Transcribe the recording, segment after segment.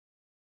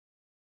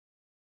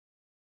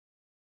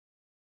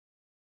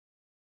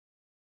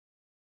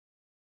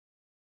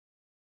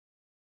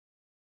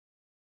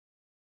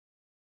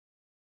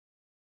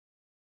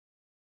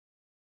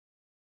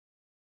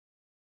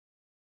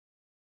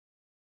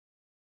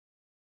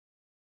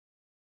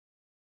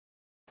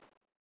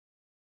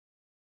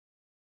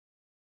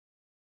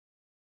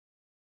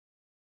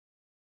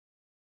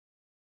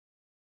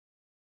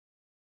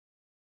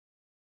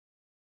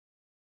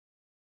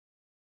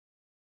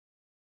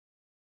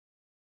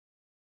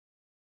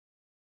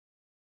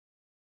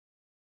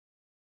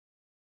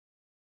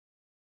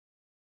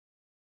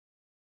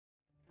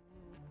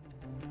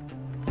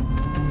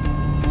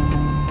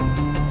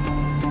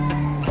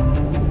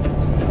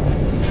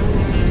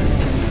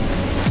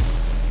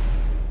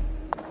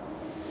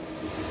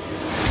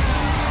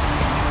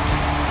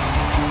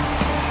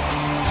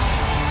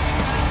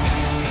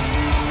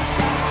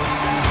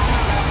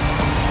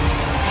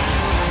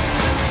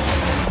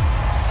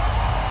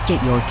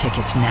Get your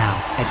tickets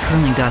now at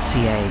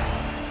curling.ca.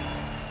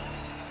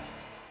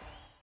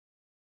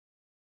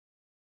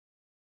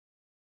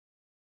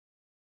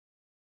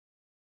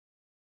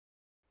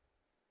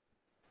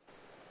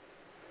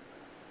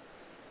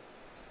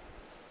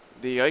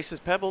 The ice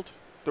is pebbled,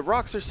 the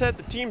rocks are set,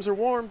 the teams are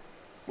warm.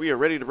 We are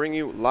ready to bring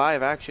you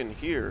live action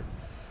here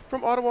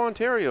from Ottawa,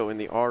 Ontario in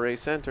the RA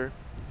Centre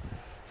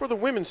for the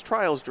Women's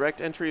Trials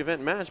Direct Entry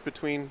Event match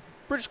between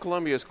British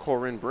Columbia's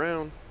Corryn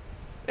Brown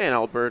and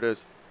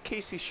Alberta's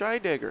Casey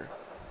Scheidegger.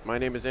 My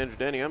name is Andrew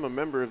Denny. I'm a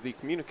member of the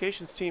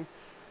communications team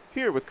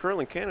here with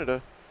Curling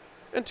Canada.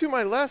 And to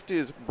my left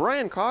is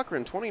Brian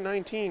Corryn,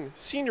 2019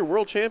 Senior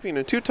World Champion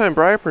and two-time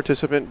Brier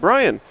participant.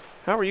 Brian,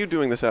 how are you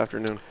doing this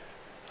afternoon?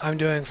 I'm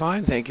doing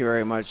fine, thank you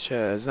very much.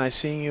 It's nice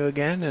seeing you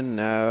again,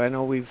 and I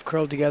know we've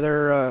curled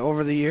together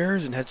over the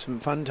years and had some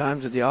fun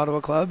times at the Ottawa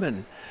Club,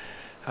 and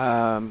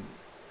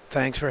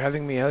thanks for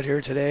having me out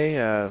here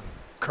today.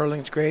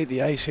 Curling's great.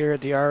 The ice here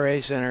at the RA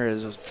Centre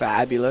is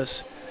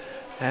fabulous,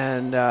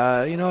 and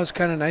you know, it's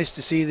kind of nice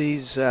to see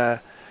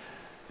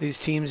these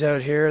teams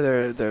out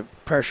here. The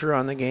pressure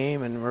on the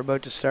game, and we're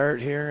about to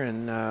start here,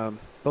 and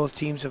both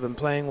teams have been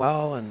playing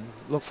well, and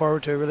look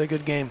forward to a really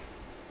good game.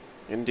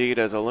 Indeed,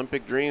 as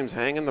Olympic dreams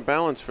hang in the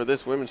balance for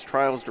this Women's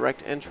Trials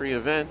Direct Entry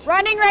event.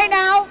 Running right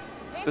now.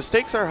 The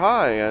stakes are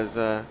high as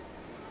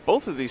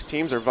both of these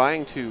teams are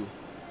vying to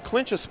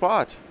clinch a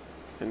spot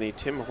in the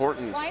Tim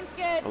Hortons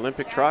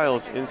Olympic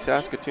Trials in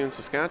Saskatoon,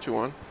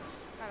 Saskatchewan.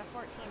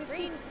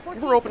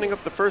 We're opening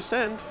up the first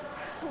end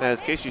as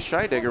Casey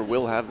Scheidegger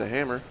will have the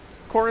hammer.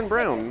 Corryn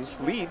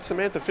Brown's lead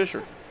Samantha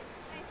Fisher.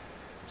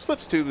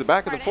 Slips to the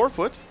back of the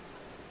forefoot.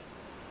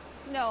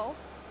 No.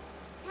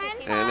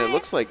 And it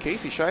looks like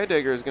Casey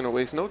Scheidegger is going to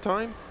waste no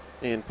time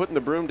in putting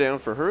the broom down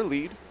for her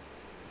lead.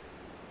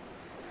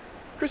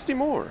 Christy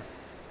Moore.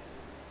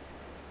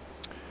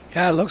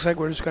 Yeah, it looks like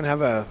we're just going to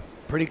have a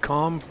pretty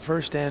calm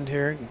first end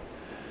here.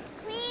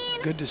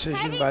 Good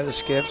decision by the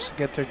skips,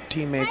 get their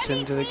teammates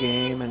into the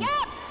game and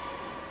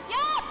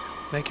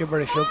make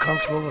everybody feel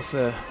comfortable with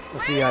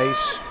the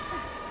ice.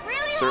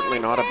 Certainly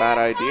not a bad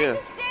idea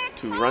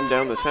to run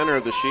down the center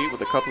of the sheet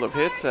with a couple of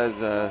hits, as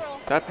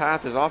that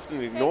path is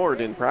often ignored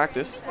in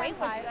practice.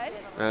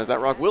 As that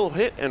rock will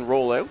hit and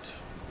roll out.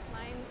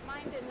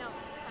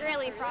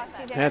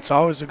 And it's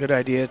always a good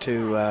idea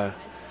to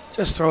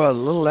just throw a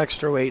little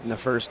extra weight in the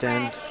first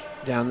end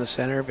down the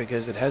center,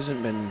 because it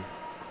hasn't been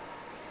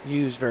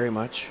used very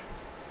much.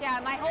 Yeah,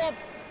 my whole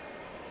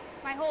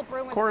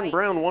broom was Corryn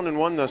Brown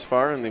 1-1 thus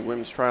far in the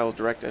Women's Trials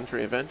Direct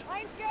Entry event.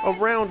 A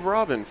round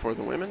robin for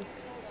the women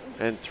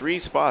and 3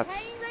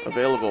 spots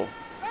available.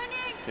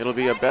 It'll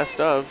be a best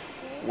of,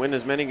 win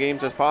as many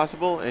games as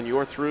possible, and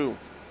you're through.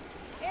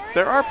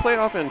 There are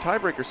playoff and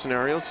tiebreaker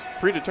scenarios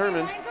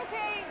predetermined.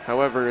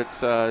 However,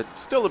 it's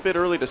still a bit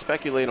early to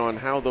speculate on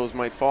how those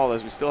might fall,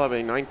 as we still have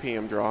a 9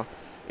 p.m. draw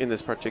in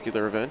this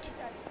particular event.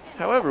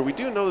 However, we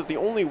do know that the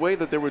only way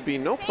that there would be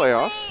no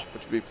playoffs,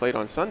 which would be played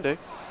on Sunday,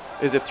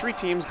 is if 3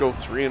 teams go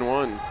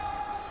 3-1.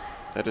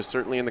 That is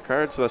certainly in the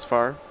cards thus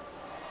far,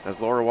 as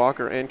Laura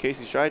Walker and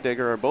Casey Scheidegger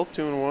are both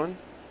 2-1.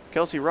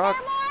 Kelsey Rock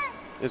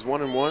is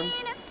 1-1.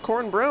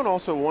 Corryn Brown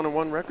also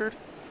 1-1 record.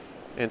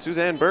 And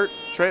Suzanne Burt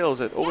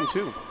trails at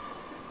 0-2.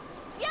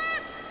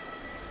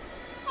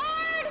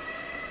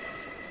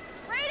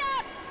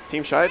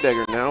 Team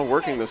Scheidegger now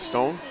working the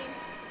stone.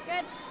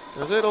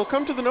 As it'll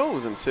come to the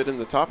nose and sit in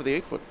the top of the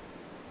 8-foot.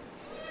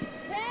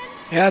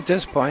 Yeah, at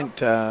this point,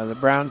 the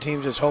Brown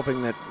team just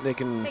hoping that they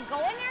can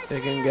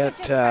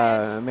get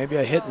maybe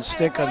a hit and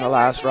stick on the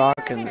last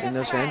rock in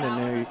this end,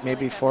 and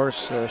maybe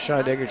force the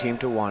Scheidegger team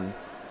to 1.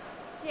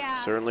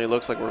 Certainly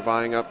looks like we're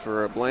vying up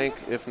for a blank,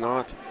 if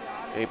not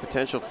a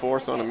potential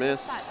force on a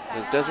miss,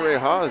 as Desiree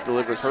Haas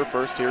delivers her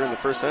first here in the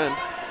first end.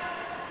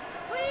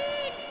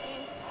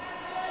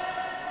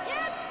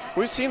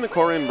 We've seen the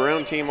Corryn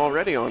Brown team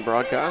already on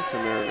broadcast,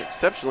 and they're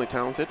exceptionally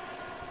talented.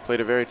 Played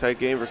a very tight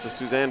game versus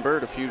Suzanne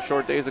Burt a few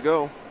short days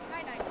ago.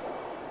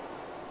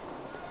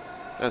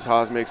 As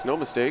Haas makes no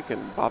mistake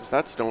and bobs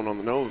that stone on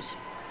the nose.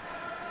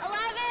 11.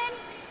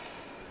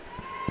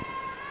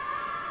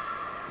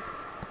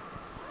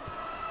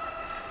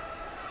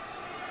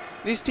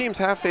 These teams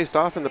have faced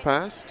off in the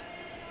past.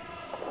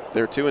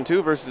 They're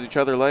 2-2 versus each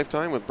other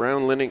lifetime, with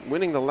Brown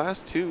winning the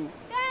last 2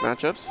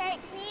 matchups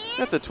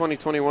at the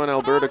 2021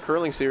 Alberta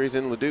Curling Series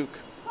in Leduc.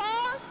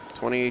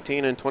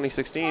 2018 and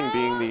 2016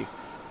 being the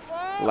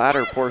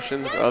latter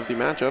portions of the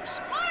matchups,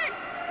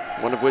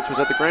 one of which was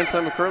at the Grand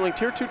Slam of Curling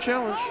Tier 2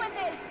 Challenge,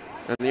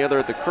 and the other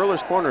at the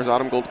Curlers Corners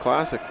Autumn Gold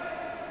Classic.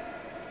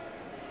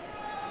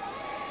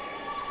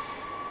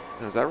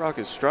 As that rock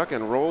is struck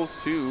and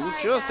rolls to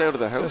just out of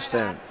the house.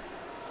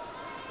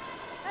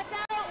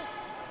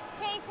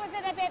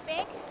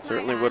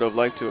 Certainly would have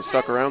liked to have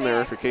stuck around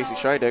there for Casey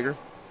Scheidegger.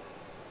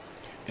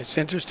 It's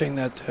interesting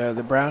that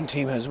the Brown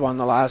team has won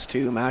the last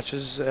 2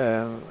 matches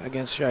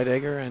against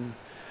Scheidegger, and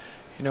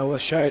you know,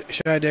 with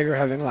Scheidegger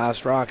having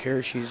last rock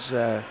here, she's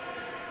I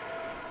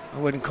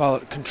wouldn't call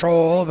it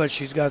control, but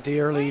she's got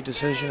the early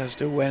decision as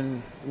to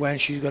when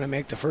she's going to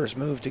make the first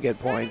move to get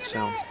points.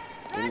 So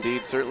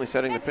Indeed, certainly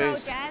setting the Good throw,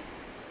 pace. Jess.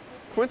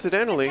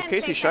 Coincidentally, Ten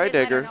Casey seconds,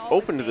 I don't Scheidegger know.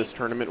 opened this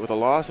tournament with a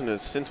loss and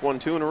has since won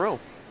 2 in a row.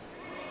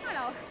 I don't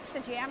know.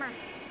 It's a jammer.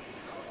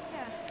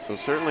 Yeah. So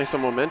certainly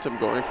some momentum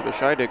going for the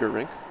Scheidegger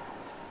rink.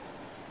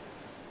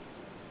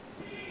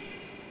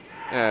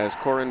 As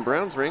Corryn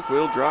Brown's rink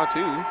will draw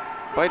 2,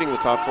 fighting the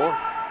top 4.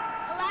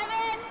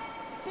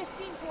 11,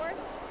 15-4.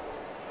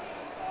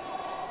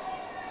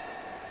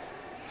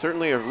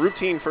 Certainly a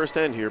routine first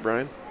end here,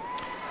 Brian.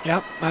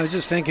 Yep, I was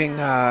just thinking,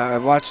 I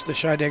watched the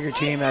Scheidegger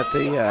team at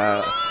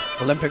the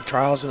Olympic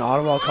trials in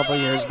Ottawa a couple of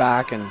years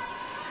back, and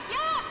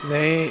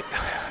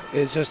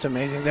it's just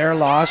amazing. Their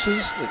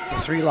losses, the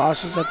 3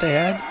 losses that they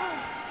had,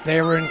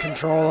 they were in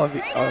control of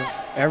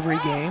every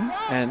game,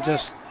 and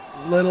just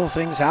little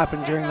things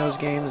happened during those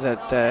games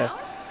that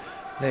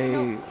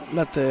they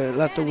let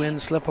the win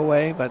slip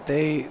away, but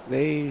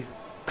they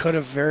could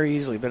have very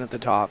easily been at the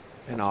top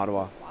in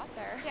Ottawa.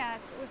 Yes,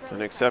 it was really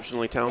An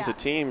exceptionally talented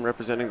team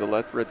representing the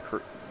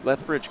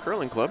Lethbridge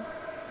Curling Club.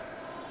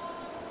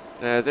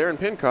 As Aaron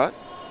Pincott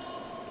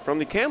from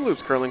the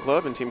Kamloops Curling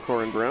Club and Team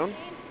Corryn Brown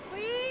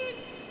Lead.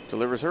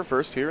 delivers her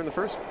first here in the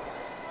first.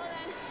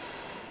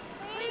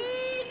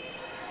 Lead.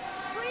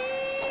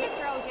 Lead. Good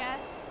throw, Jess.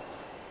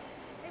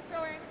 Nice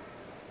throwing.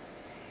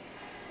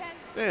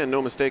 10. And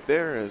no mistake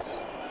there as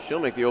she'll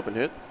make the open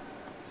hit.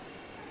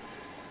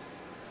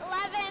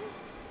 11.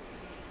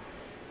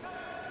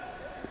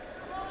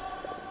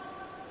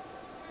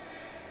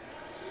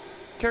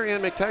 Carrie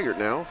Ann McTaggart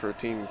now for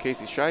Team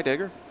Casey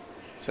Scheidegger,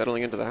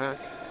 settling into the hack.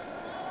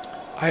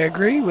 I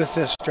agree with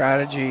this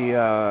strategy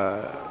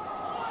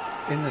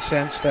in the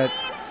sense that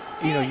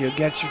you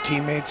get your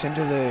teammates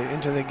into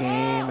the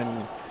game,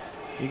 and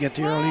you get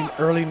the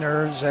early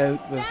nerves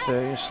out with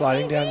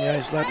sliding down the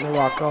ice, letting the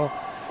rock go.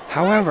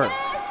 However,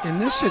 in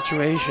this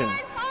situation,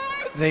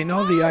 they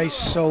know the ice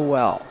so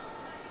well.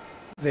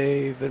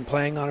 They've been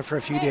playing on it for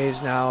a few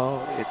days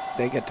now.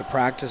 They get to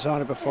practice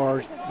on it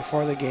before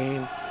the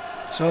game,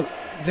 so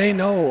they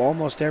know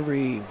almost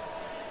every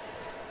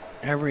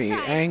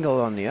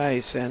angle on the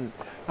ice, and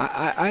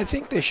I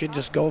think they should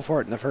just go for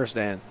it in the first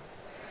end,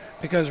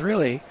 because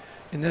really,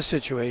 in this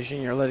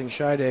situation, you're letting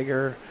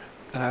Scheidegger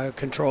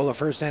control the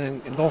first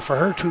end and go for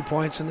her 2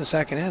 points in the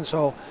second end.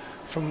 So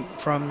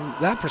from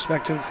that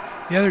perspective,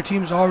 the other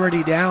team's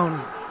already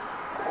down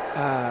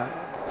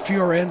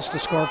fewer ends to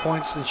score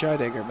points than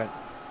Scheidegger.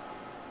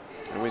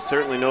 And we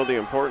certainly know the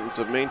importance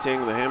of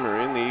maintaining the hammer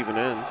in the even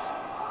ends.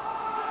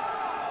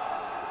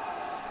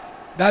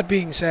 That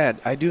being said,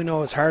 I do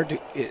know it's hard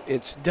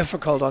it's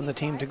difficult on the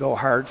team to go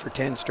hard for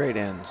 10 straight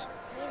ends.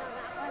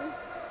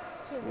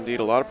 Indeed,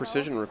 a lot of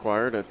precision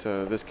required at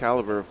this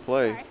caliber of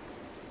play.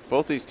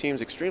 Both these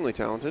teams extremely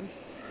talented.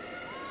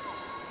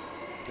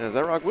 As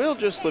that rock will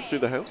just slip through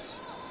the house.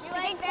 You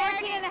like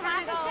 14 and a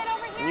half to sit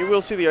over here? And you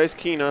will see the ice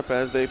keen up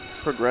as they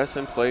progress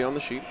and play on the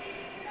sheet.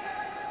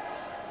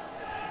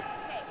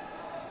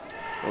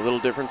 A little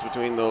difference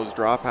between those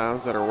draw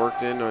paths that are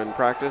worked in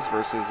practice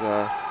versus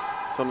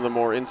some of the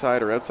more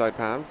inside or outside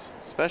paths,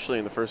 especially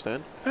in the first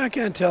end. I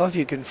can't tell if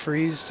you can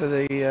freeze to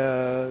the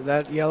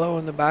that yellow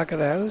in the back of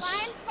the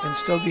house and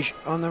still be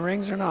on the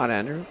rings or not,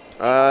 Andrew.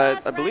 I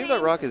believe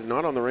that rock is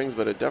not on the rings,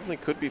 but it definitely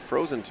could be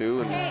frozen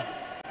too. And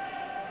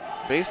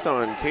based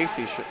on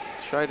Casey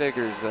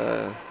Scheidegger's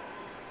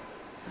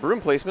broom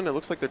placement, it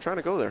looks like they're trying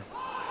to go there.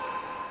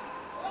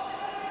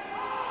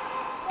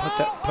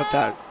 Put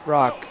that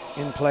rock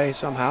in play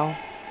somehow.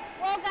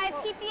 Well, guys,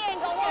 keep the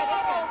angle.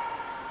 Whoa.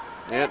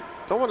 Yeah,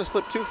 don't want to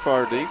slip too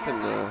far deep,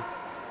 and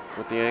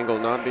with the angle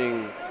not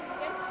being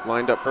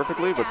lined up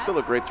perfectly, but still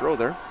a great throw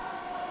there.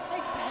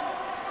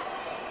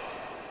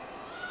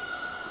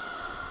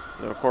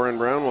 Now Corryn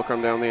Brown will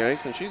come down the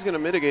ice, and she's going to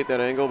mitigate that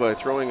angle by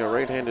throwing a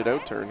right-handed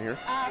out turn here.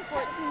 14-2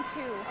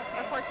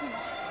 or 14.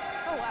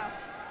 Oh, wow.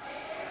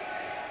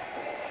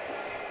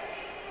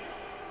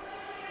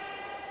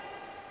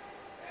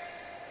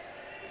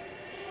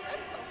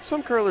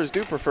 Some curlers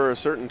do prefer a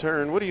certain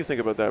turn. What do you think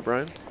about that,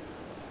 Brian?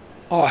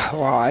 Oh,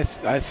 well, I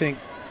think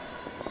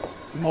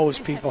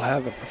most people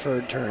have a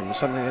preferred turn,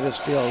 something they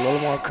just feel a little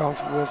more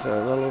comfortable with,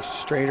 a little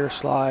straighter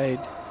slide.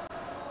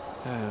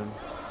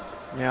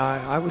 Yeah,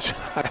 I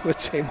would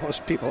say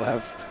most people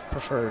have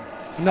preferred.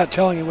 I'm not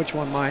telling you which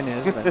one mine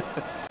is, but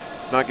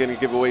Not going to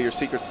give away your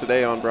secrets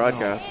today on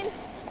broadcast.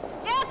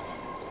 Yep.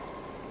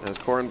 As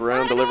Corryn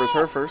Brown delivers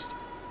her first.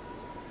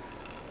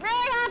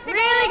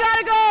 Really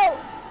gotta go.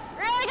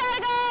 Really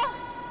gotta go.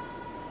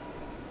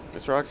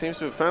 This rock seems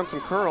to have found some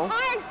curl,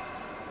 Hard.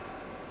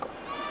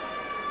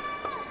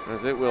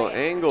 as it will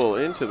angle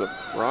into the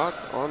rock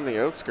on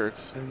the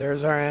outskirts. and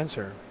there's our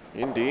answer.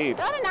 Indeed.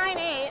 Got a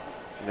 9-8.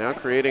 Now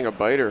creating a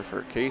biter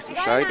for Casey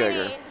Got a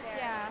Scheidegger. 9-8.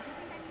 Yeah.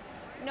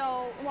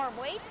 No more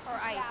weight or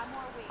ice? Yeah,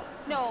 more weight.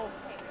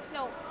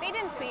 No, they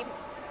didn't sleep.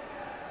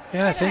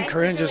 Yeah, I think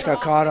Corryn just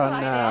got caught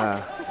on,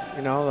 a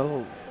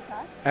little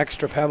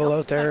extra pebble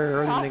out there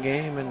early in the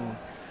game, and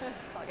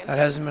that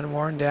hasn't been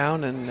worn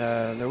down, and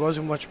there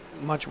wasn't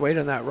much weight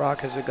on that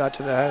rock as it got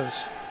to the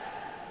house.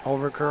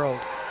 Over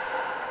curled.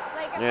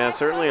 Yeah,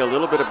 certainly a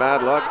little bit of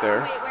bad luck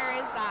there. Wait, where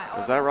is that?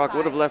 Because that rock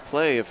would have left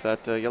play if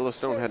that yellow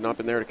stone had not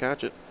been there to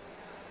catch it.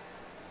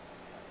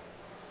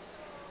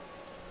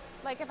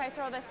 Like if I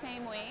throw the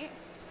same weight.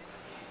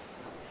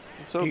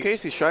 So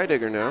Casey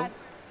Scheidegger now.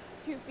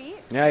 2 feet.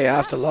 Yeah, you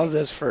have to love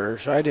this for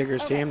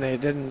Scheidegger's team. They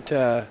didn't,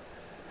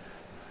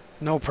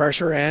 no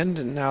pressure end,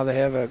 and now they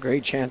have a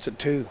great chance at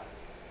 2.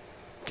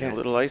 A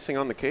little icing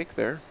on the cake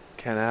there.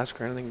 Can't ask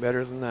for anything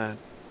better than that.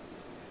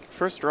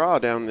 First draw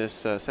down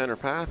this center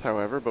path,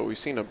 however, but we've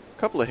seen a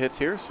couple of hits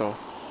here, so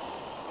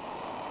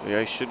the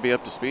ice should be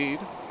up to speed.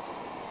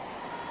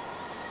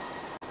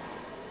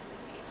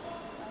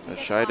 As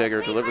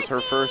Scheidegger delivers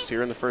her first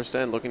here in the first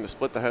end, looking to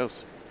split the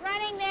house.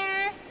 Running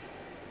there.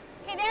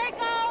 Okay, there it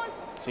goes.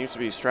 Seems to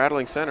be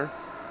straddling center.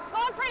 It's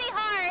going pretty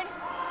hard.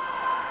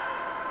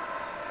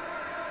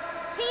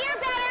 Tear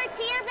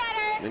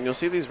better. And you'll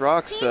see these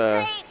rocks,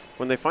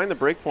 when they find the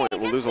break point,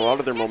 will lose a lot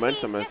of their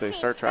momentum as they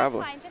start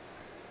traveling. It's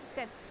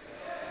good.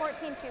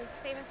 14-2,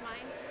 same as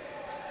mine.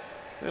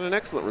 And an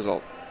excellent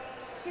result.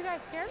 You guys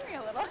scared me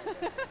a little.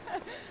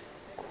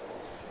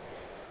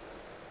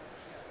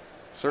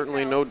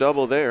 Certainly no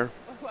double there.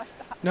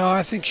 No,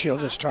 I think she'll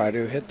just try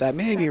to hit that.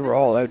 Maybe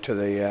roll out to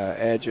the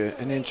edge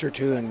an inch or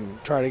two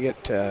and try to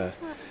get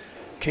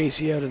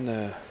Casey out in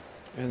the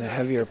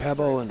heavier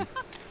pebble and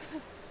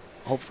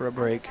hope for a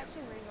break.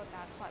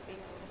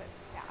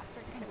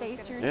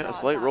 Yeah, a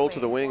slight roll to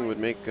the wing would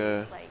make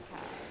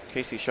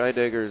Casey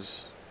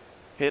Scheidegger's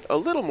hit a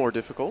little more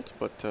difficult,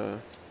 but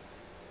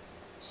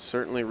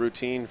certainly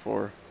routine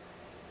for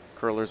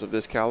curlers of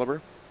this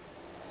caliber.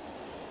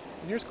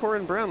 And here's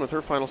Corryn Brown with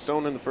her final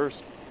stone in the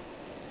first.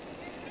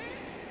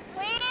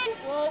 Clean.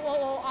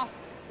 Whoa, off.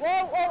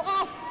 Whoa,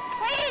 off.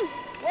 Clean.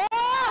 Whoa,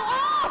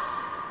 off.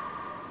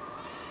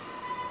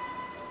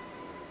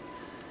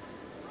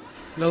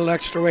 Little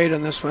extra weight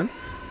on this one.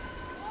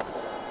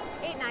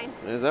 8-9.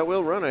 As that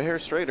will run a hair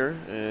straighter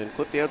and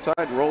clip the outside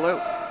and roll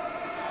out.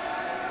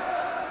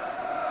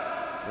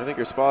 I think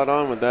you're spot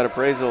on with that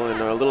appraisal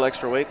and a little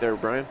extra weight there,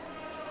 Brian.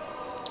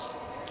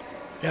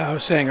 Yeah, I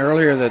was saying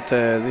earlier that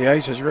the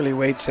ice is really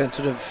weight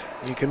sensitive.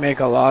 You can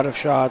make a lot of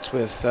shots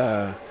with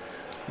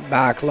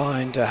back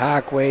line to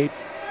hack weight,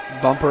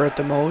 bumper at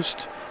the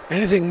most.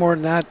 Anything more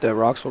than that, the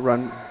rocks will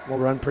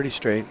run pretty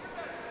straight.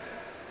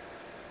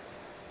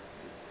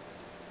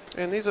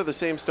 And these are the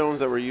same stones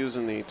that were used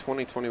in the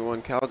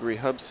 2021 Calgary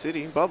Hub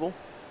City bubble.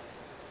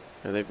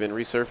 And they've been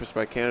resurfaced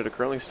by Canada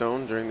Curling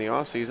Stone during the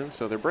off-season,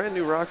 so they're brand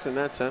new rocks in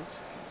that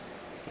sense,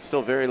 but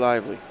still very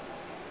lively.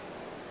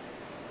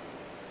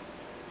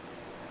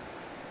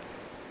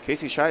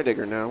 Casey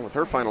Scheidegger now with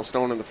her final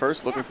stone in the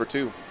first, looking for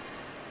 2.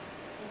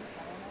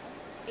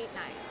 8-9.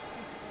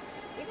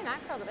 You can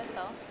not curl the bit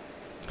though.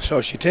 So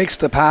she takes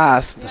the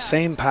path, the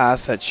same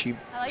path that she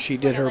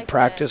did her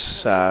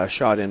practice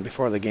shot in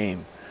before the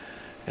game,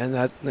 and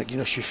that, like, you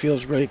know, she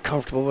feels really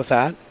comfortable with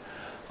that.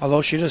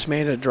 Although she just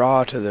made a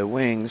draw to the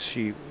wings,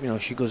 she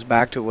goes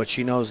back to what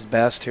she knows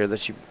best here,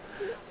 that she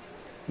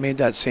made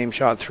that same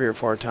shot 3 or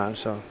 4 times.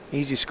 So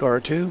easy score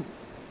 2.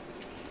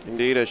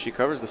 Indeed, as she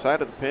covers the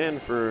side of the pin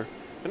for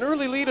an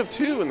early lead of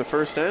 2 in the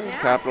first end,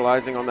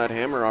 capitalizing on that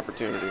hammer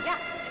opportunity. Yeah.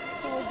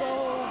 So we'll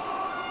go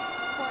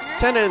corner.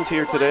 10 ends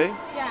here today,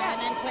 Yeah, and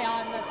then play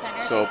on the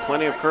center. so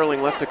plenty of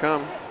curling left to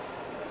come.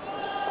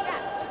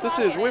 This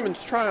is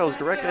Women's Trials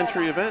Direct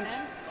Entry event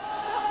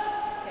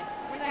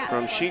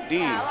from Sheet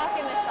D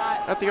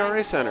at the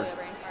RA Center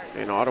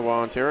in Ottawa,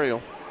 Ontario.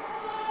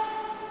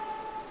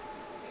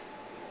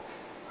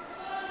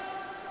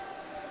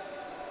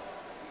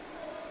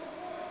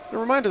 A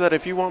reminder that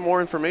if you want more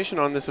information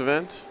on this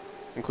event,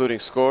 including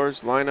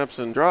scores, lineups,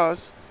 and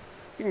draws,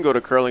 you can go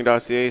to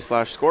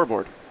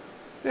curling.ca/scoreboard.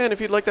 And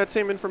if you'd like that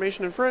same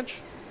information in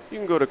French, you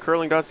can go to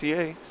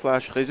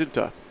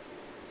curling.ca/résultats.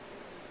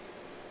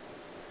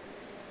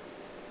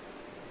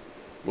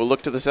 We'll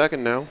look to the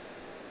second now.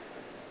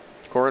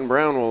 Corryn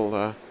Brown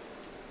will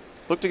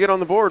look to get on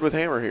the board with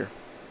hammer here.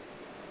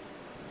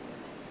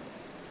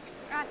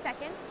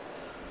 Seconds.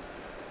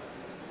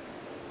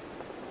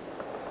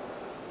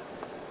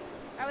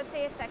 I would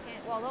say a second.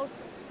 Well, those.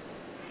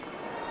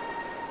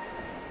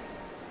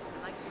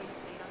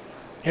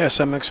 Yes,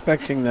 I'm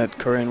expecting that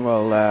Corryn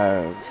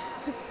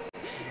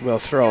will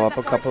throw up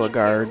a couple of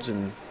guards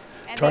and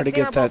try to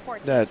get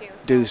that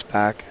deuce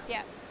back.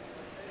 Yeah.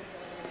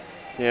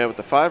 Yeah, with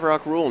the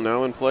 5-rock rule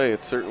now in play,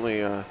 it's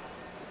certainly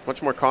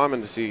much more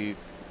common to see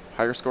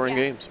higher scoring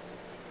games.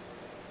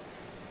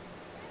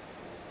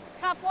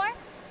 Top 4?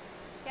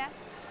 Yeah.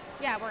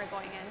 Yeah, we're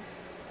going in.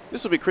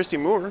 This will be Christy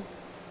Moore,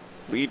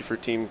 lead for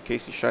Team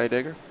Casey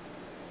Scheidegger,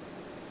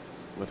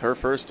 with her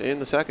first in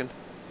the second.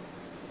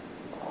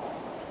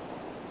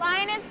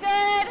 Line is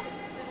good.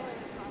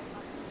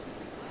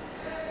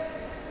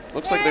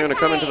 Looks like they're going to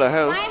come into the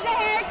house. Line's a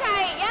hair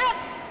tight. Yep.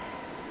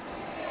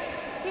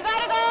 You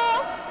gotta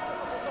go.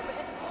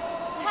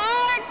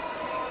 Hard.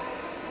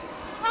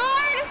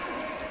 Hard.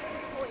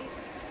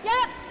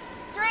 Yep.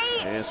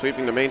 Straight. And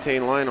sweeping to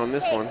maintain line on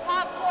this one.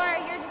 Top 4.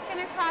 You're just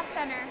gonna cross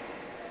center.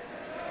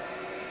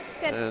 It's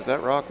good. As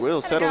that rock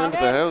will settle into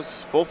the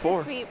house, full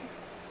 4. Sweep.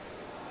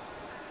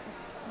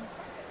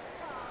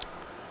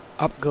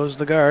 Up goes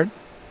the guard.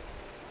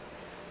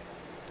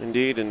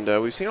 Indeed, and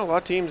we've seen a lot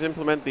of teams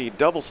implement the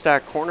double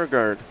stack corner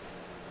guard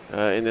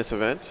in this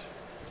event.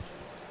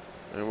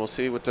 And we'll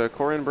see what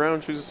Corryn Brown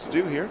chooses to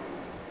do here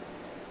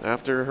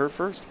after her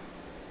first.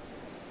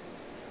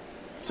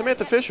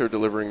 Samantha Fisher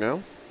delivering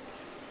now.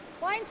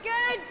 Line's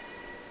good.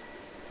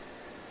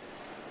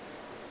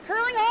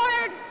 Curling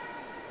hard.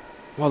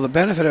 Well, the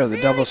benefit of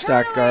the double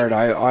stack guard,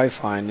 I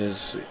find,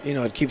 is, you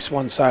know, it keeps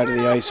one side of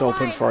the ice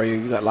open for you.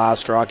 You got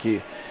last rock.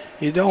 You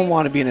don't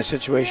want to be in a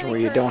situation where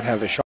you don't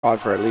have a shot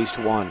for at least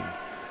one.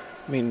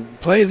 I mean,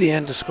 play the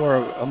end to score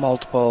a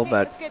multiple,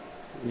 but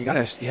you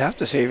have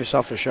to save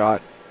yourself a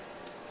shot.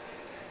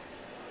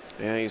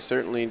 Yeah, you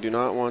certainly do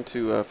not want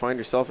to find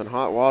yourself in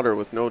hot water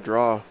with no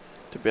draw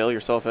to bail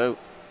yourself out.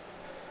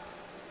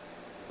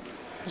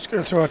 Just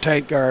going to throw a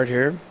tight guard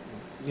here.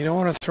 You don't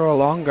want to throw a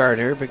long guard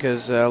here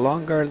because a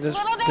long guard in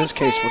this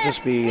case will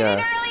just be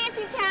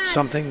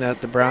something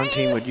that the Brown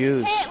team would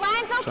use.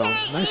 So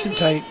nice and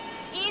tight.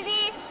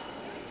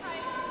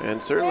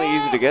 And certainly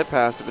easy to get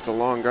past if it's a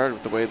long guard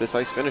with the way this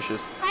ice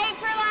finishes. Tight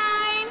for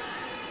line.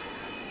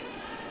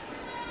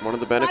 One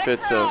of the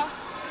benefits of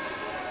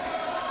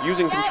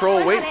using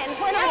control weight. Put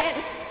it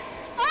in.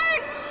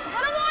 Hard. A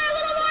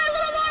little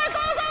more.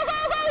 Go.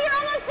 You're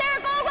almost there.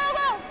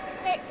 Go.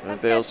 Okay, As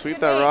they'll sweep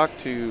that rock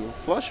to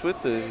flush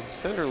with the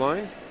center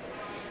line.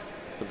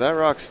 But that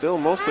rock's still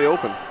mostly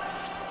open.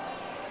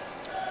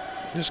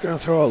 Just going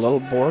to throw a little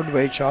board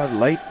weight shot,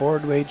 light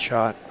board weight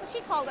shot. She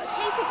called it.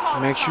 Casey called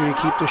it. Make sure you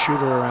keep the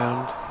shooter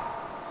around.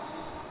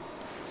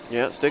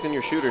 Yeah, sticking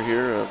your shooter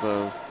here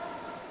of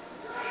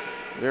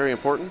very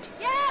important.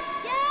 Yep.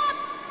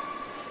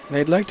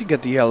 They'd like to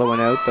get the yellow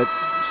one out, but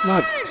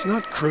it's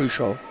not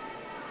crucial.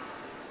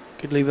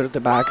 Could leave it at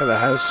the back of the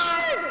house.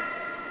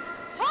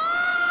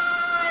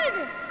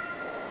 Hard.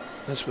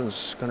 This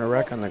one's going to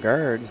wreck on the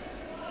guard.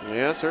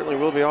 Yeah, certainly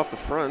will be off the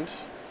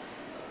front,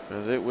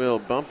 as it will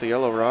bump the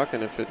yellow rock,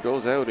 and if it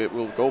goes out, it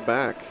will go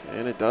back,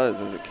 and it does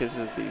as it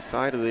kisses the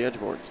side of the edge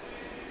boards.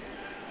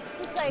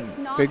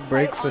 Big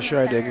break for the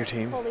Scheidegger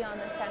team. Fully on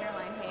the center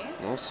line, hey?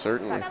 Most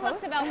certainly. That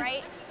looks about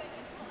right.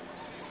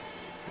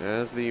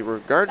 As the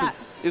guard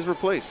is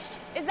replaced.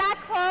 Is that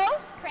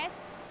close, Chris?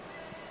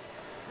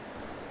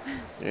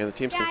 And the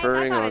team's Yeah, I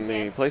conferring thought on it the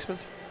did. placement.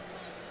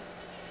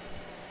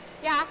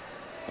 Yeah.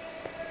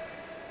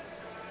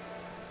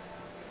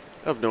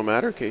 Of no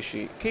matter,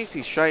 Casey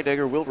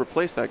Scheidegger will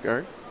replace that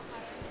guard.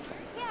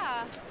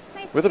 Yeah.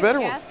 Nice With a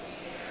better one. guess.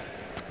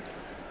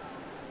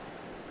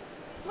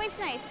 Wait's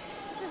nice.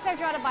 This is their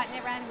draw to button.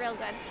 It ran real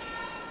good.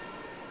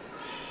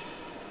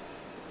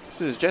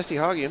 This is Jessie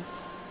Hagian.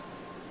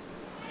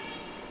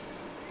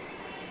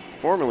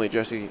 Formerly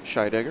Jessie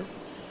Scheidegger.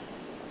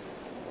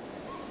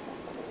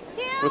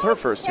 With her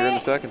first here in the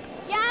second.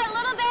 Yeah, a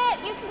little bit.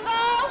 You can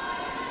go.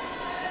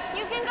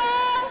 You can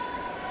go.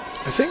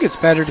 I think it's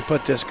better to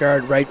put this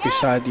guard right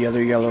beside the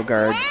other yellow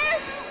guard.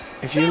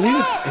 If you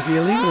leave it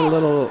a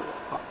little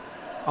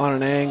on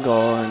an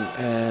angle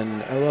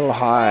and a little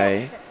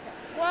high,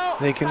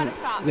 they can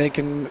make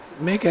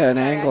an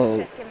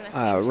angle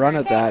run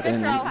at that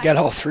and get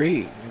all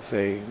three if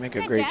they make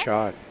a great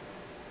shot.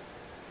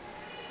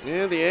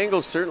 Yeah, the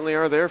angles certainly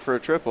are there for a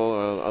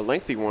triple, a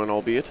lengthy one,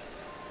 albeit.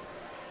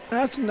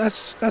 That's a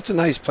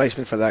nice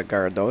placement for that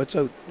guard, though. It's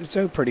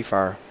out pretty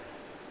far.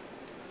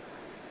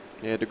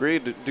 Yeah, degree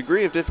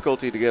of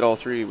difficulty to get all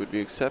three would be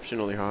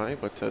exceptionally high,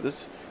 but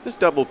this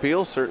double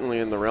peel certainly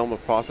in the realm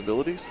of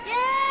possibilities.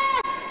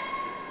 Yes!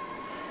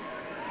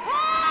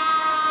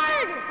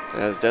 Hard!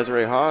 As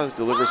Desiree Haas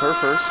delivers her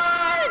first.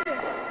 Hard!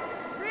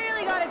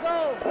 Really gotta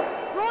go.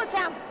 Roll it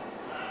down.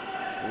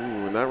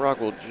 Ooh, and that rock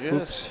will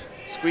just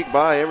squeak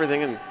by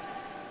everything and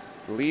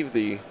leave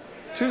the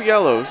two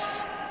yellows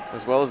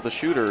as well as the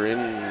shooter in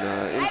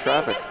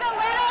traffic.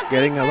 It's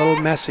getting a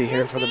little messy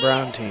here for the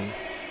Brown team.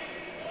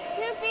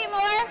 2 feet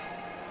more.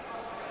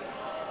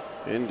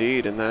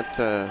 Indeed, and that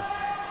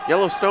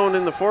yellow stone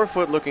in the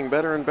forefoot looking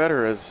better and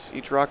better as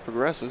each rock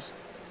progresses.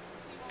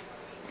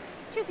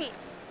 2 feet.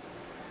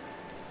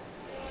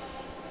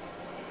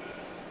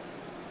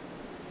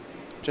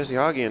 Jessie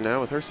Hagian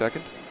now with her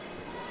second.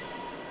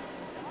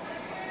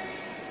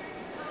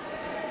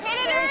 Hit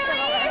it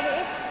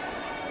early.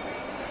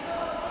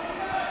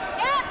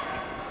 Yep.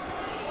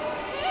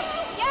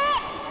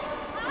 Yep.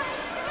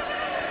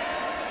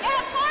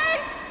 Yep,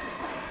 hard.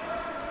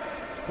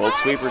 Both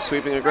sweepers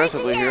sweeping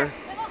aggressively here.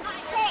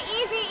 Okay,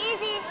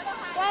 easy.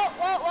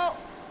 Whoa.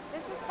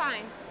 This is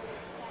fine.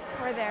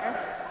 We're there.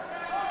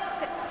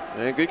 Sit.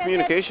 And good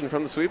communication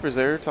from the sweepers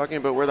there, talking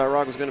about where that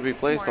rock was going to be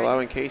placed,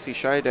 allowing Casey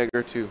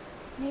Scheidegger to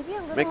Maybe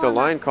a little make the on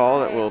line that call.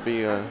 side. That will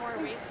be a More weight's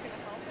gonna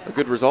help.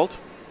 good result.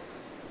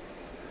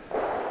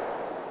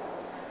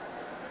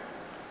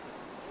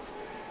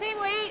 Same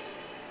weight.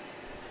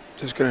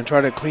 Just going to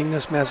try to clean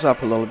this mess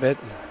up a little bit.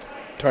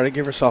 Try to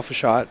give herself a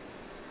shot.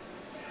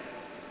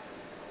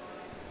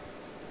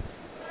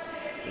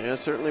 Yeah,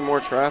 certainly more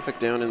traffic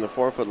down in the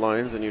forefoot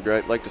lines than you'd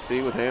like to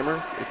see with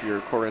hammer if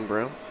you're Corryn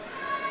Brown.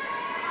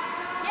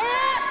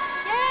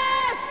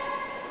 Yes.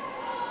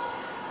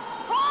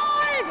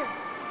 Hard.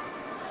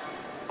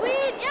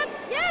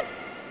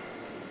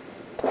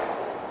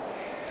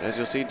 As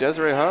you'll see,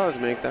 Desiree Haas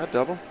make that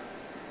double.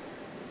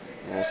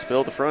 And we'll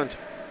spill the front.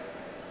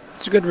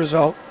 It's a good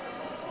result.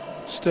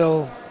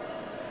 Still,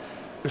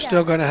 we're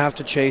still going to have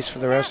to chase for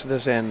the rest of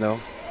this end, though.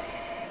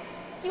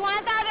 Do you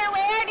want the other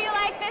way or do you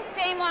like this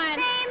same one?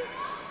 Same.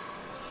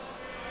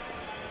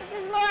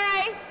 This is more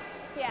ice.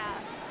 Yeah.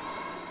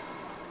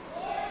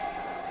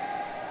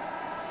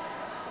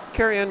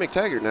 Carrie Ann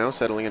McTaggart now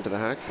settling into the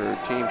hack for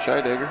Team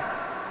Scheidegger.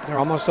 They're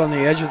almost on the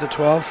edge of the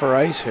 12 for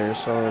ice here,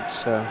 so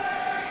it's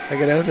they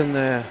get out in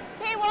the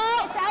Okay,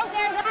 well, it's out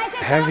there, guys. It's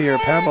heavier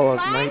out there. pebble. It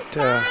Line's might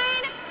fine.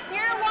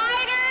 You're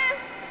wider.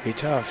 be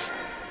tough.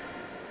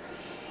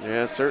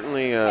 Yeah,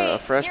 certainly Okay, a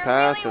fresh you're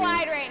path really and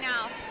wide right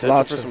now. potential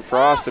Lots for of- some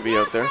frost to be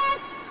out there.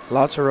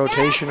 Lots of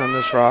rotation on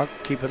this rock.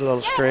 Keep it a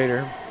little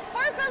straighter.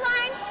 4 foot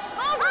line.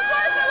 Over 4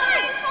 foot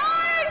line.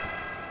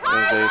 Hard.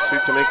 As they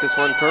sweep to make this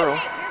one curl.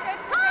 Okay, you're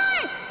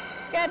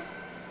good. Hard.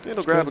 It's good.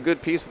 It'll grab a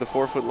good piece of the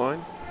 4 foot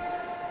line.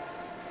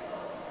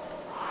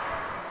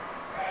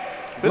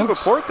 Bit of a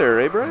Looks- port there,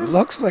 eh, Brian?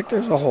 Looks like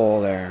there's a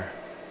hole there.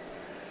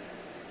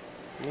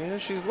 Yeah,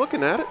 she's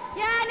looking at it.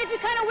 Yeah, and if you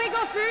kind of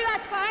wiggle through,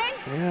 that's fine.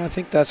 Yeah, I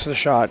think that's the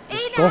shot.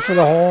 Just go for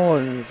the hole,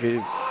 and if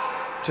you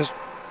just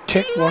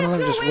tick one of them,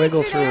 just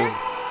wiggle through.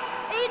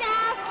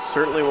 8.5.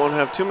 Certainly won't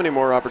have too many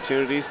more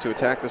opportunities to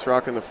attack this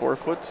rock in the 4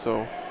 foot,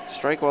 so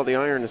strike while the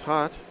iron is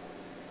hot.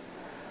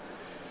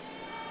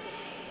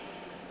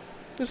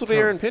 This will be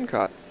Erin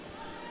Pincott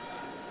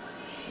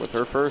with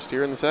her first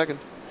here in the second.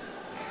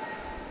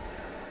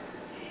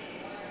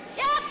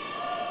 Yep.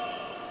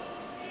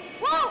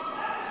 Whoa.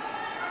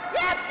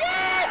 Yep,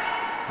 yes.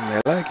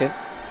 They like it.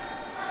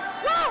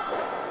 Whoa.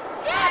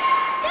 Yep,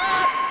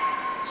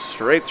 yep.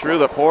 Straight through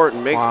the port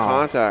and makes Wow.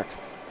 contact.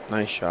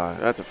 Nice shot.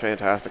 That's a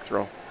fantastic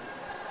throw.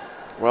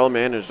 Well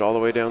managed all the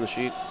way down the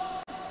sheet.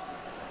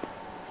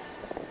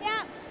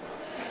 Yep,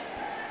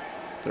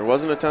 There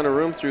wasn't a ton of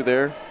room through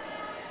there,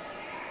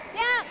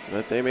 yep.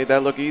 but they made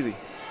that look easy.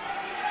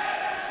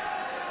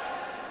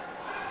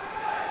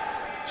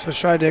 So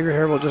Scheidegger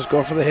here will just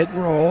go for the hit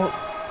and roll.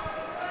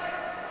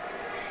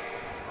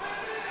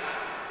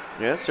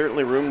 Yeah,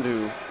 certainly room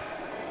to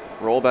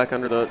roll back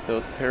under the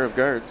pair of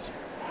guards.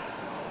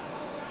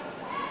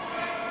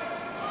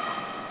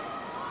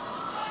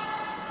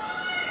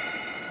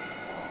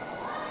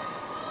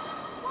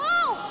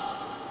 Whoa.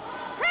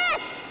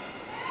 Chris.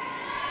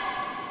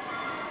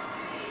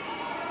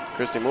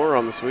 Christy Moore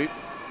on the sweep.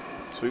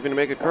 Sweeping to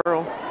make it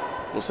curl.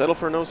 Will settle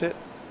for a nose hit.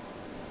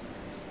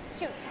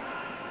 Shoot.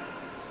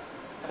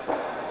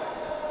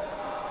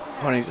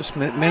 Funny, just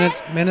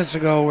minutes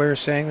ago we were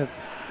saying that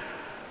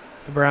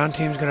the Brown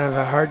team's going to have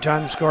a hard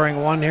time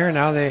scoring one here.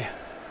 Now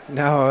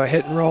a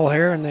hit and roll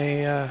here, and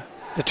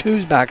the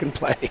two's back in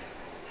play.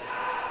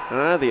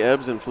 Ah, the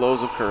ebbs and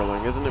flows of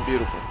curling. Isn't it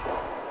beautiful?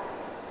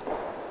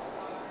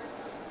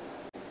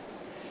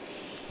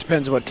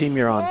 Depends what team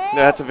you're on.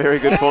 That's a very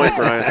good point,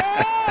 Brian.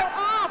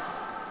 Oh,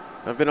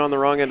 off. I've been on the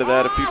wrong end of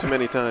that a few too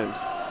many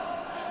times.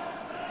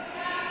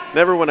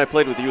 Never when I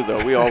played with you,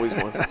 though. We always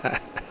won.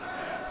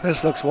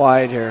 This looks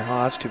wide here.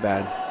 Oh, that's too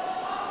bad.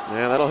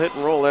 Yeah, that'll hit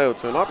and roll out.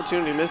 So an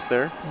opportunity missed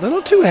there. A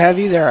little too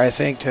heavy there, I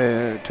think,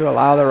 to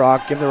allow the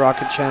rock, give the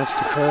rock a chance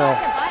to curl.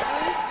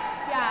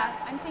 Yeah,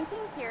 I'm thinking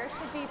here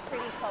should be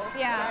pretty close.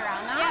 Yeah.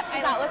 Around that. Yep.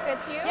 Does that look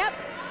good to you? Yep.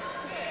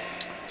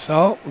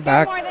 So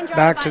back more than draw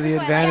back the to the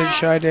button.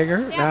 advantage, Yeah.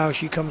 Scheidegger. Yeah. Now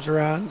she comes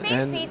around, Same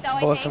and speed, though,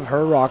 I both think. of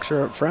her rocks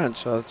are up front,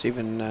 so it's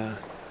even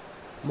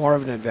more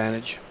of an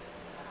advantage.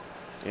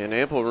 And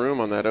ample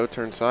room on that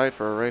out-turn side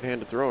for a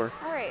right-handed thrower.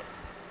 All right.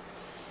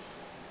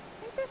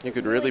 You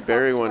could really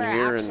bury one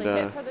here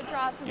and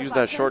use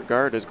that short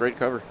guard as great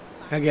cover.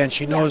 Again,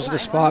 she knows the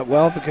spot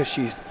well because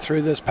she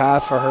threw this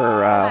path for her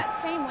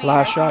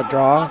last shot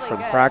draw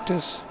from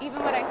practice. Even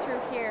what I threw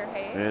here,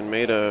 hey. And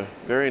made a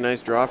very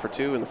nice draw for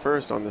two in the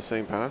first on the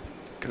same path.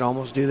 Could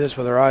almost do this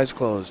with her eyes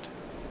closed.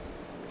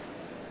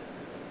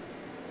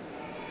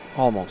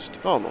 Almost.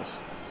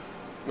 Almost.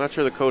 Not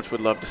sure the coach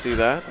would love to see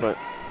that, but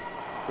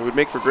it would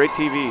make for great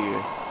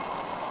TV.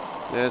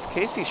 As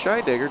Casey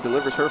Scheidegger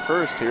delivers her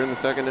first here in the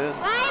second end.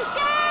 Line's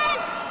good.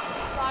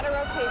 A lot of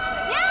rotation.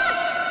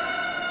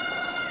 Yeah.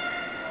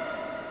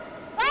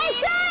 Line's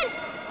good.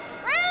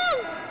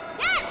 Room.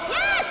 Yeah.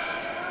 Yes.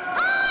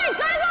 Hard.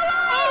 Gotta go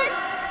line.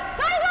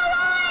 Gotta go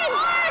line.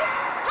 Hard.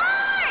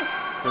 Hard.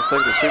 Looks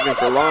like they're sweeping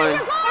for line.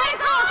 A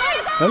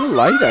little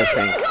light, I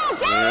think.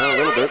 Yeah, a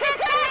little bit.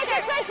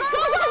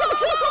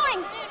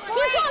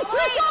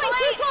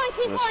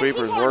 The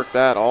sweepers work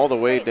that all the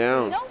way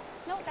down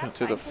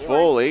to the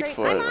full 8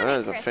 foot. That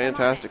is a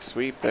fantastic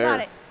sweep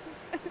there.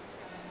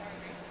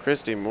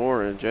 Christy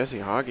Moore and Jessie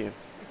Hagian.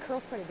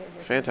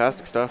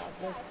 Fantastic stuff.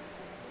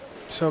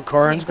 So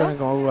Corryn's going to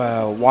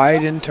go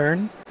wide in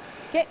turn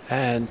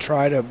and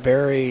try to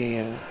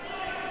bury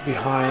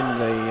behind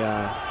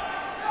the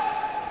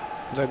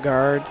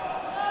guard.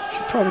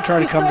 She'll probably try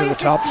to come to the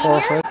top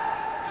 4 foot.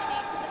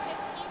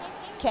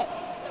 Okay.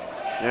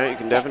 Yeah, you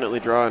can definitely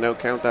draw and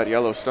out-count that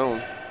yellow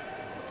stone.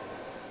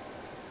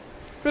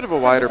 Bit of a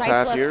wider Nice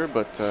path look. here,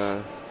 but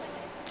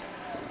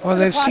Well,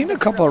 they've seen a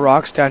couple of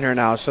rocks down here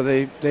now, so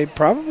they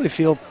probably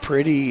feel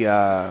pretty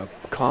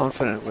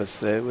confident with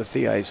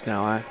the ice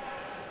now.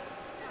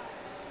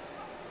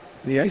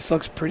 The ice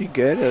looks pretty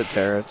good out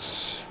there.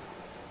 It's,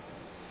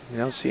 you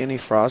don't see any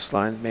frost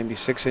lines, maybe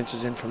 6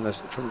 inches in from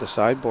the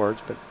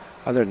sideboards, but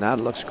other than that,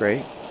 it looks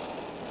great.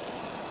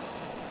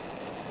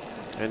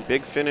 And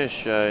big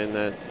finish in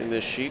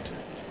this sheet,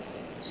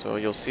 so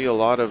you'll see a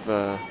lot of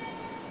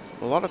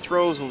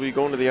throws will be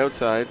going to the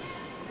outsides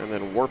and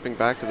then warping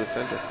back to the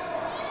center.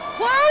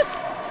 Close!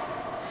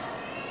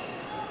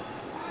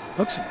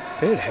 Looks a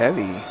bit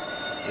heavy.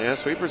 Yeah,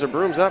 sweepers are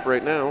brooms up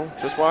right now,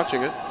 just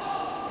watching it.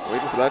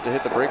 Waiting for that to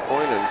hit the break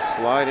point and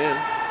slide in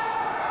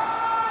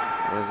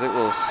as it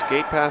will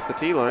skate past the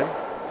tee line.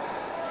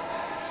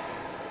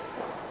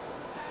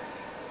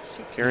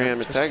 Corryn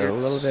Just a McTaggart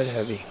little bit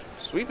heavy.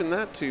 sweeping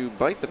that to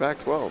bite the back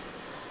 12.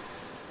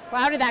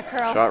 Wow, did that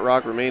curl? Shot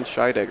rock remains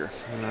Scheidegger.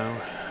 You know,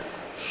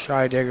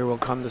 Scheidegger will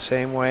come the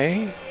same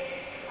way.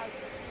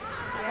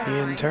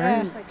 The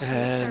in-turn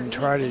and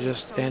try to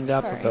just end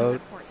up about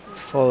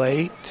full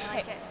 8.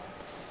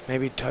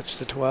 Maybe touch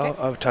the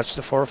 12, touch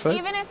the 4 foot.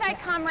 Even if I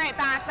come right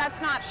back,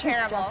 that's not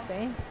terrible.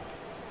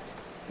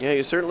 Yeah,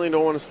 you certainly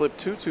don't want to slip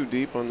too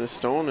deep on this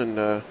stone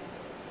and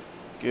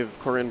give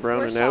Corryn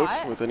Brown an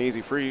out with an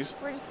easy freeze.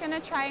 We're just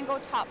gonna try and go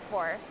top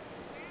 4.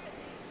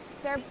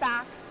 They're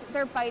back,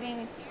 they're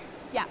biting,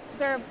 yeah,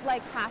 they're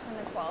like half in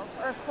the 12,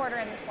 or a quarter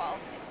in the 12.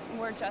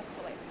 We're just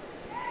below.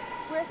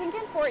 We're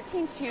thinking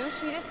 14-2,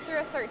 she just threw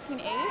a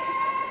 13-8.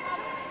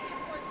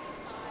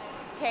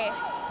 Okay,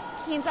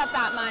 Keen's up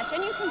that much,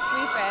 and you can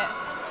sweep it.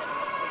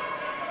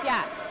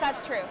 Yeah,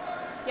 that's true.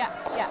 Yeah.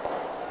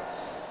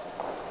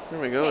 There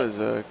we go, as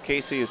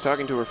Casey is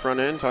talking to her front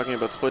end, talking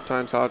about split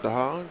times hog to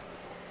hog.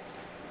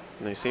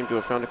 And they seem to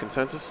have found a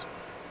consensus.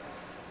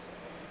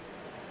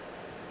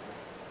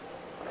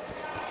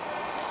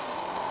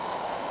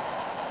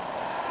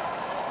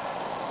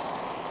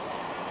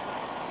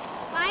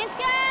 Line's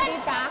good.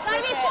 Pretty back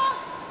gotta be full.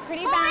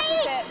 Pretty full back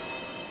with it.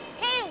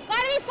 Okay,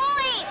 gotta be full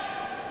 8.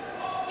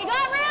 You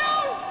got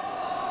room?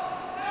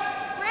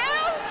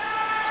 Room?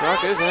 This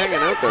rock is hanging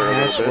out there a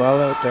That's little bit.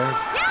 well out there.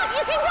 Yeah,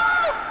 you can go.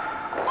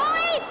 Full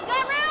 8. You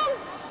got room?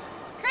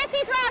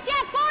 Chrissy's rock.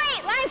 Yeah, full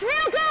 8. Line's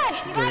real good.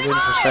 You got Going it in for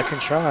on.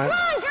 second shot. Come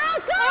on,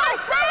 girls, go.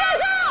 Go.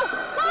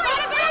 Full 8.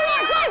 Get in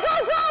there.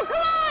 Go.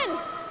 Come on.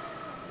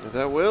 As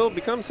that will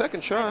become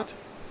second shot.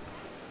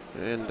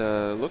 And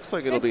looks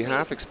like it'll be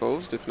half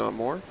exposed, if not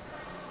more.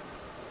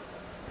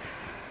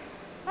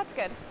 That's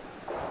good.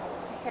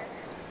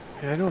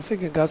 Yeah, I don't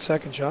think it got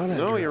second shot.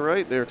 No, Andrew. you're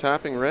right. They're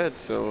tapping red,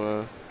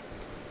 so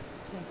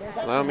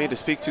allow me to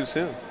speak too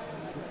soon.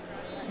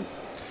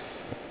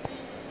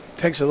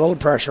 Takes a little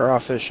pressure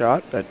off this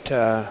shot, but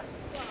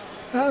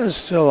there's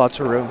still lots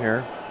of room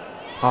here.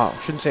 Oh,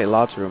 shouldn't say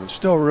lots of room. There's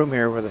still room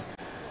here with a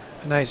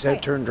nice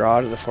out-turn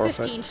draw to the 4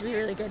 foot. 15 should be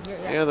really good here.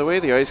 Yeah, the way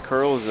the ice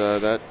curls,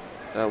 that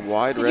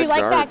wide Did red you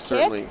like guard that kick?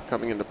 certainly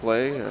coming into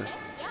play.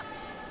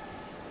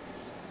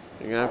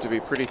 You're going to have to be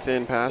pretty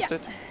thin past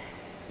it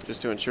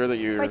just to ensure that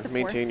you Right to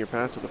maintain your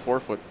path to the 4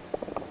 foot.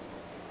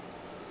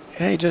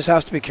 Yeah, you just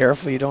have to be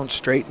careful you don't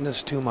straighten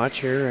this too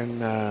much here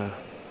and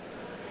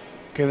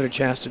give it a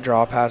chance to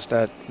draw past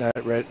that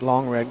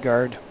long red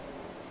guard.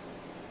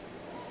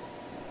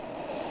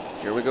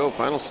 Here we go,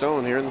 final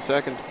stone here in the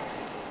second.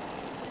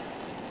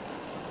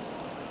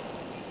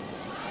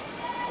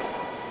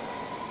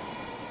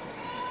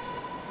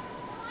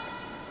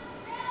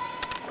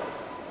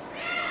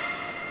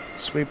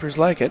 Sweepers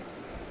like it.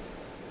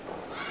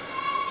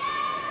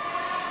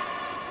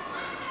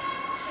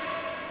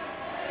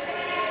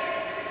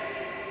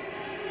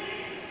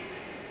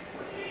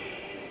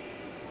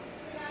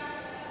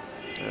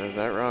 As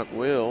that rock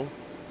will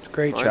It's a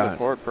great find the shot.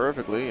 port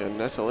perfectly and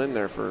nestle in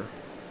there for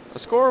a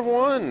score of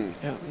 1.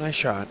 Yeah, nice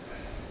shot.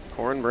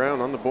 Corryn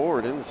Brown on the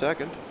board in the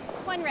second.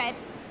 1 red.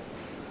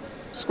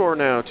 Score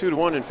now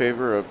 2-1 in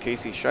favor of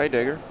Casey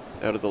Scheidegger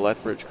out of the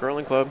Lethbridge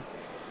Curling Club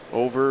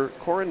over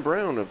Corryn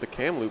Brown of the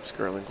Kamloops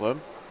Curling Club.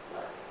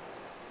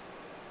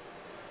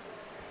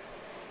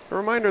 A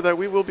reminder that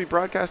we will be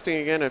broadcasting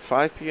again at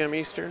 5 p.m.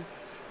 Eastern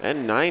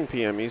and 9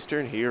 p.m.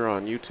 Eastern here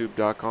on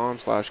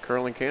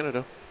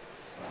youtube.com/curlingcanada.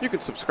 You can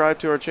subscribe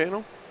to our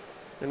channel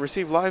and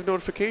receive live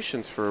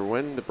notifications for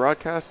when the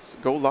broadcasts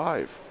go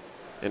live.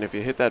 And if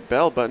you hit that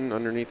bell button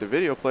underneath the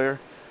video player,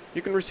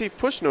 you can receive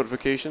push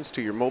notifications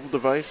to your mobile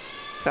device,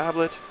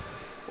 tablet,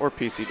 or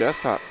PC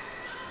desktop.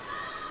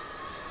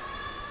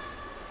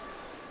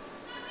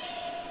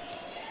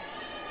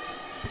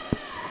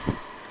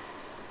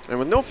 And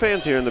with no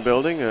fans here in the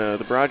building,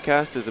 the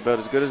broadcast is about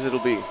as good as it'll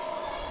be.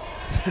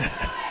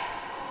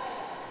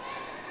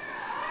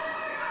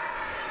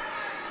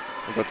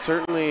 But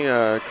certainly,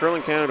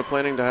 Curling Canada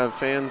planning to have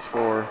fans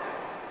for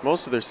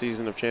most of their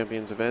season of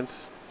Champions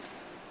events.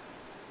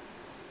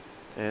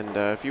 And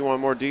if you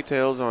want more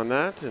details on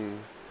that and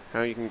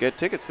how you can get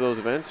tickets to those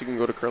events, you can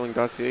go to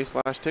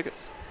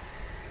curling.ca/tickets.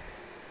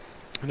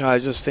 No, I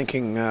was just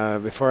thinking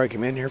before I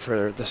came in here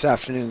for this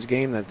afternoon's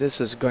game that this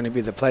is going to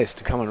be the place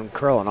to come and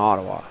curl in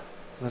Ottawa.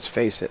 Let's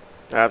face it.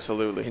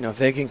 Absolutely. You know, if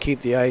they can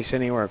keep the ice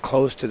anywhere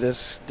close to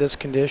this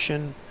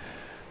condition,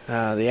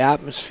 the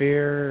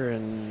atmosphere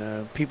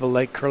and people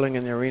like curling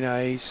in the arena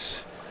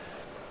ice,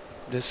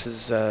 this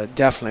is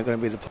definitely going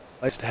to be the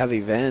place to have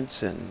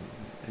events and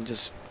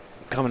just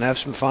come and have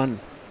some fun.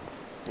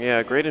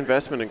 Yeah, great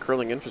investment in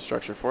curling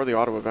infrastructure for the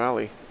Ottawa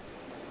Valley.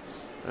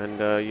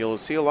 And you'll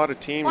see a lot of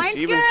teams, Line's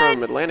even good.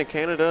 from Atlantic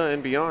Canada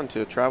and beyond,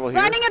 to travel here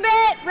Running a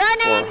bit,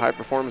 running. for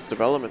high-performance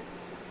development.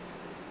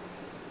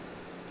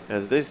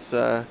 As these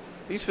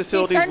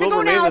facilities starting to will go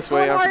remain now. this It's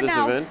way going after hard this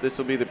now. event. This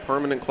will be the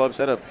permanent club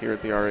setup here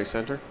at the RA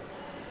Centre.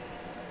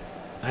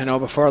 I know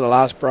before the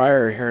last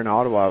Brier here in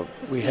Ottawa,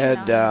 we 15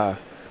 had, now.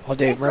 Dave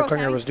Nice throw, Merklinger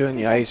Sammy. was doing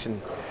the ice,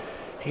 and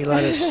he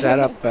let us set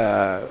up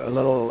a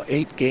little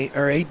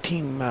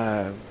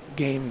 8-team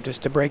game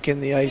just to break in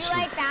the You ice.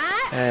 like that?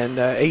 And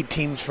 8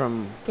 teams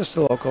from just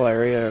the local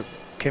area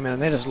came in,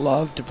 and they just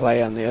loved to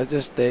play on the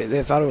ice.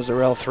 They thought it was a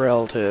real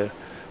thrill to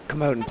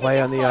come out and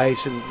play on the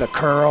ice, and the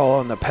curl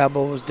and the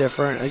pebble was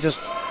different. It was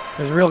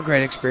a real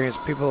great experience.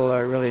 People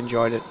really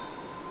enjoyed it.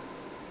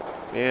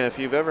 Yeah, if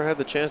you've ever had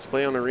the chance to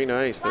play on arena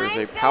ice, there's a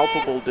Line's good.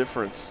 palpable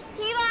difference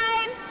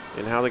T-line,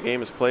 in how the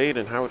game is played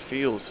and how it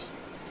feels.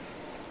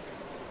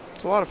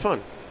 It's a lot of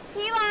fun.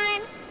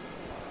 T-line,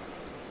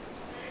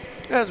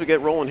 As we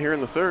get rolling here in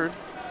the third,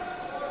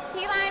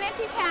 T-line if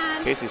you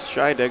can. Casey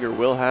Scheidegger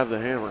will have the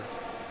hammer.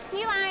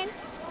 T-line.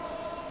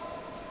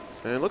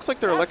 And it looks like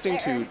they're electing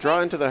to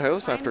draw into the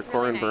house after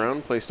Corryn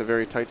Brown placed a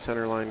very tight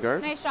center line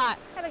guard. Nice shot.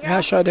 Yeah,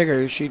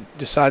 Scheidegger, she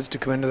decides to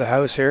come into the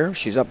house here.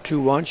 She's up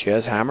 2-1. She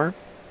has hammer.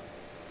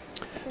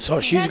 So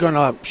she's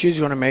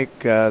gonna make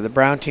the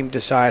Brown team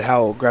decide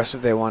how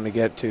aggressive they want to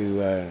get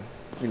to,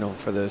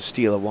 for the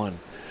steal of one.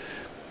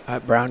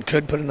 Brown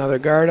could put another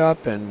guard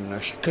up,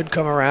 and she could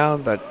come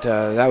around, but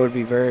that would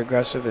be very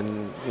aggressive,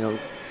 and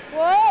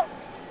Whoa.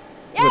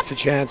 with the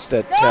chance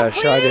that No,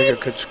 Scheidegger clean.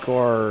 could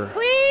score,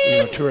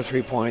 Clean. 2 or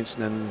 3 points,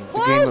 and then the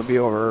Close. game would be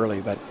over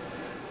early. But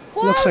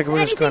Close. looks like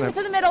we're just Anything gonna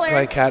to the middle, play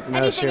Aaron. cat and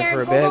mouse Anything, here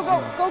for a Aaron.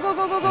 bit. Go, go, go,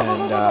 go, go, go, go,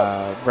 And go,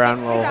 go.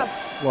 Brown Good job.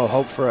 will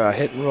hope for a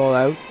hit and roll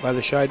out by the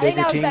that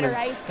Scheidegger was team, better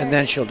ice there. and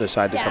then she'll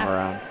decide to Yeah. come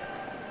around.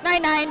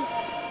 9-9.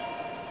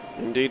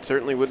 Indeed,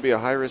 certainly would be a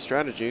high-risk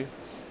strategy,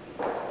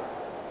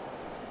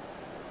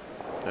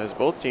 as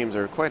both teams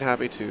are quite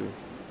happy to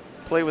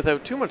play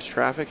without too much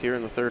traffic here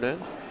in the third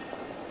end.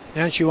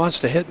 And she wants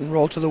to hit and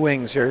roll to the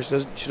wings here.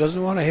 She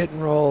doesn't want to hit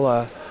and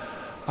roll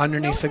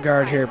underneath the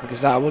guard here,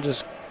 because that will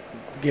just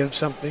give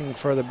something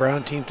for the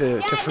Brown team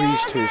to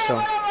freeze to. So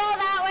Roll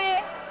that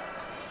way.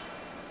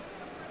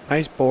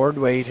 nice board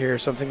weight here,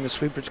 something the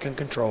sweepers can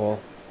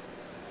control.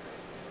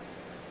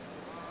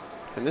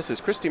 And this is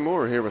Christy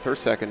Moore here with her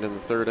second in the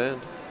third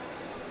end.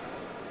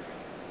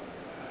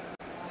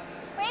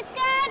 Weight's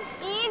good.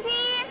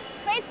 Easy.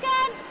 Weight's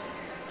good.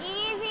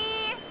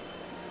 Easy.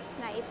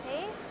 Nice,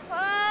 hey?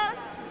 Close.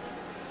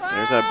 Close.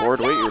 There's that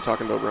board weight you Yep. were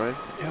talking about, Brian.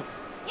 Yep.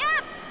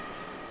 Yep.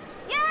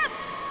 Yep.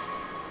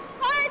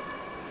 Hard.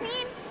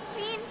 Clean.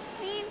 Clean.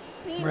 Clean.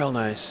 Clean. Real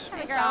nice.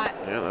 Nice shot.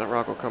 Yeah, that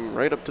rock will come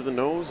right up to the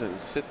nose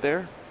and sit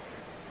there.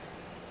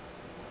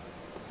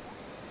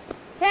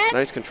 10.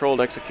 Nice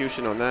controlled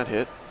execution on that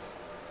hit.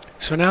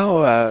 So now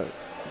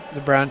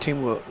the Brown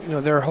team will,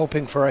 they're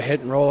hoping for a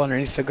hit and roll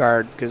underneath the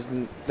guard, because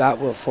that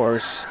will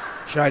force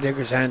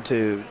Scheidegger's hand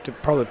to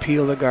probably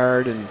peel the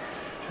guard and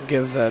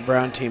give the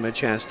Brown team a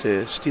chance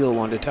to steal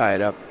one to tie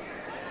it up.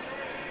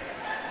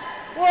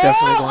 Whoa,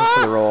 Definitely going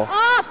for the roll.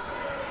 Off.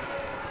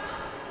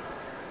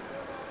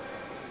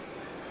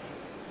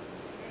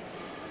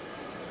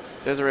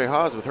 Desiree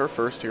Haas with her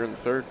first here in the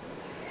third.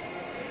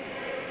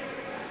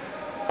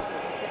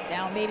 Sit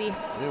down, baby.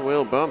 It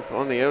will bump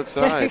on the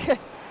outside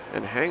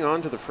and hang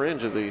on to the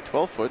fringe of the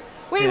 12-foot.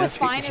 Wait, Yeah, was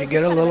fine. if It you was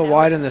get just a kind of little an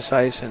wide out. in this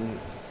ice and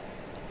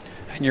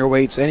your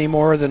weight's any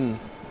more than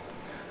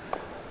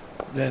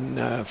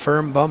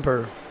firm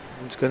bumper,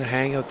 it's going to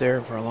hang out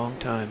there for a long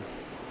time.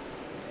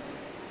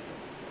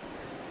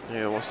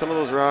 Yeah, well, some of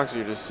those rocks,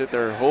 you just sit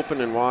there hoping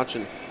and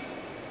watching,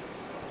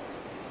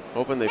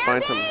 hoping they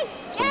find some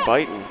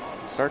bite and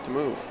start to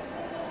move.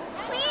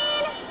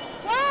 Clean.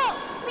 Whoa.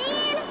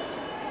 Clean.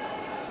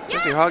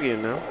 Jesse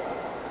Hoggian now.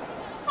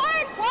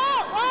 Hard.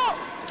 Whoa. Whoa.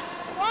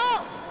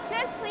 Whoa.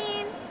 Just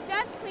clean.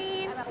 Just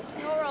clean.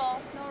 No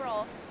roll. No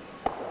roll.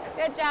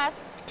 Good, Jess.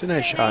 It's a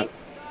nice shot.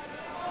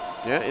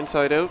 Yeah,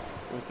 inside out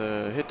with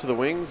a hit to the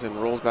wings and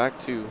rolls back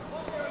to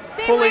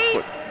Same full weight.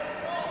 8-foot.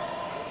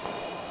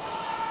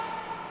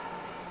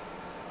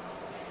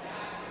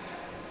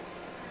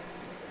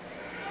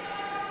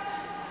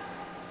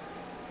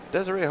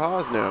 Desiree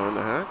Haas now in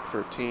the hack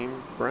for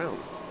Team Brown.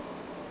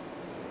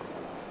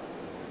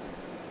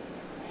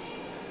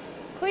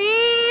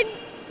 Clean.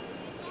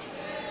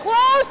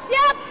 Close.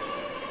 Yep.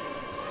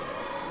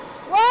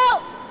 Whoa.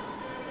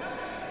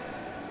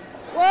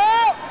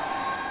 Whoa.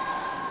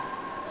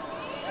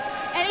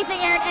 Anything,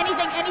 Aaron.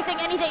 Anything.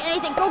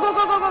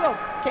 Go.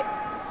 Okay.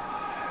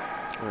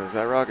 As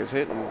that rock is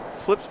hit and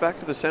flips back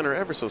to the center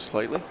ever so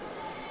slightly.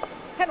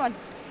 10-1.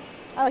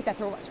 I like that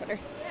throw much better.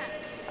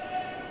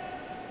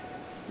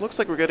 Looks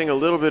like we're getting a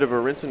little bit of a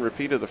rinse and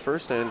repeat of the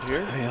first end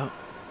here. Yeah.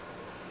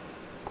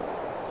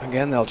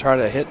 Again, they'll try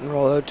to hit and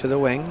roll out to the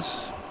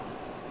wings.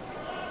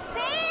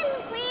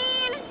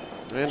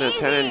 And a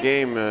 10-end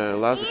game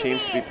allows the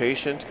teams to be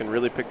patient, can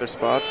really pick their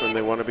spots when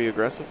they want to be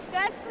aggressive.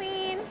 Just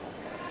clean.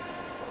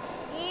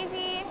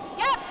 Easy.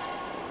 Yep.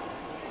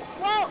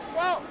 Whoa,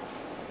 whoa.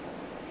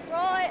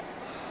 Roll it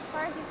as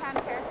far as you can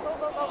here. Go,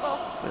 go, go, go.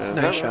 That's a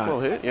That nice shot. will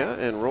hit, yeah,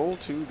 and roll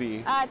to the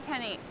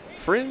 10-8.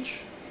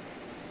 fringe.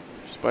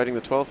 Just biting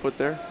the 12-foot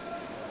there.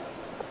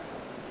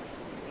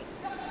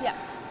 Yeah,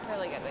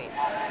 really good weight.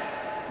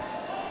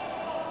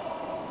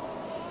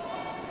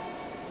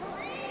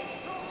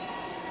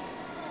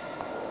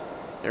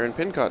 Aaron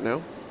Pincott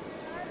now.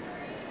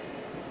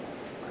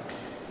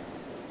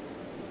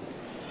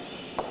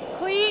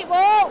 Cleat,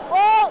 whoa,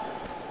 whoa.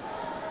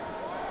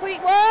 Cleat,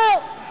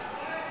 whoa.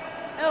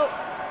 No.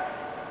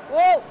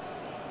 Whoa.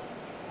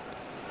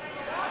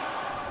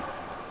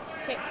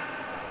 Okay.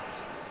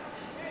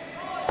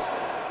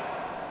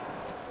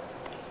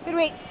 Good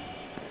weight.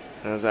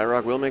 As that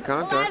rock will make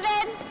contact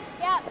 11.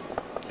 Yep.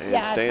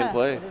 and stay in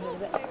play.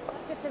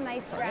 Just a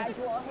nice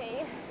gradual,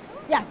 hey.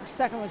 Yeah, the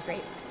second was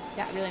great.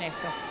 Yeah, really nice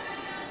throw.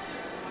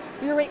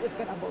 Your rate was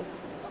good on both.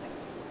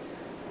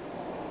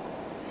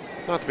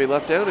 Not to be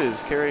left out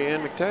is Carrie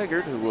Ann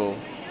McTaggart, who will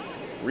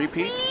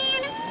repeat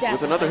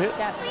with another hit.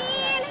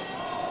 Definitely.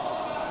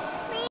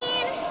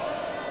 Clean.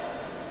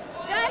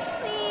 Just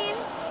clean.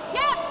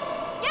 Yep.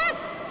 Yep.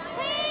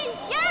 Clean.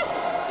 Yep.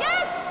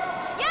 Yep.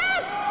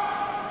 Yep.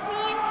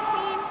 Clean,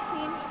 clean,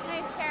 clean.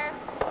 Nice pair.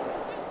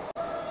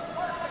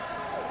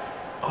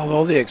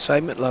 Although the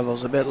excitement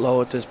level's a bit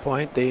low at this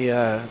point,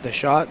 the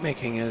shot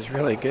making is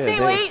really good.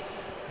 Stay weight.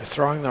 They're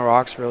throwing the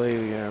rocks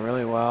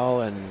really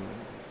well, and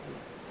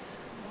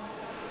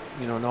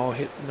you know, no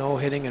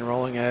hitting and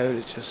rolling out.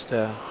 It's just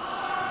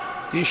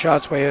these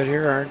shots way out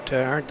here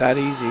aren't that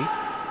easy.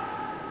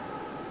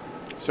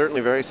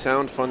 Certainly very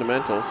sound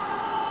fundamentals.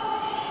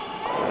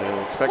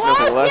 I expect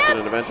nothing less in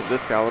an event of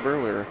this caliber,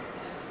 where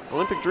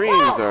Olympic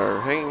dreams are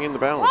hanging in the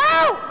balance.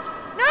 Whoa!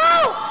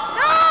 No!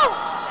 No!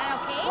 Is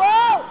that okay?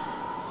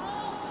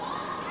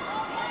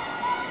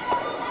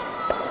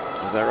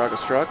 Whoa! As that rock is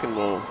struck and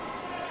will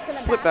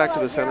flip back to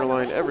the center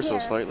line ever so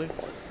slightly.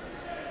 11.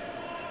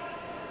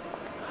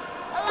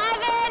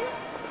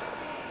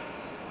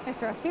 Nice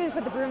throw. As soon as you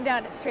put the broom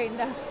down, it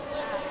straightened up.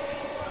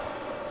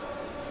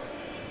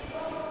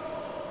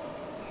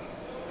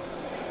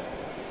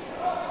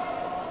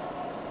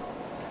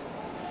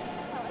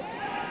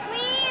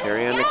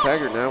 Carrie Ann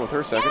McTaggart now with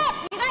her second. Yep,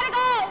 you gotta go.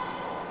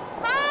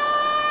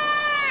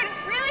 Hard.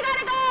 Really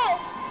gotta go.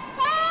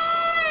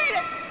 Hard.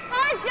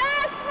 Hard,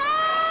 just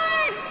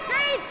hard.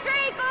 Straight,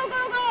 straight. Go,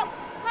 go, go.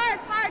 Hard,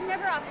 hard.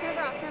 Never off,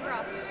 never off, never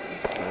off.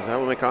 As that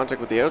will make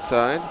contact with the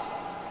outside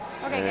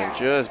Okay, and Garrett.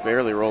 just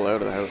barely roll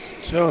out of the house.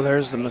 So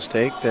there's the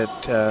mistake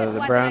that the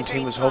wasn't Brown a team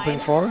great was hoping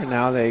slide. for, and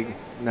now they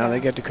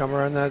get to come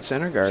around that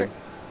center guard.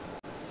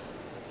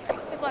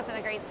 Just wasn't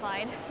a great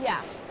slide.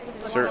 Yeah.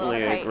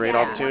 Certainly a great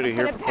opportunity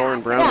here for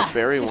Corryn Brown to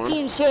bury one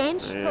 15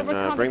 change.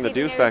 and bring the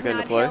deuce back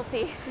into play.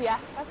 Yeah,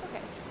 that's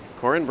okay.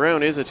 Corryn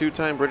Brown is a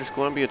two-time British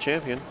Columbia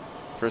champion.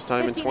 First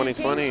time in 15 and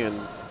 2020,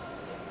 and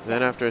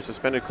then after a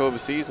suspended COVID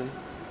season,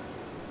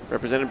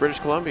 represented British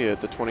Columbia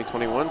at the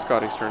 2021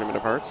 Scotties Tournament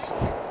of Hearts,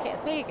 Okay,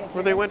 let's make it good.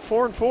 where they went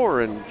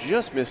 4-4 and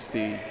just missed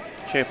the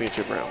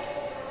championship round.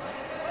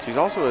 She's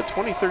also a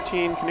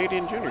 2013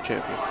 Canadian Junior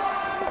champion.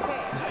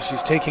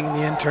 She's taking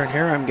the intern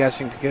here, I'm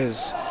guessing,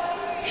 because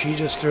she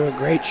just threw a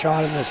great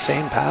shot in the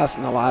same path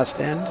in the last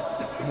end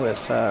with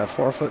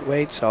 4-foot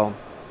weight, so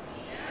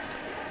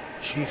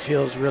she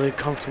feels really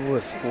comfortable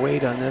with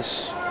weight on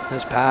this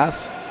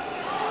path.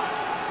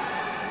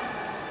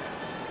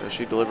 As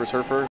she delivers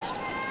her first.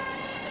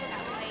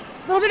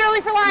 A little bit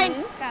early for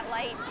line. That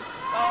light.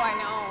 Oh, I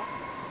know.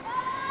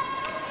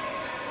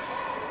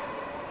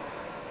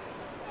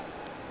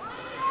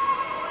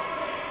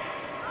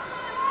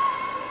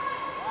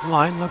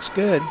 Line looks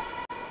good. I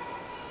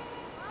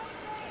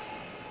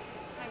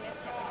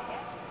missed it.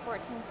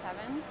 14-7.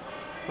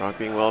 Rock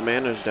being well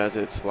managed as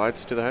it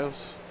slides to the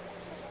house.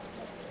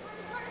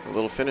 A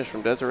little finish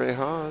from Desiree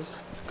Haas.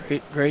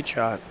 Great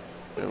shot.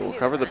 And we'll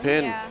cover the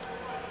pin. Yeah.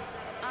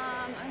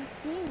 I'm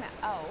seeing the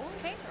O.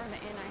 Okay. Or the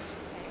N, I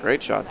should say.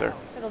 Great shot there.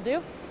 It'll do.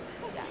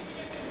 Yeah.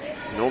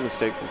 No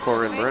mistake from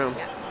Corryn Brown.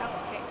 Yeah.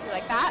 Oh, okay. Do you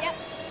like that? Yep.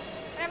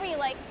 Whatever you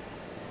like.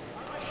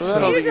 So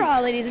that'll Here leave you draw,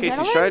 ladies and Casey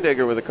gentlemen.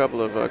 Scheidegger with a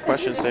couple of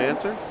questions to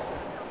answer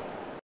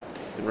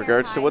in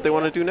regards to what they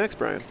want to do next,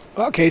 Brian.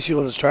 Well, Casey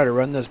will just try to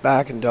run this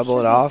back and double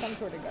it off. Some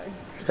sort of guard.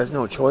 There's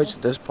no choice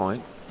at this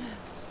point.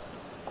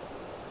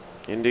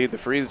 Indeed, the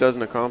freeze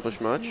doesn't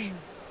accomplish much.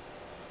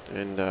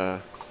 And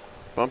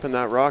bumping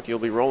that rock, you'll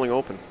be rolling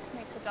open. Let's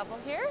make the double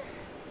here.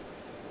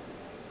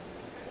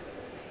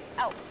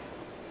 Out.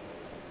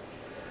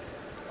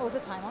 What was the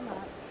time on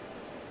that?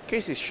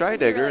 Casey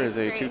Scheidegger Really is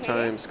a straight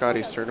two-time hit.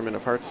 Scotties Tournament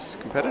of Hearts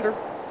competitor.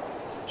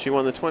 She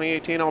won the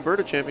 2018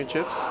 Alberta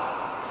Championships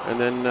and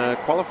then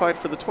qualified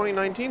for the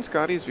 2019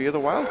 Scotties via the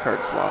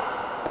wildcard slot.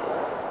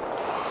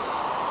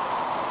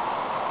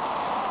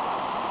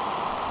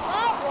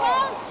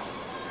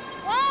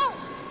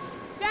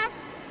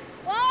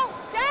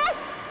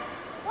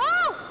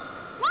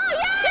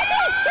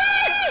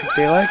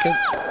 They like it.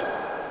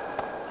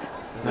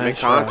 They make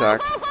shot.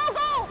 contact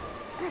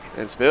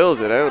and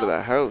spills it out of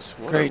the house.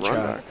 What Great a run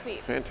shot. back.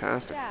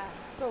 Fantastic. Yeah.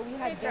 So we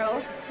had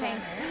girl.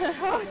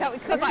 Oh, thought we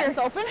cooked the button's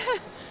open.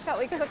 Thought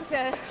we cooked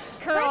the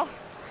curl.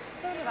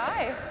 So did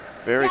I.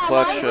 Very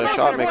clutch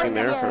shot making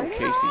there from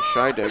Casey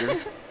Scheidegger.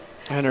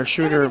 And her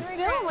shooter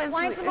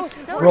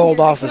rolled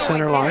off the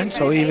center line,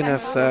 so even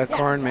if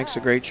Corryn makes a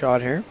great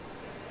shot here,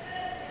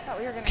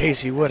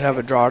 Casey would have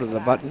a draw to the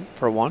button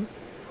for one,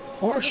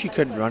 or she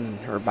could run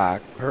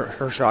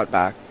her shot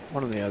back,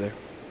 one or the other.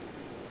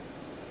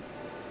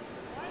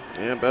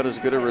 Yeah, about as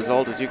good a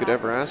result as you could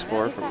ever ask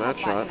for from that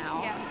shot.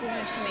 Yeah, even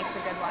if she makes a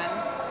good one.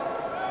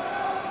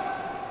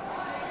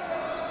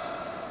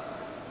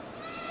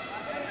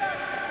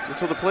 And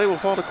so the play will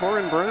fall to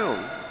Corryn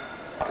Brown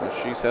as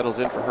she settles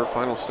in for her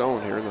final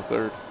stone here in the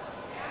third.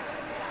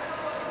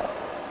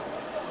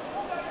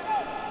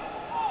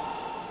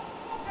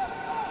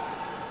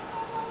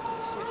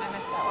 Shoot, I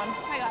missed that one.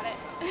 I got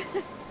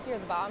it. You're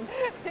the bomb.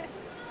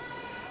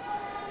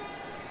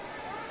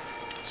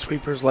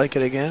 Sweepers like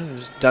it again,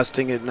 just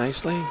dusting it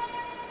nicely.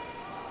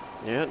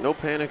 Yeah, no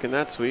panic in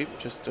that sweep,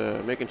 just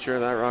making sure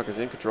that rock is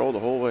in control the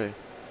whole way.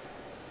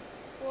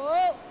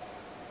 Whoa.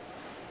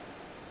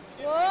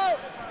 Whoa.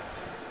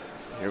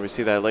 Here we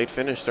see that late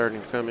finish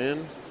starting to come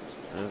in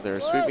as they're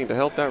sweeping to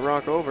help that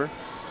rock over.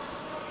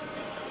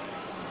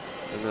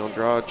 And they'll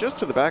draw just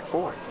to the back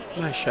four.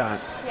 Nice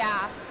shot.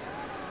 Yeah.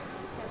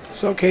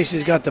 So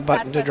Casey's got the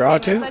button to draw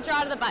to. The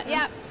draw to the button.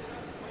 Yep.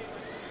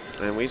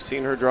 And we've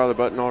seen her draw the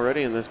button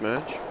already in this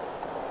match.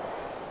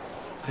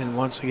 And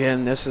once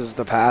again, this is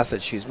the path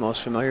that she's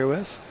most familiar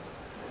with.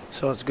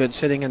 So it's good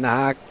sitting in the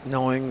hack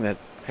knowing that,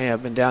 hey,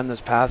 I've been down this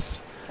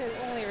path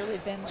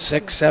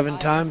 6, 7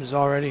 times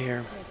already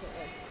here.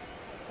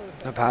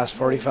 The past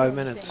 45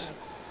 minutes.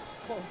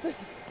 Close to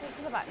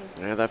the button.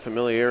 Yeah, that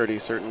familiarity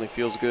certainly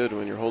feels good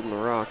when you're holding the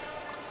rock.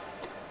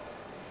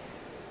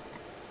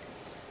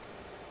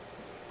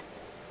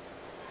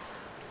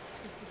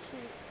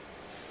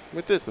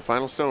 With this, the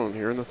final stone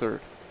here in the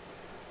third.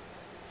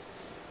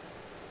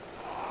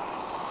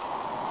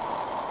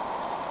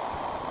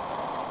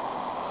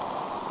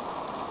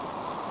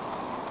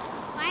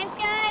 Line's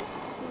good.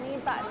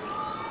 Need button.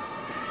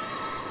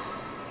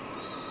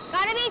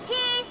 Gotta be T.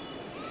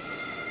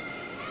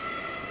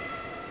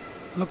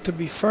 Look to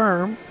be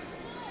firm.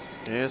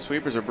 Yeah,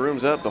 sweepers are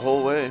brooms up the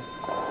whole way.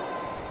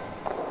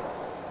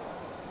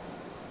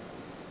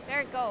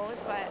 There it goes,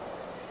 but.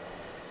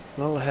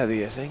 A little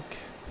heavy, I think.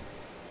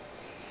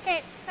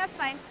 Okay, that's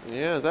fine.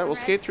 Yeah, as that will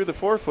skate through the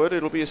 4-foot,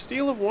 it'll be a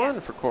steal of 1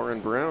 for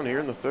Corryn Brown here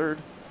in the third.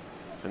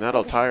 And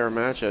that'll tie our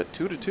match at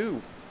 2-2.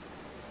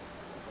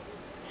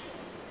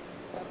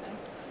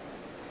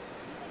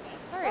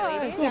 Sorry,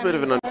 ladies. A little bit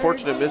of an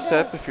unfortunate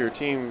misstep if you're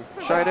Team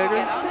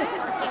Scheidegger,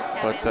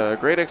 but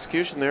great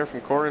execution there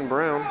from Corryn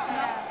Brown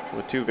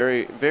with 2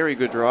 very, very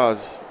good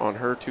draws on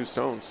her 2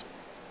 stones.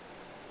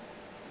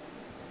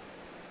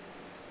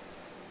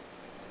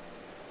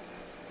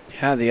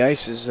 Yeah, the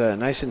ice is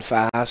nice and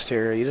fast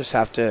here. You just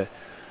have to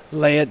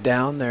lay it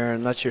down there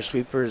and let your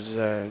sweepers,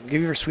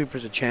 give your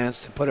sweepers a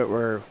chance to put it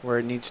where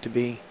it needs to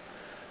be.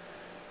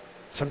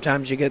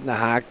 Sometimes you get in the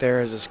hack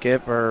there as a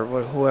skip or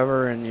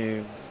whoever, and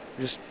you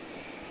just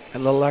a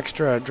little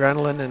extra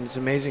adrenaline, and it's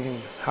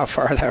amazing how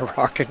far that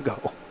rock can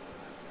go.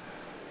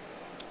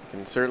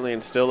 Can certainly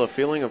instill a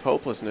feeling of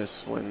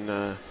hopelessness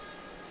when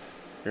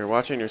you're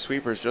watching your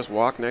sweepers just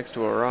walk next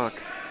to a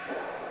rock.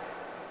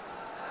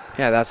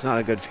 Yeah, that's not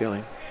a good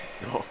feeling.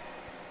 No.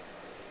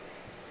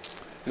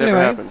 Never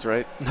Anyway. happens,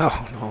 right?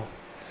 No.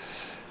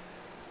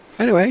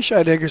 Anyway,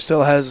 Scheidegger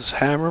still has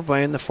hammer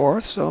playing the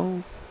 4th,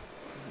 so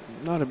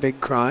not a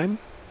big crime.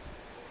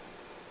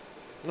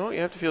 No, you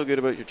have to feel good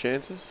about your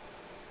chances.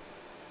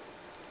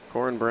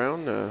 Corryn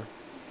Brown, an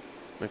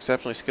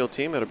exceptionally skilled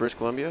team out of British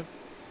Columbia.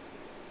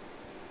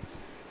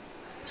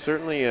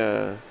 Certainly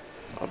a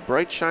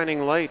bright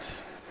shining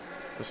light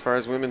as far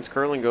as women's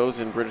curling goes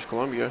in British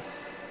Columbia,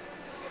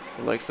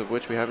 the likes of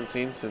which we haven't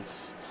seen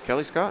since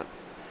Kelly Scott.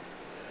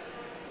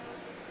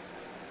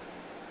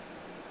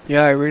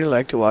 Yeah, I really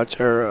like to watch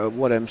her.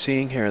 What I'm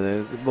seeing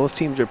here, both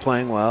teams are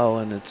playing well,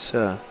 and it's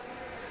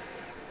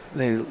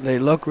they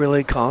look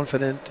really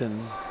confident,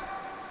 and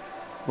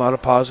a lot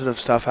of positive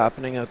stuff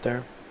happening out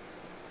there.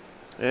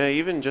 Yeah,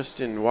 even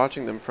just in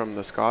watching them from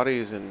the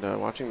Scotties and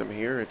watching them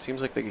here, it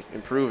seems like they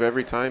improve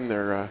every time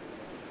they're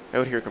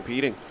out here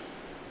competing.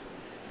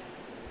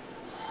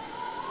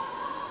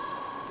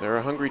 They're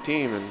a hungry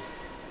team and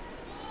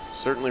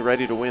certainly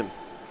ready to win.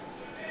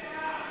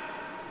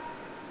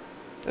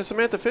 As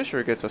Samantha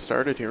Fisher gets us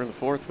started here in the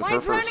 4th with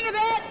her first. Running a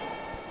bit.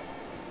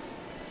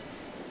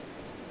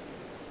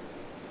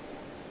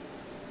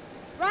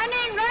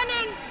 Running.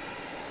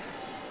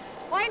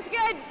 Line's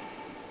good.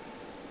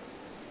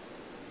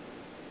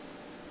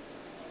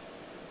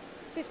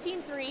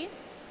 15-3.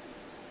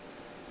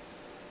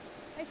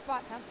 Nice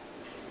spot, Tom.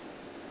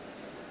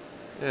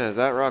 Yeah, as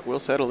that rock will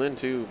settle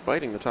into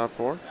biting the top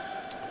 4.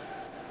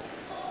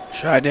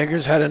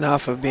 Scheidegger's had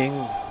enough of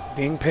being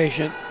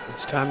patient.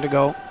 It's time to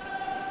go.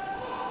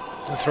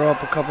 They'll throw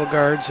up a couple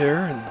guards here.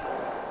 And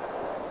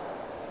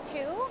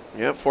 2.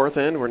 Yep, fourth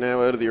end. We're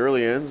now out of the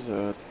early ends.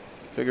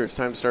 Figure it's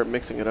time to start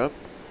mixing it up.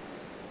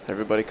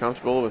 Everybody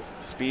comfortable with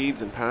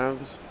speeds and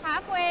paths?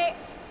 Halfway.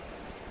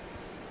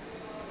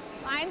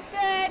 Line's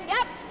good.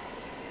 Yep.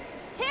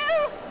 2.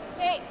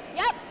 Okay.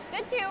 Yep.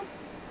 Good 2.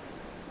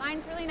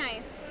 Line's really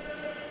nice.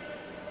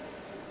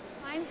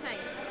 Line's nice.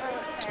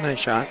 it's a nice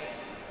shot.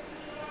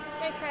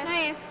 Good, Chris.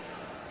 Nice.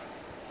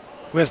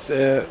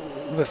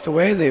 With the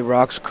way the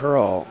rocks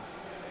curl,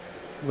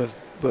 with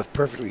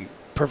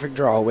perfect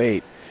draw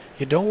weight,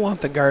 you don't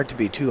want the guard to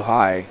be too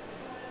high,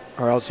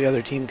 or else the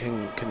other team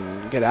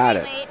can get at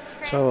it.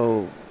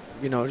 So,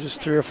 you know,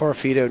 just 3 or 4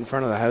 feet out in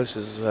front of the house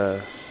is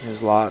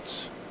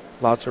lots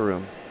of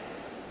room.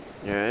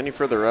 Yeah, any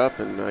further up,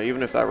 and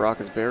even if that rock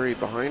is buried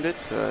behind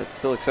it, it's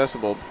still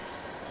accessible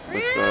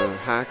with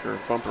hack or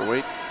bumper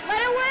weight.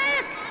 Let it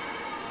work.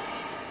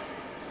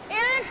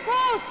 Aaron's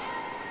close.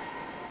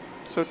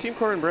 So Team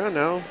Corryn Brown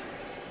now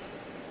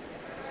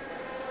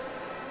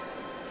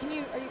Are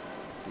you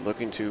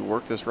looking to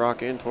work this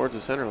rock in towards the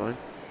center line.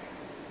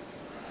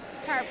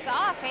 Tarps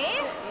off,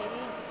 eh?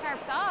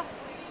 Tarps off.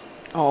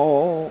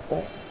 Oh,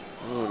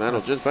 Oh,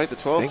 that'll just bite the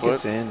 12 I think foot.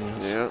 it's in,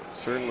 yes. Yeah,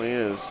 certainly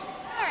is.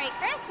 All right,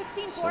 Chris.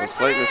 16-4. So a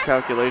slight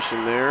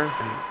miscalculation there.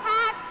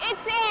 Hack. It's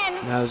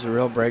in. That was a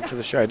real break for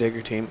the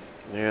Scheidegger team.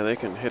 Yeah, they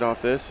can hit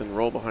off this and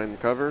roll behind the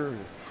cover,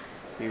 and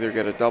either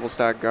get a double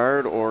stack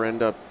guard or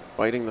end up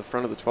biting the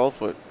front of the 12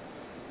 foot.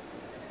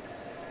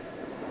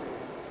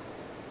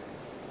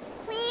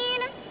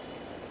 Clean.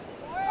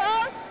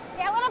 Close.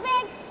 Get a little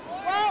big.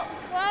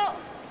 Whoa.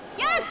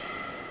 Yes.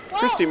 Whoa.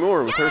 Christy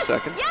Moore was her Yes.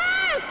 second.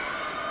 Yes.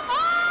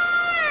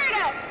 Hard.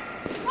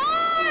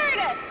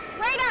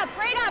 Right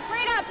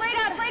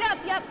up.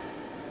 Yep.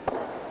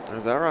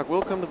 As that rock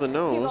will come to the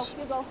nose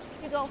You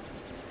go.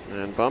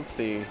 and bump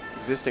the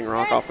existing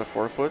rock off the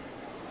 4 foot.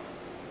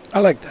 I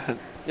like that.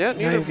 Yeah,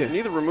 Now you've got-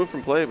 neither removed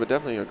from play, but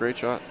definitely a great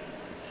shot.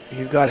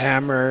 You've got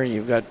Hammer,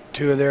 you've got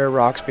 2 of their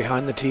rocks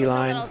behind the tee A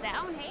line. little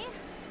down,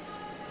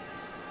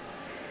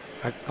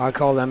 hey? I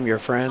call them your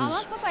friends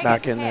Almost look like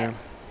back it's in a there.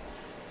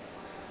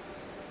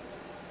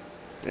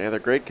 Yeah, they're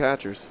great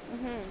catchers.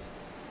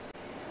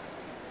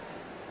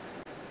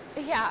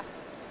 Yeah.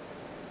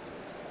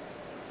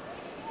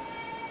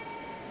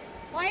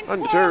 Line's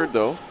Undeterred,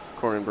 close. though,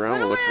 Corryn Brown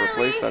will look to Little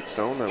replace early. that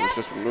stone that was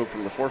just removed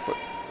from the 4 foot.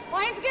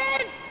 Line's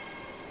good.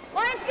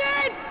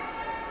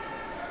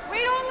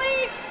 Wait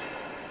only.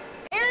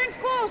 Aaron's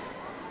close.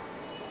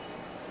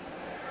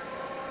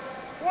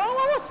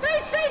 Whoa.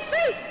 Straight.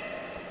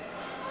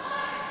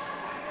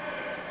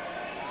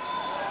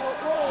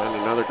 And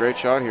another great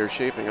shot here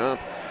shaping up,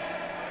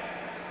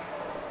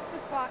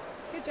 Good spot.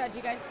 Good judge,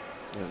 you guys.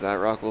 as that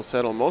rock will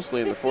settle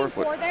mostly in the 4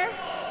 foot. 15-4 there.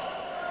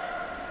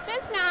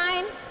 Just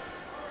 9.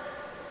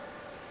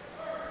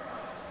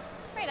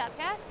 Straight up,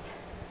 Cass.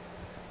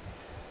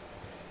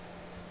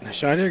 Now,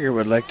 Scheidegger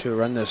would like to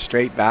run this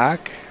straight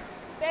back,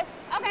 This.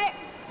 Okay.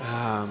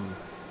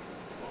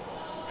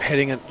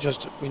 hitting it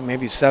just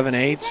maybe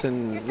 7/8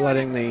 and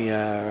letting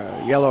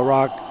the yellow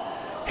rock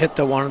hit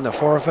the one in the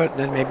 4 foot, and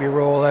then maybe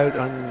roll out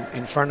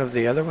in front of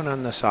the other one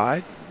on the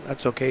side.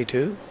 That's okay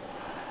too.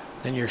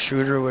 Then your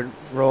shooter would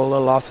roll a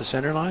little off the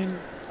center line.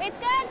 It's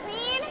good.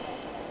 Clean.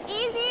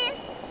 Easy.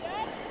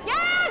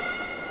 Yes.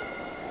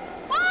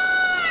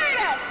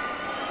 Hard.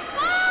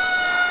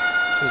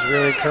 It was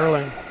really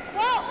curling.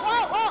 Whoa.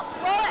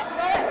 Roll it.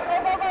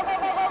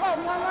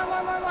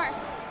 Go. More.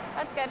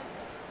 That's good.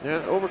 Yeah,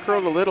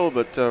 overcurled a little,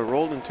 but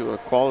rolled into a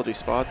quality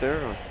spot there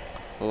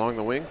along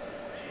the wing.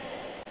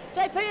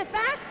 Should I put us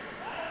back?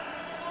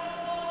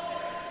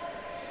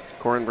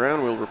 Corryn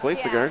Brown will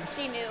replace the guard.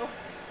 She knew.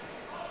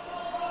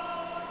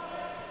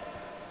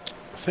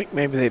 I think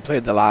maybe they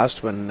played the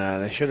last one.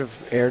 They should have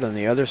aired on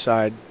the other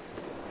side,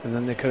 and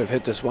then they could have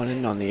hit this one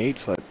in on the 8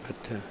 foot. But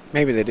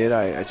maybe they did.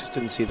 I just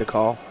didn't see the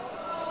call.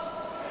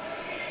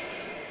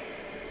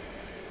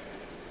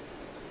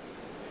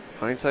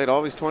 Hindsight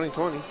always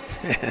 20/20.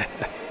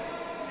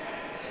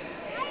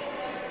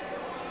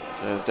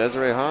 As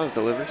Desiree Haas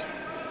delivers.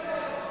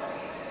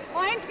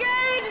 Line's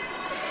good.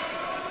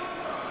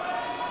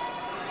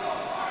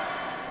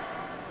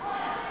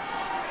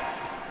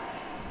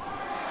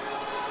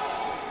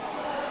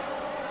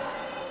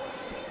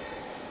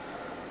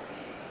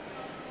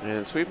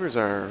 And sweepers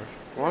are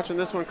watching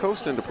this one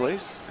coast into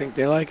place. I think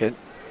they like it.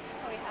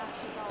 Oh yeah,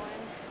 she's all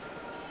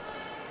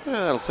in. Yeah,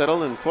 that'll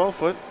settle in the 12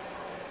 foot.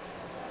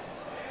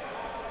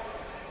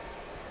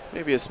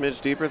 Maybe a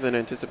smidge deeper than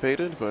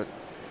anticipated, but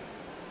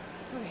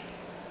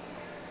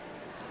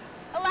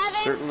 11.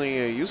 certainly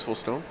a useful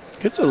stone.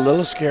 It's a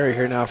little scary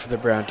here now for the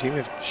Brown team.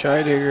 If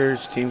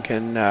Scheidegger's team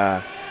can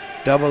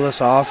double this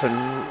off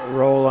and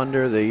roll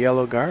under the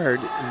yellow guard,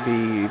 it'd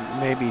be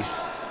maybe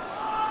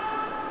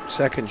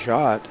second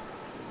shot.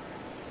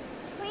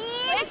 Clean.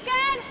 It's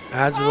good.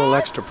 Adds a little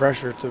extra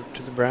pressure to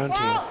the Brown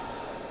team.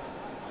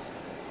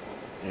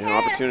 Yeah,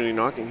 opportunity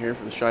knocking here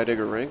for the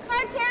Scheidegger rink.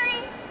 Hard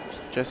carry.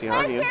 Jessie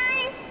Hard Hagian,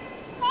 carry.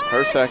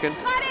 her second.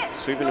 Got it.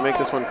 Sweeping to make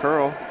this one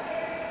curl,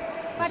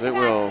 as it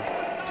will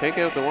take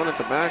out the one at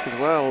the back as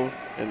well,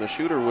 and the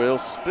shooter will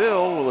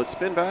spill. Will it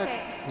spin back?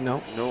 Okay.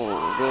 No. No,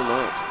 it will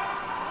not.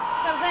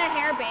 That was a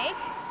hair bake.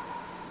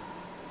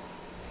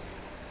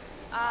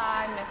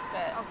 I missed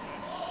it. Okay.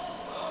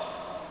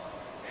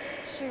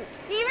 Shoot.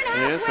 Even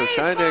halfway Yeah, so is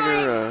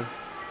Scheidegger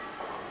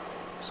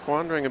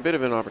squandering a bit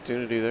of an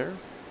opportunity there.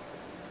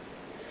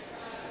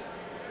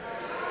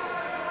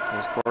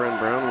 As Corryn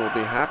Brown will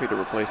be happy to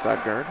replace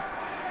that guard.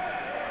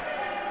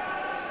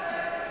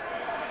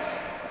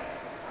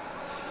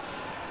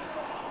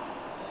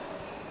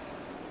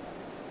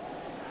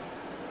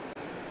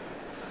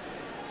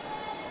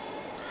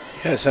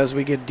 Yes, as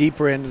we get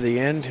deeper into the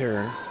end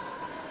here,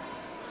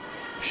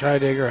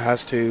 Scheidegger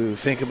has to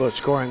think about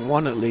scoring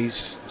one at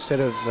least instead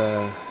of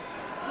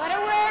Let it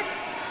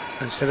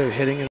work.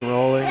 hitting and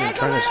rolling and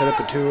trying to set up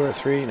a 2 or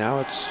 3. Now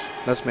it's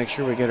let's make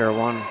sure we get our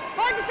 1.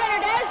 Hard to center,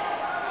 Des.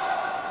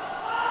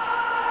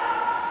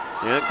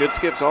 Yeah, good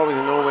skips always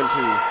know when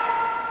to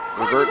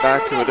revert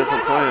back to a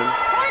different plan.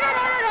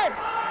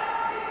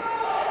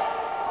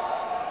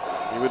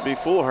 You would be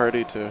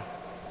foolhardy to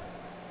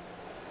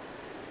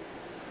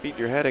beat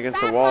your head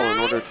against a wall in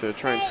order to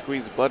try and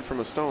squeeze blood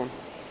from a stone.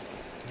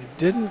 You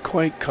didn't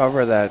quite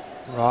cover that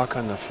rock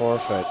on the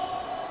forefoot.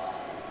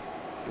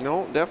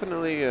 No,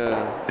 definitely a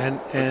And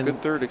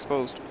good third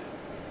exposed.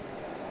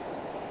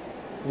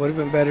 would have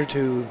been better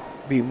to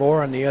be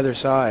more on the other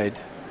side.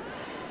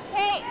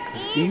 Hey,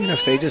 'Cause even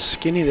if they just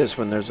skinny this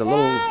one, there's a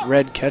little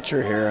red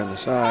catcher here on the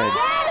side.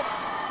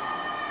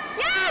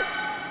 yes.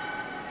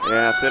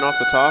 Yeah, thin off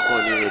the top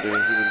one, you would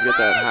get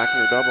that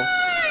Hackner double.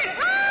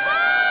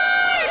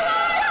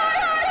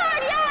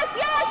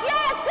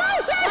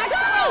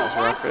 As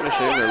rock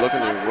finishing, they're looking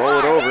to roll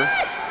it over.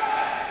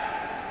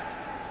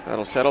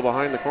 That'll settle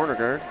behind the corner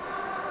guard.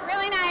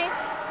 Really nice.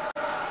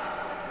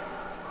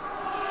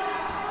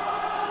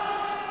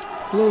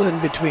 A little in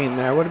between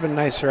there. Would have been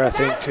nicer, I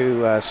think,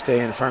 to stay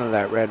in front of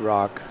that red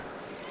rock.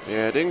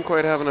 Yeah, didn't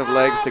quite have enough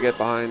legs to get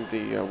behind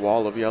the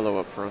wall of yellow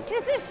up front.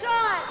 Just a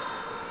shot.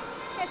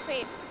 Good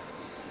sweep.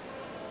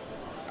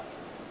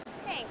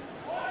 Thanks.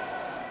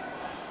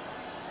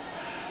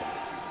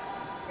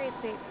 Great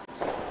sweep.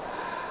 Do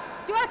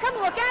you want to come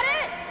look at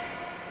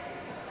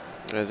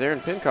it? As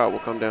Aaron Pincott will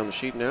come down the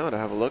sheet now to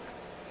have a look.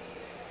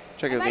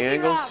 Check out the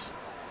angles.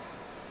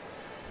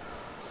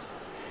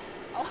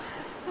 Oh.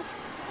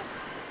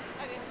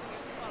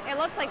 It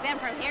looks like them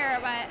from here,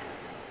 but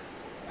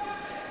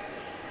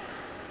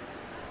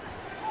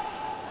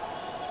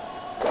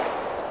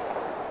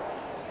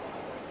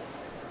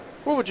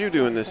What would you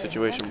do in this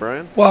situation,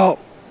 Brian? Well,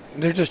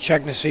 they're just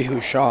checking to see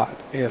who shot.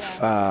 If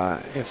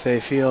they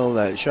feel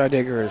that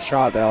Scheidegger is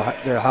shot, they'll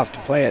have to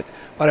play it.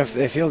 But if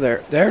they feel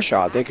they're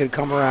shot, they could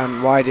come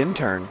around wide in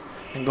turn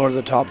and go to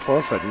the top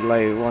forefoot and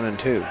lay 1 and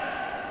 2.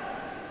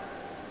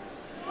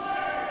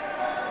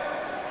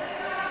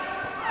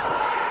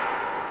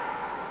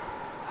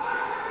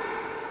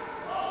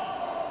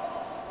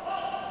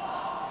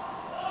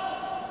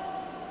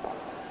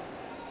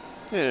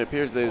 And it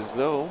appears as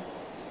though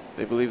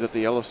they believe that the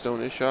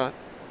Yellowstone is shot.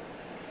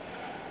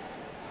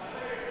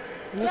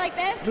 you like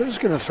this? They're just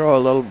going to throw a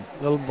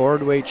little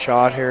board weight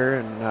shot here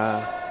and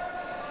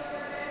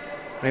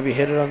maybe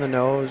hit it on the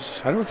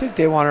nose. I don't think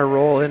they want to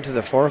roll into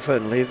the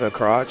forefoot and leave a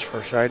crotch for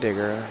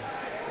Scheidegger.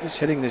 Just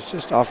hitting this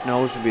just off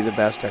nose would be the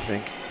best, I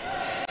think.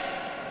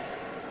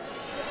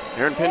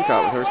 Aaron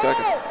Pincott with her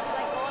second. Like go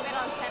a bit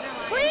on center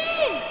line.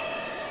 Clean!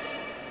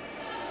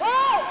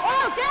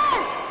 Oh,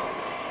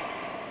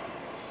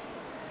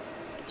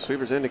 Des!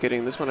 Sweepers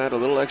indicating this one had a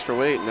little extra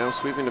weight, now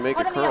sweeping to make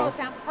Hard a on the yellow, curl.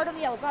 Sam. Hard on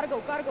the yellow. Gotta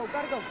go.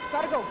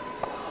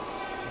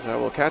 So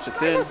we'll catch it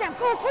Gotta thin, go, Sam.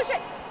 Go, push it.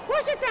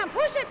 Push it, Sam.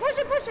 Push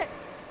it.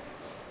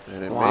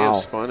 and it may Wow. have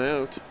spun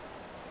out.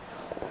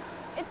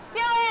 It's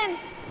still in.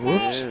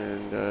 Whoops.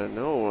 And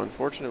no,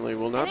 unfortunately,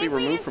 will not And be if we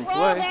removed just from roll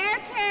play. there,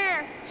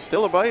 care.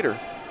 Still a biter.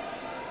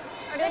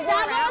 Or did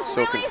that look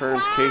So really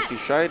confirms flat? Casey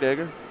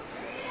Scheidegger.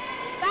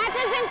 That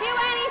doesn't do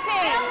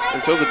anything.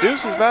 And so the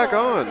deuce is back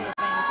on. Why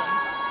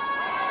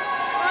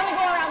don't we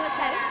go around the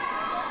center?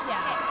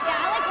 Yeah. Yeah,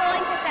 I like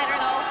rolling to center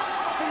though.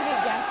 Pretty big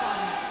guess on.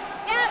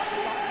 Yep.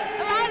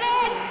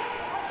 11.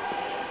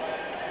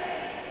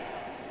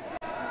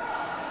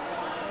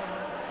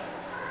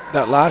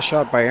 That last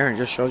shot by Aaron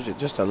just shows you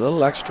just a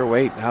little extra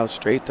weight and how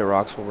straight the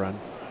rocks will run.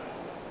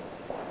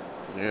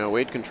 Yeah,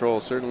 weight control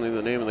is certainly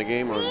the name of the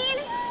game on.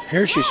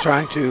 Here she's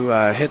trying to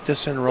hit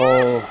this and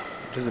roll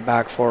to the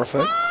back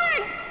forefoot.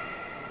 Hard.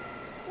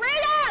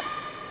 Right up.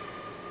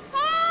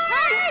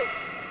 Hard.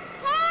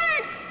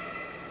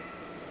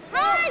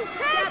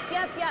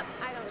 Yep.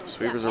 I don't know.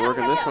 Sweepers Yep, are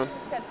working yep, this yep. one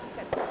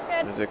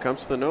Good. as it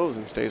comes to the nose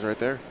and stays right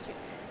there.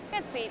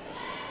 Good sweep.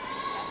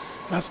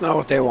 That's not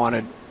what they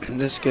wanted.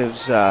 This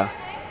gives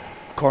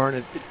Corryn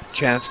a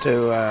chance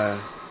to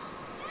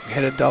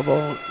hit a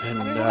double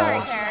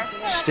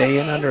and stay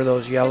in under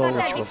those yellow,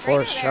 which will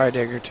force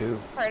Scheidegger to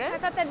Pardon? I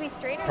thought that'd be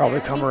straighter. probably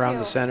there. come Me around too.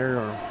 the center.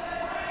 Or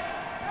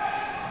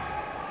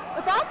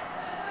What's up?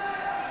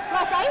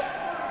 Last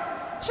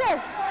ice?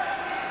 Sure.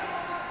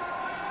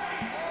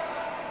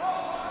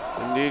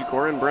 Indeed,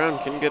 Corryn Brown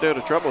can get out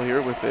of trouble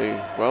here with a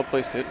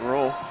well-placed hit and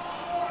roll.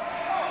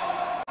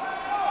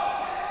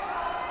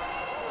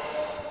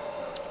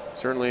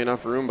 Certainly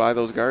enough room by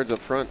those guards up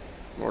front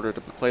in order to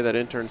play that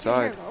in-turn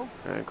side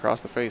and cross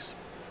the face.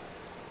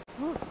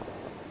 I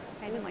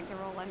didn't like the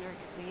roll under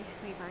because we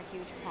leave our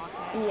huge pocket.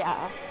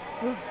 Yeah.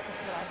 That's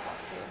what I thought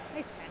too.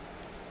 Nice 10.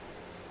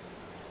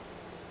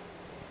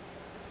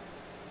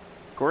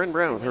 Corryn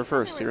Brown with her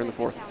first here in the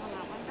fourth.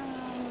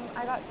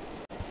 I got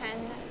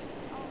 10,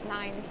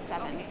 9,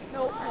 7.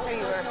 Nope. So you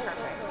were perfect.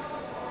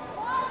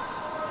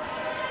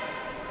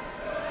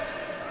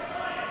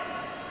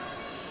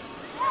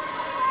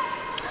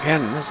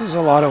 Again, this is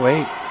a lot of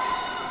weight.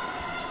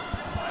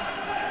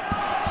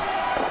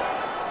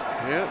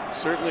 Yeah,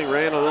 certainly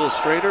ran a little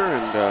straighter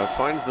and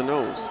finds the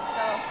nose. So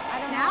I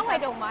don't Now know I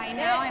don't mind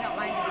it. Now I don't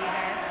mind it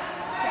either.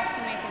 Just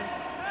to make him.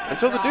 And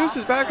so the deuce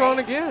is back on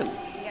again.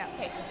 Yeah.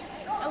 Okay.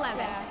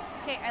 11.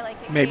 Okay, I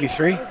like it. Maybe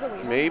 3.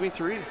 Maybe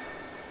 3.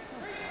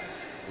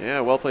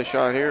 Yeah, well-placed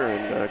shot here,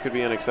 and could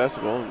be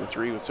inaccessible, and the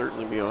 3 would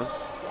certainly be on.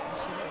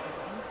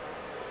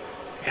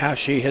 Yeah,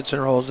 she hits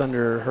and rolls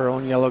under her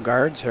own yellow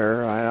guards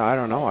here. I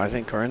don't know. I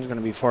think Corryn's going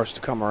to be forced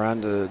to come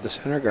around to the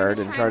center guard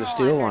and try to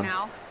steal one.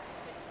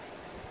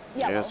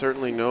 Yeah,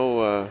 certainly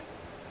no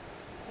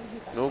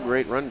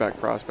great run-back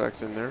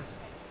prospects in there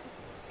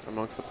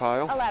amongst the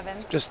pile.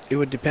 11. Just it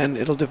would depend.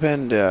 It'll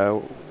depend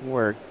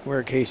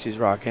where Casey's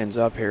rock ends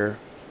up here.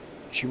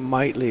 She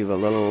might leave a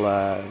little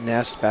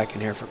nest back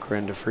in here for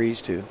Corryn to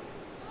freeze to.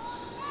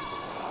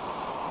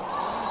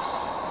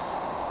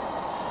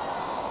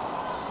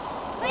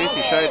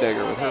 Casey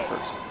Scheidegger with her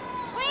first.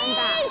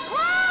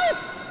 Close!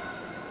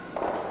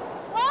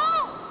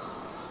 Whoa!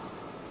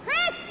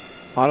 Chris!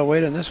 A lot of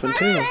weight on this one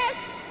too.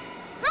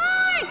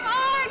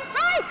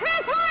 Hard,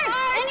 Chris,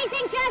 hard!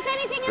 Anything, Jess,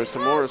 anything.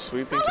 Krista Morris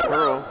sweeping to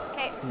Pearl.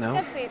 Okay, No.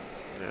 good sweep.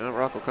 Yeah,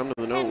 rock will come to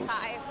the nose.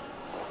 10-5.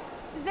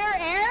 Is there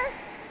air?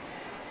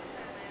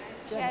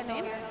 Yeah,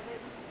 no.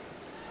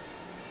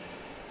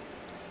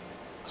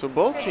 So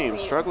both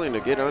teams struggling to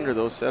get under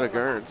those set of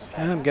guards.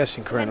 I'm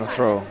guessing Corryn will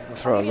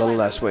throw a little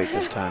less weight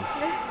this time.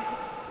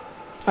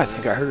 I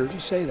think I heard her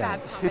just say that.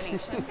 Bad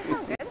combination. Oh,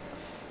 good.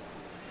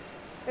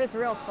 It was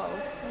real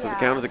close. Does it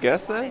count as a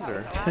guess then?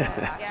 Or?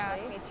 Yeah,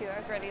 me too. I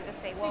was ready to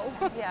say,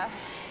 whoa. Yeah.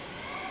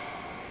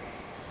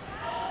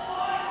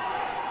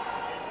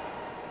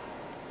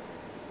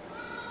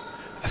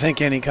 I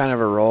think any kind of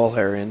a roll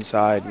here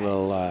inside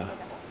will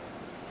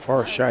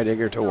force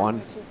Scheidegger to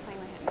 1. She's playing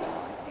with him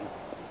now, I think.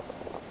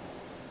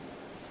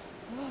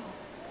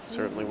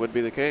 Certainly would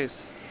be the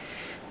case.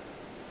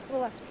 A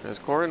little less. As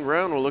Corryn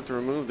Brown will look to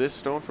remove this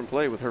stone from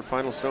play with her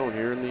final stone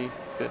here in the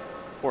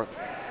fourth.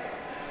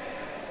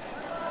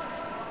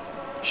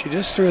 She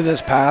just threw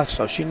this path,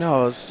 so she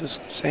knows.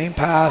 Just same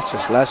path,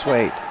 just less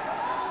weight.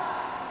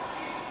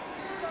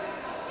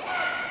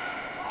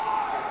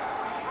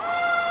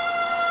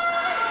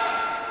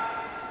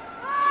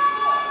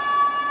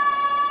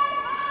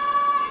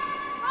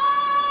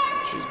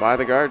 She's by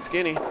the guard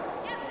skinny.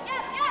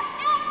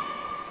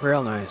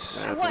 Real nice.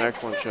 That's an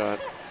excellent shot.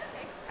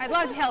 I'd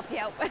love to help you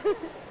out.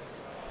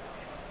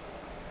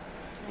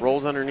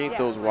 Rolls underneath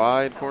those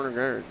wide corner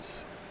guards.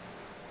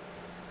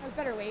 That was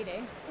better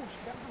weighting.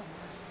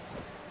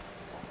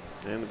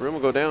 And the broom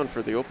will go down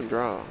for the open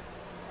draw.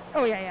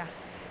 Oh, yeah.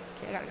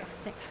 Okay, I gotta go.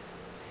 Thanks.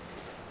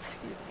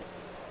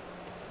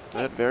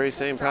 That very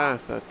same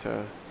path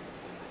that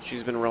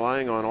she's been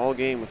relying on all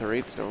game with her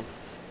 8 stone.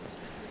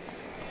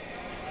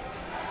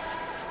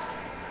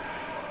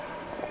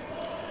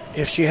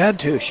 If she had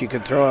to, she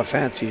could throw a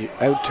fancy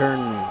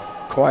out-turn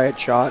quiet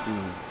shot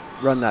and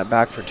run that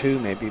back for 2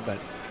 maybe, but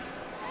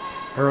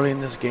early in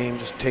this game,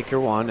 just take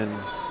your 1 and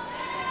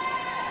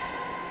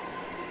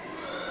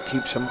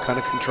keep some kind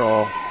of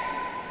control.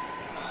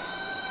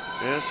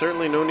 Yeah,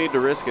 certainly no need to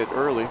risk it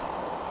early.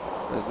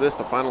 As this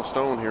the final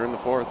stone here in the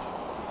fourth.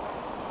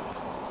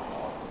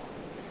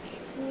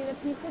 You need a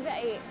piece of the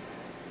 8.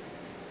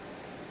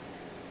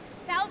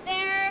 It's out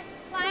there.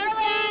 Line's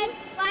good.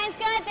 Line's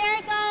good. There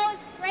it goes.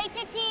 Right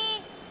to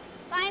tee.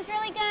 Line's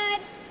really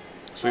good.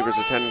 Sweepers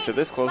attending to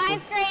this closely.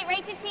 Line's great.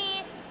 Right to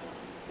tee.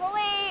 Full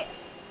 8.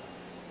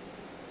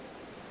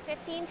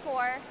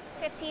 15-4.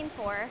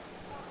 15-4.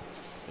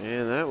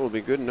 And that will be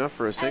good enough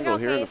for a single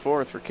here in the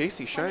fourth for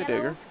Casey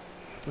Scheidegger.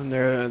 And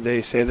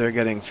they say they're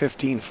getting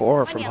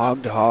 15-4 from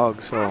hog to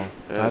hog, so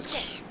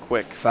that's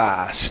quick.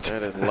 Fast.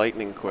 That is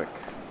lightning quick.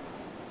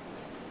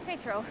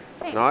 Great throw.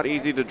 Thanks. Not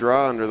easy to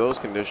draw under those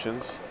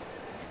conditions.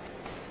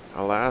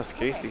 Alas,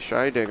 Casey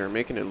Scheidegger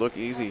making it look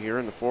easy here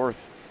in the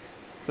fourth.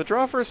 The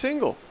draw for a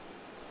single.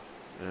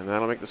 And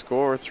that'll make the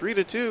score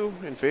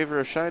 3-2 in favor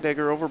of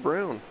Scheidegger over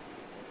Brown.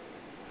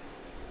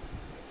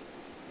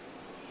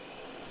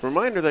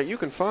 Reminder that you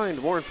can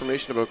find more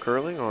information about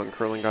curling on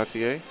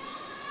curling.ca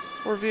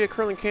or via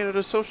Curling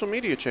Canada's social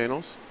media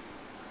channels,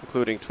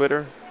 including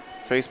Twitter,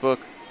 Facebook,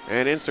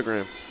 and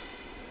Instagram.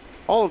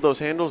 All of those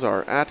handles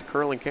are at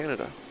Curling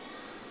Canada.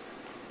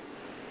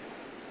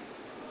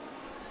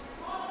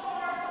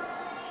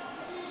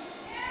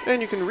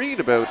 And you can read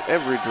about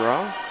every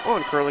draw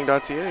on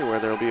curling.ca, where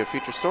there will be a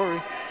feature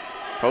story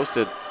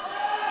posted.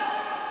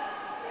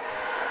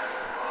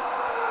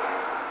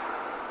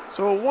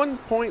 So a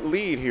 1-point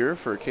lead here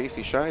for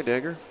Casey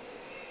Scheidegger.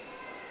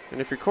 And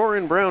if you're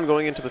Corryn Brown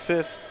going into the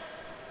 5th,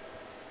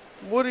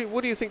 what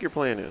do you think your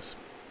plan is?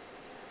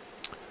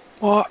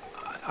 Well,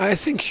 I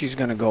think she's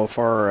going to go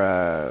for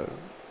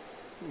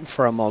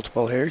a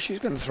multiple here. She's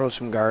going to throw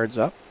some guards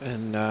up,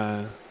 and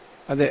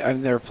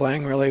they're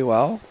playing really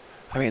well.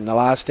 I mean, the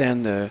last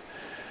end,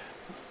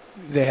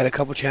 they had a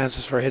couple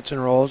chances for hits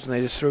and rolls, and they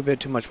just threw a bit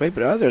too much weight.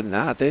 But other than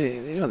that,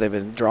 they've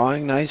been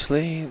drawing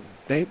nicely.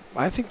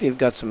 I think they've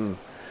got some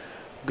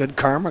good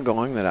karma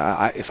going.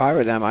 That if I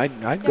were them,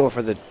 I'd go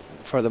for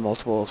the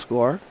multiple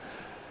score.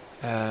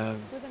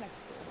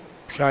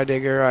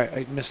 Scheidegger,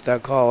 I missed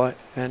that call,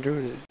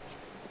 Andrew,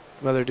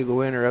 whether to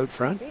go in or out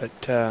front.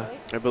 But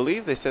I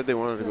believe they said they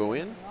wanted to go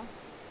in.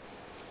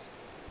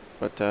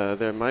 But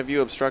my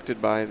view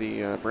obstructed by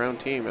the Brown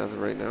team as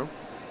of right now.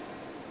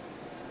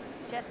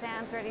 Just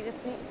Sam's ready to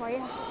sweep for you.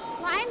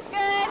 Line's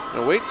good.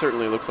 The weight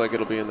certainly looks like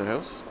it'll be in the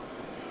house,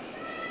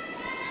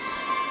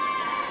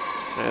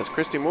 as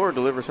Christy Moore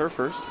delivers her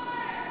first.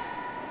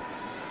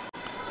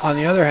 On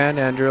the other hand,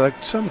 Andrew,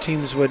 like some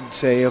teams would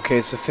say, okay,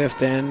 it's the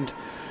 5th end.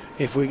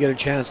 If we get a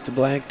chance to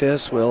blank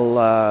this,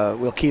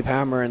 we'll keep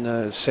hammering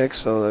the 6th,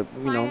 so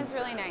that Line is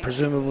really nice.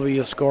 presumably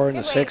you'll score in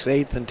the 6th,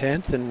 8th, and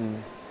 10th,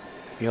 and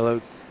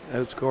you'll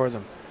outscore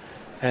them.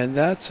 And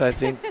that's, I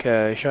think,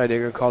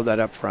 Scheidegger called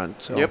that up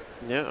front. So Yep,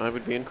 yeah, I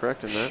would be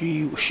incorrect in that.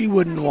 she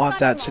wouldn't want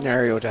that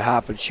scenario to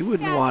happen. She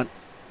wouldn't want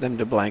them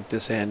to blank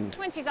this end.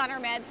 When she's on her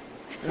meds.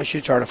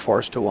 She'd try to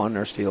force to one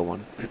or steal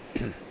one.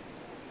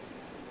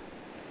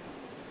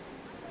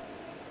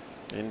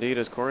 Indeed,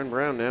 as Corryn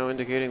Brown now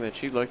indicating that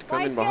she'd like to come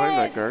Line's in behind good.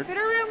 that guard. Bit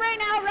of room right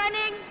now,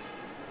 running.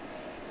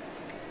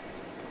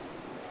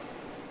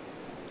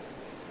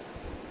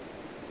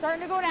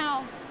 Starting to go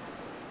now.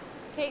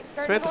 Kate,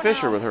 starting Samantha to go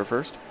Fisher now. with her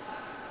first.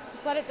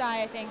 Just let it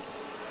die, I think.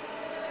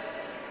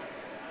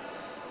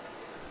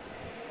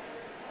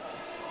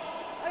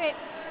 Okay.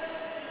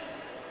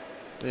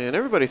 And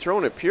everybody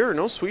throwing it pure.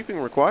 No sweeping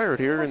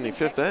required here in the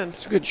 5th end.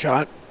 It's a good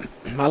shot.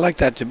 I like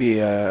that to be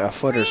a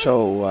foot or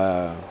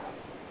so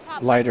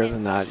lighter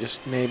than that.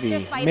 Just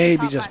maybe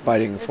just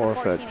biting the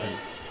forefoot. But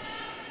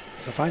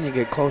so if I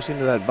get close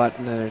into that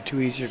button, then they're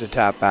too easier to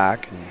tap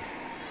back. And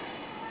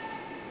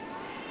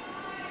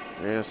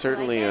Yeah,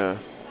 certainly a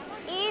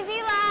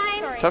Easy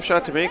line. tough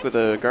shot to make with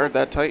a guard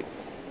that tight.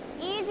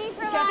 Easy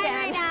for line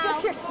right now.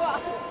 More room.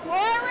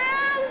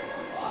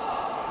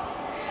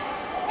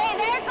 Hey,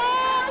 there it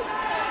goes.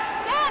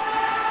 Step.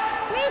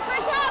 Sweep for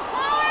top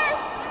 4.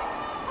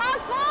 Top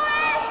 4.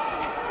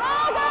 Go,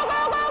 go,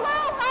 go, go, go.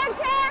 Hard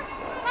care.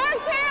 Hard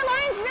care.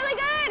 Line's really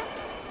good.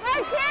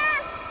 Hard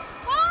care.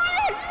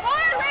 Hard.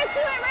 Hard. Right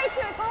to it. Right to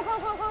it. Go, go,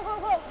 go, go, go,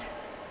 go.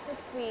 Good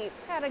sweep.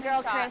 Had a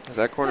girl, Chris. As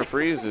that corner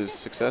freeze is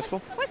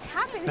successful. What's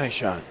happening? nice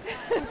shot.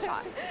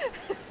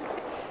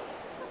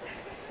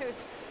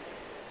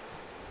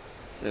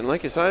 And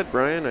like you said,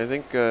 Brian, I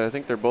think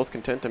they're both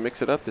content to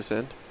mix it up this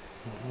end.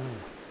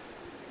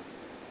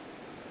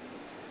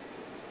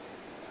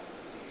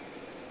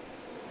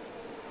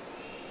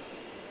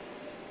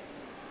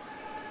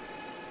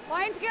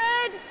 Line's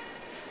good.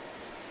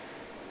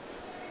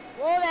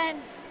 Roll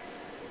then.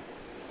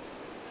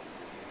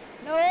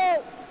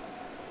 No.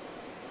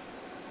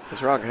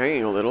 This rock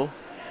hanging a little.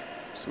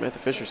 Samantha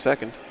Fisher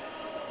second.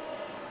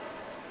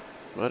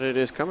 But it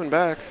is coming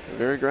back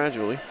very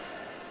gradually.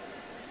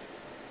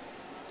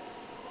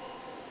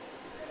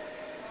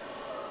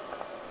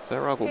 So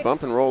that rock will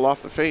bump and roll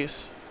off the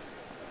face.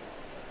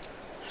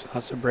 So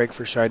that's a break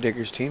for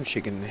Scheidegger's team.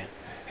 She can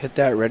hit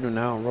that red one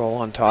now and roll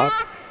on top.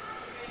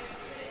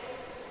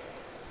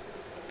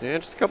 Yeah,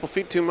 just a couple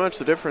feet too much,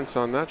 the difference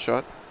on that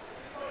shot.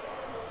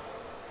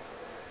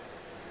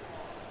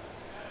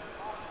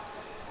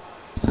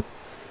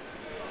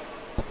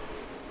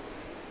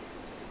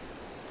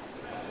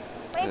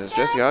 As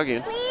Jessie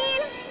Hagian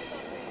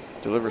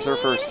delivers her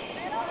first.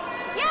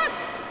 Yep.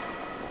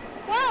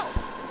 Whoa.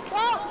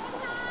 Whoa.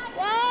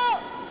 Whoa.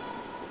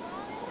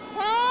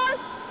 Pause.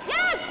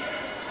 Yep.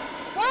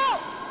 Whoa.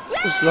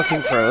 Yep. Just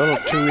looking for a little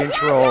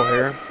 2-inch roll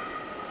here.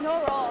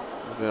 No roll.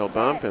 As they'll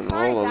bump and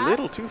roll a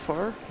little too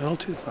far. A little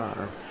too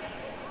far.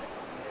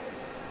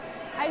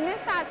 I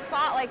missed that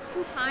spot like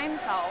 2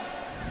 times though.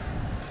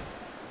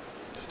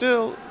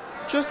 Still,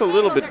 just a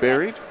little bit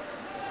buried.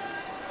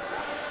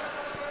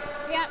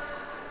 Yep.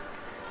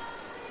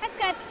 That's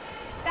good.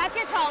 That's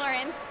your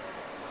tolerance.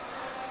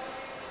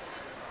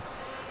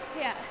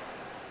 Yeah.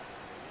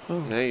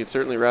 Yeah, you'd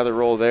certainly rather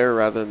roll there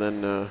rather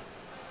than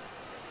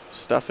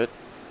stuff it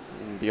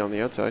and be on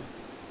the outside.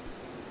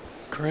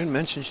 Corryn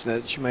mentioned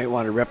that she might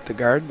want to rep the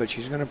guard, but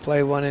she's going to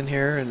play one in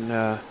here, and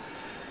I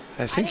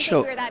think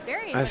she'll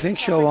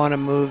want to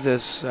move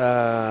this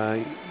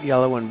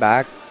yellow one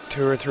back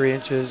 2 or 3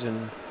 inches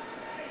and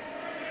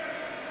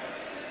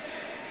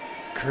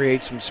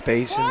create some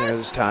space in there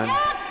this time.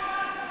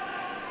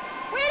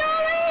 We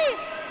don't leave.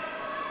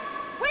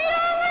 We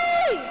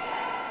don't leave.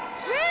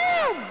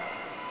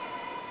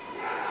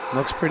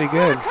 Looks pretty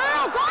good.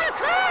 Curl, go to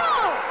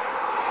curl!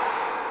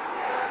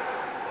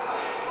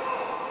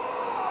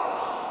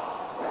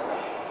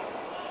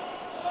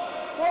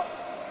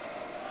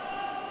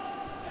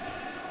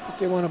 But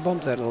they want to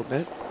bump that a little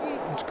bit.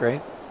 That's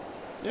great.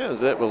 Yeah,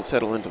 Zet will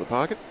settle into the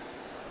pocket.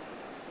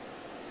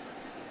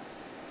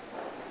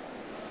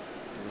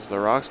 As the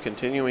rocks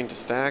continuing to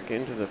stack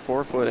into the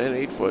 4-foot and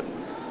 8-foot.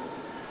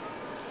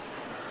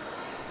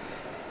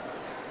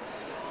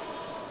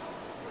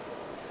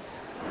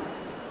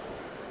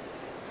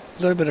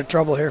 A little bit of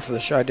trouble here for the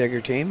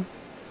Scheidegger team.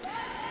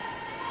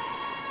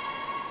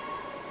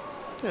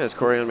 Yeah, as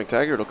Corryn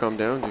McTaggart will come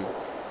down to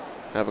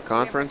have a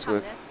conference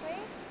with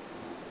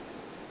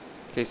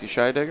Casey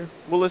Scheidegger.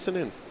 We'll listen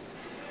in.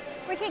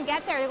 We can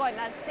get there going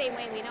that same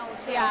way we know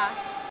too. Yeah.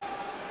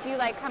 Do you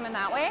like coming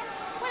that way?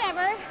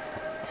 Whatever.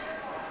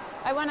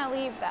 I want to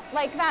leave that.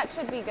 Like, that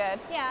should be good.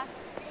 Yeah.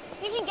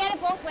 You can get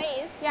it both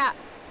ways. Yeah.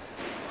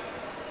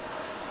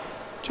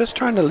 Just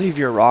trying to leave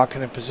your rock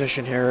in a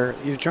position here.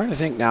 You're trying to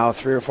think now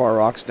 3 or 4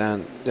 rocks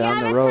down the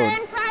road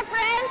Turn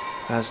preference.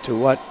 as to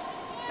what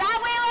That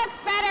way looks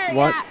better.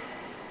 What? Yeah.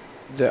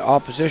 the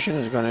opposition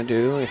is going to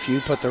do. If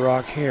you put the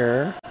rock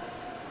here,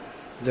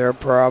 they're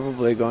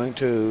probably going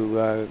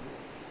to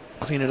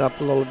clean it up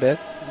a little bit.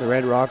 The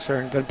red rocks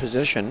are in good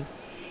position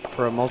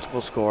for a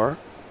multiple score.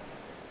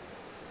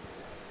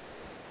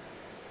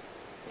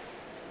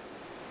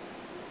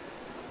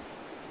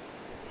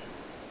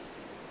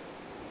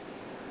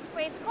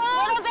 Waits close.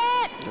 A little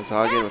bit. As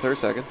Hog in with her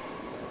second.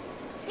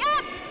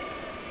 Yep.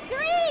 3.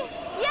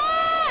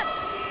 Yep.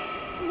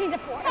 You need the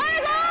 4.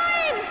 Hard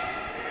line.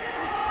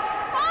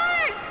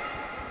 Hard.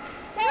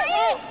 3.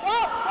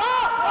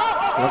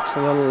 Whoa. Looks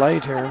a little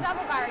light here.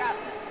 Double guard up.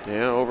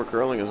 Yeah, over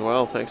curling as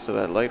well, thanks to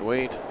that light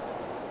weight.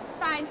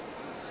 Fine.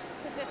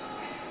 So just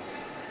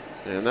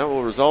And that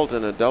will result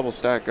in a double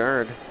stack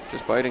guard,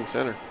 just biting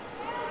center.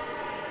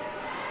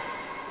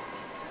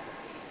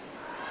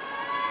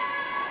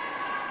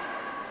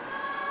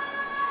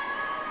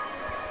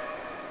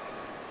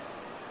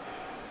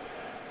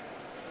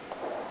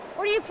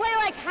 or do you play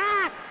like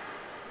hack?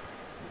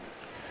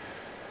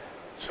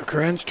 So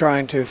Corryn's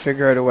trying to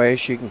figure out a way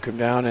she can come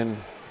down and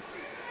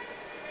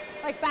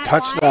Like back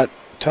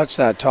touch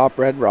that top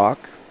red rock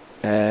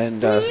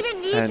and Do you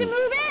even need to move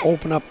it?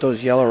 open up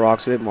those yellow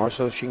rocks a bit more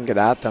so she can get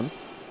at them.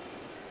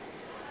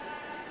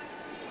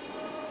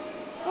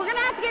 We're gonna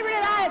have to get rid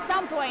of that at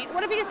some point.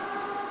 What if you just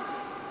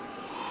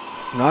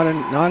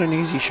Not an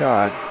easy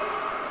shot.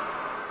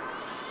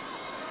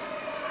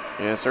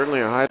 Yeah, certainly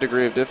a high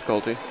degree of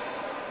difficulty.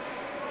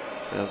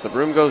 As the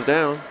broom goes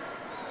down.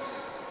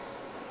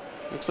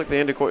 Looks like they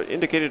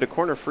indicated a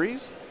corner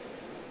freeze.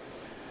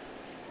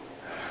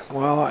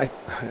 Well,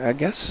 I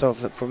guess so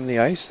from the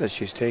ice that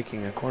she's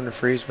taking a corner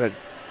freeze, but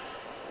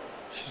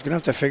she's gonna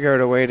have to figure out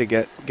a way to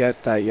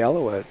get that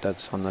yellow out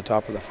that's on the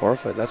top of the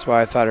 4-foot. That's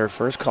why I thought her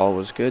first call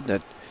was good.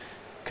 That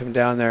come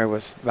down there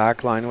with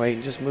backline weight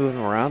and just move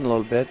them around a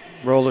little bit,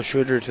 roll the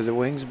shooter to the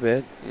wings a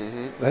bit.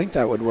 Mm-hmm. I think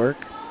that would work.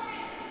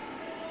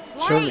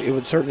 Certainly, it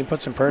would certainly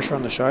put some pressure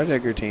on the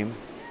Scheidegger team.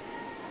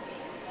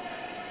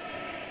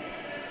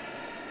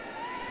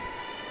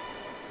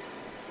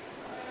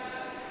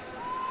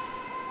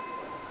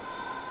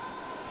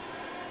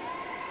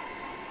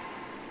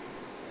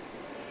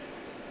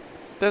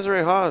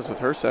 Desiree Hawes with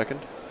her second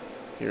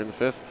here in the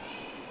 5th.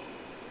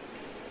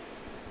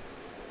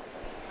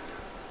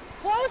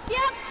 close?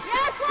 Yep.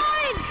 Yes,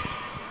 line.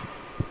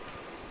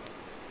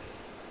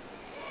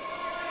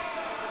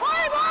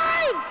 Hard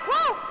line.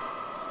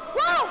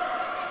 Whoa.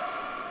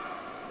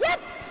 Yep.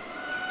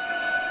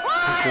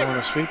 I think you Hard.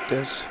 want to sweep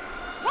this.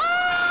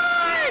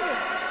 Hard.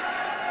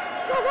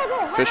 Go.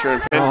 Hard, Fisher and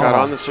hard, Pincott Oh,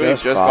 on the sweep,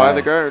 just just by by.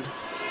 the guard.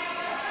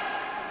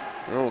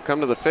 Well, we'll come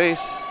to the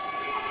face.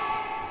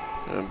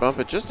 And bump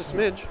it just a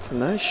smidge. It's a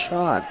nice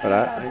shot, but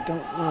I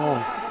don't know.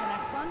 The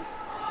next one.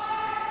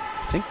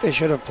 I think they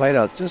should have played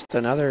out just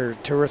another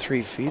 2 or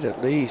 3 feet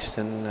at least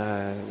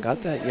and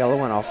got that yellow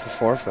one off the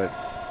 4-foot.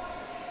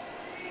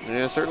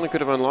 Yeah, certainly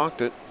could have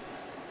unlocked it.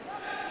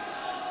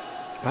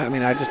 I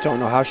mean, I just don't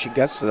know how she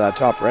gets to that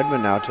top red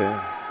one now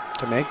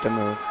to make the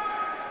move.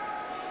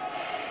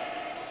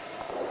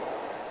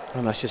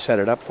 Unless you set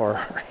it up for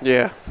her.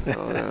 Yeah.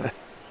 Oh, yeah.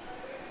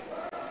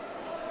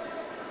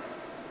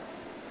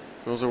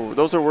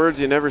 Those are words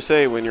you never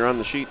say when you're on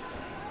the sheet.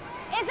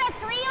 Is a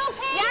 3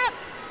 okay? Yep.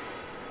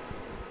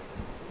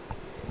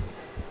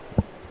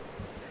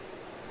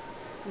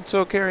 And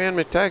so Carrie Ann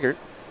McTaggart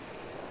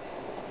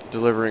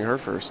delivering her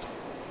first.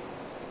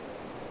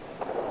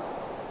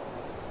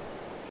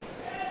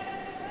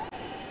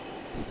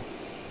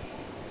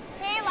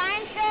 Okay,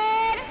 line's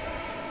good.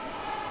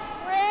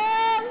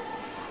 Room.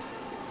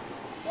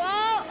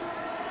 Whoa.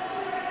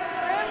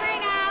 Room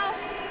right now.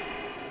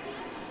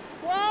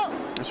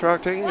 Whoa. This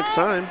rock taking its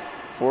time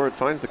before it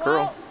finds the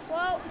curl.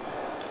 Whoa.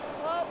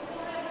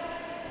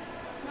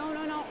 No.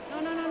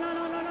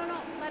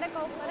 Let it go.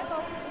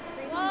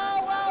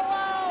 Whoa.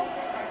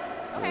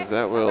 Okay. As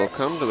that will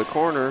come to the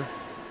corner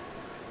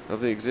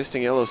of the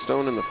existing yellow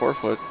stone in the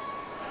 4-foot.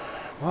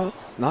 Well,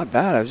 not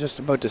bad. I was just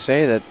about to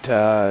say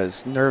that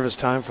it's nervous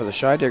time for the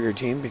Scheidegger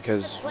team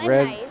because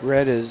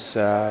red is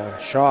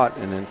shot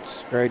and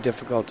it's very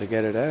difficult to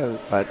get it out.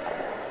 But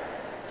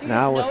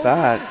now with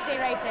that, Stay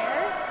right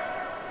there.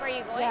 Where are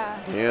you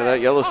going? Yeah,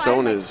 that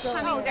Yellowstone is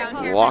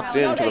locked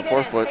into the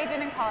forefoot. They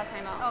didn't call a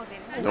timeout. Oh,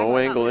 they No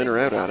angle in or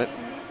out at it.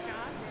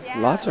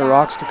 lots of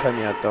rocks to come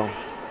yet, though.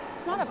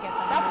 That's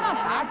not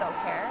bad though,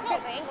 Care. No,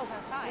 the angles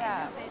are fine.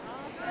 Yeah.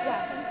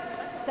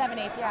 Yeah.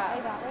 7/8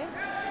 that way.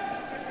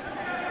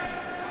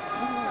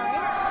 Sorry?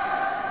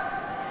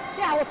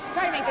 Yeah, we'll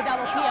try to make the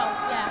double peel.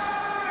 Yeah.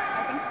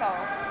 I think so.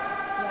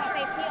 So if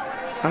they peel, what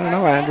are we doing? I don't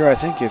know, Andrew. I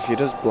think if you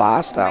just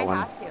blast that Might one.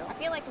 have to. I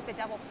feel like if the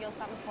double peel,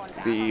 something's going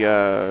back. The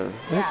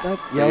That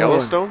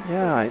Yellowstone?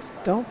 Yeah, I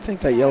don't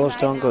think that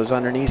Yellowstone goes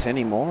underneath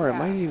anymore. It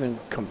might even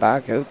come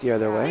back out the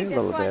other way a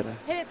little bit.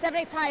 Hit it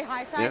 7/8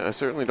 high side. Yeah, I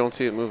certainly don't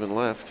see it moving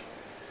left.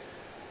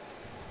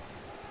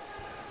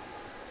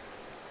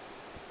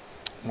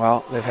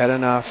 Well, they've had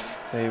enough.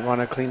 They want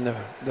to clean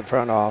the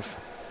front off.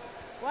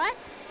 What?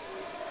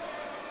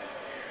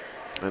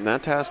 And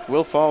that task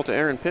will fall to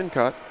Erin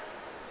Pincott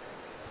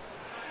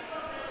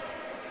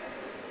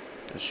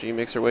as she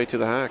makes her way to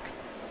the hack.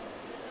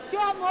 Do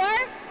you want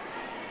more?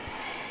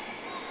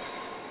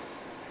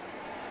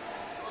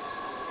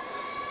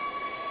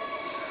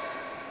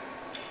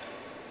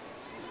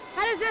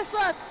 How does this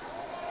look?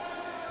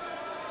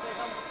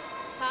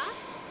 Huh?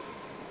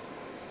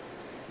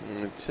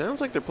 It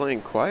sounds like they're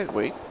playing quiet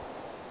weight.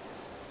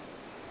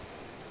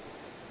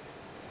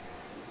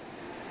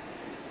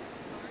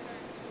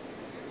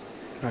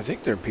 I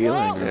think they're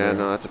peeling. Yeah,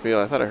 no, that's a peel.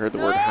 I thought I heard the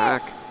word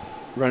hack.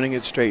 Running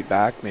it straight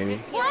back,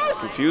 maybe.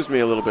 Confused me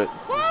a little bit.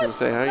 I was going to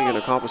say, how are you going to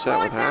accomplish that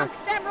with hack?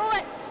 Sam, roll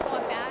it.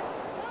 Going back.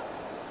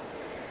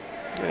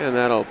 And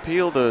that'll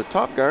peel the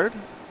top guard.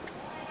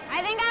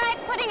 I think I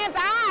like putting it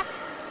back.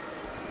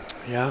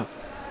 Yeah.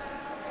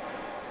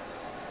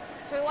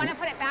 Do we want to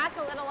put it back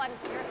a little on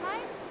your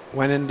side?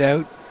 When in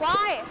doubt,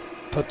 Why?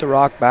 put the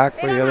rock back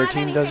They where the don't other have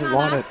team anything doesn't on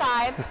want that it.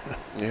 side.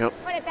 Yep,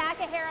 Put it back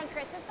a hair on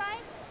Chris's side.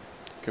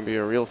 can be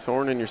a real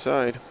thorn in your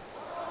side.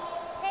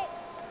 Okay.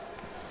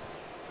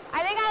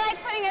 I think I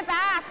like putting it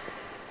back.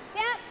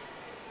 Yep.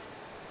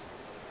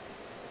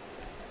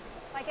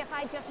 Like if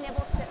I just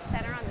nibble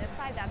center on this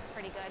side, that's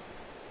pretty good.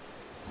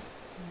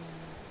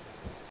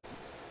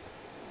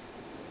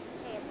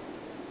 Okay,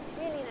 it's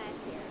really nice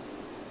here.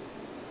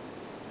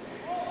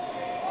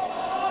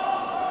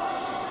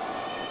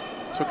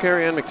 So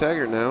Carrie Ann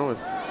McTaggart now with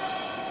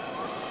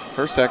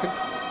her second.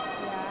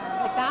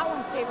 Yeah, like that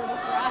one's favorable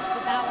for us,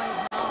 but that one is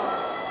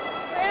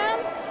not.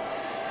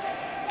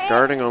 Hey,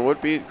 Guarding on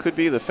what could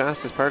be the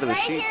fastest part of the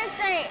right sheet. here's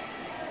great.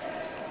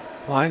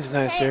 Line's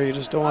nice there. You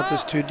just don't want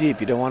this too deep.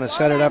 You don't want to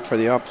set it up for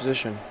the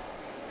opposition.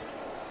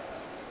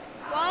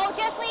 Whoa,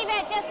 just leave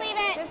it, just leave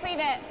it. Just leave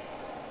it.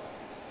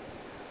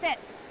 Sit.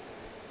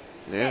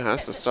 Yeah, it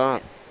has to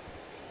stop.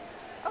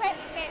 Okay,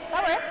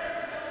 that works.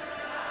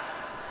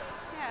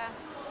 Yeah.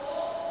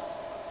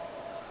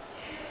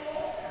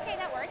 Okay,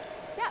 that works.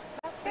 Yep.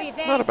 That's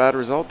good. Not a bad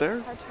result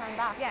there. Hard to turn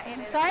back. Yeah, it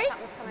is. Sorry?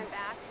 Something's coming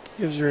back.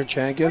 Gives her a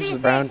chance. Gives the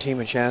brown team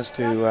a chance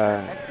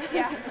to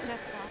Yeah.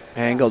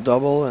 angle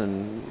double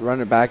and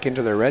run it back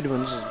into their red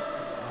ones.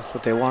 That's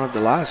what they wanted the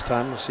last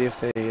time. We'll see if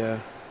they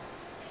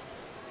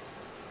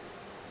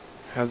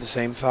have the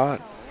same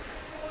thought.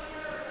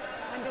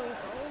 When do we go,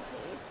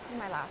 please?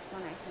 My last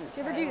one, I think.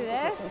 Do you ever I do don't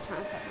think this? we can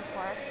chance it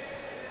before.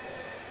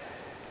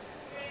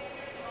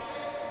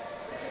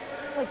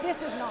 Like this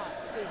is not.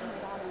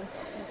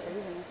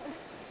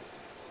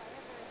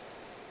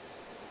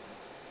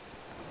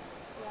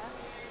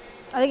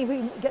 I think if we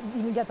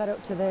can get that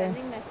out to there,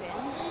 Sending this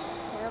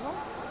in. Terrible.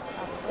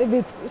 it'd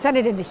be, send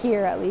it into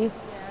here at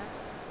least.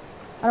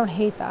 I don't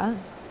hate that.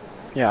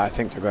 Yeah, I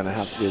think they're going to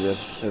have to do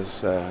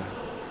this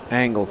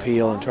angle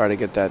peel and try to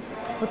get that.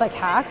 With like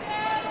hack.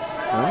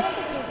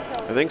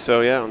 No? I think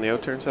so, yeah, on the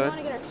out turn We side. want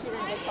to get our shooter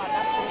in a good spot.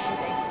 That's the main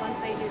thing. 'Cause once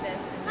they do this,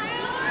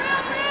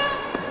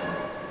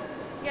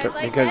 you guys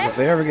like Because this? if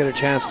they ever get a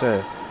chance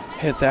to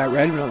hit that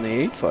red one on the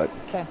 8-foot,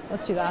 Okay,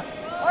 let's do that.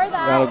 Or that.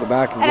 that'll go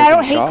back and And give I them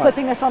don't a hate shot.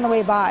 clipping this on the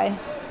way by.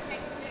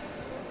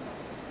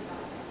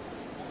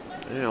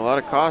 Yeah, a lot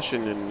of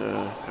caution in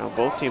how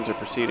both teams are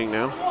proceeding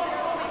now.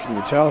 Can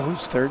you tell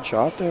whose third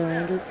shot there,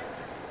 Andrew?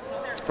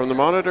 From the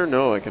monitor,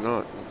 no, I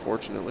cannot,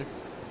 unfortunately.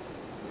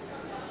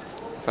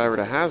 If I were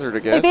to hazard a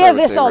Like guess, they I have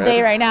would this say all red.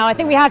 day right now. I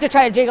think we have to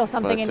try to jiggle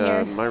something But in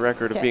here. my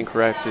record of Okay. being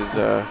correct is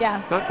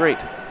Yeah. not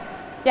great.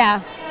 Yeah.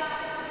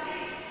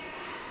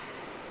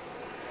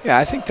 Yeah,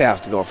 I think they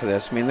have to go for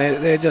this. I mean,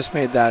 they just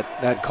made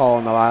that call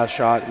on the last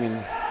shot. I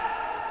mean,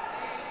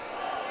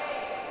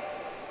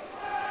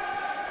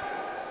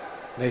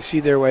 they see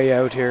their way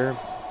out here.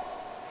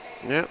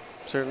 Yeah,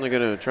 certainly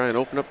going to try and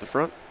open up the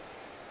front.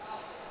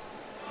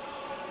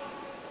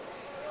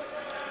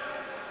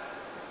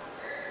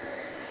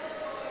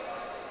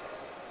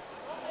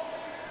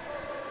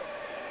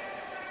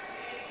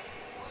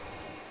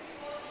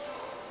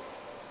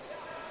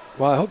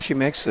 Well, I hope she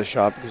makes the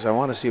shot because I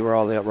want to see where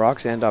all the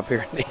rocks end up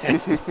here in the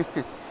end.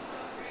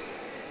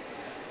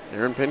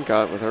 Erin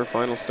Pincott with her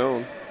final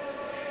stone.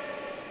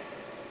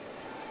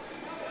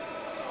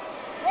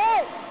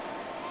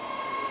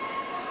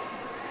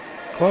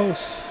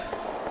 Close.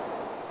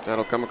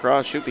 That'll come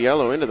across, shoot the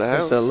yellow into the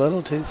house. Just a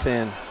little too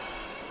thin.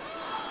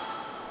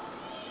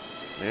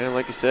 Yeah,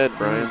 like you said,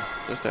 Brian,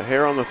 just a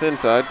hair on the thin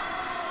side.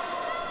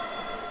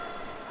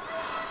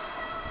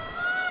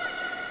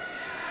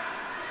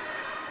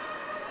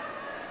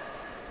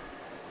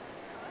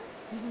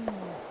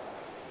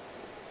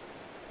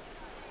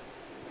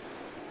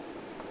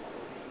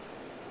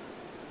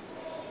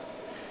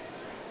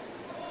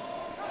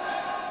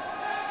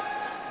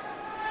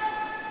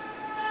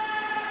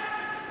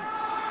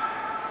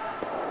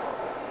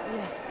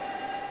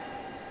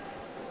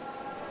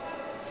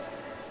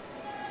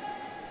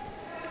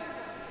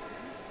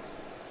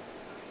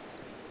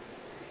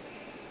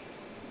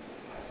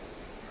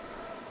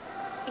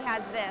 He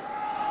has this.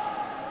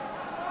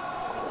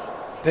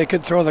 They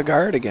could throw the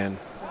guard again.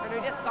 Or do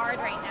we just guard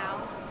right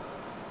now?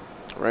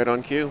 Right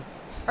on cue.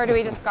 Or do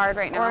we just guard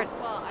right now?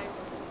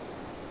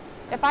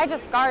 If I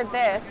just guard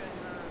this,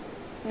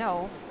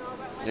 no.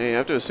 Yeah, you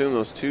have to assume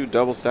those two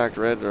double stacked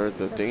red are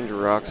the danger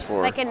rocks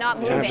for Like, and not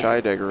Team moving.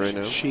 Scheidegger right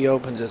now. She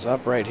opens this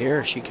up right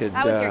here. She could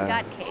That was your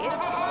gut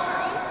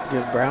case.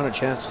 give Brown a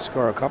chance to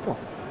score a couple.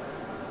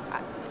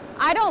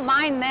 I don't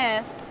mind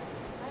this.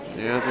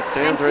 Yeah, as it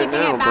stands And right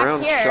keeping now, it back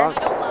Brown's here. shot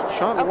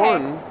Okay.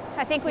 one.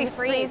 I think we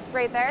freeze.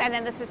 right there. And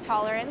then this is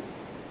tolerance.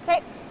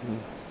 Okay.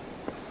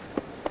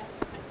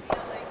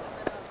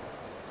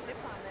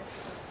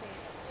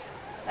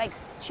 Like,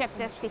 chip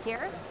this to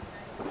here.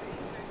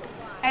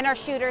 And our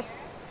shooters,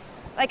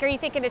 like, are you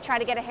thinking to try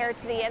to get a hair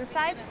to the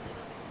inside?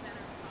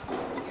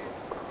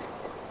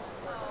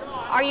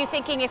 Are you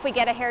thinking if we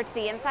get a hair to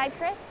the inside,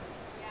 Chris?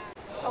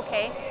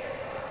 Okay.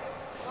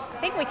 I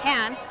think we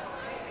can.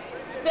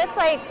 Just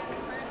like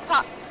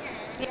top.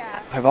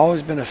 Yeah. I've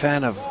always been a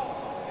fan of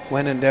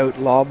when in doubt,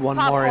 lob one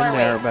Top more in four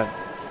there, way. but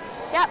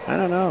Yep. I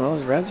don't know.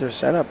 Those reds are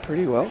set up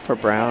pretty well for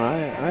Brown.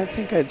 I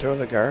think I'd throw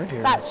the guard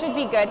here. That should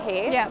be good,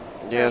 hey? Yep.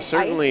 Yeah,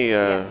 certainly You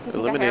think a hair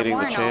eliminating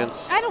more the or no?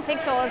 chance I don't think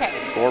so. Okay.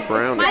 for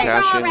Brown to My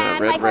cash draw in that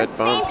ran, like, red same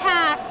bump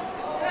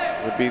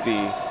path. would be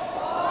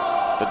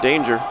the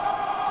danger.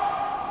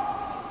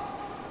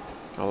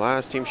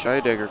 Alas, Team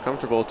Scheidegger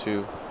comfortable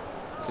to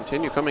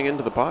continue coming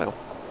into the pile.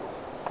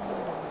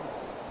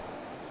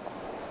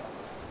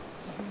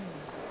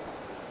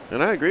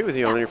 And I agree with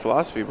you on your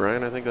philosophy,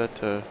 Brian. I think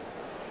that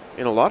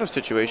in a lot of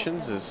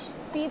situations is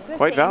Speed's the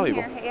quite same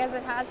valuable. here, hey, as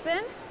it has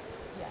been.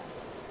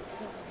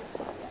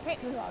 I was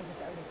just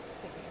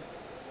thinking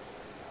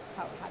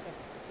how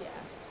yeah.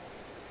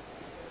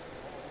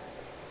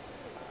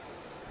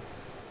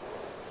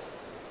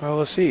 Well,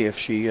 we'll see if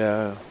she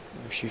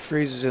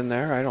freezes in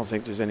there. I don't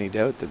think there's any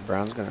doubt that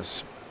Brown's going to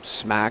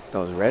smack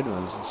those red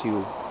ones and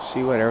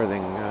see what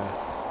everything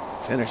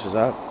finishes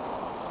up.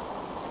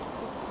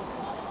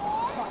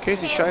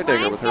 Casey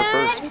Scheidegger with her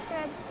first.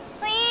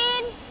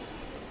 Clean.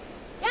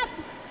 Yep.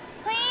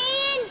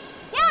 Clean.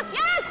 Yep.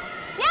 Yep.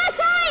 Yes,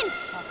 line.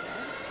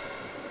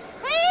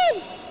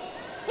 Clean.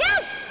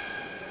 Yep.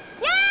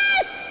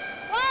 Yes.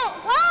 Whoa.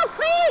 Whoa.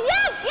 Clean.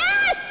 Yep.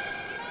 Yes.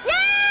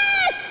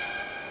 Yes.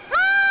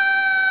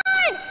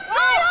 Hard.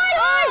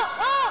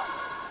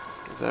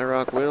 Hard.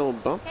 Zyrock will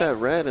bump that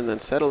red and then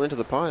settle into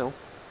the pile.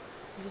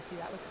 You just do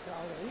that with the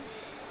draw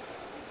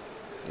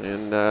weight.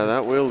 And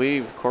that will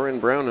leave Corryn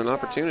Brown an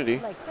opportunity.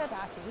 Like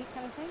back eight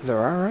kind of thing. There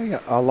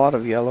are a lot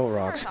of yellow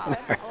rocks in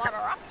there. A lot of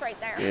rocks right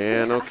there.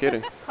 Yeah, no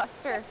kidding.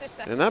 Cluster.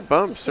 And that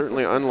bump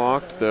certainly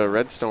unlocked the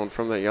red stone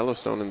from that yellow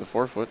stone in the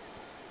forefoot.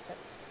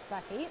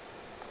 Back eight.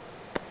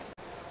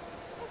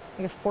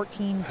 Like a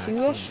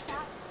 14-2-ish.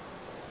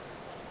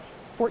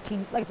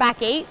 14, like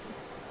back eight.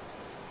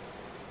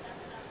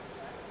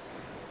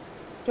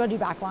 Do you want to do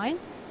back line?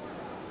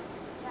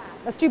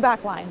 Let's do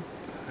back line.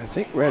 I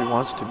think red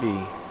wants to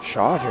be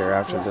shot here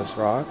after this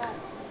rock.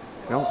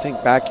 I don't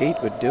think back eight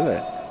would do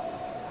it.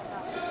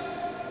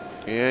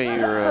 Yeah,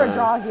 For a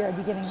draw you're here at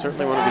the beginning.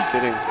 certainly want to be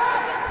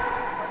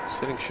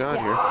sitting shot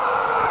here.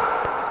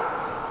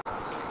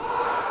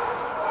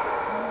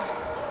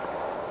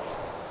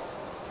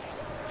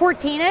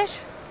 14-ish.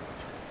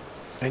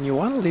 And you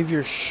want to leave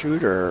your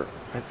shooter,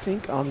 I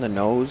think, on the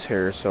nose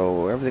here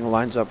so everything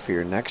lines up for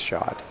your next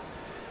shot.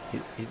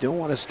 You don't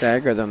want to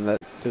stagger them that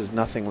there's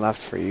nothing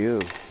left for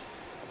you.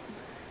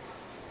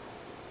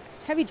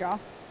 It's a heavy draw.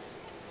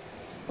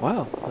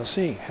 Well, we'll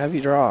see.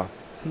 Heavy draw.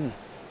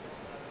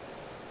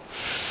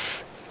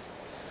 It's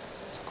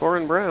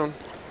Corryn Brown.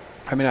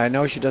 I mean, I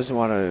know she doesn't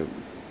want to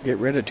get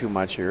rid of too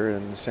much here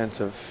in the sense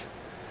of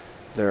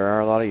there are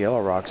a lot of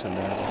yellow rocks in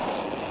there.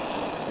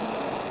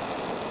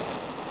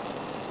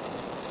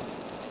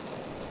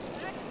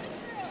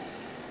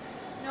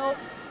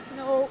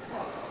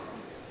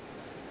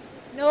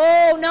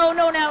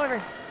 No,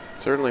 never.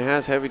 Certainly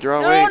has heavy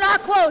draw No, weight,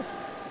 not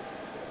close.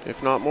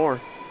 if not more.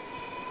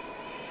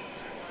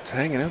 It's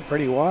hanging out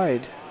pretty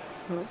wide.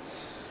 Well,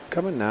 it's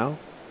coming now.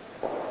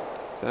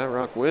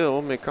 Zyrock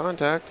will make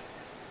contact.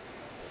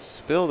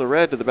 Spill the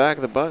red to the back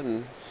of the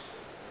button.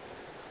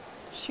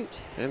 Shoot.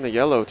 And the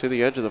yellow to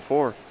the edge of the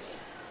 4. Sorry.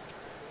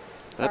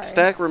 That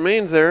stack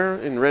remains there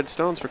in red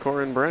stones for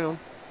Corryn Brown.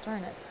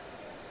 Darn it.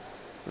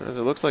 As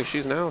it looks like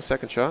she's now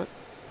second shot.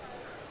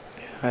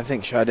 I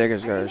think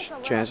Scheidegger's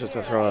got chances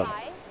to throw a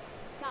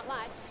Not much.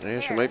 Yeah,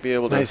 she might be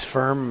able to. nice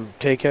firm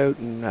takeout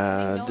and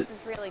Nose is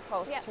really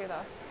close too,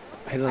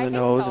 though. hit on I the think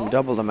nose so. and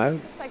double them out.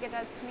 Looks like it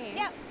does to me.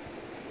 Yep.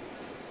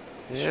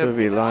 Should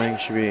be lying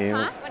 3,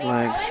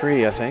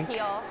 I think.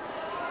 Heel.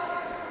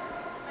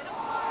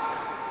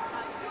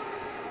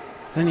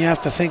 Then you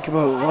have to think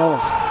about, well,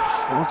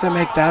 once I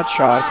make that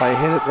shot, if I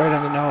hit it right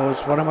on the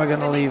nose, what am I going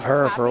to leave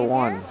her for a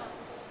 1?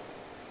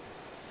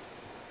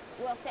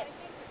 We'll sit.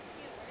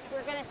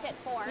 We're gonna sit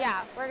 4.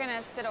 Yeah, we're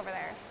gonna sit over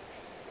there.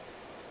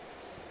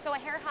 So a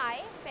hair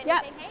high, if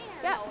Yep. anything, hey,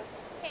 or Yep. nose?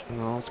 Okay.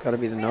 No, it's got to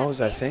be the nose,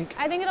 I think.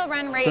 I think it'll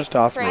run right Just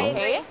off straight. nose.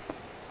 Hey?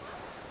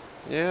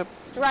 Yeah,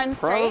 Just run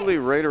probably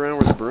right around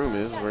where the broom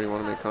is, where you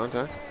want to make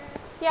contact. straight.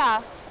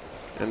 Yeah,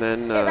 And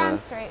then it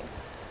runs straight.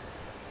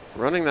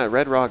 running that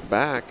red rock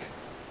back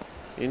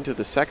into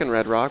the second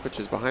red rock, which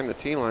is behind the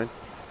tee line.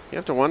 You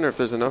have to wonder if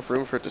there's enough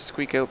room for it to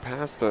squeak out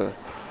past the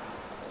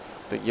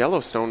yellow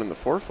stone in the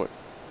 4-foot.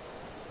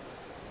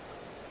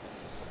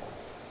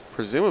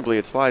 Presumably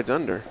it slides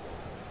under,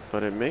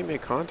 but it may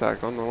make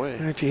contact on the way.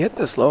 And if you hit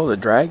this low, the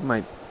drag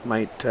might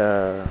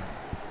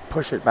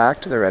push it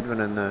back to the red one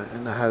in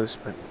the house,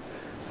 but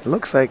it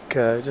looks like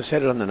just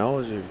hit it on the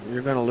nose.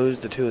 You're going to lose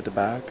the 2 at the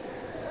back.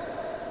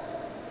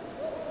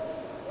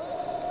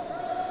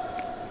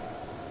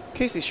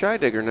 Casey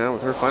Scheidegger now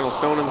with her final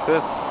stone in the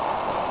 5th.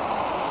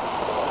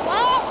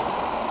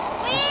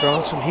 Whoa! She's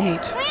throwing some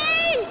heat.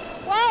 Clean!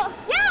 Whoa!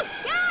 Yep!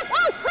 Yep!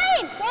 Oh,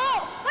 clean!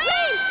 Whoa!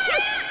 Clean!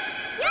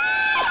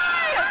 Yes!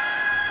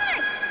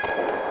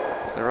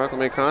 So the rock will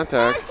make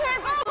contact. Yes!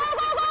 Go, go, go,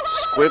 go, go!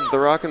 Squibs the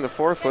rock in the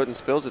 4-foot and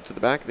spills it to the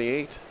back of the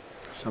 8.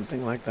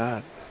 Something like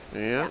that.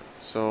 Yeah.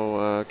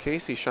 So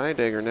Casey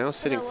Scheidegger now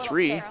sitting A little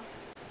 3. barrel.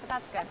 But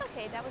that's good. That's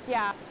okay. That was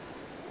Yeah.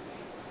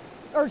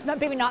 Or it's not,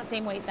 maybe not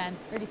same weight then.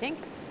 Or do you think?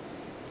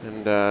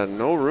 And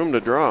no room to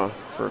draw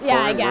for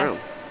Yeah, I Corryn guess. Brown.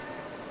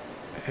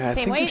 Yeah, I Same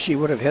think weight? if she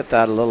would have hit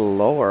that a little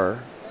lower,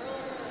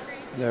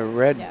 the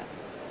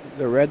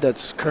red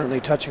that's currently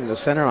touching the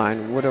center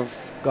line would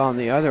have gone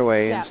the other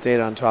way Yeah. and stayed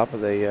on top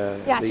of the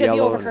she'd be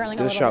yellow, overcurling and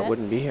a this little shot bit.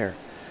 wouldn't be here.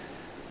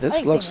 I This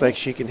think looks same like weight.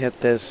 she can hit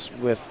this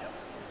with,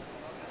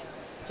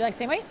 Do you like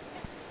same weight?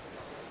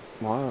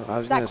 well, I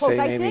was that going to close, say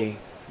I think? maybe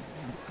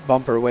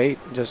bumper weight,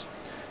 just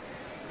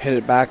hit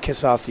it back,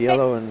 kiss off the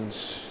yellow, and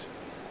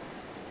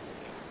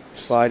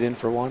slide in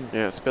for 1.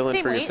 Yeah, spill in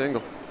Same for your weight.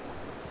 single.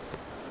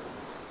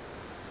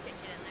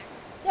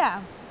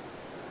 Yeah.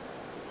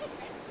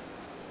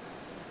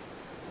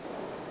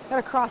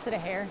 Gotta cross it a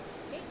hair.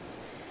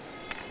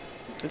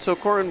 And so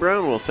Corryn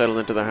Brown will settle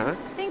into the hack.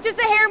 I think just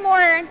a hair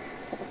more.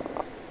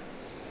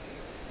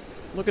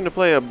 Looking to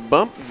play a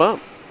bump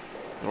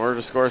in order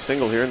to score a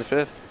single here in the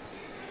 5th.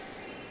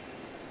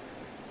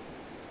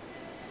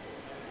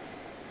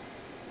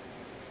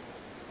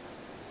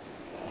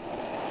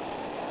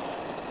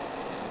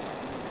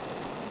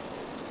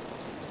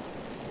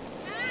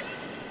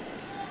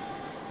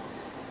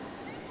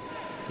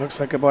 Looks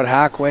like about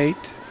hack weight.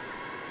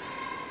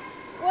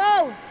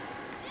 Whoa.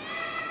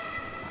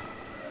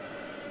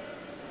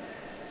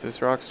 Is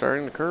this rock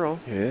starting to curl?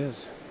 It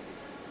is.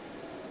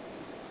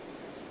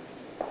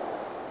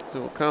 It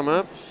will come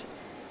up.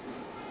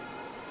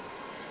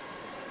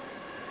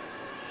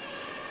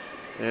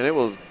 And it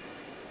will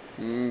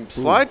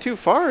slide too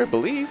far, I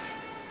believe.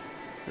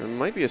 It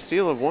might be a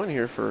steal of 1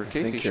 here for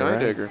Casey think you're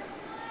right. Scheidegger.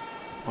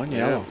 1 Yeah,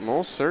 yellow.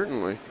 most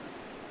certainly.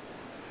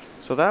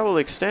 So that will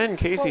extend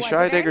Casey What was it,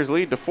 Scheidegger's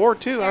lead to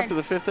 4-2 after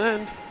the 5th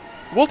end.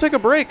 We'll take a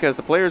break, as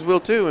the players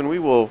will too, and we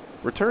will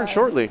return Sorry,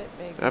 shortly it's a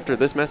bit big. after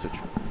this message.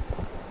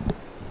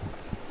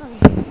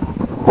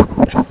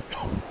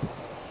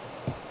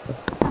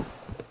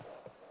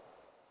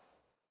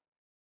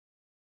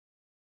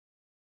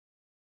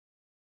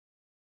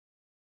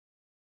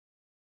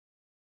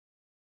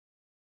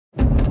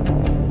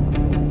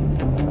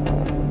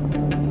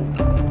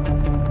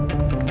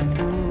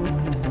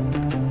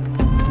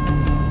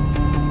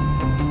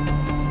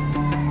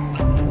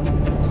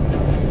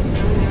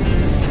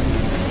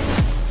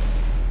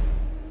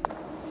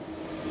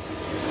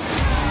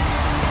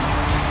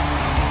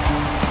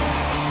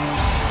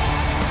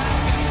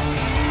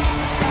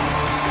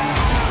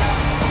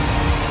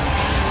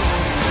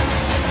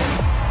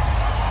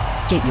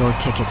 Get your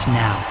tickets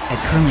now at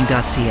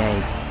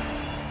curling.ca.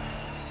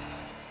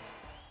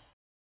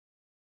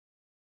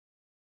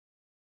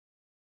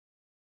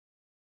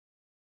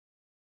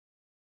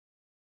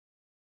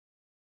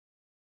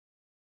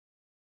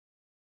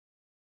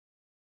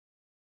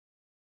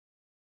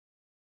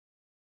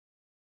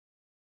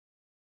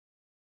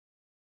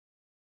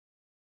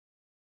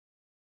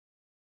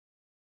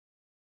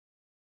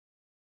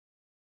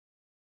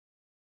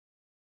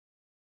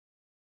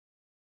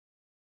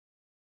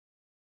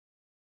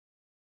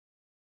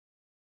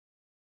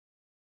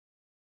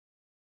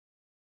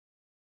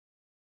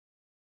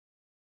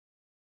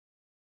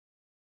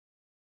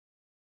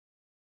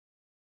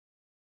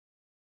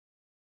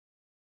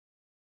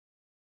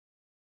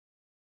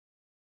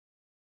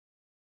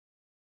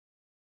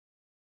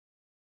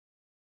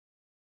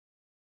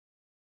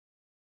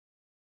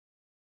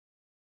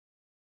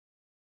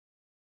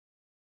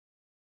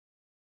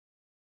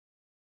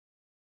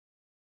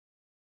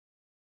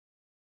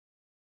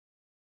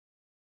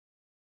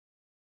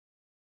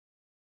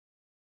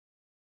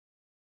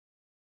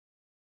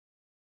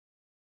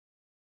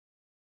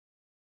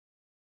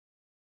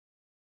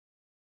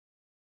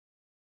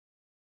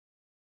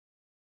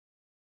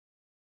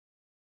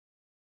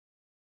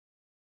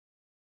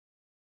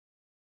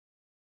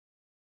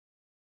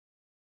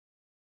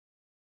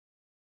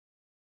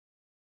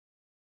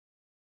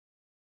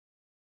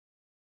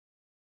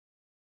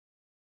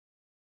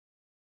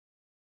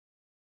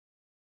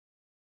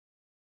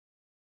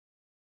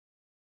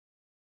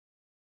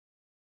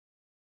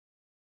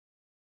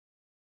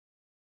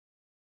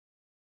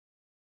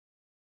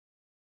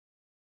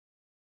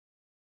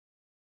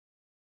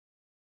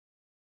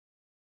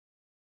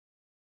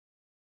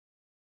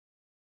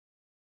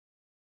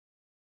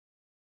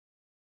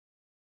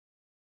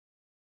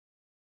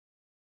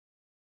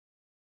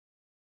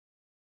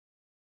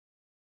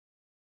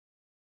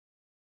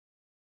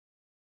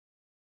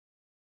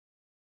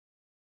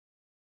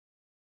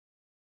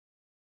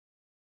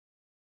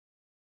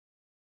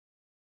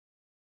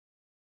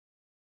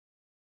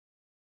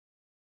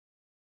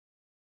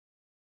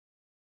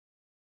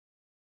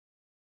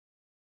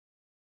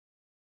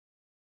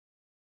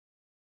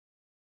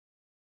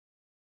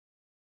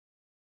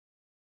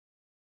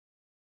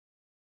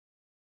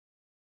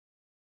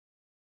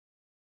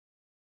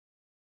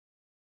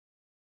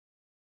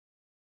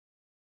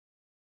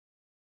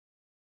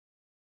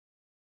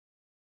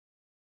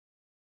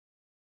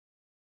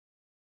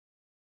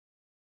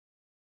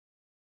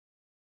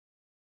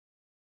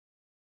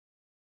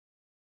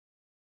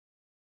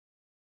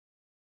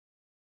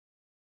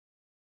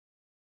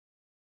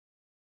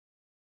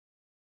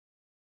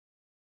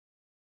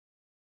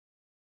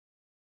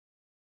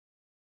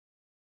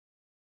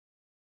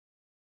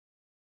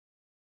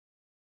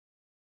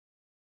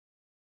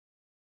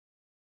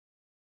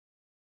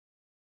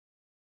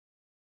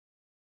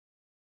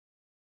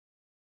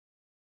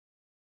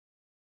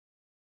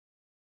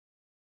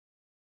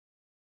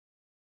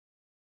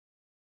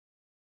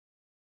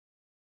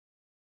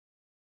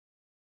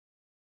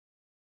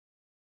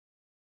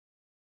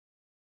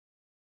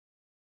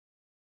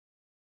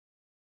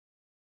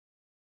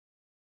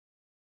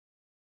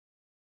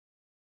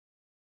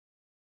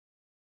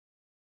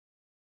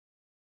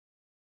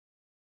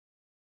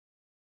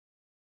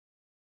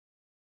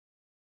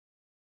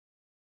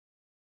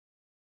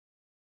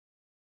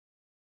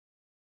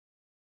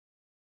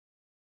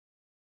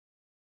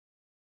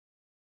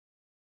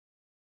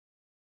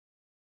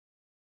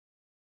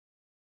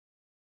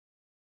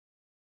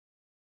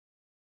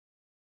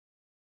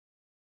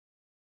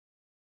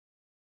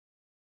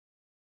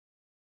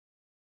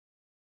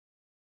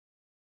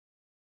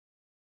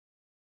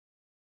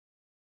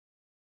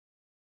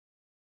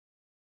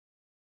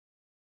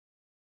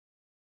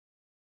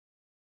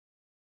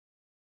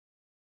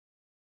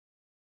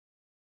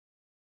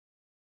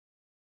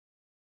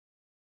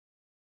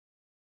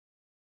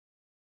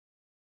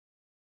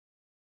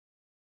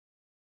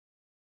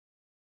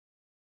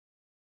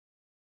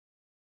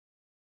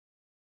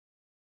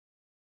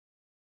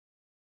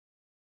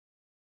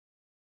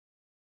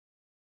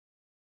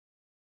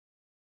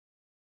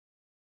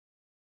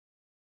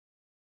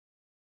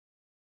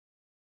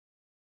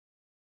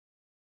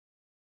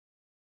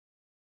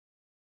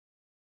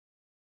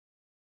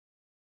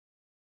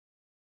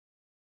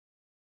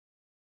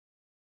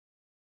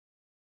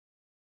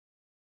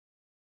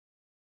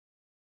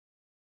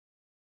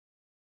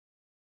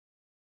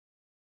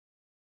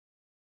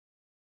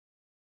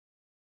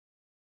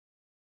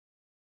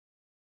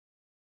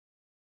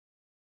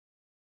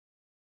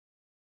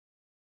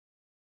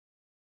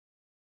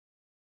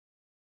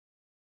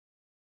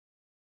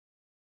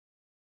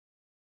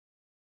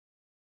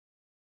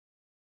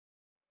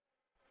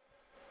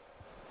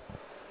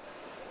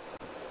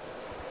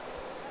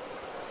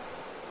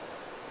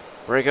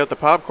 Break out the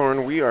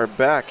popcorn. We are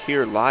back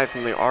here live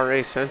from the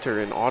RA Center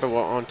in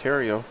Ottawa,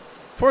 Ontario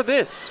for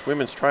this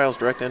Women's Trials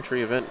Direct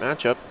Entry event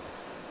matchup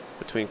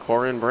between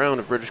Corryn Brown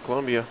of British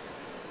Columbia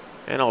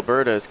and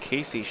Alberta's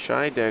Casey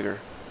Scheidegger.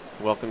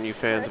 Welcome you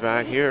fans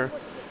back here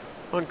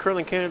on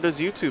Curling Canada's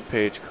YouTube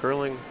page.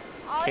 Curling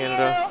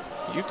Canada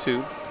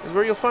YouTube is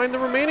where you'll find the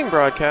remaining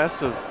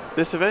broadcasts of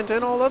this event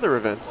and all other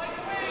events.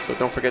 So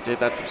don't forget to hit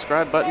that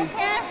subscribe button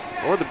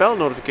or the bell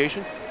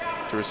notification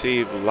to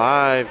receive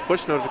live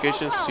push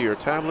notifications to your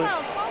tablet,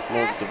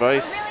 mobile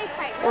device,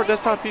 or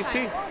desktop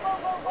PC. Okay,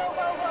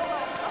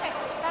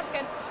 that's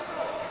good.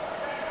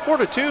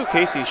 4-2,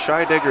 Casey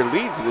Scheidegger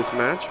leads this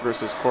match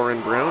versus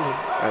Corryn Brown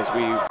as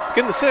we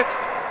begin the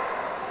 6th.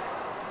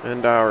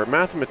 And our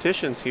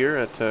mathematicians here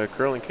at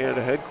Curling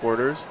Canada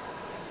headquarters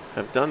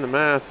have done the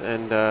math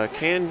and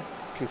can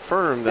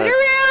confirm that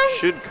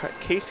should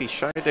Casey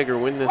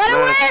Scheidegger win this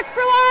match,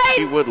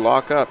 she would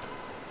lock up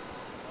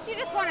You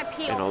just want to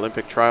peel. an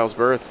Olympic trials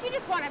berth. You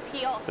just want to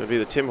peel. It would be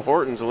the Tim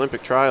Hortons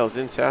Olympic Trials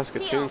in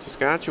Saskatoon, Peel.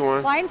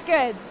 Saskatchewan. Line's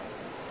good.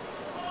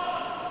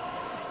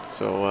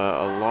 So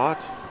a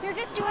lot You're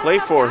just to doing play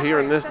stuff for here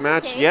in backwards. this That's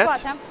match okay. yet,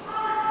 Spot temp.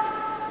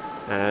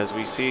 as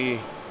we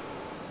see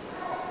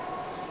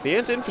the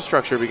ends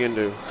infrastructure begin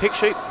to take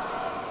shape.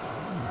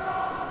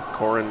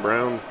 Corryn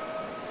Brown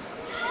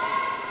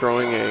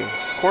throwing a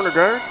corner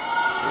guard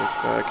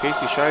with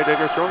Casey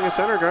Scheidegger throwing a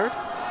center guard.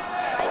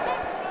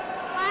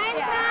 Line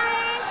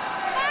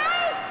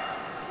five.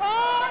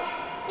 Long.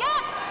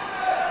 Yep.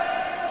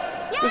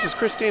 This is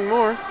Christine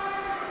Moore.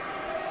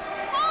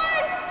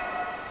 Hard.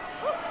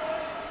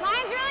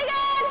 Line's really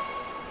good.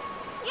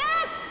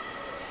 Yep.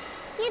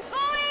 Keep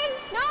going.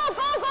 No,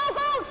 go.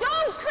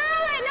 Don't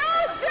curl it. No,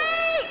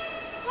 straight.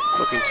 Hard.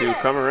 Looking to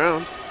come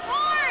around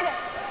Hard.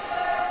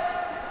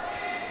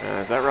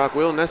 as that rock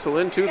will nestle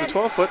into the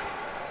 12-foot.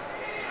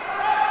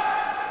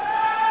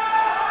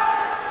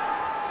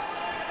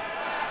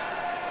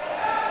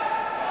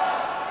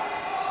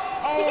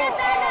 You get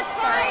that? That's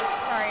fine.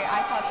 Sorry,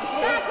 I thought you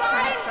were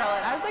trying to curl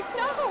it. I was like,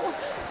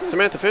 no.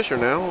 Samantha Fisher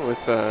now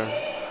with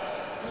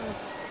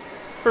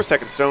her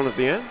second stone of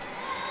the end,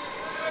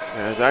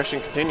 as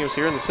action continues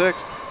here in the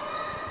 6th.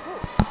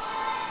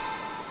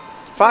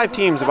 5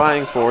 teams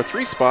vying for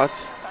 3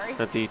 spots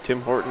at the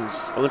Tim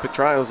Hortons Olympic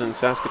Trials in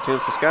Saskatoon,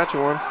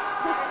 Saskatchewan.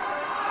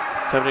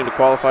 Attempting to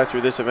qualify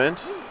through this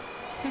event.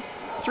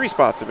 3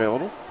 spots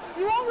available.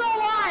 You won't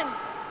roll on.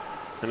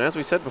 And as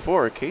we said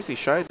before, Casey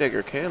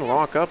Scheidegger can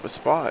lock up a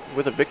spot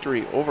with a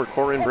victory over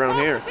Corryn Brown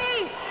here.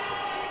 Face.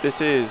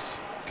 This is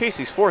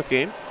Casey's 4th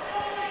game.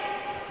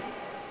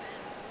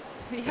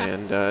 Yeah.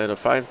 And in a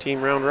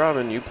 5-team round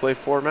robin, you play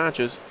 4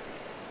 matches.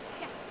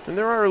 And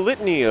there are a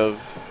litany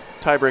of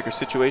tiebreaker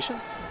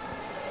situations,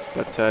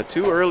 but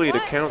too early to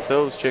count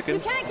those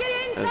chickens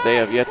as they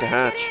have yet to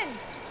hatch.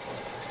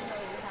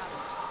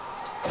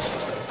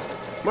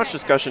 Much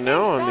discussion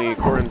now on the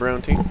Corryn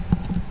Brown team,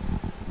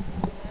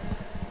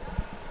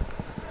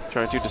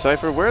 trying to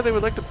decipher where they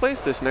would like to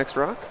place this next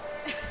rock.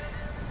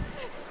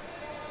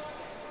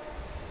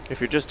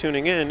 If you're just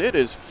tuning in, it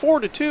is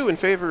 4-2 in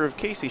favor of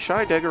Casey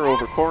Scheidegger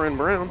over Corryn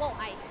Brown.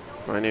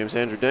 My name's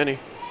Andrew Denny,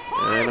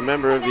 and a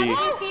member of the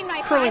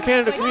Curling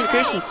Canada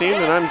Communications team,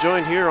 and I'm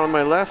joined here on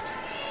my left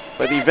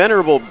by the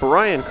venerable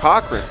Brian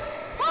Corryn.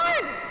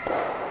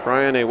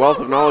 Brian, a wealth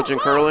of knowledge in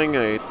curling,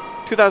 a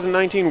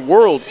 2019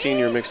 World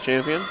Senior Mixed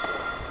Champion,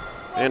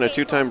 and a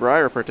 2-time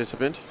Brier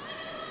participant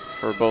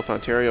for both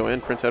Ontario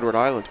and Prince Edward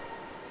Island.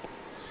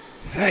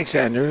 Thanks,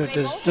 Andrew.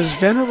 Does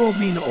venerable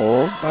mean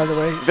old, by the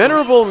way?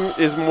 Venerable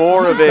is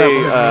more What of does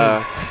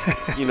that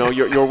a, you know,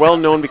 you're well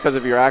known because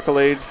of your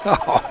accolades,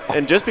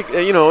 and just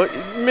you know,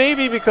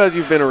 maybe because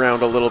you've been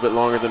around a little bit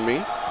longer than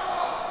me.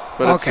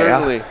 But it's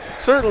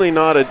certainly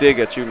not a dig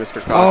at you,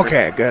 Mr. Corryn.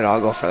 Okay, good. I'll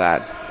go for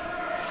that.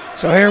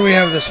 So here we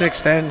have the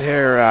 6th end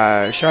here.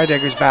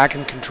 Scheidegger's back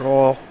in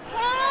control.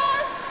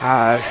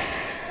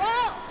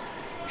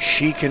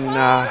 She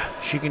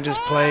can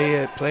just play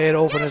it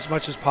open as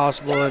much as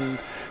possible, and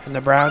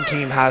the Brown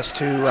team has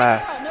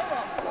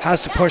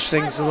to push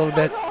things a little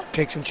bit,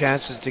 take some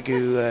chances to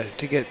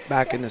get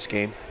back in this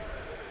game.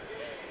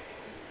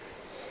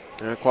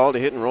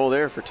 Quality hit and roll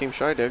there for Team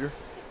Scheidegger.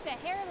 The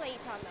hair late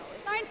on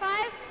those. Line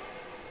 5.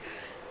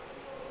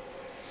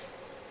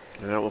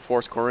 And that will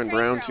force Corryn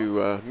Brown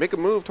to make a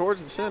move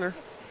towards the center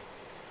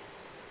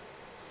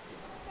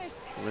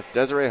with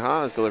Desiree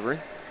Haas delivering.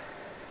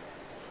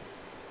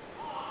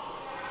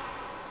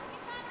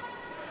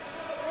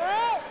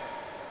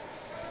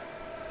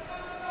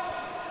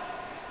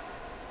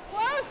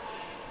 Close.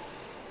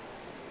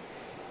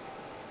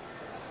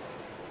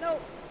 No.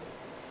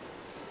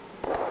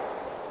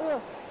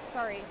 Ugh,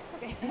 sorry.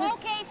 Okay.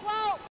 Okay,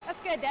 12.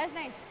 That's good. That's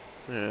nice.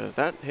 As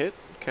that hit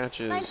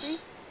catches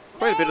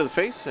quite a bit of the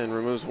face and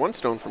removes 1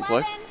 stone from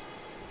play.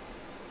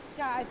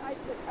 Yeah,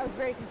 I was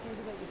very confused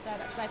with what you said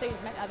because I thought you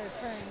meant other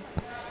turn.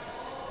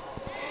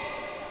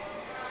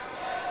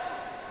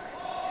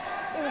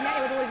 It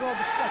would always roll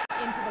like,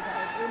 into the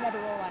guard. It would never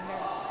roll on her.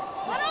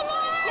 One more.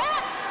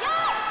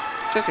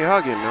 Yep. Jesse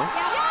Hagen, no?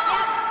 Hard.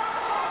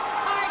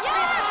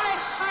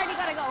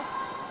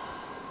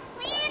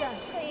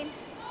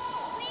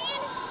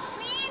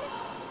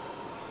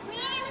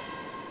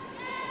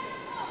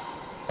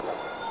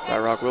 That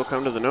rock will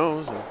come to the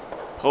nose and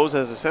pose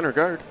as a center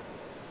guard.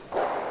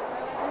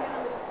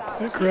 I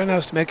think Corryn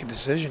has to make a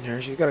decision here.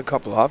 She's got a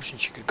couple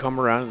options. She could come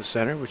around to the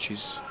center, which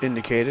she's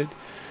indicated.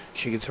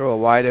 She could throw a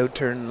wide out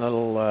turn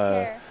little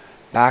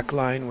back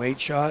line weight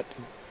shot.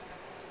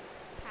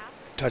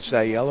 Touch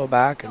that yellow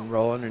back and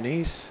roll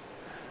underneath.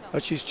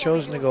 But she's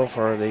chosen to go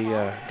for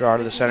the draw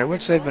to the center,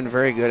 which they've been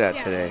very good at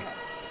today.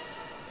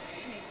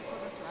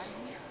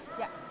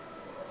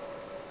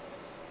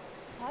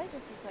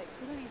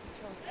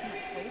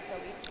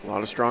 A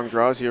lot of strong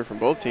draws here from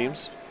both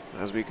teams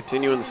as we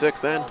continue in the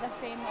sixth end.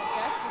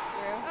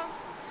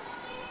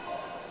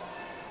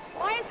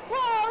 Line's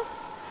close.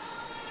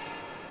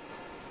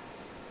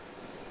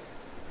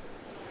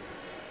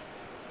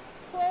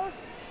 Close.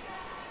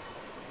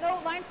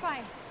 No, line's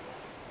fine.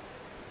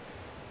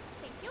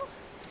 Thank you.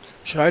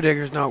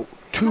 Scheidegger's not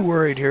too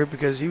worried here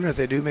because even if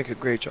they do make a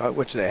great shot,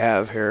 which they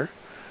have here,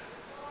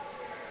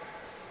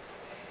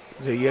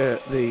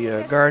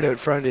 the guard out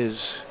front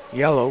is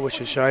yellow, which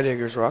is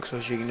Scheidegger's rock,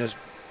 so she can just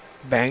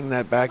bang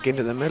that back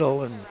into the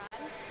middle. And Do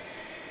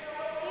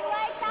you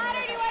like that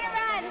or do you want to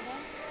run?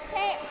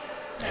 Okay.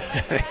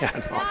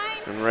 yeah, no.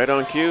 And right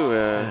on cue,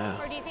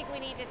 Or do you think we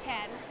need a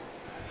 10?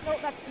 No,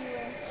 that's you.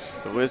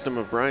 the wisdom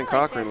of Brian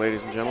Corryn,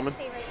 ladies and gentlemen.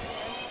 Stay right there.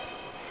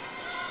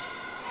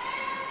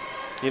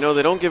 You know,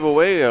 they don't give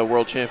away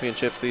world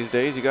championships these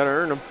days. You got to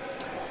earn them.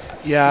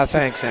 Yeah,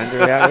 thanks,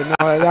 Andrew. Yeah,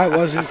 no, that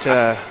wasn't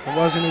it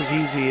wasn't as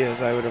easy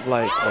as I would have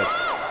liked, but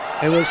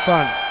it was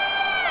fun.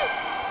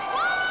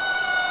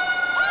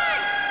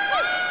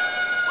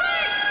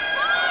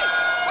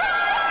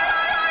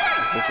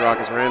 As this rock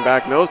has ran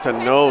back nose to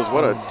nose.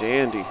 What a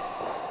dandy.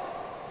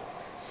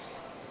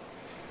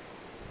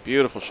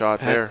 Beautiful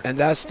shot there. And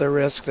that's the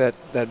risk that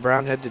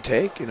Brown had to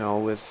take, you know,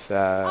 with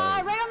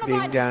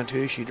being down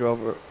two. She drew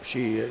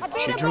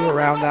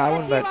around that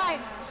one, but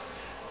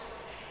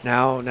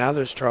now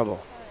there's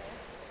trouble.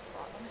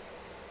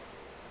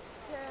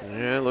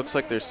 Yeah, it looks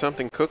like there's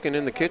something cooking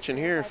in the kitchen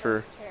here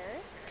for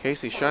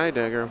Casey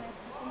Scheidegger.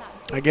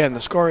 Again, the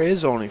score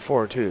is only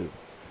 4-2,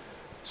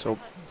 so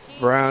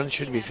Brown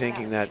should be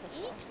thinking that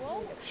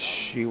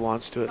she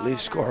wants to at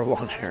least score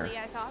one here.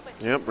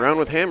 Yep, Brown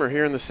with hammer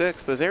here in the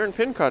sixth as Aaron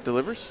Pincott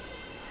delivers.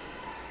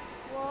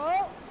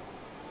 Whoa.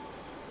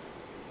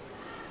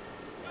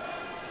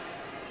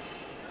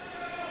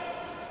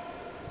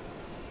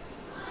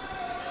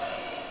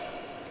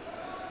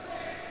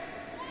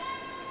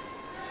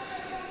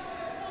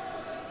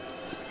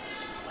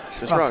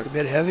 This rock's a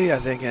bit heavy, I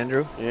think,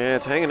 Andrew. Yeah,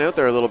 it's hanging out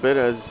there a little bit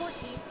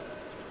as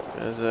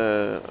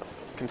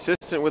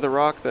consistent with a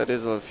rock that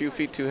is a few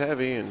feet too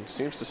heavy and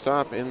seems to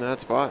stop in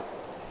that spot.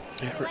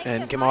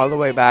 And came all the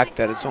way back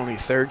that it's only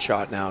third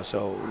shot now,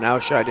 so now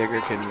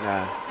Scheidegger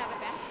can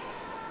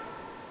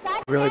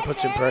really put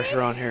some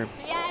pressure on here.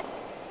 Yes.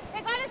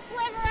 They got a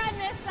sliver on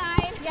this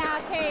side.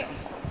 Yeah, okay.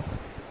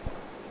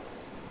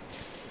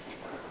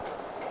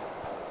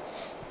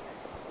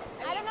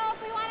 I don't know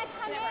if we want to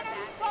come in or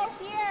just go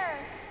here.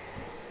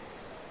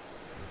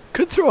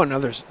 Could throw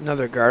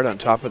another guard on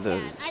top of the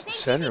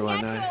center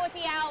one.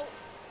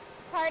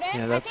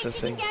 Yeah, that's the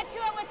thing. Get to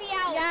it with the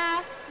out.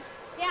 Yeah.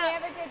 Yeah. You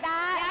ever did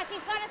that? Yeah,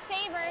 she's got a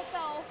saver,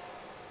 so.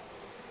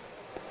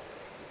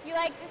 Do you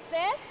like just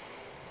this?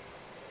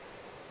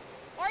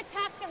 Or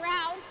tucked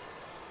around?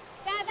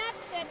 Yeah, that's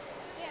good.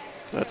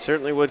 Yeah. That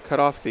certainly would cut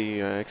off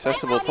the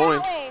accessible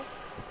point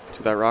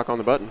to that rock on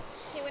the button.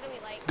 Okay, what do we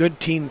like?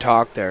 Good team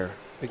talk there,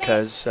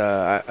 because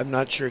I'm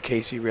not sure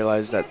Casey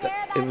realized that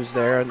it was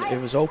there and it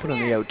was open on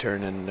the out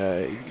turn, and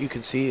you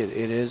can see it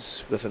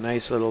is with a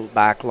nice little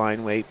back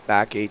line weight,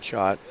 back 8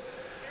 shot.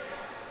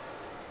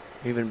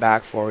 Even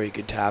back 4, you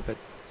could tap it.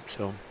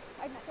 So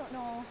I just don't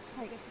know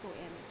how I get to go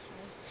in,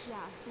 actually.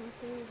 Yeah, so if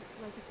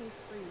they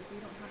freeze, we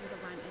don't have to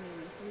run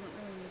anyway, so we don't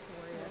really need to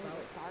worry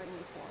about starting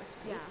force.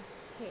 Yeah.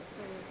 Okay,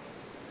 so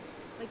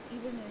like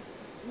even if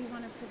we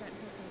want to prevent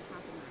her from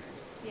tapping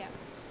ours. Yeah.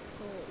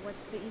 So what's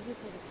the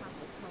easiest way to tap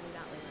is probably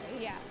that way,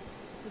 right? Yeah.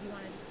 So do you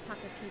want to just tuck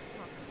a piece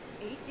top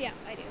 8? Yeah,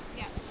 I do.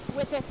 Yeah.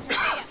 With this turn.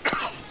 Yeah.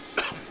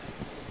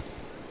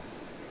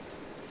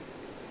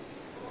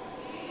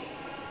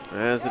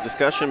 As the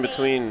discussion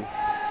between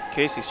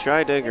Casey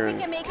Scheidegger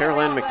and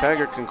Caroline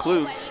McTaggart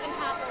concludes,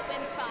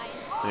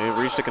 they've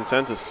reached a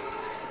consensus.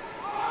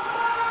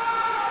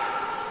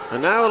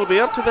 And now it'll be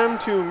up to them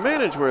to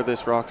manage where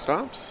this rock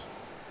stops.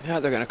 yeah,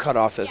 they're going to cut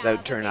off this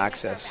out turn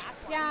access.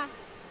 Yeah.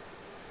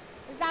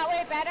 Is that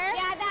way better?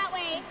 Yeah, that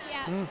way.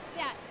 Yeah.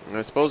 Yeah.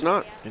 I suppose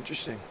not.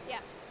 Interesting. Yeah.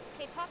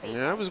 Okay, top 8.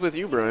 Yeah, I was with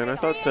you, Brian. I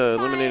thought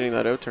eliminating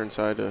that out turn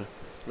side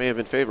may have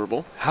been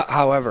favorable.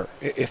 However,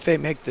 if they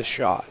make the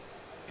shot,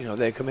 you know,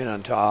 they come in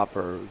on top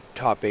or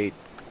top 8,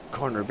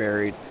 corner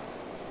buried,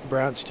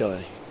 Brown's still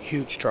in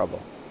huge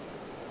trouble.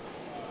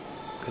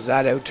 Because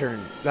that out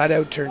turn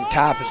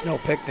tap is no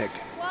picnic.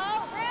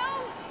 Whoa,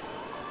 room.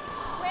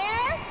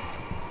 Where?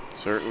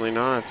 Certainly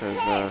not, as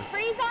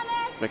Freeze on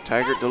this.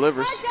 McTaggart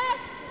delivers.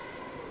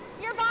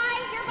 You're by.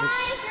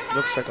 This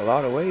looks like a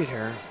lot of weight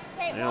here.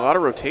 Okay, And a lot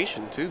of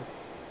rotation, too.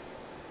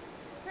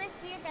 Chris,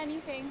 do you have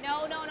anything?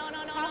 No.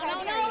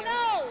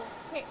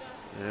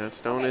 That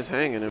stone is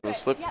hanging. It will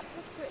slip Yep,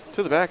 just do it.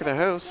 to the back of the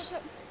house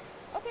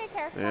Okay,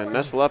 Care. and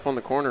nestle up on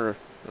the corner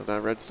of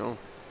that red stone.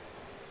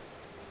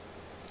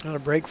 Not a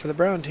break for the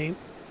brown team.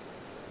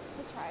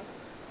 Good try.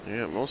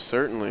 Yeah, most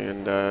certainly.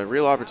 And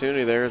real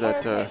opportunity there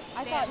that I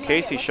thought maybe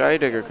Casey it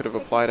looked Scheidegger could have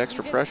applied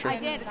extra pressure. I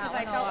did because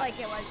I felt like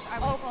I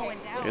was slowing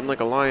down. In like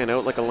a lion,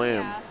 out like a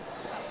lamb. Yeah.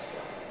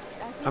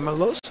 I'm a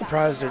little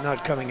surprised they're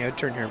not coming out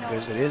turn here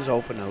because it is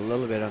open a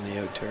little bit on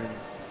the out turn.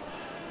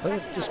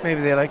 But just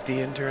maybe they like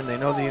the in turn. They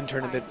know the in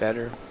turn a bit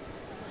better.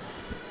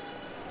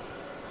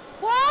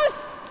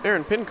 Close!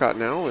 Aaron Pincott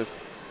now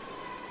with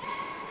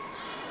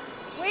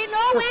Wait,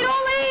 no, wait,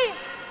 Oli!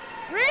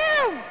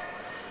 Room!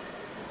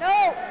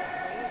 No.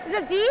 Is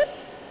it deep?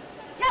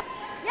 Yep,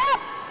 yep,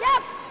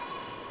 yep.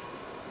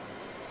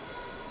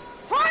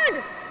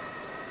 Hard!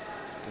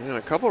 yeah,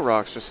 a couple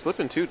rocks just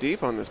slipping too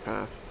deep on this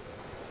path.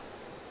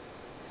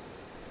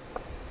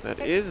 That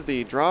is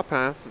the draw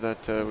path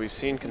that we've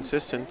seen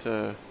consistent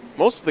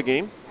most of the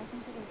game.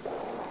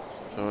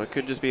 So it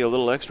could just be a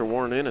little extra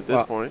worn in at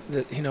this point.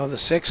 The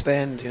sixth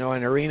end, in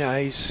arena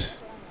ice,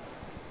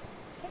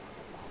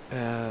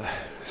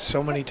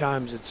 so many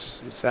times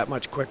it's that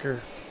much quicker.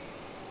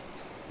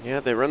 Yeah,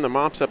 they run the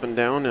mops up and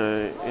down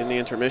in the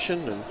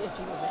intermission. And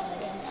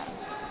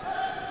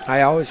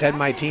I always had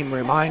my team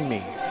remind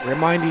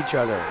each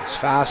other, it's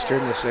faster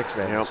in the sixth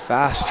end. Yep. It's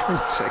faster in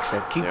the sixth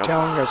end. Keep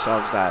telling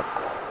ourselves that.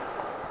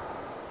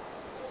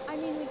 I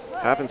mean, we could.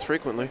 happens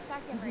frequently.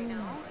 Second right now.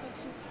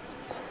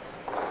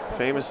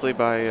 Famously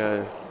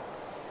by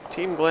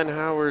Team Glenn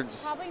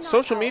Howard's Probably not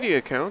social out. media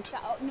account.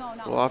 No,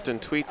 not Will often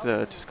tweet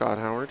to Scott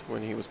Howard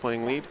when he was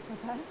playing lead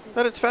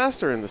that it's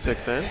faster in the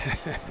sixth end.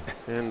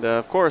 And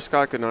of course,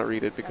 Scott could not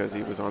read it because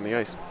he was on the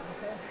ice.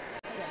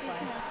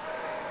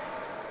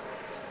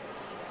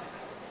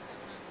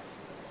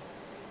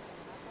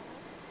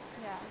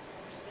 Yeah.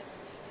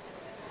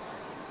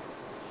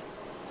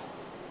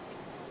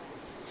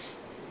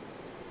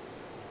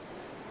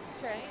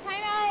 Sure.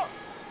 Timeout.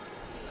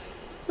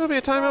 There'll be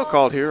a timeout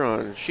called here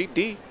on sheet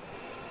D.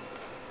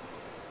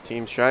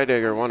 Team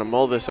Scheidegger want to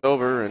mull this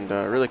over and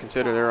really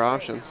consider their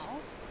options.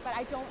 But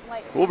I don't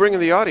like. We'll bring in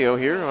the audio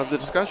here of the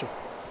discussion.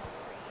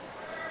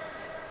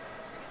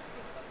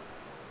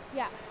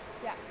 Yeah.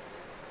 Yeah.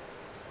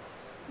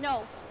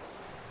 No.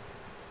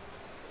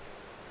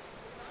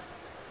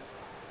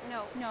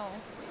 No. No.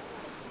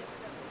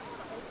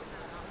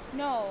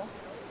 No.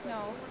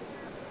 No.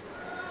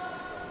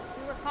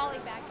 We were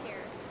calling back here.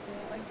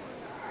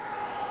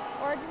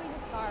 Or do we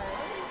discard?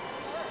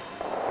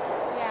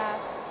 Yeah.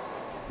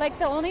 Like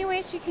the only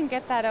way she can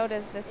get that out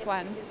is this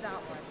one.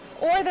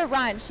 Or the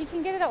run. She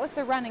can get it out with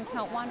the run and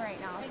count one right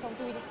now. So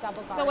do we just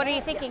double guard? So what are you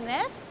it? thinking,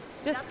 this?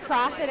 Just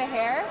cross it a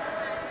hair.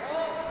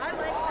 I like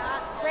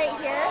that. Right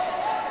here.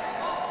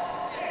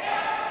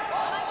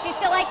 Do you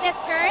still like this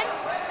turn?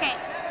 Okay.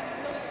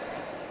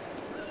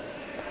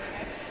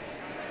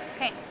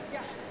 Okay.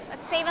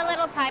 Let's save a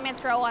little time and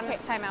throw on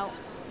this timeout.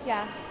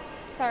 Yeah.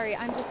 Sorry,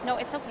 I'm just. No,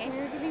 it's okay.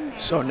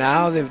 So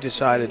now they've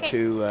decided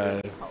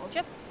to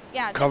Just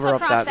cover up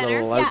across that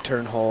center. little Yeah. out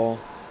turn hole.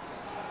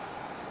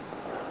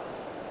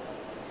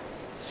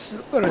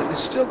 It's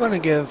still going to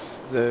give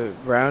the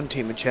brown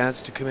team a chance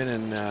to come in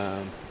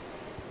and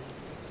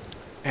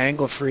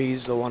angle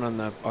freeze the one on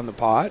the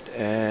pot,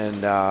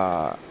 and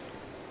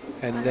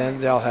then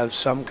they'll have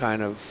some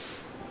kind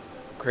of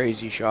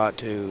crazy shot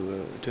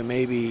to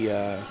maybe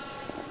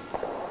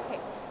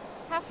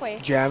halfway.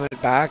 jam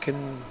it back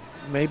and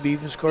maybe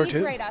even score Speed's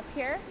two. right up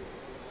here.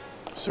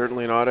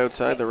 Certainly not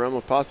outside the realm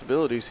of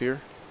possibilities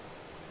here.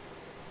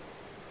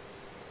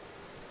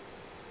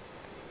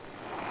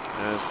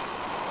 As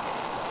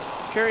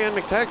Carrie Ann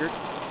McTaggart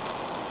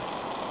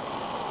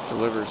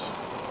delivers.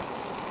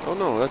 Oh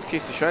no, that's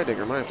Casey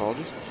Scheidegger, my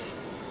apologies.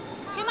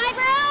 To my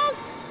broom.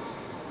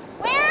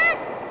 Where?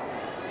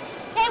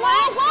 Okay,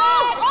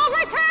 whoa.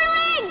 Over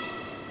curling.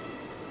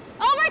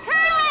 Over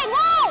curling.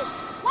 Whoa.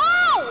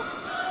 Whoa.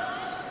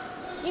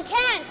 You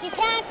can't.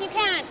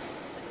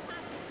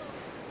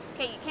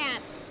 Okay, you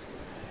can't.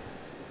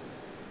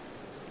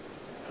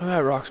 Well, that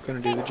rock's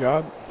going to do the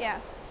job. Yeah.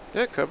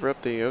 Yeah, cover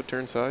up the out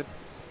turn side.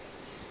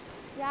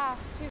 Yeah,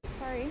 shoot,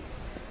 sorry.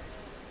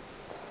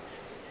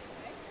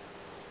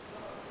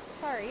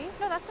 Sorry.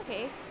 No, that's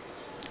okay.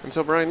 And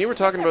so, Brian, you were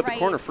talking That's about the right.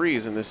 corner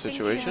freeze in this Things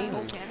should situation. be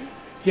and open.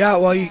 Yeah,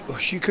 well,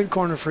 she could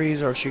corner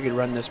freeze or she could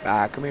run this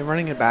back. I mean,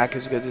 running it back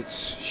is good.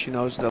 She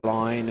knows the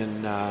line,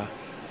 and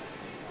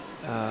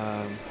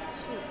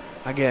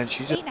again,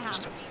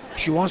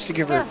 she wants to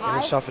give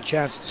herself a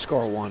chance to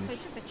score one. They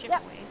took the chip away.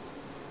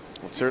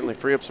 Will certainly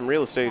free up some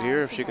real estate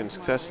here if she can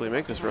successfully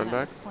make this run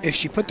back. If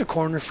she put the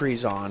corner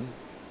freeze on,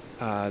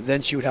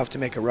 then she would have to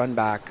make a run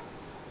back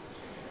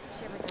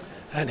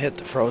and hit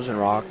the frozen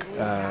rock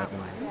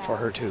for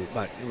her two,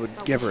 but it would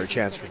give her a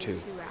chance for two.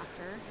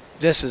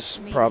 This is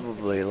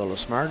probably a little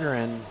smarter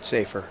and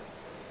safer.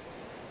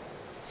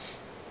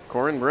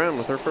 Corryn Brown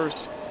with her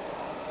first.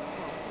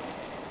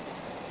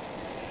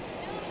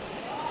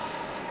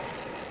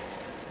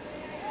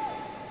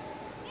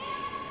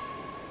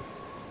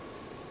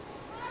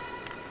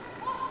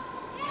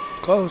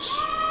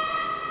 Close.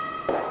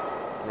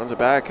 Runs it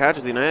back,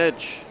 catches the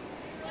edge.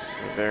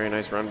 A very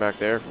nice run back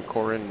there from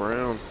Corryn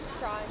Brown.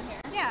 Straw in here.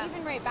 Yeah.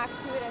 Even right back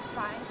to it is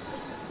fine.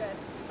 This is good.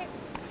 Okay.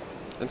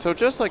 And so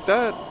just like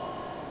that,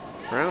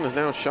 Brown has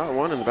now shot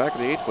one in the back of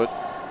the 8-foot.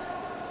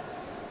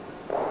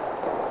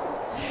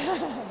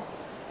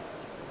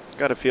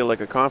 Got to feel like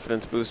a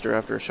confidence booster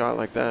after a shot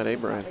like that, eh,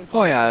 Brian?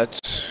 Oh yeah,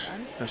 it's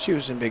she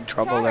was in big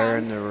trouble there,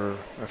 and there were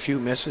a few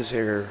misses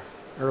here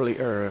early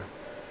or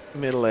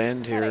middle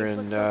end here,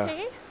 and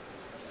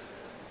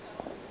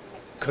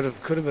could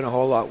have been a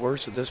whole lot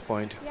worse at this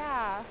point.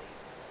 Yeah.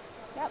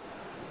 Yep.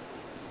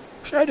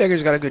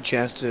 Scheidegger's got a good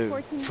chance to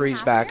 14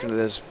 freeze back into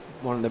this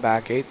one in the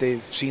back 8.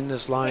 They've seen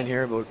this line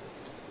here about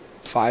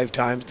 5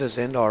 times this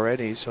end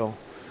already, so.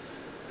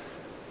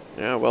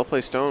 Yeah,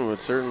 well-placed stone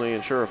would certainly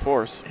ensure a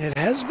force. It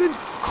has been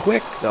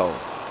quick, though.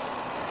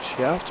 So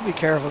you have to be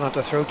careful not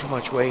to throw too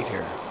much weight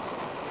here.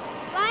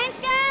 Line's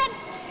good.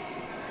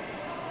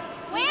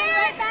 Where?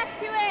 Right back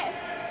to it.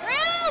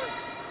 Room.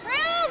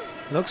 Room.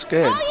 Looks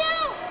good. Oh,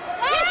 you.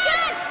 Line's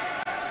good.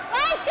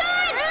 Line's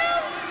good.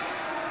 Room.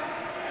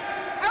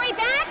 Are we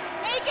back?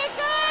 Make it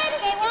good.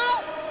 Okay, well,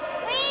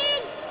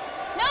 lead.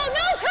 No,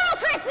 no, curl,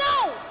 Chris,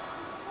 no.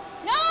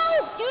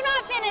 No, do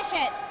not finish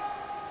it.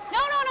 No,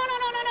 no, no, no,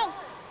 no, no, no.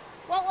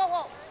 Whoa, whoa,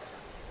 whoa.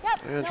 Yep.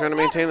 And no, trying to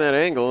maintain that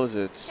angle as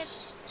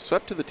it's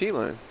swept to the tee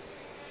line.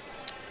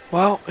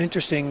 Well,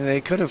 interesting. They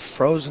could have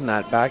frozen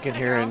that back in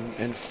here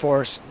and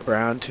forced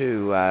Brown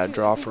to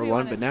draw for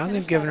one, but now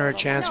they've given her a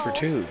chance for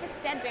 2.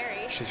 It's dead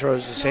berry. She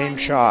throws the No, I same mean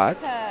shot.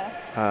 just to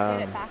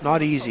get it back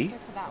Not a little easy, closer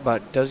to that one.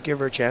 but does give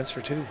her a chance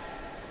for 2.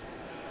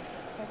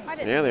 Why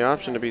did Yeah, the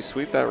option to be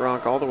sweep that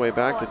rock all the way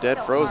back to dead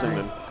frozen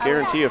and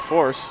guarantee a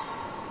force.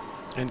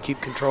 And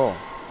keep control.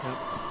 Yep.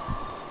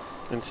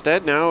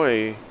 Instead, now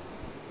a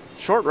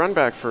short run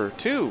back for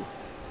 2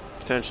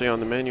 potentially on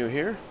the menu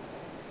here.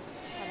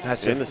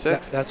 That's In the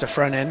 6th. That's a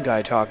front end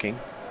guy talking.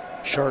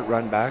 Short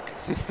run back.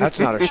 That's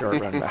not a short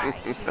run back.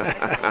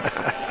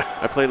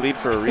 I play lead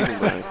for a reason,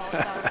 Brian.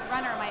 The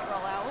runner might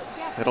roll out.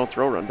 Yeah. I don't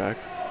throw run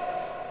backs.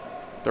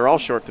 They're all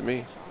short to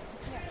me.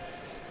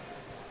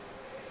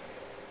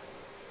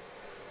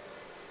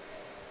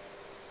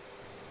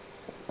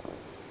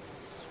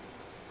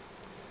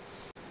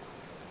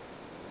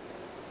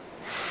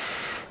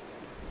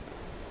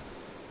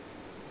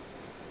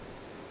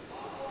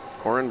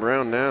 Corryn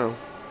Brown now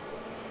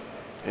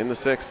in the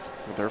 6th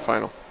with their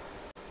final.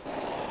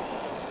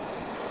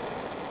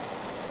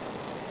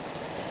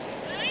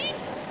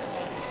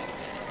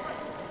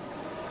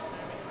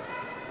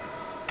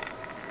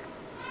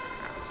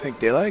 Think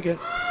they like it.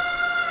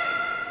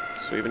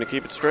 Sweeping to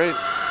keep it straight.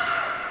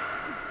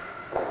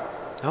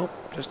 Nope,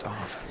 just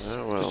off.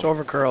 Oh, well. Just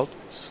over curled.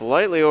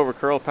 Slightly over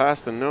curl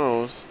past the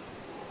nose.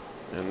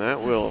 And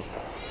that will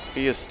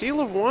be a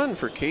steal of 1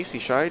 for Casey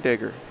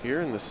Scheidegger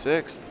here in the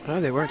 6th. Oh,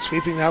 they weren't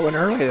sweeping that one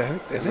early. I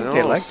think No,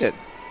 they liked it.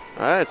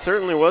 It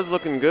certainly was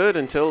looking good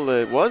until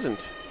it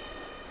wasn't.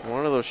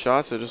 One of those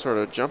shots that just sort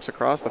of jumps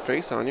across the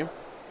face on you.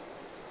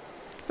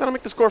 That'll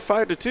make the score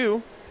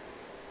 5-2.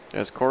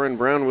 As Corryn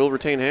Brown will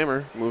retain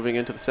hammer moving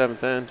into the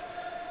 7th end.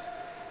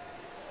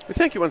 We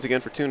thank you once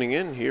again for tuning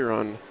in here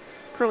on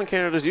Curling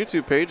Canada's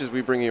YouTube page as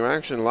we bring you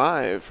action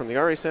live from the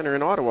RA Centre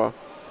in Ottawa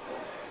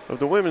of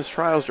the Women's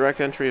Trials Direct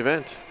Entry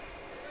event.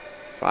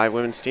 5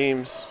 women's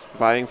teams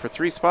vying for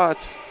 3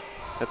 spots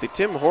at the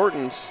Tim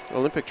Hortons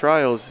Olympic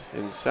Trials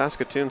in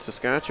Saskatoon,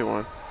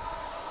 Saskatchewan.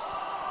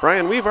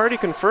 Brian, we've already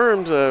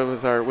confirmed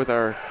with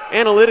our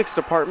analytics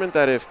department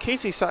that if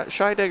Casey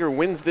Scheidegger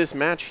wins this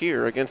match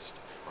here against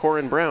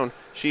Corryn Brown,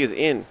 she is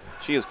in.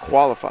 She is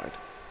qualified.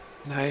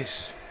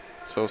 Nice.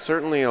 So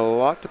certainly a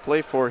lot to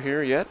play for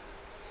here yet.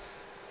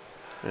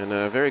 And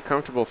a very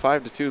comfortable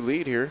 5-2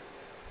 lead here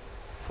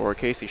for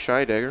Casey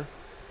Scheidegger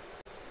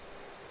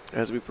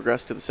as we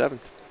progress to the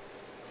 7th.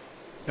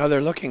 No, they're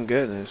looking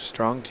good. They're a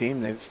strong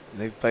team.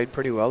 They've played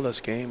pretty well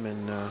this game,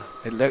 and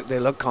they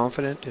look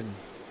confident. And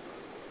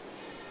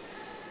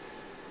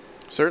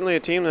certainly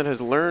a team that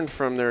has learned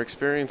from their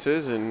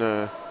experiences in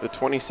the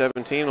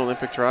 2017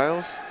 Olympic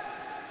Trials,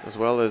 as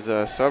well as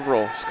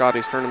several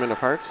Scotties Tournament of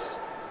Hearts.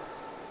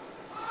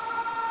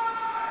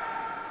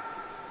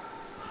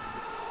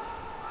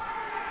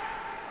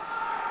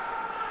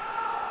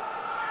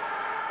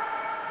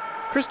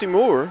 Christy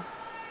Moore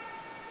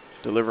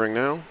delivering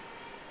now.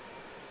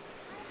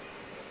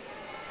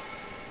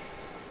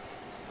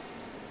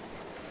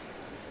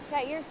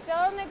 Yeah, you're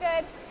still in the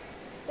good.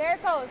 There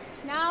it goes.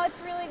 Now it's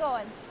really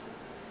going.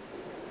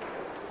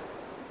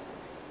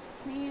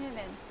 Clean it in.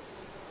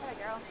 Good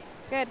girl.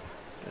 Good.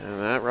 And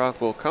that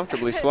rock will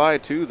comfortably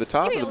slide to the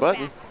top of the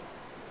button.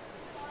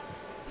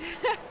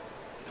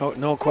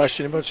 no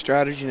question about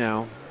strategy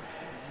now.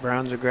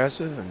 Brown's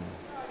aggressive, and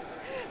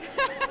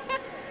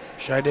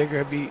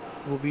Scheidegger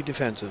will be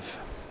defensive.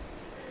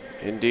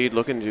 Indeed,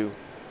 looking to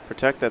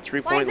protect that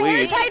 3-point Maybe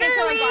lead. I can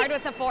throw a guard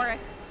with the 4.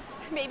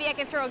 Maybe I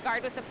can throw a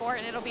guard with the 4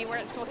 and it'll be where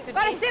it's supposed to be.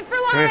 Gotta sit for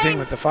line! The only thing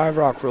with the 5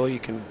 rock rule, you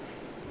can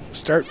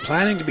start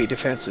planning to be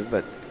defensive,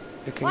 but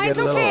it can get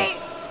a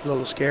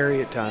little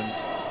scary at times.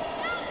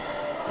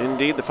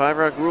 Indeed, the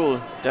 5-rock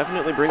rule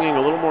definitely bringing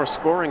a little more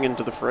scoring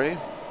into the fray.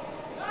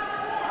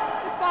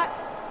 Good spot.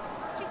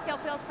 She still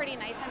feels pretty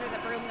nice under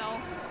the broom, though.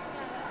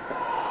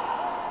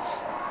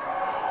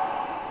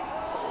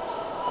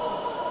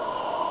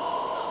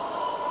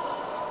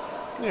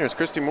 There's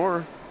Christy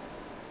Moore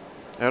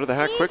out of the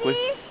hack quickly,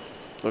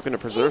 looking to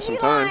preserve some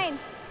time. Line.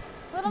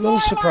 A little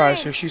surprised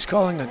line. here. She's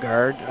calling a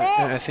guard.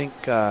 I think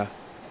Little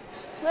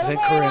more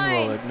Corryn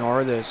line. will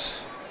ignore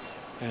this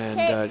and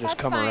Okay, just that's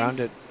come fine. around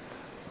it.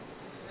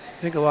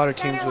 I think a lot of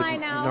teams Center would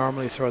line now.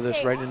 normally throw this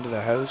Okay. right into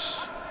the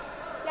house.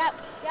 Yep.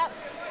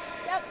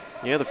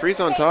 Yeah, the freeze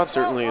on top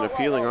certainly an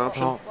appealing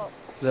option. Oh,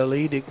 the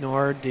lead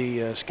ignored the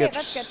that's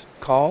skip's good.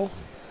 call.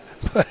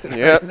 But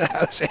Yep. in the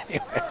house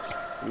anyway.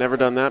 Never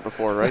done that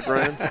before, right,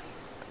 Brian?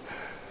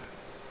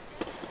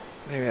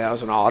 Maybe that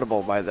was an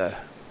audible by the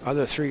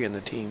other 3 in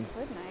the team.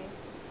 Good night.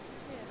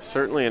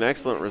 Certainly an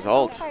excellent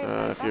result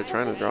if you're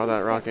trying to draw that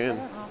rock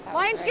in.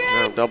 Line's good.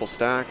 Now double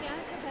stacked.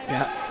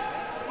 Yeah.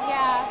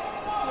 Yeah.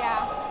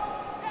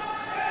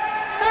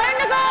 Starting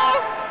to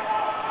go.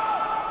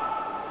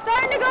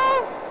 Starting to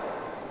go.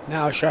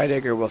 Now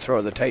Scheidegger will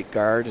throw the tight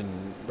guard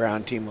and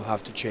Brown team will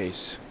have to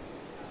chase.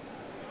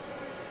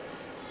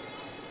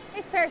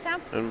 Nice pair,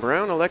 Sam. And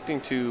Brown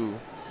electing to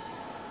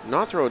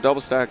not throw a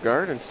double stack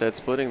guard, instead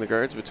splitting the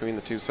guards between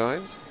the 2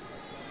 sides.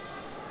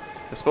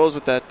 I suppose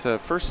with that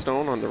first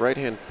stone on the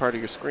right-hand part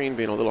of your screen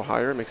being a little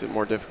higher, it makes it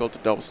more difficult to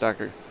double stack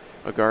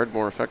a guard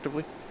more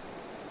effectively.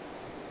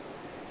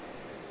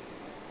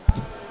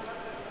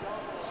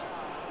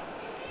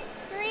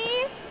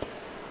 Three.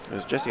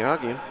 As Jesse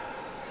Hagian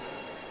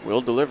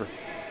will deliver.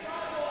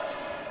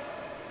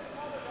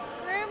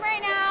 Room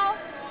right now.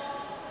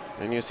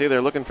 And you see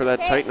they're looking for that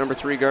Okay. tight number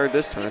 3 guard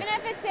this time. Even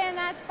if it's in,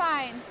 that's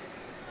fine.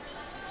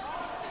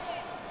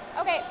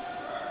 Okay.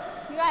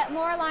 You got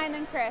more line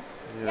than Chris.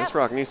 Yeah, this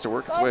rock needs to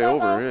work its Go, way go,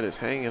 over. go. It is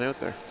hanging out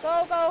there.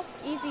 Go.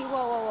 Easy.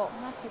 Whoa.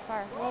 Not too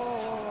far.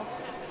 Whoa.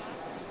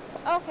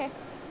 Okay.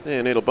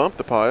 And it'll bump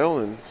the pile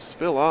and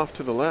spill off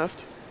to the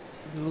left.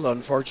 A little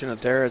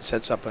unfortunate there. It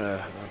sets up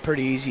a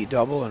pretty easy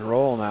double and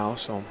roll now.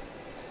 So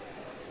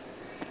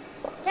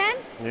 10.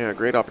 Yeah,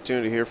 great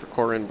opportunity here for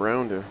Corryn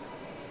Brown to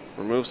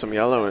remove some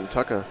yellow and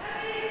tuck a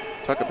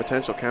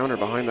potential counter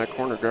behind that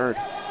corner guard.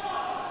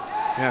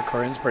 yeah,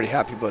 Corryn's pretty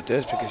happy about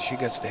this because she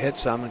gets to hit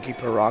some and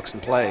keep her rocks in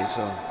play.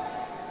 So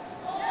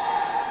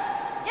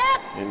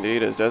Yep.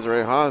 Indeed, as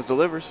Desiree Haas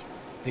delivers.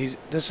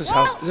 this is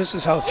how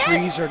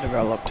 3s are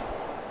developed.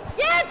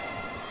 Yep.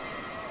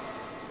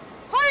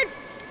 Hard.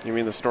 You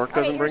mean the stork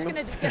doesn't bring them?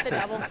 You're just gonna get the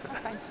double.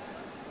 That's fine.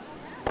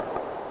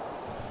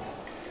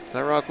 That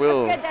rock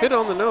will That's good, hit Des.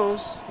 on the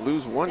nose,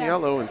 lose 1 Yeah.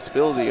 yellow, and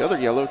spill the other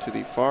yellow to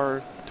the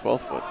far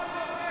 12-foot.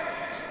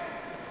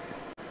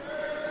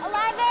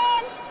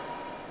 11.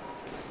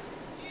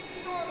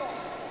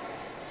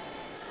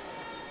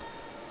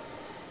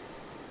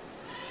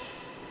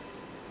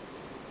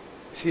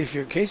 See, if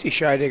you're Casey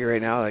Scheidegger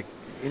right now, like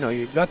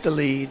you've got the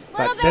lead,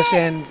 Little but this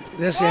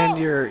bit. end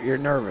you're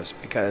nervous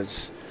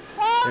because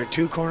there are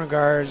 2 corner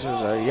guards.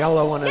 There's a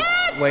yellow one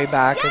way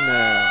back in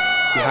the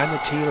behind the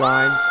tee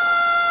line.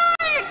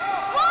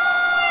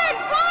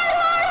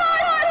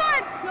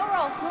 Hard. No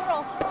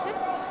roll. Just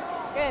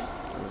good.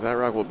 As that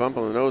rock will bump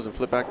on the nose and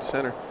flip back to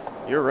center.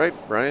 You're right,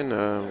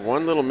 Brian.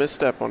 One little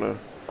misstep on a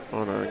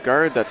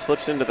guard that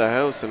slips into the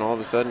house, and all of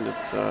a sudden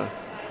it's a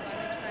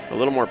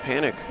little more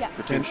panic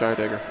for Team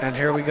Scheidegger. And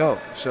here we go.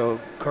 So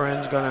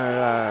Corryn's going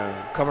to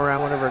come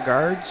around one of her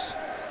guards,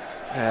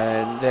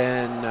 and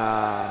then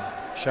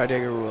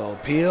Scheidegger will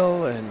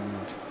peel, and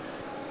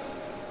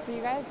Are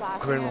you guys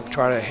laughing Corryn at will me?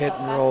 try to hit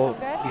and That's roll so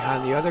good.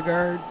 behind the other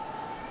guard.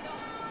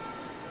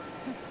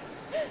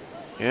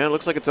 Yeah, it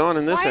looks like it's on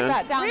in this Why end.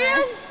 got down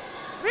there?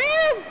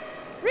 Room.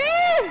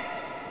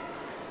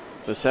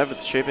 The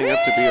 7th shaping up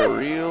to be a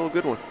real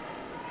good one.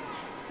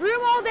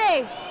 Room all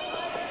day.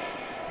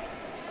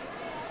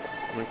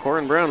 And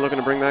Corryn Brown looking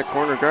to bring that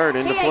corner guard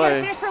into Okay, yeah, you gotta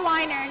play. finish for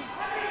line, Aaron.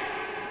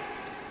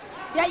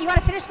 Yeah, you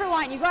gotta finish for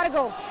line. You gotta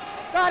go.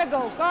 Gotta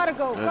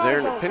go. As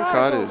Aaron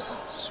Pincott is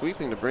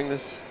sweeping to bring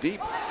this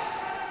deep.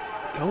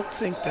 Don't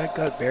think that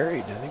got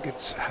buried. I think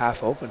it's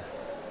half open.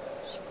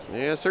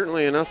 Yeah,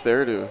 certainly enough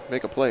there to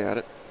make a play at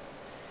it.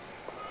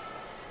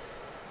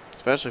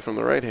 Especially from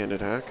the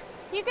right-handed hack.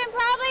 You can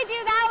probably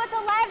do that with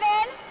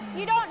 11.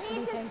 You don't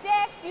need to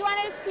stick. Do you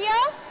want to just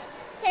peel?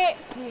 Okay.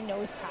 Do you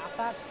nose tap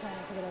that to kind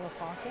of get out of the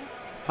pocket?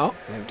 Oh,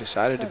 they've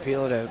decided to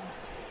peel it out.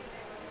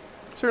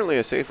 Certainly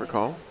a safer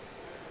call.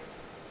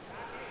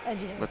 And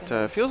you didn't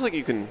But feels like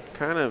you can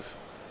kind of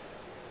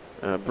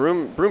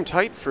broom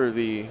tight for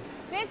the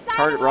This side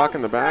target will rock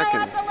in the back,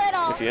 curl and up a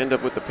little. if you end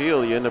up with the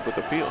peel, you end up with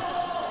the peel.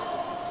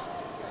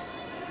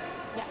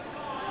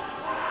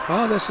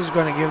 Well, this is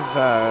going to give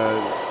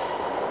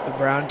the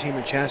Brown team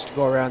a chance to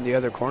go around the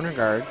other corner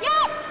guard.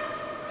 Yep.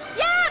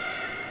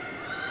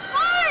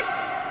 Hard.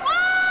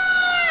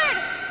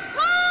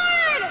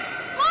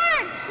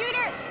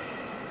 Shooter.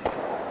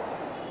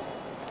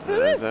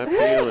 As that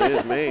peel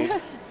is made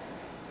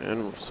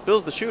and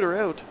spills the shooter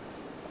out.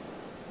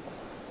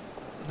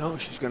 No,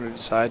 she's going to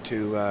decide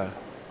to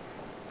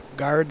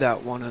guard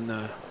that one in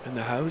the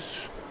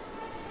house.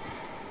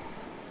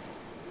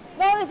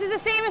 No, this is the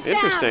same as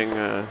Interesting.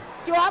 Sam's.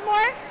 Do you want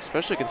more?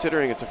 Especially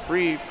considering it's a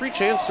free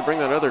chance to bring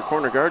that other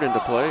corner guard into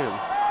play and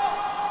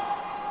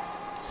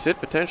sit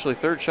potentially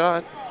third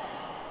shot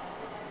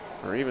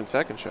or even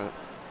second shot.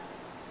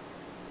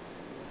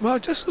 Well,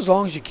 just as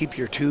long as you keep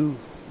your 2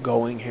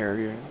 going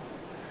here,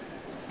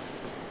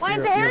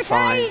 Line's you're a hair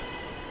fine. tight.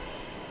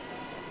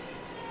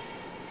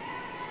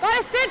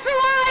 Gotta sit for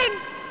line.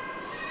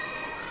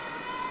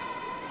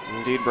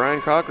 Indeed,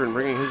 Brian Corryn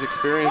bringing his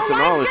experience Oh, and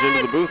line's knowledge good.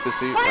 into the booth this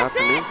Gotta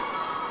afternoon. sit.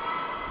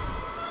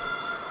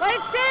 Let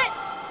it sit.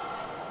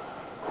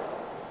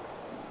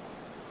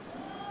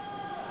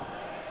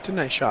 It's a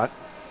nice shot.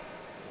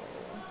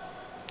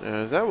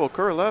 As that will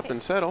curl up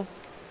and settle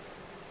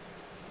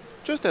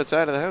just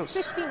outside of the house.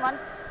 16-1.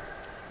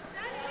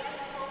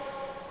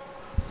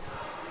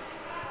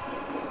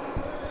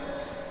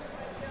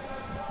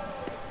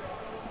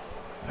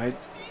 I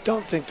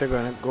don't think they're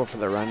going to go for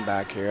the run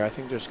back here. I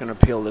think they're just going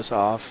to peel this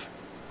off.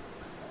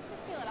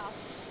 Just peel it off.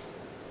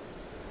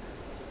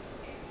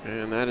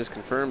 And that is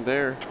confirmed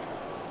there.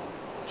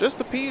 Just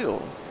the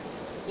peel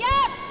Yep.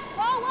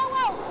 Whoa,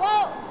 whoa,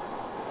 whoa,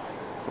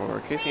 whoa.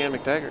 for Casey Ann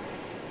McTaggart.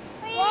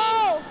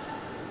 Whoa.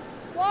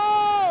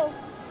 Whoa.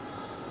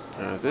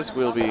 As this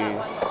will be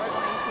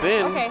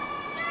thin Okay.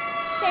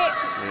 Okay.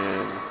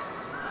 and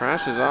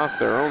crashes off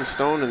their own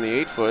stone in the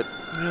 8-foot.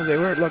 No, they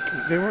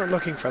weren't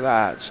looking for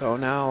that. So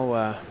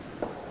now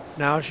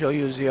she'll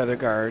use the other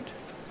guard,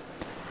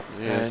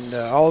 Yes.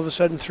 and all of a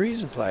sudden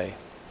 3's in play.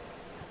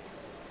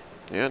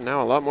 Yeah,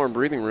 now a lot more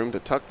breathing room to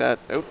tuck that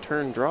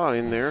out-turn draw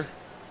in there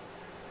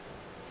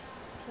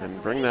and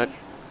bring that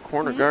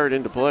corner guard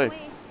into play.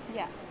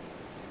 Yeah.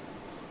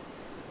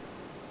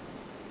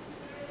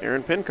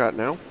 Aaron Pincott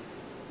now.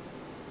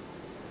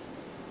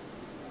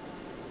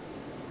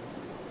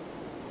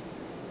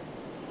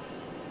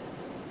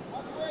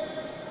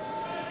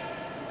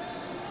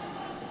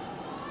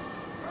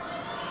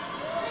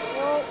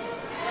 Whoa.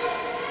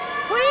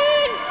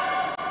 Queen.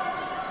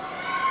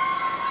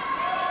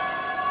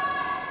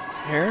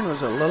 Aaron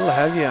was a little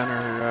heavy on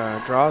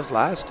her draws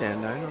last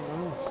end. I don't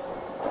know.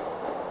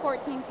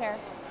 14 pair.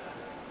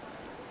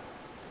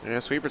 Yeah,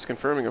 sweeper's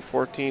confirming a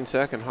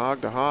 14-second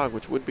hog to hog,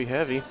 which would be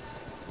heavy.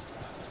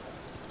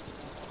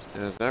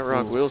 As that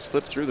rock will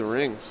slip through the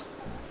rings.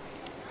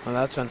 Well,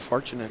 that's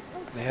unfortunate.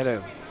 They had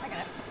a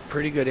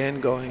pretty good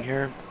end going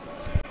here.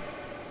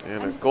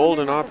 And a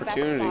golden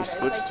opportunity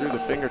slips through the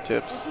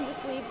fingertips. You can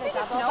just leave the It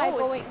just double by knows.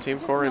 going. Team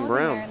just Corryn nose in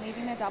Brown. there and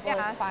leaving the double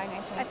Yeah. is fine, I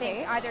think. I think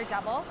eh? either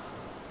double,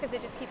 because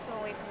it just keeps them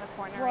away from the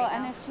corner Well, right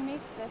and now. if she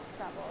makes this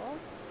double,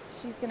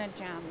 she's gonna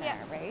jam there,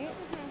 Yeah. right?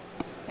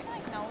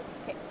 Like nose.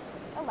 Okay.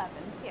 11.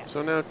 Yeah.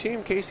 So now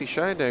Team Casey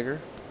Scheidegger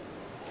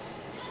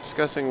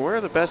discussing where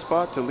the best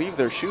spot to leave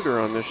their shooter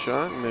on this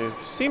shot, and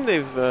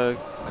they've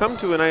come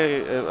to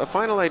a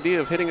final idea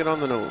of hitting it on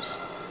the nose.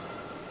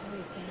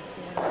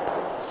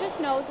 Just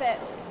nose it.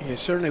 You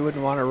certainly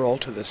wouldn't want to roll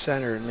to the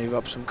center and leave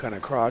up some kind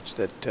of crotch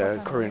that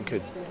Corryn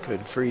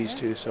could freeze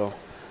to. So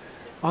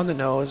on the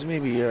nose,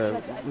 maybe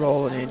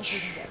roll an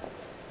inch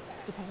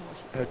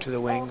out to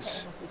the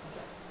wings.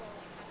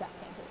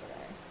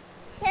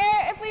 Here,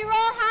 if we roll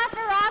half a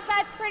rock,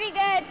 that's pretty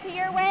good. To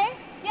your way?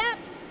 Yep.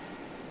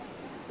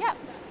 Yep.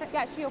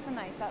 Yeah, she opened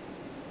the ice up.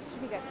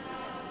 Should be good.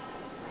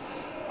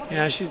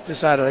 Yeah, she's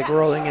decided like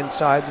rolling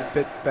inside's a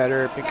bit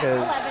better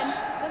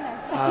because Then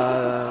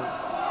there.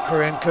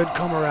 Corryn could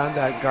come around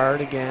that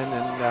guard again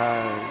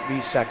and be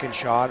second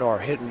shot, or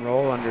hit and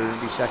roll under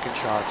and be second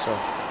shot. So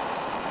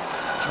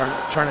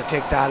trying to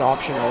take that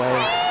option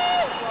away.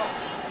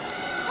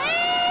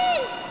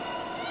 Clean!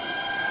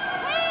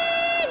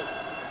 Clean!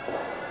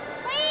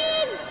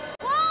 Clean!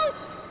 Close!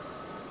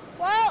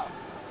 Whoa!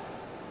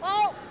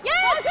 Whoa! Yeah!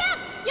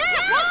 Yeah!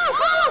 Whoa!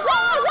 Whoa!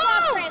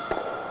 Whoa!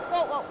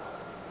 Whoa! Whoa!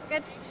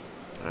 Good.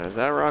 As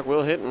that rock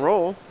will hit and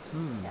roll.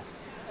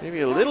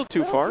 Maybe a little too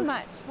Little far. Too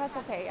much. That's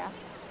okay, yeah.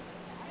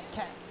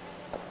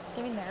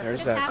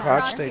 There's that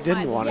crotch they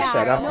didn't want to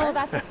set up. No,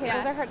 that's okay.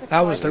 Those are hard to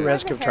That was the call.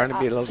 risk of trying to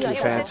be a little too Yeah,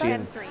 fancy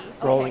and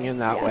rolling in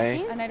that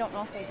way. And I don't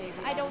know if they gave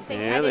I don't think.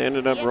 Yeah, I they didn't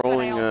ended up see it, but I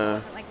rolling, also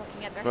wasn't, like,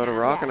 looking at their about a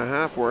hands. rock and a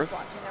half Just worth.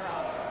 watching the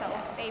rocks, so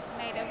they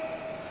might have.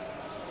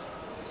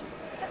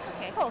 That's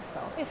okay. Close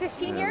though. We have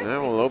 15 And here. that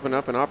will open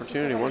up an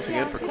opportunity once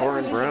again for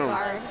Corryn Brown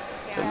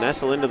to Yeah.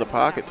 nestle into the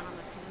pocket.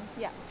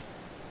 Yeah.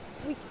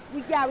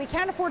 We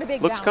can't afford a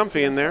big Looks bounce comfy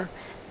here, in there.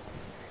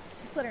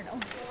 so Just let her know.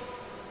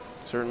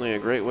 Certainly a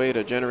great way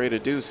to generate a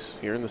deuce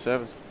here in the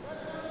 7th.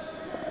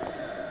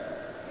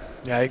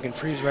 Yeah, you can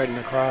freeze right in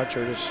the crotch,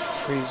 or just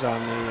freeze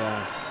on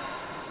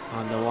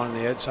the one on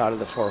the outside of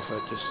the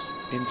forefoot, just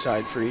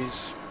inside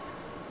freeze.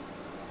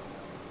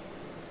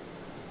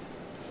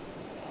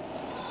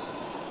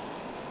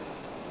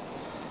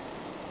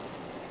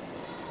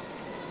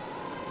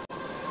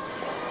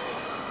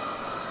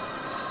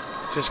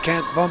 Just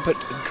can't bump it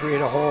and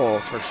create a hole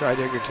for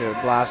Scheidegger to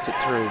blast it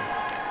through.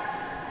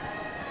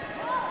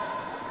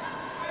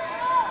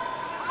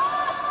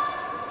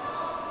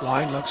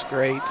 Line looks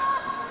great.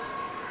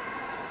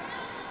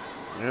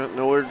 Yeah,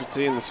 no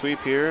urgency in the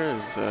sweep here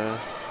as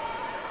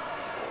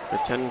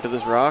attending to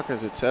this rock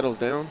as it settles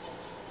down.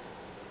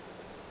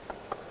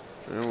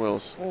 And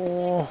Wills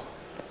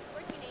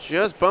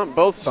just bumped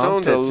both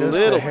stones a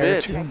little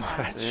bit. Too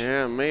much.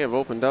 Yeah, may have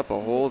opened up a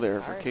hole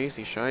there for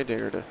Casey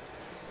Scheidegger to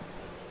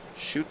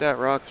shoot that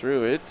rock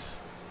through. It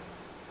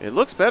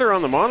looks better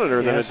on the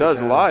monitor than it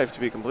does live, to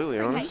be completely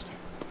honest.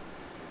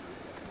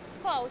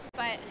 Close,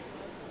 but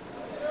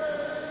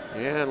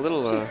Yeah, a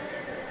little. it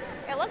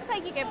looks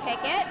like you can pick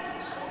it.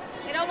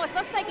 It almost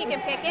looks like you can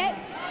pick it.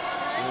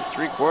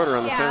 3/4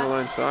 on the Yeah. center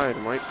line side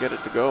might get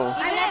it to go.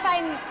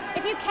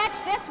 If you catch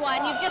this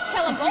one, you just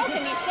kill them both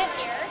and you sit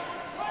here.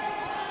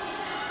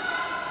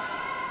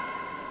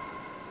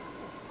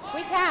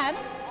 We can.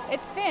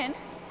 It's thin.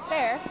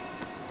 There.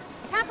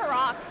 It's half a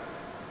rock.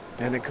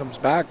 And it comes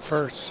back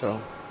first,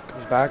 so it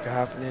comes back a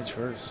 1/2 inch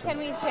first. So. Can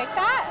we pick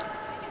that?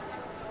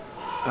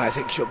 I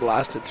think she'll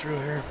blast it through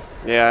here.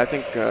 Yeah, I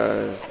think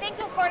I think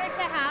 1/4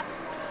 to half.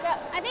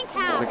 I think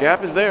half. the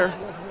gap is there.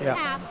 Yeah.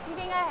 Half. You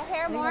think a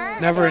hair more?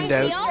 Never in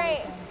doubt.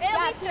 Straight.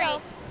 It'll be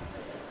straight.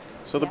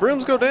 So the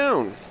brooms go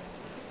down.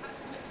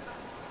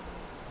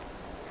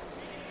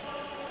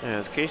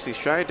 As Casey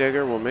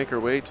Scheidegger will make her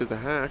way to the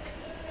hack.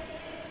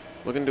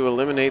 Looking to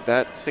eliminate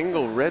that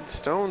single red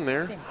stone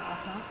there.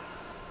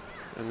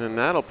 And then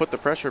that'll put the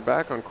pressure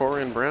back on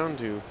Corryn Brown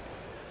to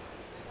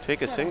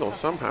take a single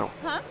somehow.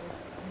 Huh?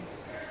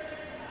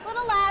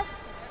 Little less.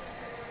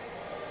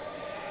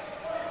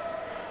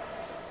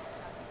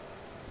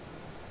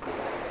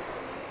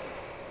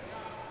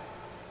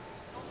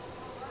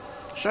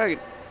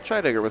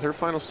 Scheidegger with her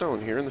final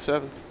stone here in the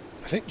 7th.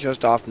 I think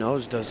just off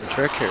nose does the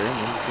trick here, and then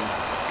you can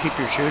keep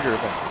your shooter,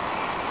 but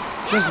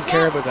she doesn't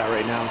care about that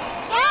right now.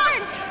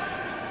 Hard!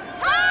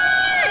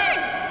 Hard!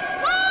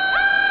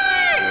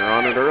 Hard! They're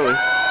on it early.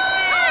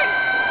 Hard!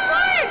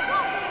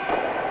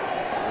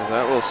 As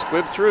that will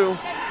squib through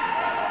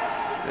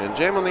and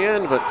jam on the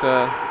end, but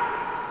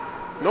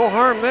no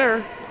harm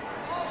there.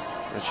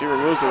 As she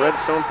removes the red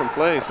stone from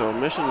play, so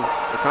mission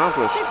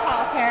accomplished Good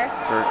call, Care.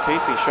 for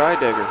Casey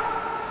Scheidegger.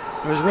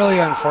 It was really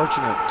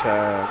unfortunate.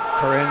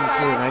 Corryn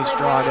threw a nice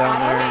draw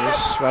down there and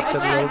just swept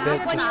it a little bit.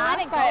 Just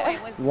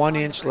 1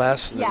 inch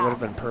less, and it would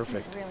have been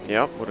perfect.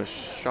 Yep, would have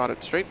shot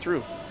it straight through.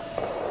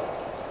 We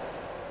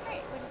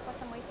just let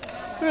them waste it.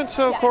 And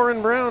so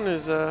Corryn Brown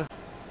is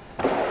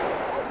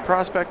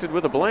prospected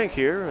with a blank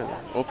here, an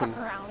open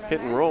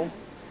hit and roll.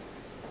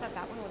 I thought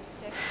that one would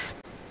stick.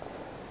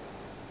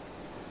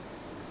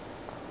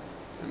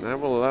 And that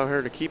will allow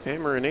her to keep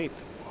hammer in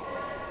 8th.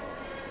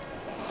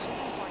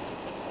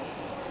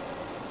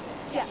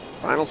 Yeah.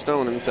 Final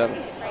stone in the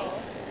 7th. Right.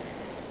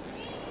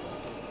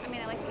 I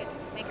mean, I like to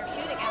make her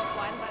shoot against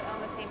one, but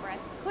on the same breath.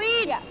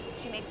 Clean! Yeah.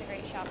 She makes a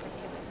great shot for 2.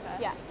 It's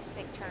a Yeah.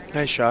 big turn.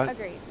 Nice shot.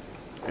 Agreed.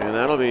 And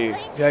that'll be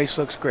The ice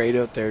looks great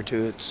out there,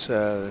 too. It's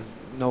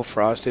no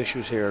frost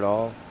issues here at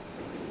all.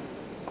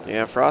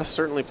 Yeah, frost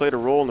certainly played a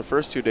role in the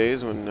first 2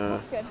 days when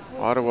Good.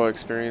 Ottawa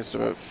experienced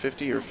about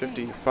 50 or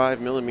 55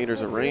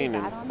 millimeters of rain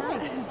in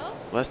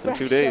less than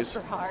 2 days.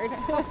 Hard.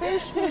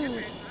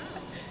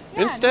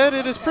 Instead,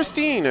 it is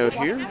pristine out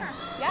here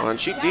on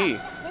sheet D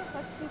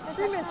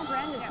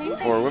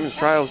for women's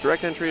trials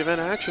direct entry event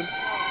action.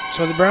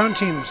 So the Brown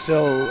team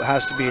still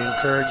has to be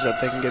encouraged that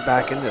they can get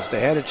back in this.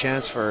 They had a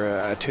chance for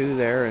a 2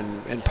 there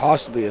and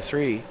possibly a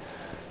 3.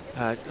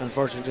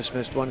 Unfortunately, just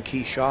missed one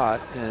key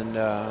shot, and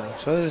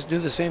so they just do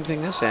the same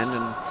thing this end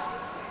and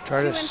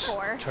try 2 to and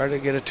 4. try to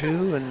get a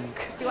 2 and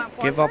Do you want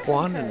 4 give up first?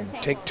 1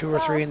 and take 2 or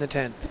 3 in the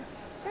 10th.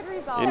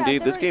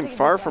 Indeed, this game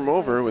far from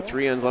over with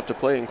 3 ends left to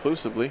play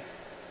inclusively.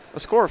 A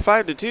score of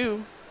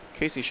 5-2.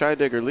 Casey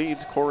Scheidegger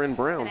leads Corryn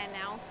Brown. And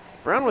now.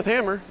 Brown with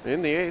hammer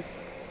in the 8th,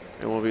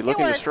 and will be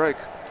looking to worked. strike.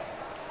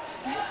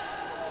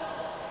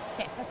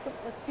 Okay, let's go.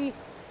 Let's be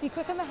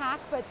quick on the hack,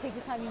 but take the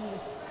time you need.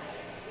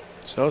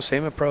 So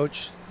same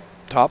approach,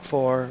 top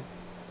 4,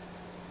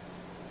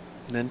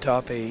 and then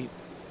top 8,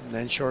 and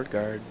then short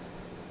guard.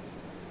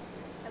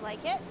 I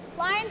like it.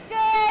 Line's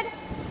good.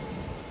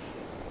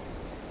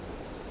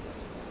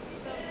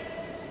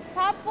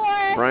 Top 4.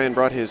 Brian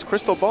brought his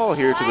crystal ball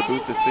here to the Line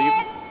booth is this good.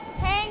 evening.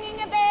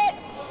 Hanging a bit.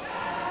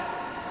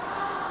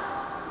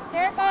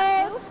 There it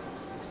goes.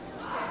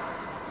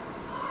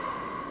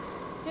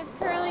 Just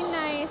curling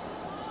nice.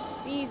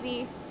 It's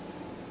easy.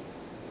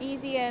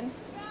 Easy in.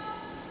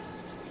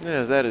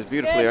 As that is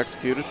beautifully Good.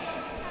 executed.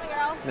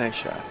 Girl. Nice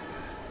shot.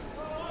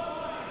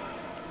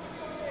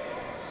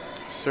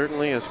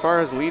 Certainly, as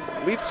far as lead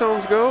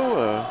stones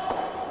go,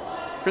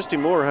 Christy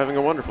Moore having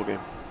a wonderful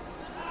game.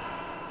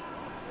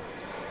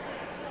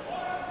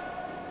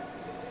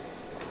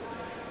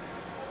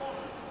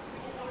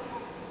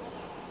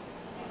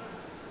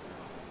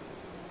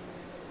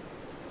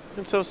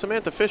 And so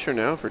Samantha Fisher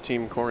now for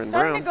Team Corryn Starting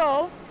Brown to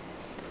go.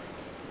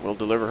 will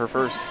deliver her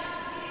first.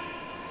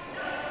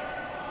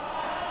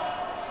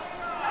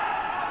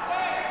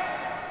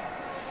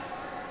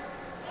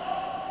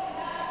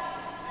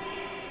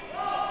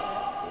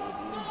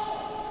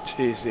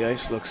 Jeez, the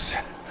ice looks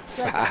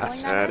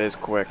fast. That is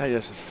quick. I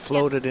just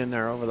floated in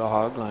there over the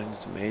hog line.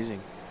 It's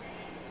amazing.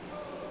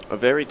 A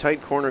very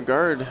tight corner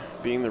guard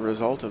being the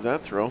result of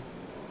that throw.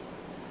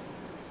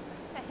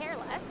 It's a hair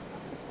less.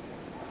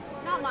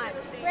 Not much.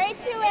 Right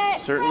to it.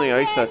 Certainly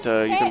ice that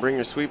you can bring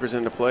your sweepers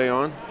into play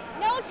on.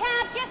 No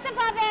tap, just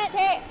above it.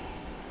 Okay.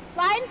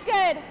 Line's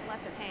good.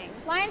 Unless it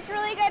hangs. Line's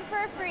really good for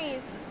a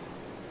freeze.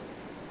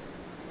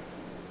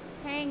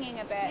 Hanging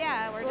a bit.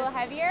 Yeah, we're a little just-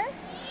 heavier.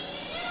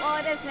 Well,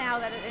 it is now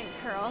that it didn't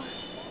curl.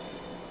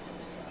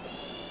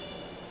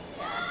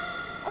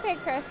 Okay,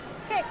 Chris.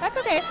 Okay, that's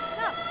okay.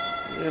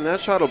 And that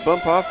shot will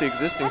bump off the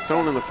existing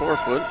stone in the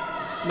forefoot.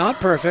 Not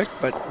perfect,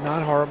 but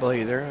not horrible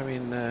either. I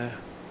mean, Ran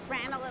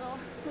a little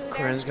smoother.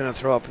 Corryn's going to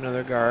throw up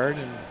another guard.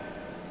 And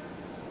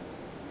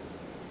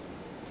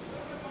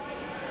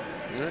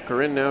Yeah,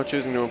 Corryn now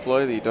choosing to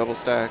employ the double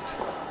stacked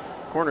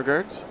corner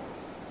guards.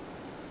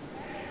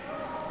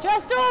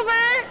 Just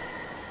over.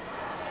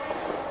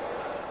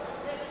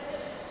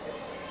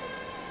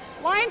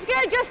 Line's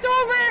good, just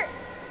over.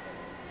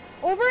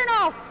 Over and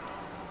off.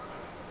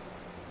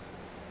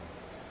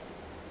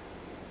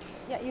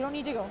 Yeah, you don't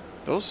need to go.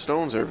 Those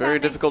stones are very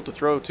difficult to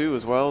throw too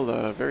as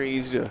well. Very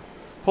easy to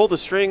pull the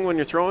string when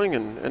you're throwing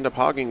and end up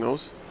hogging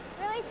those.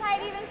 Really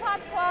tight, even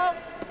top 12.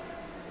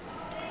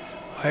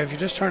 if you're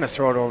just trying to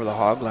throw it over the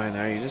hog line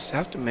there, you just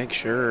have to make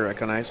sure,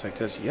 like on ice like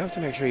this, you have to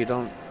make sure you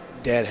don't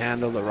dead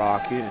handle the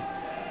rock. You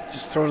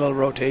just throw a little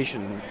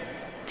rotation,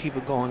 keep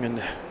it going in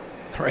the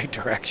right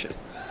direction.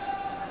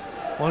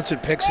 Once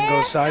it picks and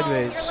goes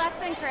sideways, You're less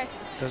than Chris.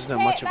 doesn't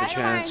have much of a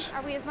chance.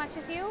 Are we as much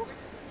as you?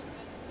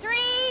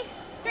 Three,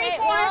 Wait,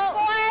 four,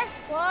 whoa.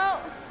 four. Whoa.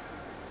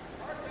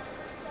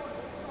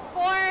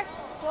 4.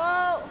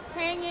 Whoa.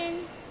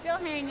 Hanging. Still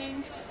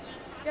hanging.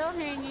 Still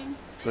hanging.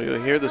 So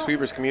you'll hear the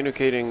sweepers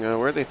communicating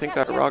where they think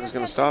that rock is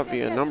going to stop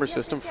via number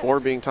system, 4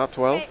 being top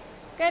 12.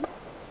 Good.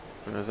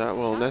 And as that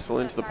will nestle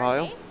into the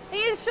pile. You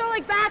need to show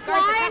like back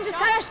line. Just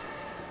kind of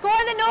go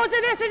on the nose of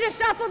this and just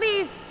shuffle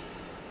these.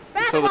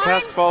 Back So the line.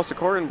 task falls to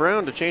Corryn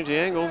Brown to change the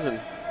angles and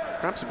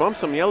perhaps bump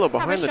some yellow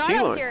behind the Have a shot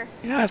out T-line. here.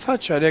 Yeah, I thought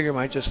Scheidegger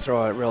might just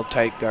throw a real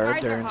tight guard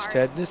Guards there are hard.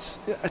 instead. This,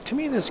 to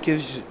me, this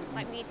gives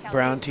Let me tell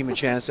Brown you. team a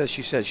chance. As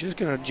she said, she's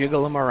going to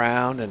jiggle them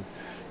around and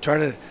try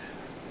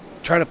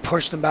to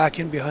push them back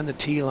in behind the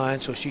T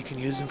line so she can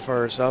use them for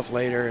herself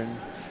later. And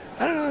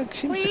I don't know, it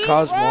seems to Please,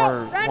 cause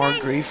whoa, more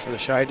running. grief for the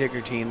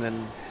Scheidegger team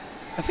than.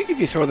 I think if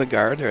you throw the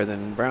guard there,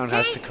 then Brown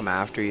has to come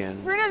after you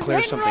and We're gonna clear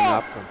hit and something roll.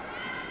 up.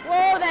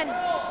 Whoa, then.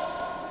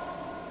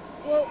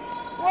 Whoa,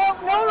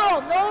 whoa, no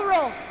roll, no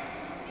roll.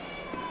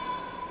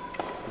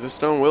 This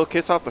stone will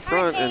kiss off the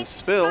front and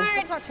spill.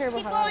 It's not terrible.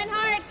 Keep going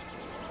hard.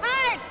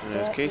 Hard. And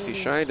as Casey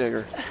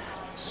Scheidegger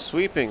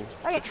sweeping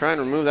Okay. to try and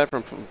remove that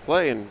from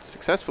play and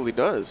successfully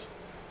does.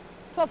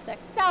 12-6.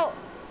 So.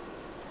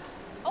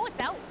 Oh, it's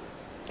out.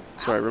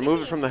 Sorry,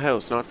 remove it from the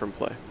house, not from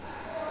play.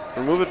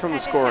 Remove it from the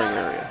scoring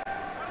area.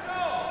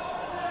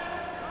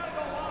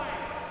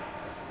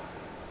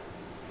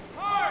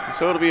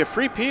 So it'll be a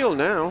free peel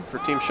now for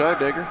Team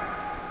Scheidegger.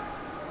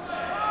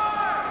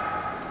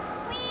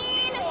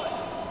 Clean.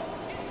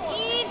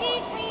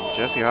 Easy, clean.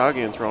 Jesse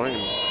Hagian throwing.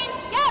 And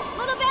Yep,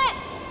 little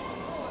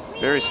bit.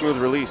 very smooth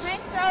release. Nice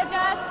throw,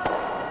 Jess.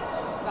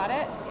 Got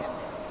it?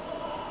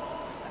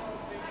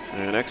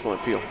 An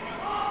excellent peel.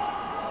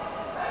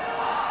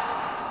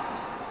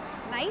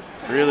 Nice.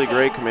 Really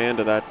great command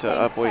of that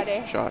up weight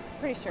Freddie. shot.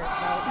 Pretty sure it's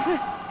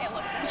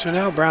out. So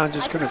now Brown's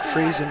just going to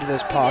freeze into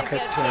this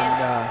pocket,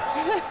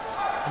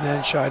 and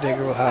then Scheidegger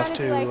will have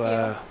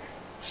to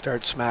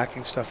start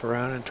smacking stuff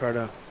around and try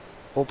to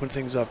open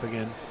things up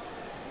again.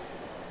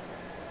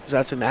 'Cause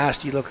that's a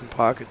nasty looking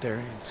pocket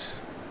there.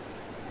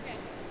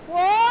 Whoa,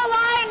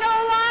 line, no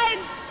line.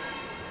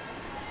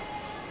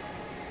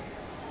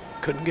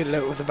 Couldn't get it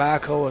out with a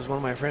backhoe, as one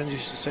of my friends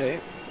used to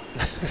say.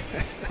 Yep.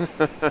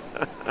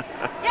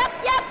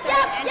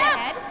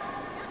 Head.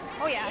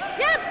 Oh, yeah.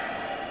 Yep.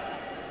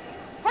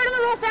 Hard on the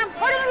roll, Sam.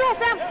 Hard on the roll,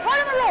 Sam. Hard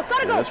on the roll.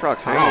 Gotta Yeah, go. this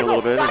rock's Gotta hanging a go.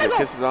 little bit as Gotta it go.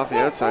 kisses off the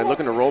Go, outside, go,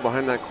 looking to roll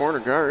behind that corner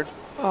guard.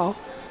 Oh,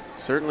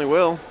 Certainly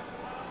will.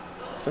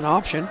 it's an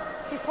option.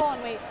 Keep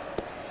pulling, wait.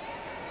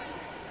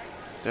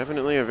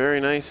 Definitely a very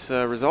nice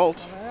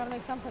result. I gotta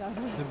make something out of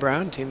it. The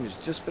Brown team has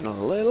just been a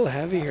little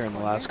heavy here in the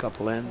last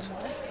couple ends.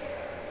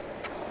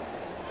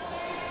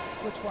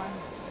 Which one?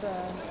 The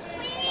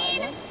side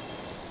one?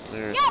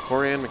 There's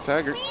Corryn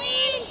McTaggart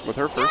with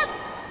her first.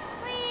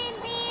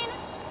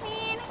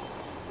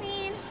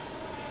 Clean.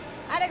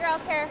 Atta girl,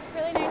 Care.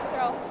 Really nice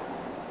throw.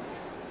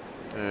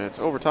 And it's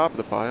over top of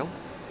the pile.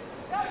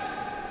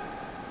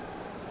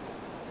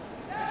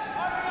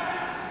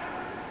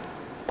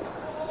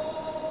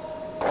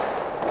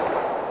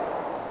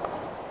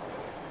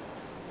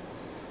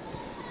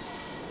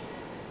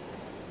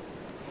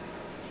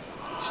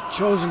 She's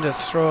chosen to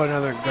throw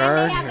another And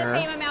guard they have the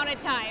same here. amount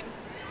of time.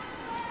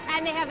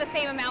 And they have the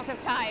same amount of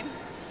time.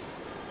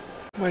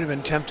 Might have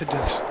been tempted to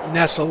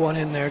nestle one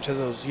in there to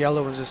those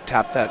yellow ones, just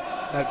tap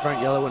that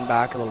front yellow one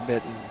back a little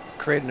bit and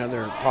create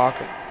another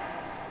pocket.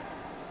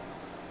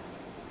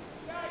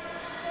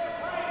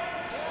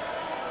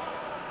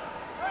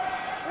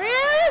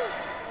 Really?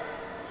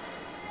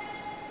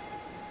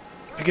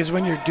 Because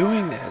when you're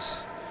doing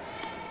this,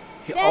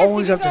 You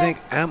always have to think,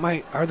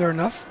 are there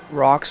enough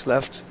rocks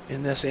left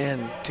in this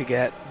end to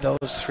get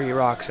those 3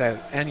 rocks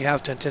out? And you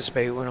have to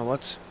anticipate,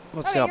 what's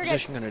the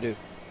opposition going to do?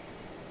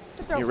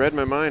 You read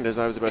my mind as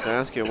I was about to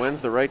ask you,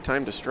 when's the right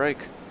time to strike?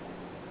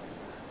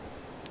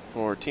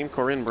 For Team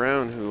Corryn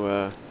Brown,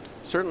 who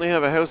certainly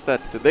have a house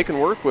that they can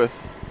work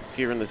with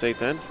here in this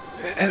 8th end.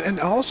 And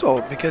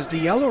also, because the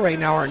yellow right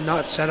now are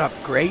not set up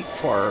great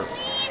for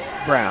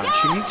Brown.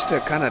 She needs to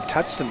kind of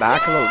touch them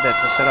back a little bit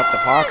to set up the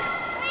pocket.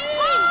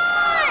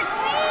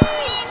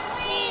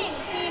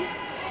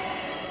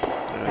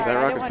 As that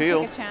rock is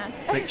peeled.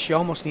 Like she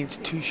almost needs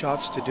 2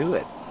 shots to do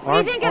it.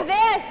 What do you think of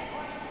this?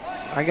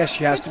 I guess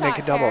she has to make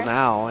a double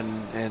now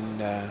and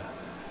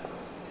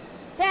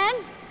 10?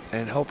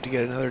 And hope to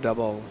get another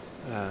double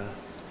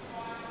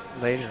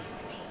later.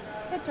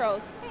 Good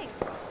throws.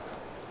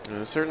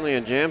 Certainly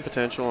a jam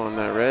potential on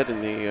that red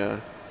in the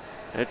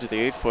edge of the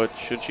 8-foot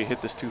should she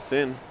hit this too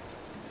thin.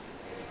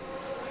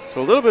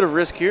 So a little bit of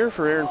risk here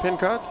for Erin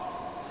Pincott,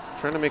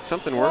 trying to make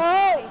something work.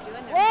 Whoa!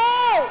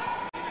 Whoa!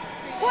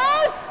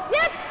 Close!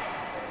 Yep!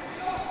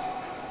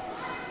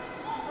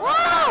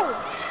 Whoa!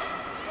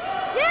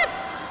 Yep!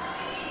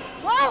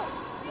 Whoa!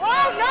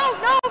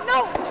 Whoa!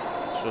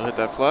 No! She'll hit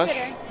that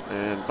flush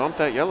and bump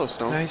that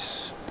Yellowstone.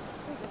 Nice.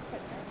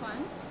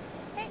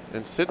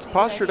 And sits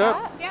postured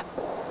up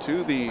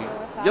to the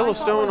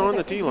Yellowstone on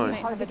the tee line.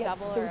 Hard to get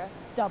those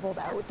doubled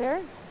out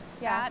there.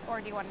 Yeah,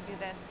 or do you want to do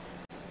this?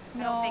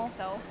 I don't think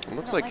so. It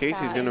looks like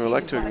Casey's going to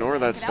elect to ignore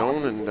that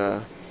stone and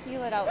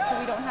Feel it out so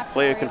we don't have to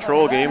play a worry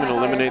control about it. game and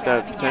eliminate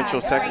that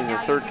potential second or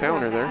third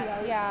counter there.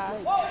 Yeah.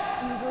 Easily.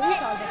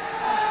 So I was like,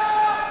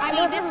 I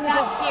mean, this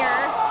nuts here.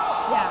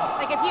 yeah.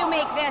 Like if you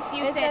make this,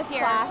 you Is sit this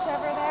here. flash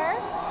over there?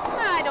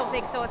 I don't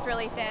think so. It's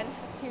really thin.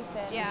 Too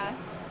thin. Yeah.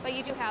 But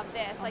you do have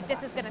this. Like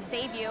this is going to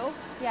save you.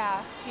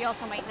 Yeah. You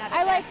also might not.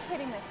 I like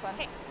hitting this one.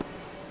 Okay.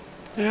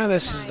 Yeah,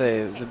 this is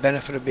the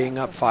benefit of being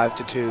up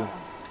 5-2.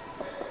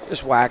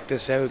 Just whack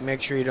this out.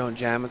 Make sure you don't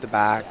jam at the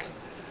back,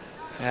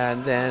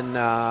 and then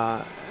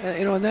and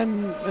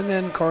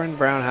then Corryn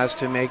Brown has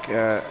to make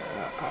a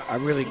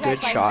really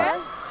good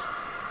shot.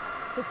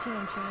 15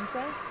 and change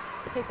there.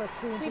 Take like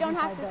 3 inches We don't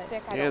have inside to the-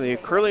 stick. Yeah, the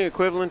curling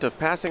equivalent of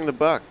passing the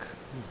buck.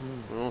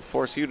 We'll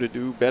force you to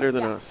do better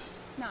than us.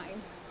 9.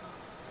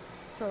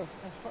 Throw a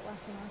foot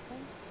less than last time.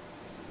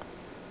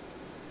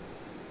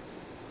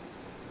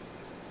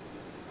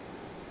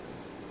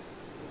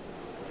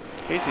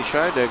 Casey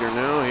Scheidegger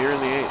now here in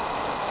the 8th.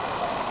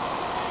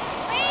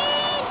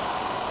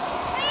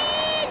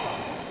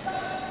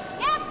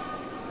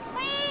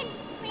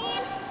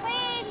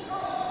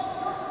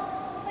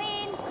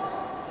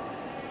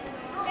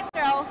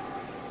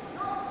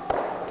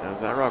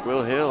 As that rock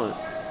will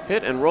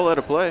hit and roll out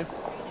of play.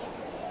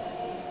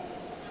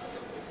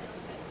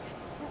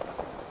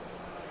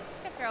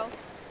 Good throw.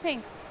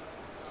 Thanks.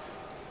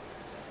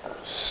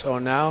 So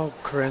now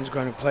Corryn's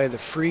going to play the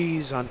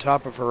freeze on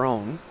top of her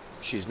own.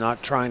 She's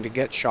not trying to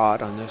get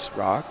shot on this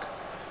rock.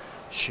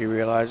 She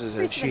realizes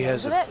that she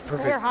has a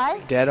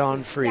perfect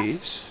dead-on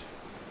freeze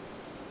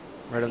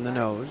right on the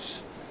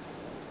nose.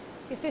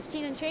 Get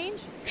 15 and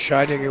change.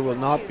 Scheidegger will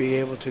not be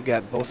able to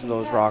get both of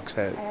those rocks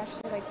out. I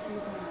actually like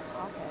freezing in my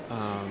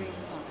pocket.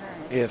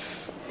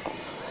 If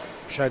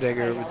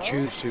Scheidegger would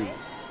choose to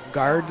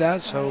guard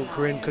that so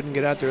Corryn couldn't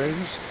get out the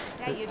rings,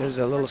 there's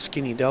a little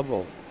skinny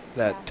double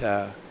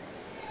that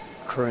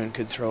Corryn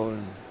could throw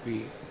and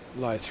be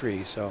lie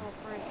 3. So.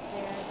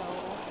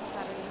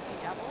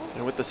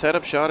 And with the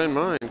setup shot in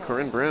mind,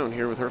 Corryn Brown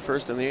here with her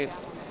first in the 8th. It's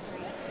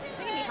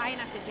going to be high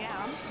enough to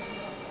jam.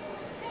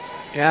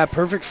 Yeah,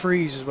 perfect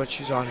freeze is what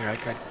she's on here.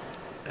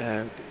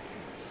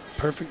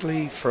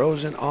 Perfectly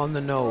frozen on the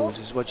nose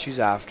is what she's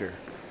after.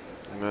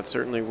 And that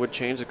certainly would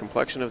change the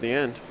complexion of the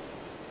end.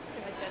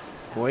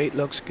 Weight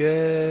looks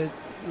good.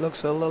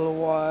 Looks a little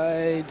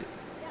wide.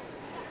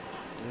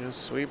 Yeah,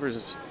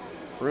 Sweepers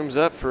rooms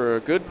up for a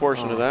good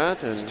portion of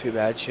that. It's And too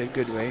bad she had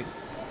good weight.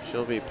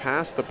 she'll be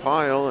past the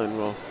pile and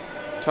will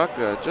tuck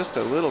just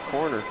a little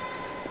corner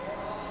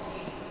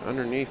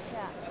underneath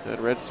that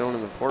red stone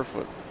in the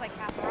 4-foot. It's like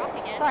half a rock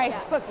again. Sorry,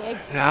 foot big.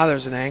 Now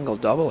there's an angle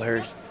double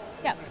here.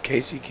 Yep.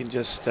 Casey can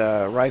just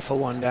rifle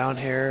one down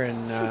here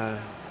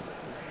and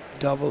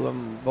double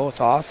them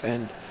both off.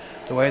 And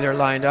the way they're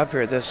lined up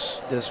here,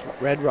 this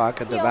red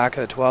rock at the back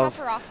of the 12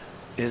 Half a rock.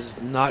 is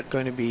not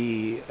going to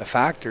be a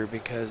factor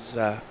because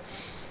Yeah.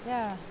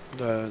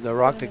 the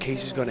rock that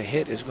Casey's going to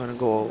hit is going to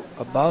go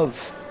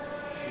above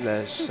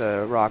this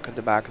rock at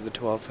the back of the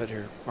 12-foot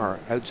here, or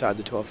outside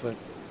the 12-foot.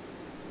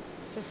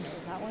 Just knows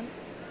that one.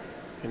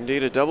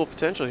 Indeed, a double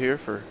potential here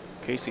for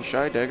Casey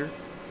Scheidegger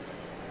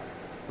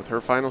with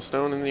her final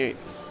stone in the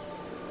 8th.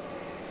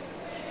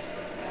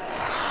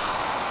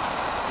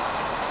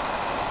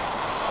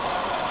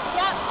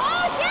 Yep.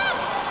 Oh, yep.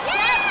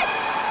 Yes.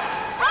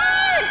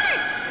 Hard.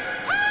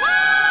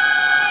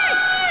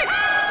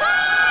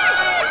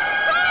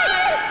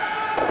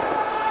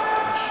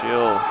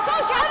 She'll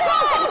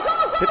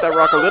hit that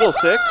rock a little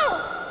thick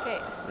Okay.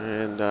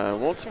 and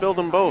won't spill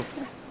them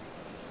both.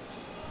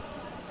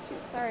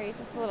 Sorry,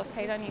 just a little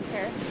tight on you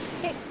here.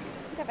 Okay.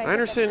 if I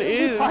Anderson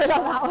picked up is, the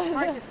hard on that one.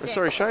 Hard to stick.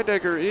 sorry,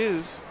 Scheidegger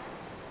is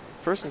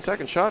first and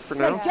second shot for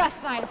now. Like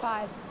just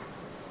 9-5.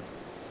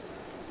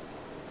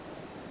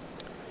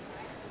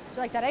 Do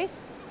you like that ice?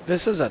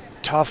 This is a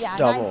tough Yeah,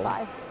 double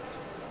 9-5.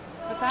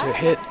 What's that? to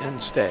hit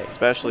and stay.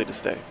 Especially to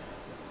stay.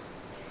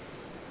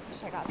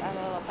 I got that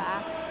a little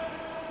back.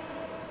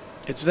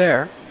 It's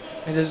there.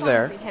 It is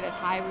there. We hit it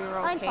high, we were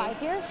okay. 9-5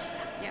 here.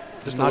 Yeah.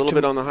 Just Not a little too-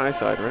 bit on the high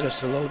side, right?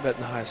 Just a little bit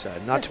on the high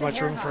side. Not Just too a much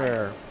hair room for high.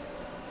 error.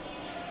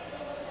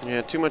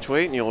 Yeah, too much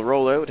weight and you'll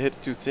roll out. Hit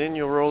it too thin,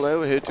 you'll roll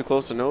out. Hit it too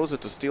close to nose,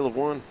 it's a steal of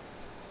one.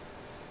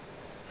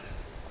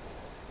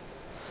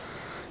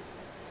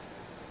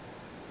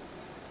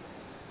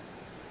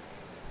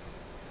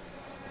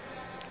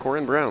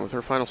 Corryn Brown with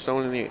her final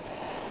stone in the 8th.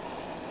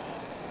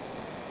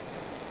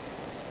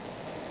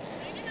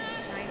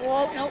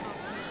 Whoa, nope.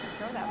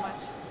 Throw that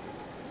much.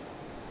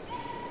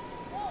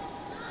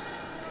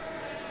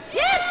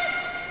 Yep!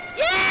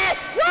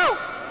 Yes! Woo!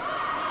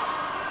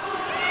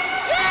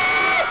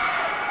 Yes!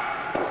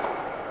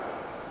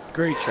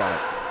 Great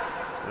shot.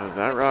 As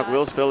that rock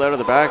will spill out of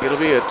the back, it'll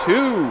be a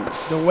 2.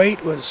 The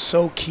weight was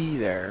so key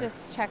there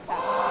Just check that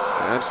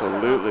one.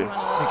 Absolutely.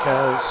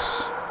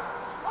 because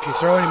if you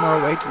throw any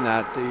more weight than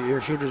that, your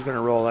shooter's going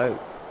to roll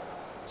out.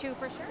 2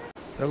 for sure.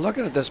 They're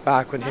looking at this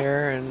back one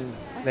here, and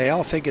they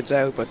all think it's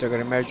out, but they're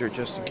going to measure it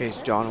just in case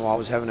John Wall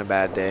was having a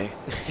bad day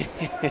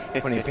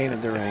when he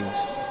painted the rings.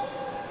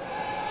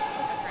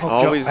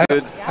 Always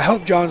good. I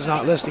hope John's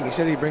not listening. He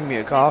said he'd bring me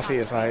a coffee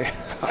if I.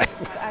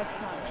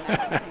 That's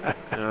not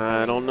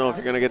I don't know if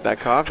you're going to get that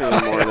coffee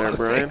anymore there,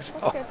 Brian.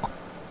 so.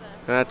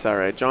 That's all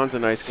right. John's a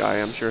nice guy.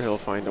 I'm sure he'll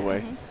find a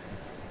way.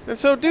 And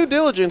so due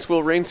diligence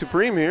will reign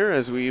supreme here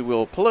as we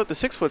will pull out the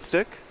 6-foot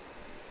stick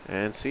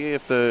and see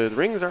if the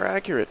rings are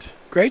accurate.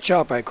 Great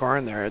shot by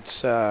Corryn there.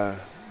 It's, they're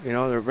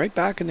right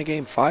back in the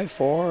game,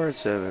 5-4.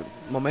 It's a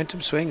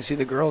momentum swing. See,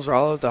 the girls are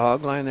all at the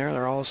hog line there.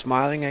 They're all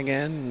smiling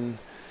again. And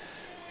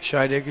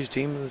Scheidegger's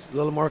team with a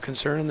little more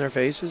concern in their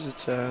faces.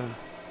 It's I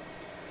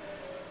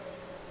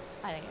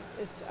think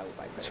it's out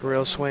by a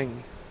real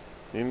swing.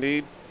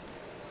 Indeed.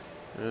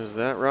 As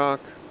that rock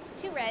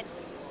 2 red.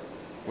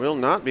 will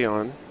not be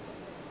on.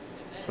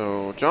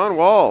 So John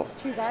Wall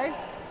 2 guards.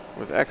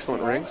 with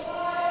excellent rings.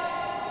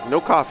 No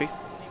coffee.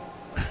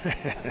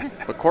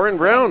 But Corryn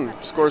Brown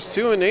scores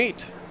 2 and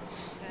 8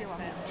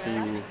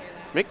 to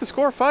make the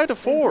score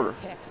 5-4.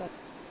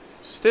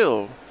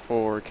 Still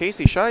for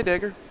Casey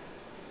Scheidegger.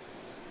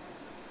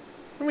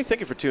 And we thank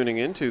you for tuning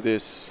in to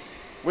this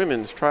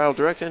women's trial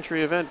direct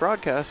entry event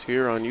broadcast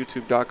here on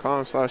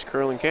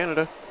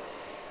youtube.com/curlingcanada.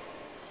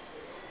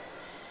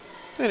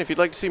 And if you'd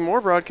like to see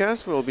more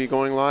broadcasts, we'll be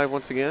going live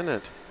once again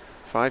at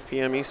 5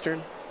 p.m.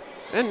 Eastern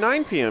and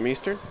 9 p.m.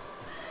 Eastern,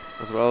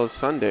 as well as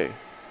Sunday.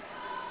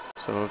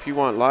 So if you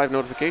want live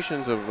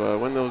notifications of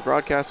when those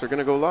broadcasts are going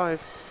to go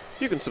live,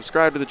 you can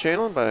subscribe to the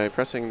channel by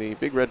pressing the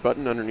big red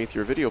button underneath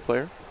your video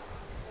player.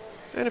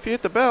 And if you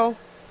hit the bell,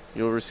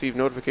 you'll receive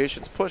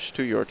notifications pushed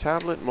to your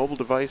tablet, mobile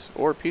device,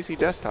 or PC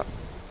desktop.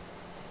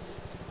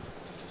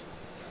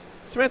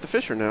 Samantha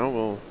Fisher now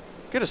will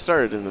get us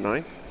started in the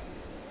 9th.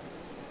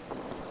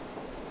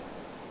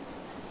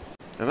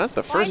 And that's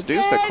the first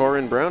deuce that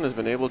Corryn Brown has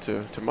been able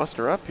to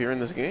muster up here in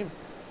this game.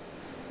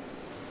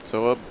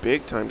 So a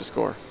big time to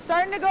score.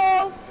 Starting to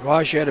go.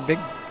 Well, she had a big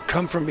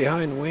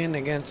come-from-behind win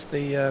against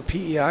the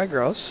PEI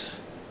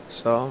girls.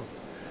 So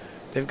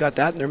they've got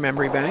that in their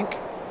memory bank.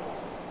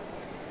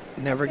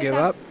 Never give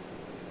up.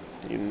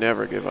 You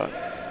never give up,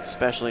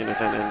 especially in a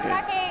 10-end game.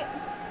 Back 8.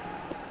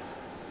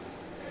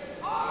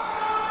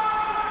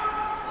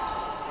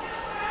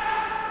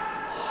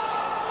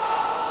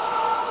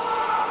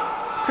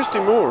 Christy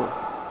Moore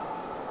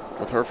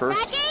with her first.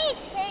 Back 8.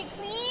 Hey,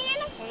 clean.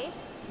 Okay.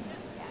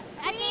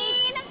 Back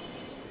 8.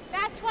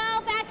 Back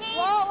 12. Back 8.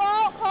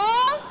 Whoa.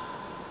 Close.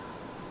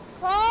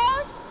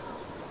 Close.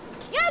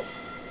 Yep.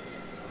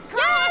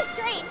 Yes.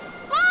 Straight.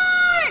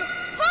 Hard.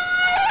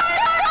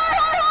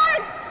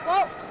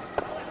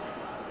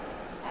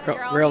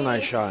 Whoa. Real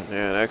nice shot.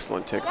 Yeah, an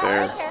excellent tick Go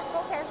there.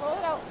 careful. Roll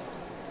it out.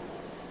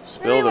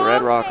 Spill the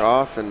red rock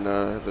off, and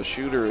the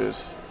shooter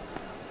is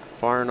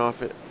far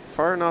enough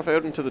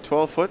out into the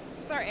 12-foot.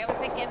 Sorry, I was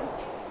thinking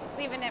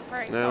leaving it for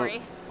No.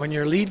 sorry. When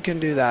your lead can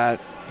do that,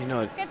 Good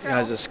throw.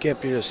 as a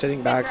skip, you're just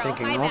sitting back throw.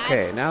 thinking, My bad.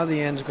 okay, now the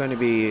end's going to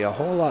be a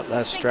whole lot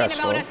less Thinking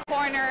stressful. about a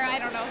corner, I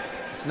don't know.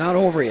 It's not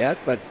over yet,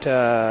 but,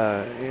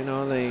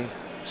 the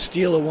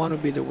steal of one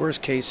would be the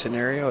worst case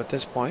scenario at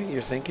this point,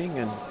 you're thinking,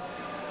 and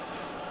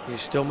you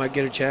still might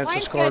get a chance to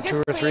Line's score good, 2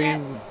 or just 3 clean it.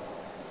 and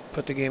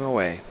put the game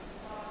away.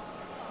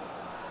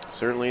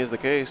 Certainly is the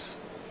case.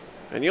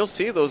 And you'll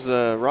see those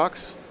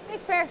rocks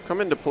Nice pair. come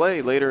into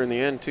play later in the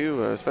end,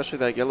 too, especially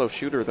that yellow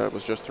shooter that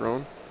was just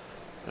thrown.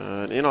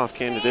 An in-off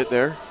candidate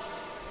there.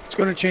 It's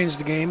going to change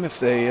the game if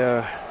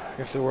the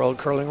World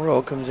Curling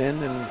Rule comes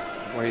in, and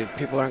where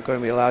people aren't going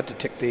to be allowed to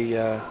tick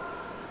the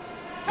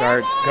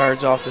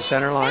guards off the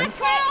center line. Back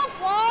 12.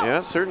 Whoa.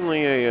 Yeah,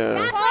 certainly a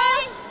Back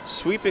 1.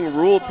 sweeping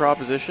rule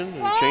proposition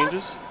and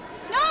changes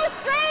No,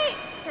 straight.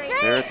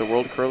 there at the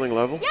World Curling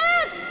level.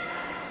 Yep.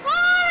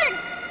 Hard.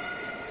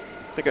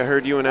 I think I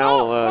heard you and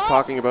Al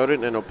talking about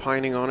it and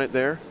opining on it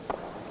there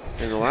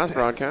in the last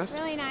broadcast.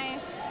 Really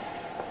nice.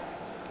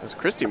 As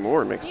Christy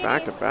Moore makes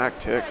back-to-back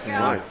ticks.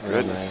 My Really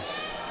goodness. nice.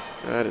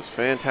 That is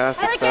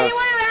fantastic I like stuff.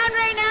 anyone around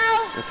right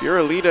now. If you're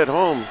a lead at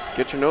home,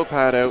 get your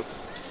notepad out.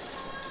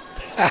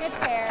 Good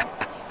pair.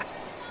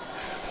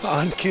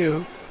 On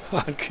cue.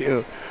 On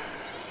cue.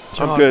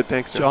 I'm good,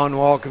 thanks, John. John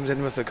Wall comes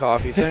in with the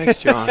coffee. Thanks,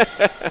 John.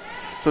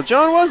 So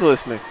John was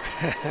listening.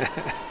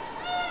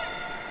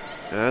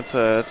 That's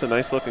a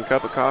nice looking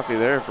cup of coffee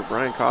there for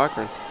Brian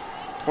Corryn,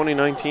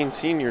 2019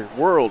 senior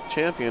world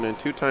champion and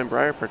two-time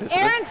Briar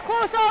participant. Aaron's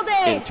close all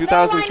day. In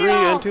 2003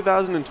 and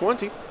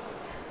 2020.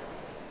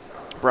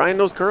 Brian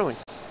knows curling.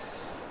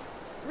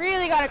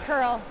 Really got a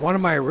curl. One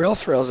of my real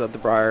thrills at the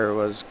Briar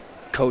was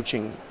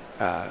coaching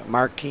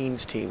Mark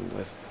Keene's team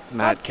with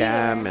Matt Above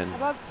Cam team, and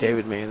above team.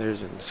 David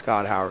Mathers and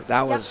Scott Howard.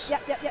 That was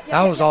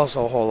Yep,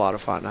 also a whole lot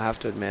of fun, I have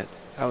to admit.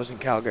 That was in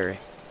Calgary.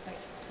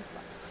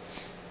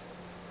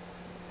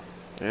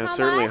 Yeah,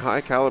 certainly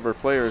high caliber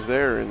players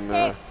there in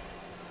that.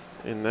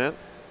 11.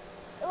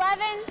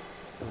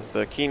 As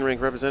the Keene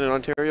rink represented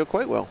Ontario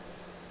quite well.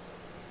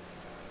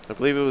 I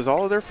believe it was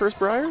all of their first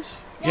Briars.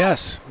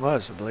 Yes, it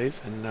was, I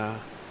believe. And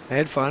they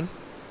had fun.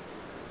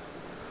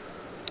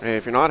 Hey,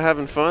 if you're not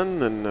having fun,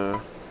 then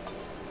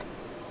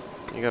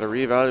you got to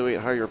reevaluate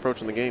how you're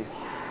approaching the game.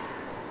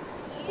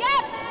 Yep.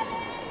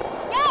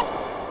 Yep.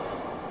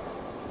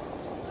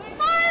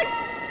 Hard.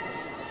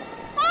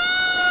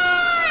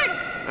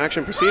 Hard.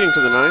 Action proceeding to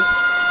the ninth.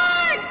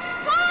 Hard.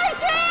 Hard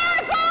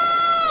care. Go.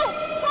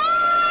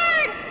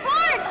 Hard.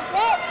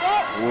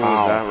 Hard. Ooh,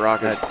 Wow, that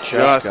rocket that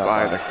just got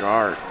by by. the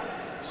guard.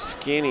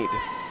 Skinnied.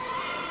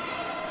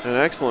 An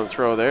excellent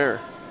throw there.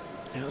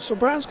 Yeah, so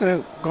Brown's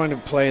going to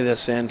play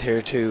this end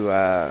here to,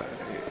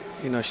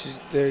 you know,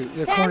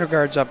 the corner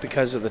guard's up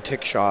because of the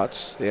tick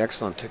shots, the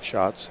excellent tick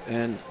shots,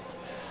 and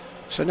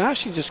so now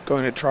she's just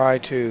going to try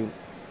to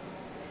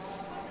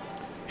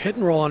hit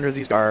and roll under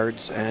these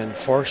guards and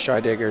force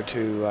Scheidegger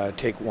to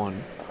take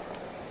one,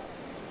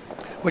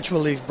 which will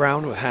leave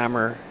Brown with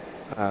Hammer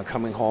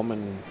coming home,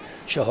 and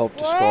she'll hope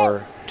to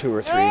score 2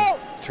 or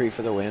 3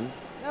 for the win.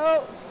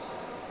 No.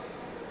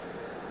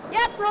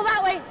 Yep. Roll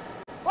that way.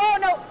 Oh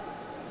no.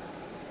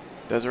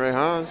 Desiree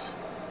Haas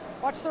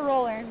Watch the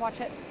roll, Aaron. Watch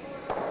it.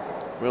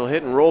 will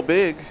hit and roll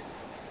big.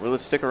 Will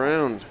it stick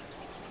around?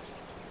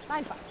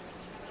 9-5.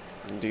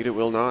 Indeed, it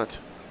will not.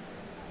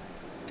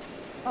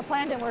 Our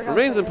plan didn't work out.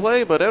 Remains so in good.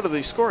 play, but out of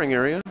the scoring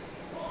area.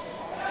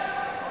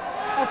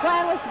 Our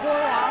plan was to go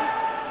around.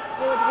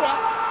 They would hit.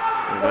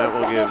 And that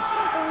will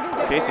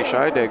give Casey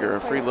Scheidegger a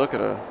free look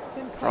at a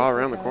draw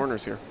around the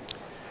corners here.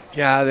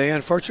 Yeah, the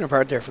unfortunate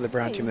part there for the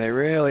Brown team, they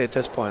really, at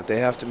this point,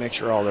 they have to make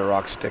sure all their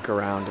rocks stick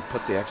around to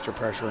put the extra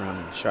pressure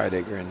on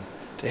Scheidegger, and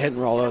to hit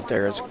and roll out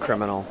there is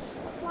criminal.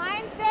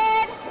 Line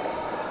fit.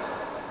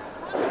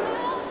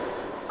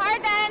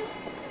 Hard then.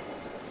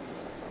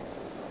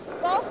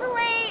 Go for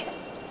weight.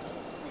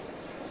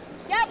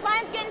 Yep,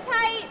 line's getting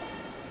tight.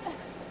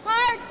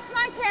 Hard. Come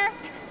on, Care.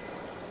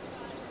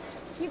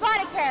 You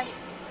got it, Care.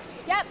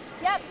 Yep.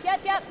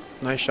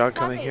 Nice shot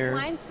coming Copy. here.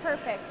 Line's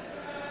perfect.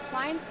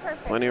 Line's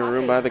perfect. Plenty of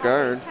room Copy. by the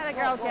guard. Had a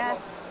girl, Jess.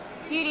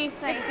 Beauty.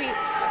 That's sweet.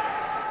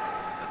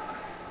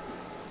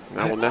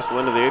 Now we'll nestle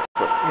into the 8-foot.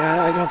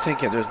 Yeah, I don't think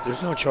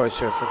there's no choice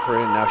here for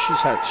Corryn now.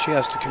 She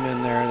has to come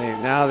in there,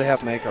 and now they have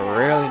to make a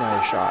really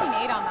nice shot. Team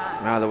 8 on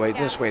that. Now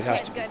this Yeah, weight has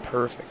good, to be good.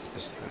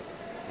 perfect.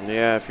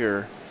 Yeah, if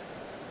you're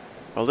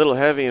a little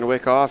heavy and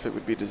wick off, it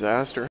would be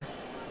disaster.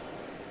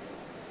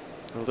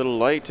 A little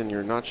light and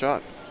you're not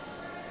shot.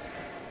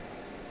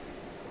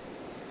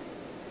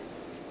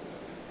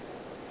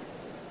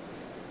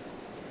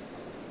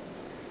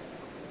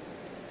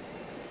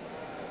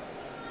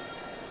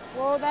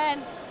 Well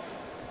then.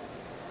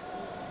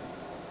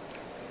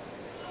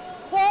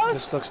 Close.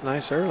 This looks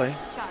nice early.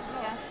 Shot,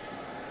 Jess.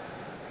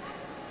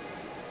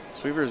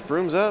 Sweeper's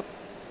brooms up.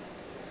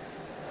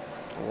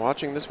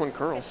 Watching this one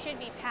curl. This should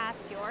be past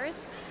yours.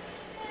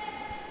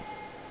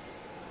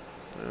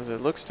 As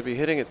it looks to be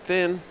hitting it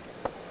thin.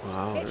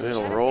 Wow, And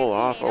it'll roll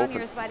off 58 on open.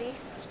 yours, buddy.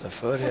 just a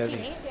foot heavy.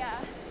 58, yeah.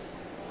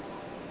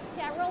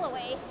 Yeah, roll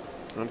away.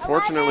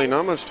 Unfortunately,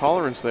 not much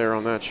tolerance there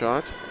on that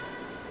shot.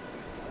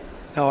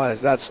 No,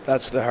 that's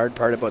the hard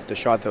part about the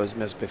shot that was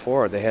missed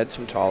before. They had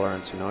some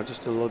tolerance, you know,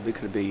 just a little bit.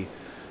 Could be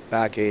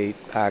back 8,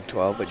 back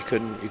 12, but you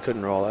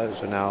couldn't roll out.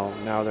 So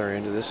now they're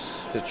into this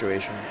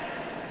situation.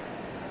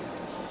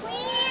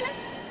 Clean.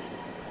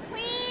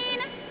 Clean.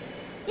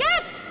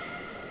 Yep.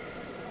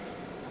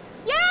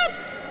 Yep.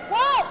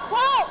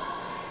 Whoa.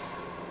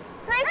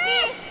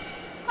 Christy.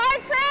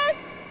 Hard, Chris.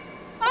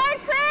 Hard,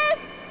 Chris.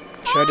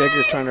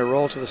 Scheidegger's trying to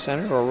roll to the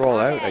center or roll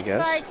out, I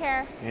guess. Sorry,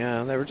 Care.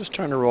 Yeah, they were just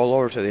trying to roll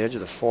over to the edge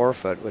of the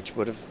 4-foot, which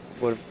would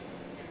have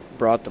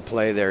brought the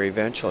play there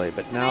eventually.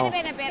 But Might have now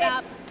been a bit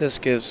up. this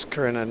gives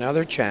Corryn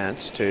another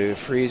chance to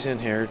freeze in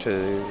here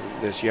to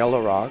this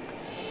yellow rock,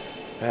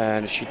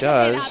 and if she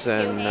does,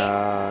 then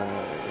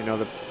you know,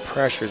 the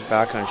pressure's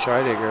back on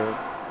Scheidegger.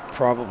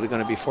 Probably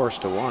going to be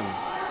forced to 1.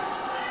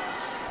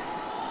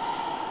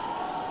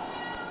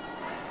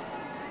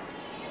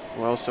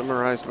 Well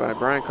summarized by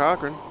Brian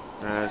Corryn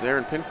as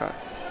Aaron Pincott.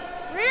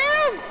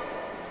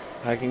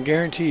 I can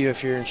guarantee you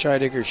if you're in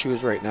Scheidegger's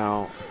shoes right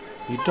now,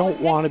 you don't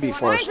want to be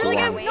forced to one.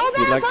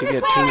 You'd like to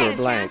get two or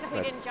blank.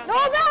 But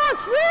No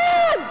balance,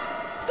 Rin!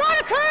 It's got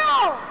to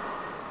curl!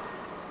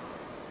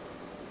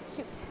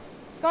 Shoot.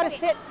 It's got to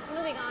sit.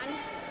 Moving on.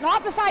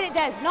 Not beside it,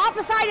 Des. Not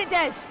beside it,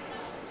 Des.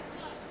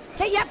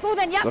 Okay, yep, go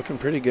then, yep. looking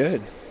pretty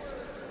good.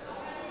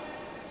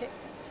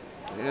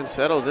 And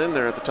settles in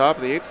there at the top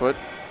of the 8-foot.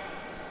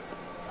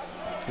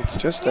 It's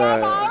just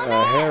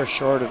a hair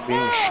short of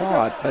being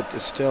shot, but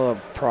it's still a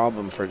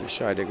problem for the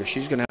Scheidegger.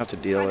 She's going to have to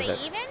deal with it.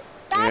 Even?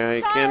 Yeah,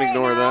 you can't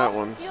ignore that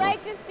one. You So.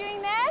 like just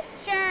doing this?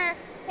 Sure.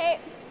 Okay.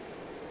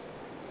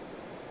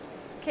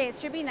 Okay, it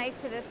should be nice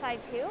to this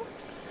side too.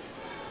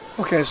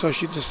 Okay, so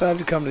she decided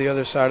to come to the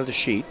other side of the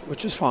sheet,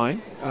 which is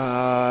fine.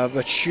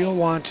 But she'll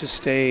want to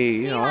stay,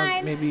 you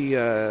know, maybe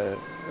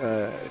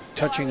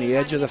touching the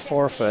edge of the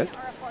forefoot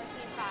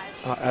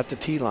Or a 14.5. at the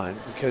tee line,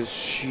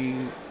 because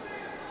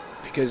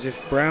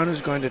if Brown is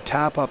going to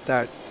tap up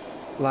that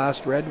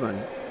last red one,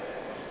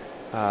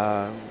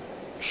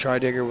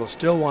 Scheidegger will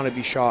still want to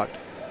be shot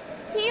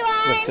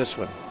T-line. with this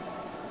one.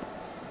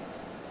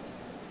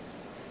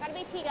 Gotta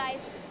be T, guys.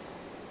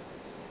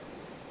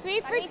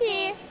 Sweep for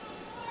T.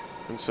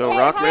 And so Okay,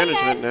 rock hard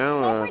management again.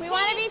 now, We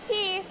want to be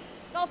T.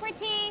 Go for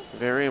T.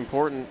 very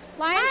important.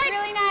 Line's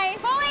really nice.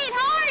 Full 8,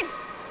 hard.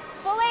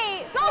 Full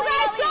 8. Go,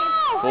 guys,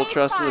 go. Full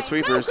trust in the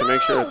sweepers to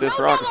make sure that this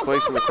rock is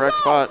placed in the correct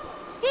spot.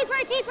 Deeper,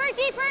 deeper,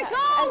 deeper.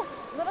 Go.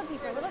 Little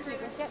deeper, little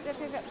deeper. Yep, yep,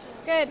 yep, yep.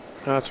 Good.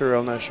 That's a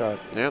real nice shot.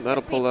 Yeah,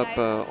 that'll pull up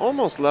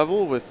almost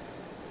level with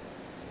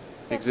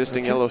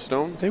existing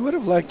Yellowstone. They would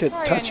have liked it Sorry,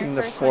 on touching your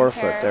the first one,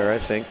 forefoot Tara. there, I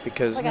think,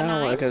 because Like a now,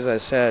 9? like as I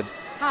said,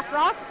 Half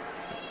rock.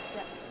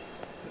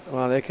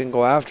 well, they can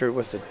go after it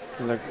with the,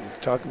 when they're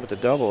talking with the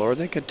double, or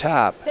they could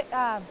tap.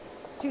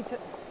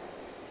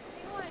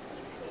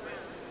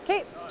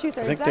 Okay, 2/3.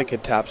 I think they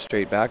could tap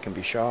straight back and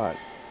be shot.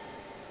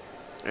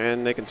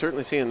 And they can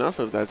certainly see enough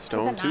of that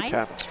stone to 9?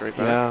 tap it straight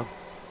back. Yeah,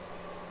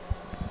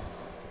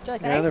 Do you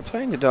like that yeah, ice? they're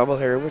playing the double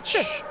here, which Do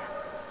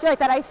you like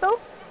that ice though?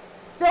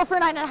 Still for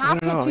 9.5 I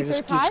don't know. to You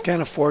just 2/3 high?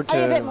 can't afford I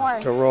need a bit more.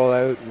 to roll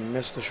out and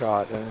miss the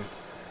shot. I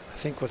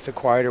think with the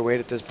quieter weight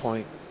at this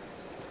point,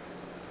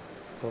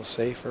 a little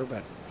safer,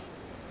 but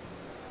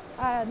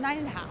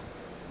 9.5.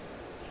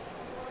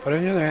 on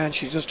the other hand,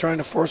 she's just trying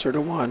to force her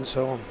to one,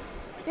 so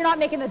You're not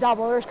making the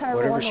double. You're just kind of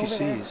whatever rolling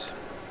she over there. sees.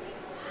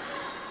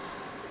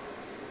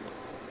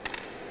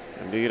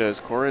 Indeed, as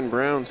Corryn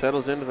Brown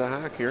settles into the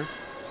hack here.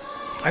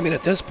 I mean,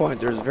 at this point,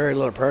 there's very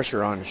little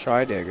pressure on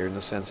Scheidegger in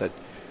the sense that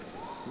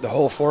the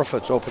whole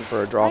forefoot's open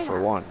for a draw for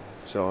one,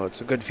 so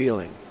it's a good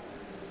feeling.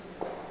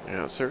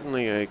 Yeah,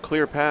 certainly a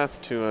clear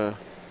path to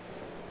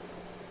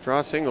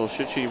draw single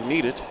should she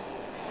need it.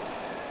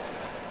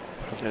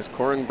 As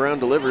Corryn Brown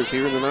delivers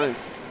here in the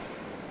 9th.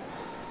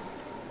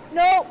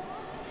 No.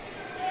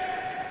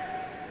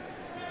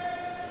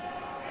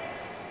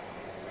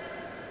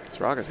 This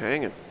rock is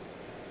hanging.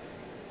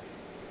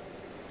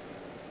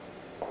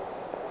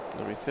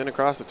 Let me thin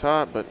across the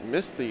top, but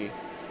missed the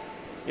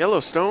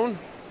Yellowstone.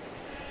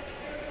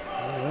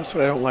 Yeah, that's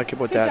what I don't like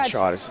about Good that judge.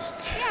 shot. It's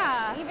just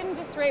Yeah, even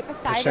just right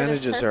beside it is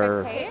percentages perfect,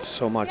 are hey?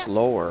 so much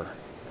lower.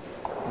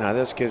 Now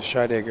this gives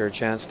Scheidegger a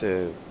chance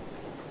to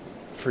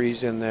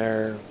freeze in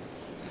there,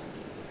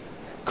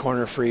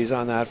 corner freeze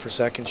on that for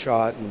second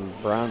shot, and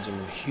Brown's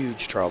in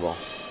huge trouble.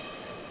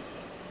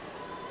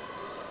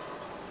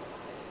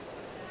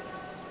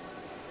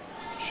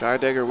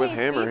 Scheidegger with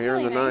Okay, hammer Steve's here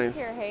in the really 9th. nice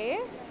here, hey?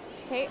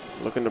 Okay,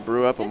 Looking to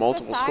brew up a just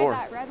multiple beside score.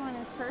 that red one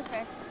is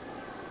perfect.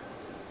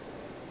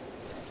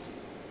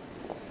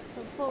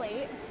 So full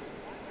 8.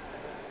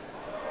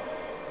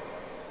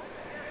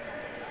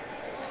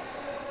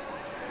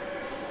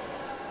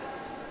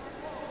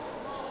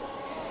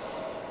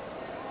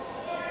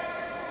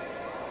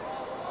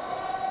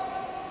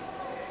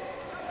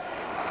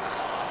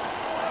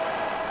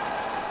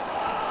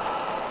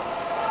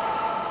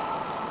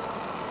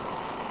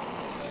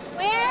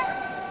 Where?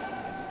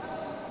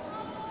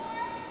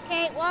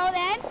 Okay, well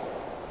then,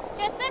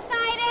 just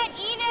beside it,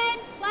 even.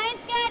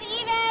 Line's good,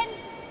 even.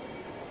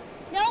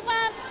 No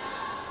bump.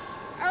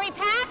 Are we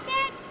past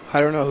it? I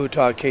don't know who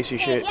taught Casey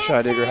Okay, yes,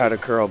 Scheidegger then. how to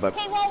curl, but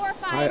Okay, well, we're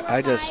fine.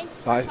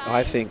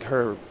 I think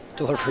her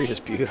delivery is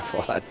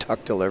beautiful. That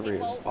tuck delivery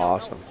is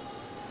awesome.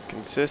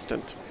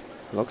 Consistent.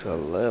 Looks a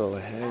little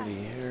heavy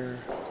here.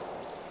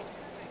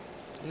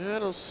 Yeah,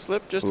 it'll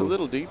slip just a Ooh.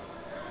 little deep.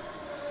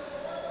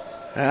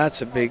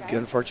 That's a big,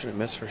 unfortunate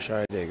miss for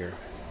Scheidegger.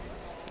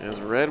 As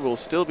red will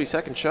still be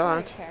second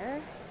shot.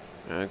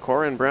 And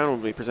Corryn Brown will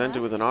be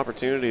presented with an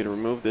opportunity to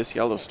remove this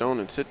Yellowstone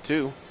and sit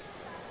 2.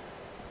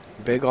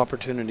 Big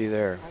opportunity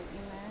there.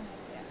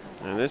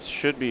 And this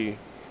should be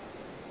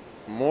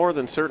more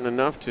than certain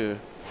enough to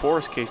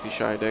force Casey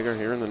Scheidegger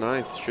here in the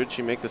 9th, should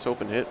she make this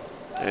open hit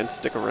and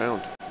stick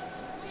around.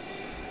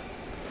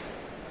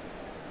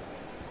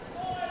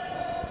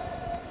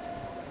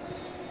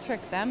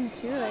 Tricked them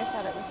too. They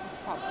thought it was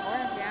just top 4.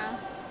 Yeah.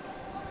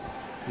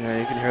 Yeah,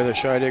 you can hear the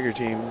Scheidegger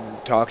team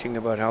talking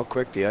about how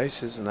quick the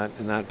ice is in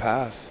that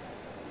path.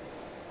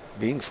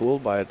 Being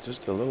fooled by it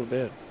just a little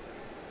bit.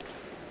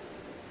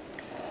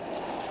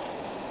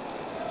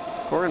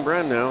 Corryn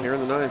Brand now here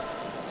in the 9th.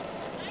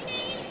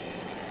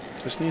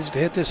 Just needs to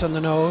hit this on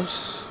the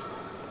nose.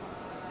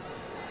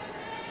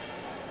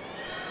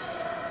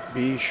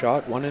 B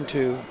shot 1 and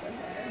 2.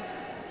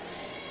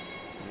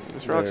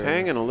 This rock's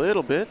hanging a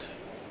little bit,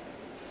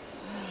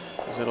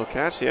 because it'll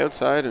catch the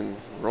outside and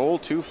roll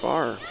too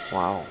far.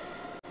 Wow.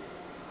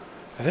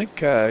 I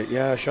think,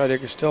 yeah,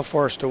 Scheidegger's still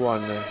forced to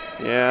 1.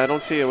 Yeah, I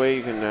don't see a way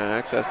you can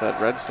access that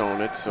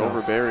redstone. It's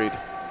overburied.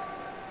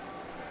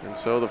 And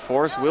so the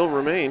force will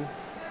remain.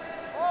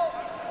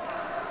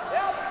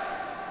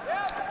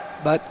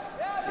 But,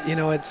 you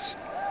know,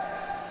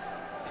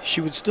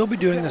 she would still be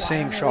doing the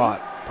same shot,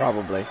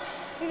 probably.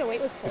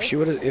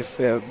 If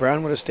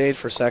Brown would have stayed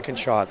for second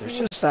shot, there's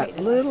just that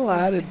little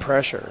added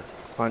pressure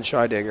on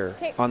Scheidegger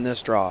on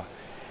this draw.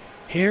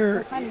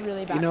 Here,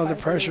 you know, the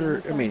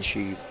pressure, I mean,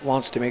 she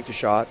wants to make the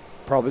shot,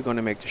 probably going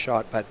to make the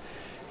shot, but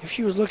if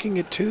she was looking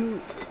at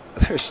 2,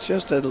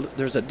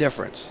 there's a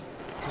difference.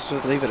 Let's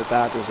just leave it at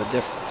that, there's a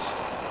difference.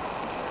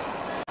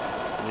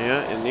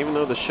 Yeah, and even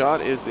though the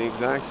shot is the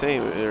exact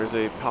same, there's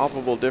a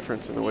palpable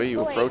difference in the way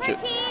you approach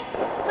it.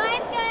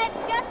 Line's good,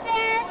 just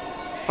there.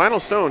 Final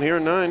stone here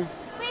in 9.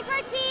 Sweet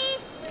for T.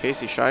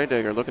 Casey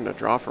Scheidegger looking to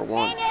draw for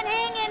 1.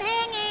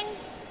 Hanging.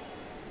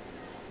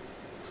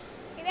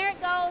 Okay, there it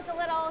goes, a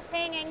little. It's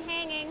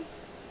hanging.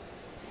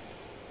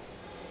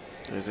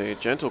 There's a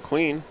gentle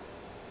clean,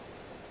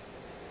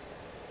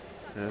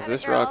 as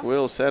this girl. rock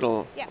will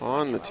settle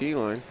on the tee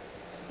line.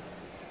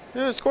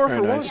 Yeah, score Very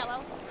for nice. 1.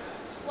 Yellow.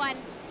 1.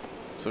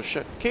 So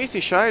Casey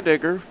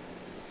Scheidegger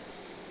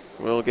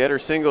will get her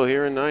single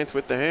here in 9th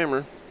with the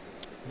hammer.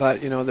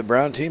 But, you know, the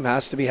Brown team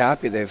has to be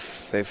happy. They've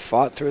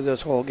fought through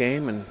this whole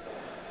game, and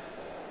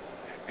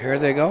here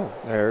they go.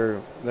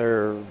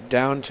 They're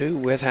down 2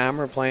 with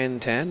hammer playing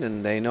 10,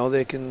 and they know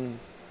they can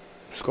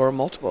score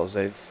multiples.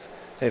 They've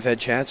had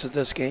chances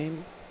this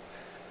game.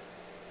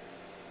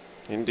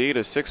 Indeed,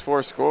 a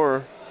 6-4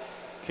 score.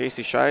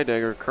 Casey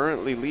Scheidegger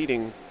currently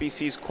leading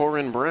BC's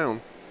Corryn Brown.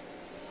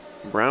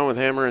 Brown with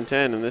hammer and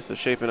 10, and this is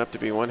shaping up to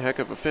be one heck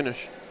of a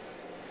finish,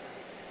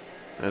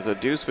 as a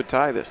deuce would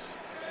tie this.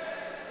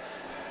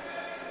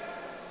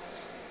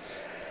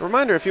 A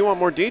reminder, if you want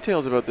more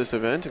details about this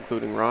event,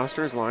 including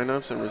rosters,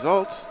 lineups, and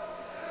results,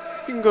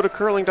 you can go to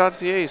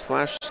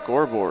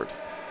curling.ca/scoreboard.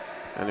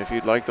 And if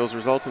you'd like those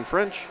results in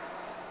French,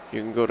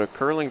 you can go to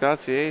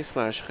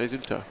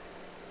curling.ca/résultats.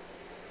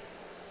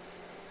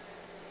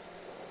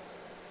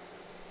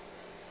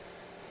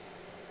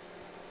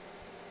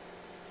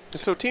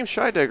 So Team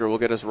Scheidegger will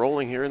get us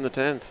rolling here in the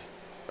 10th.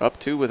 Up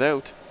 2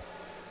 without.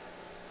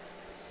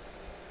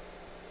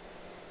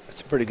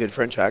 That's a pretty good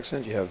French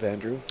accent you have,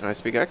 Andrew. I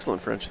speak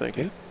excellent French, thank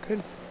you.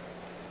 Good.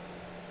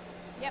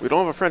 We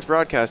don't have a French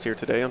broadcast here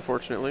today,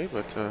 unfortunately,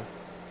 but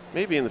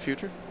maybe in the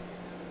future.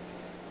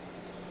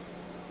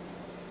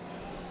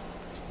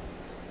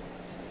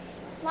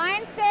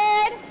 Line's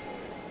good.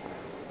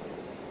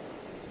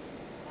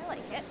 I like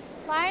it.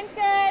 Line's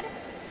good.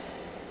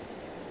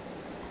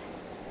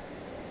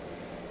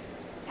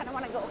 Kind of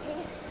want to go,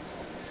 okay?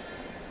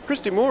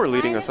 Christy Moore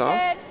leading us off.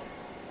 Good.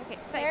 Okay,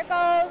 so there it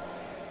goes.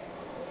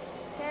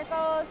 There it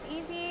goes.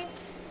 Easy.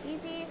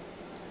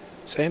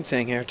 Same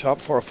thing here. Top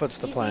 4 foot's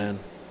the plan.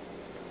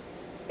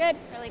 Good.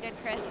 Really good,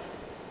 Chris.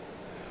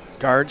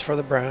 Guards for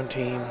the Brown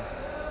team.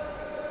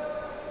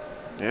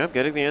 Yep,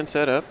 getting the end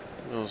set up.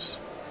 Those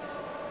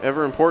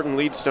ever important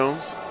lead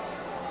stones.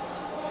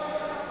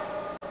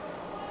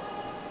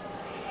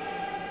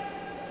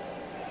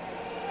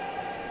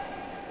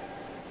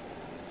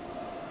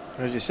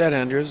 As you said,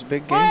 Andrews,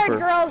 big game for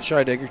the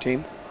Scheidegger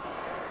team.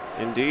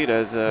 Indeed,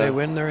 as they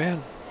win, they're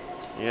in.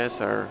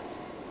 Yes, our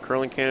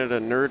Curling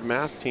Canada nerd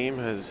math team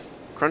has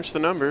crunched the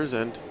numbers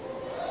and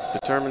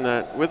determined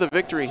that with a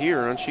victory here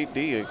on sheet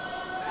D,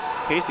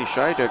 Casey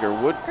Scheidegger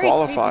would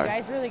qualify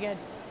guys. Really good.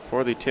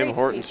 for the Tim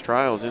Hortons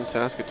trials in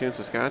Saskatoon,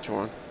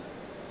 Saskatchewan.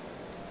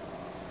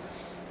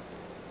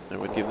 That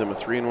would give them a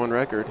 3-1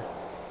 record.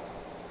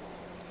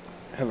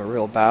 Have a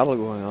real battle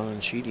going on in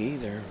sheet E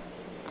there.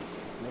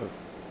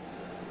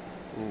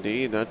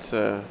 Indeed, that's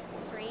 3,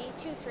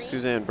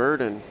 Suzanne Bird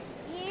and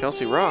Easy.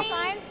 Kelsey Rock.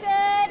 Line's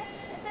good.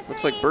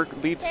 Looks like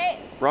Burke leads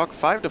Rock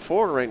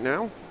 5-4 right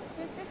now.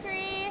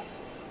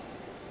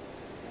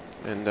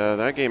 And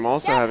that game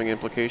also having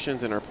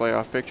implications in our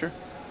playoff picture,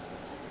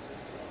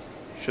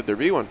 should there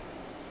be one.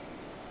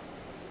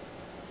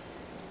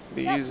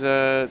 These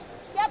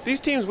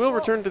teams will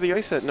return to the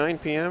ice at 9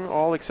 p.m.,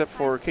 all except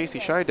for Casey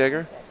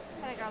Scheidegger,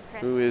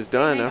 who is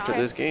done after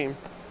this game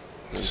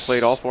and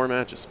played all 4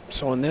 matches.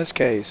 So in this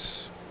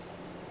case,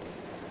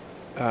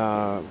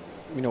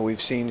 you know,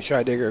 we've seen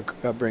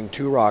Scheidegger bring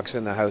 2 rocks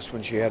in the house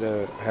when she had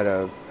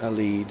a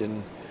lead,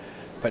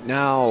 but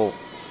now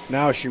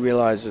she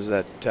realizes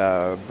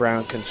that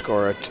Brown can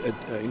score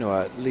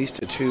at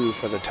least a 2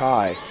 for the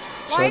tie.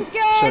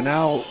 So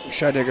now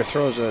Scheidegger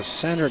throws a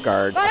center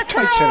guard, a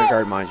tight center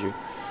guard, mind you.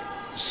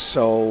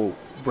 So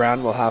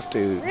Brown will have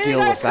to Really deal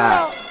gotta with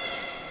that.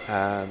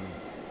 curl.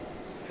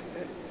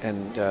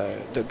 And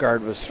the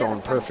guard was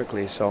thrown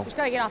perfectly. So Just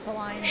got to get off the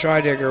line.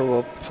 Scheidegger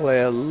will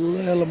play a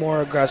little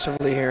more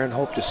aggressively here and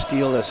hope to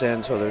steal this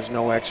end so there's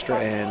no extra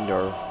end.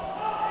 Or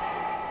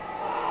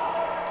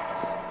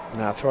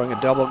now throwing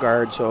a double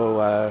guard,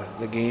 so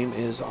the game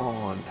is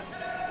on.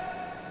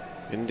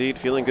 Indeed,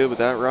 feeling good with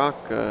that rock,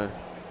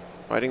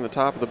 biting the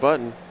top of the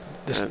button.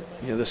 This,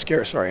 the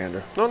scary. Sorry,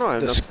 Andrew. No, I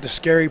have The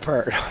scary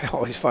part. I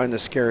always find the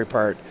scary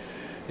part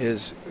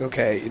is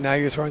okay. Now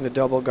you're throwing the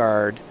double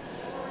guard.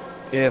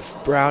 If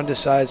Brown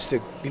decides to,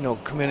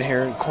 come in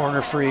here and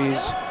corner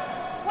freeze,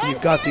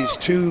 you've got these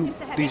two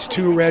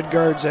red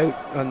guards out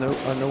on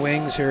the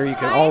wings here. You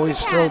can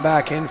always throw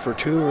back in for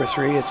 2 or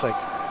 3. It's like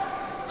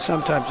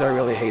sometimes I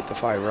really hate the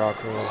 5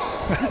 rock rule.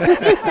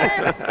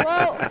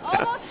 Whoa,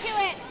 almost to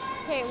it.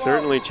 Okay, whoa.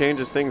 Certainly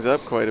changes things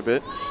up quite a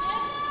bit.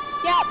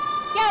 Yep.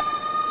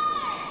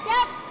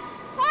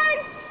 Hard.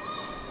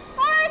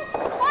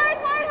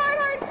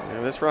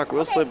 And this rock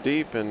will slip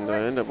deep and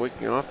end up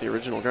wicking off the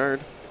original guard.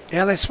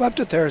 Yeah, they swept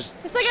it there so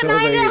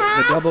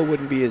the double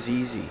wouldn't be as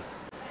easy.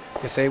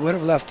 If they would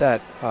have left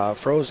that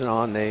frozen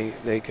on,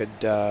 they could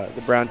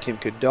the Brown team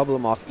could double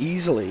them off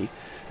easily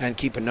and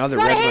keep another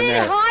red one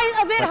there.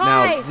 But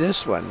now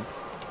this one,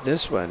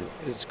 it's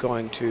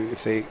going to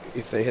if they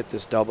hit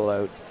this double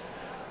out,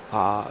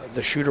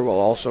 the shooter will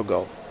also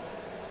go.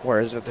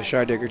 Whereas if the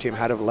Scheidegger team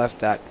had have left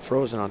that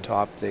frozen on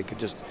top, they could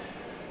just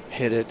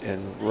hit it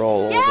and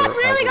roll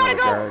over as another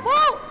guard.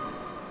 Whoa!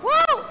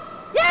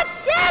 Yep!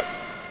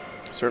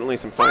 Certainly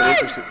some fine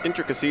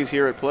intricacies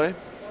here at play.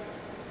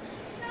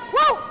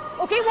 Whoa!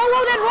 Okay,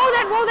 whoa then.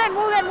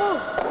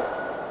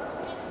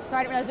 Sorry,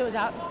 I didn't realize it was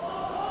out.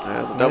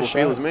 As the double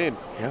peel is made.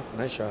 Yeah,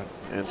 nice shot.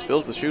 And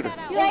spills the shooter.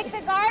 You like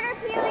the guard or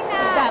peeling It was a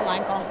that? bad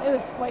line call. It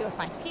was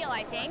fine. Peel,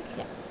 I think.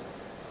 Yeah.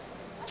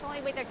 The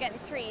only way they're getting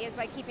 3 is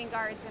by keeping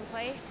guards in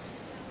play.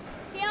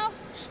 Peel.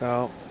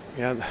 So,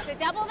 yeah, The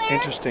double there.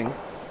 interesting.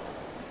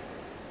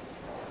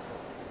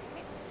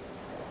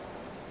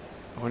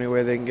 Only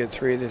way they can get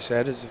 3, they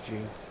said, is if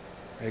you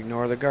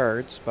ignore the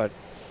guards, but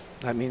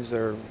that means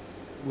they're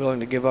willing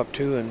to give up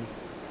 2 and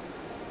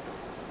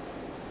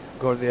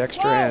go to the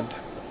extra end.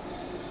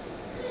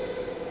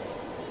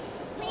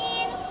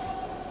 Clean.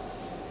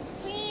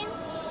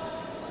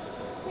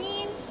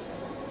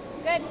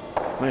 Good.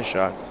 Nice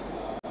shot.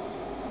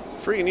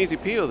 Free and easy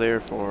peel there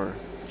for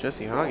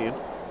Jesse Hagen.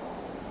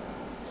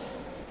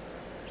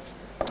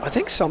 I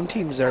think some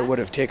teams there would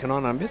have taken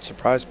on. I'm a bit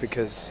surprised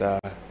because the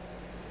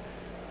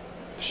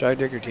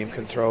Scheidegger team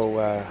can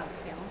throw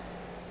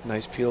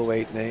nice peel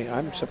weight. And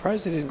I'm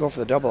surprised they didn't go for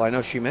the double. I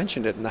know she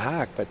mentioned it in the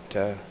hack, but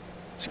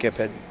Skip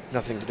had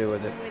nothing to do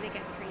with it.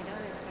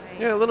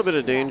 Yeah, a little bit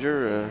of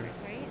danger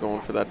going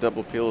for that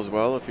double peel as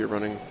well if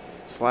you're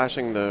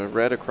slashing the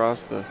red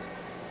across the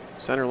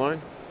center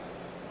line.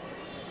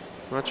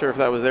 Not sure if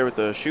that was there with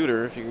the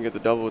shooter, if you can get the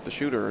double with the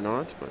shooter or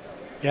not, but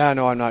yeah,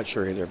 no, I'm not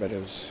sure either, but it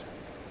was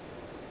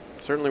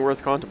certainly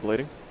worth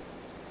contemplating.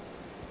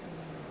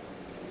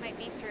 Might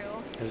be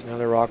through. There's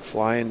another rock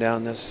flying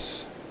down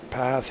this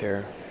path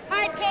here.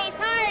 Hard, Case,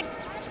 hard.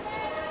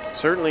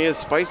 Certainly is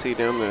spicy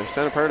down the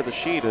center part of the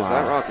sheet as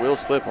that rock will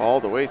slip all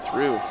the way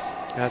through.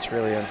 That's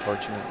really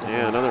unfortunate.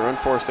 Yeah, another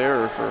unforced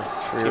error for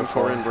 3 Team or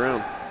 4 Corryn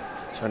Brown.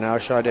 So now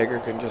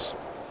Scheidegger can just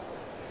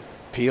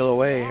peel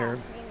away here.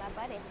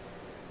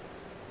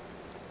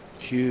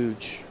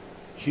 Huge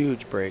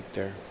break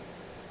there.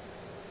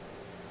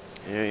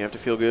 Yeah, you have to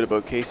feel good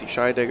about Casey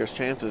Scheidegger's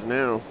chances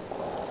now.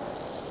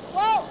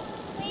 Whoa!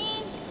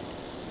 Clean.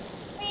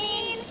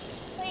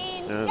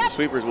 As the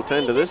sweepers will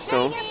tend to this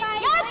stone. Yep,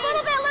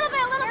 little bit.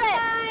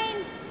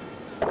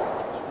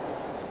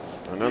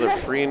 Another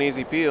free and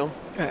easy peel.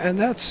 And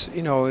that's,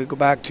 we go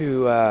back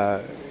to,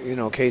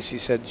 Casey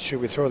said, should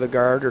we throw the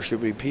guard or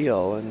should we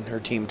peel? And her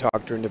team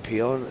talked her into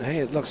peel. And, hey,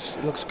 it looks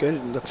good.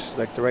 It looks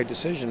like the right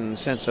decision in the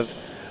sense of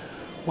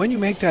when you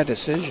make that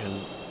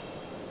decision,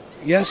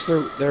 yes,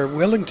 they're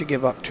willing to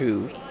give up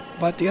 2,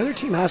 but the other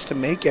team has to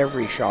make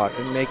every shot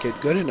and make it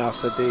good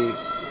enough that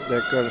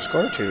they're going to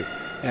score 2.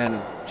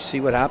 And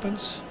see what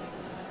happens?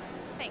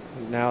 Thanks.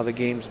 Now the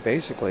game's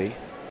basically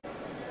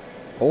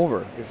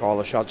over if all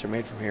the shots are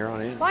made from here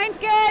on in. Line's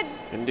good.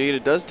 Indeed,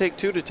 it does take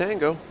 2 to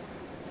tango.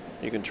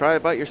 You can try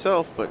it by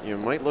yourself, but you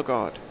might look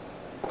odd.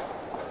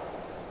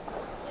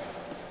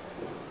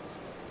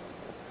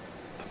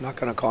 I'm not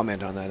going to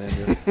comment on that,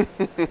 Andrew.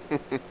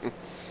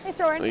 Hey,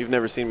 Soren. Well, you've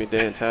never seen me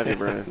dance, have you,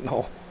 Brian?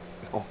 No,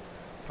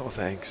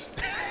 thanks.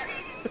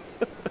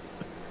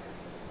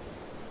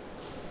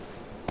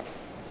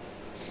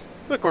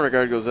 The corner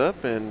guard goes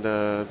up, and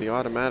the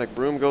automatic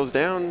broom goes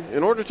down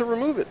in order to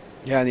remove it.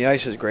 Yeah, and the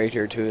ice is great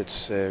here too.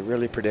 It's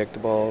really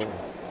predictable.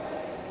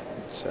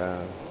 It's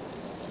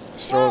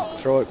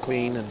throw it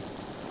clean and.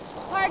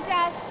 Hard,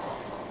 Jess.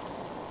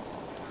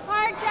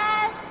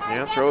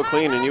 Yeah, throw it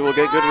clean, and you will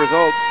get good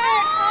results.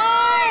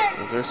 Hard.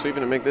 As they're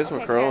sweeping to make this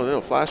one curl, and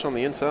it'll flash on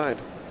the inside.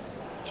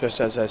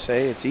 Just as I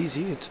say, it's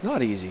easy. It's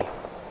not easy.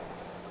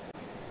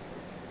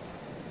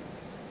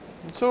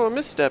 And so a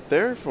misstep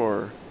there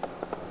for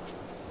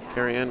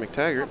Carrie Ann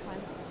McTaggart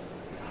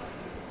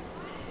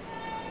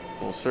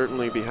will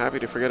certainly be happy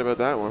to forget about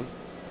that one.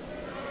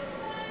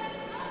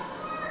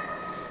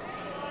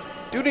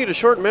 Do need a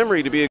short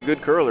memory to be a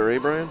good curler, eh,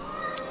 Brian?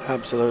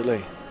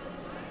 Absolutely.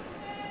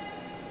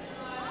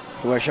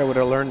 I wish I would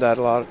have learned that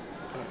a lot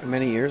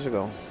many years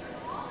ago.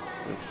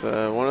 It's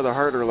one of the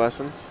harder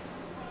lessons.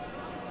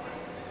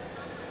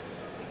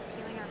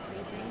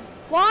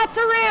 Lots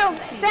of room.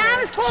 Sam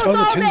is close So the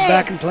all two's day.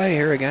 back in play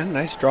here again.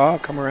 Nice draw,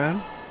 come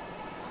around.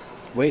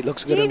 Weight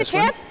looks good You on need this the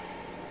one. chip?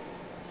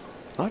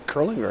 Not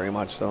curling very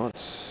much though.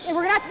 It's And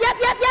we're gonna. Yep.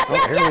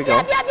 here we go.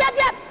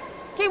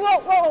 Okay,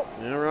 whoa.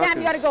 Yeah, Rock Sam,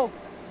 you gotta is- go.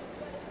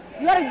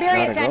 You gotta bury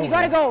Gotta it, Sam. go, You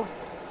gotta man. go.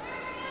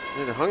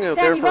 It hung out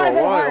Sam, there you for gotta a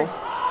go while.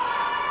 hard.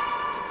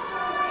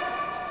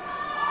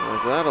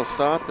 As that'll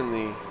stop in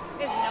the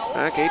Is no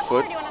back chip, 8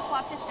 foot. Or do you want to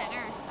flop to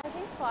center? I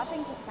think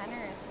flopping to center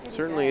is pretty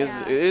Certainly good.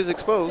 is, it is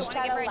exposed.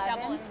 Want to give her a At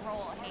double 11. and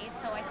roll, hey?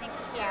 So I think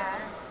here.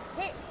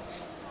 Okay.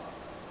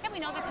 Yeah, we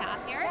know the path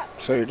here.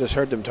 So you just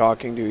heard them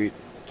talking. Do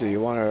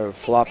you want to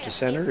flop to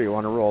center or do you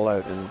want to roll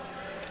out? And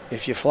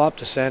if you flop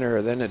to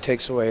center, then it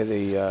takes away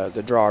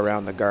the draw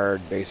around the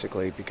guard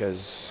basically,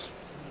 because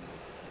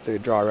the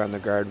draw around the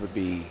guard would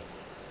be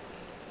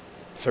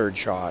third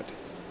shot.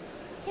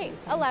 Okay,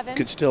 11.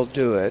 Could still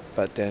do it,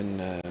 but then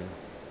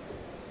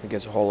it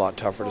gets a whole lot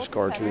tougher to Roll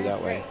score center two is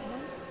that way.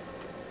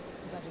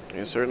 great.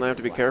 You certainly have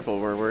to be careful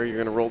where you're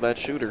going to roll that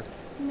shooter.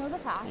 You know the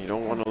path. You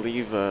don't want to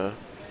leave a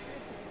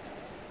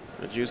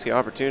juicy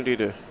opportunity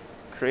to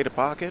create a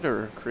pocket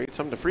or create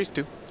something to freeze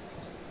to.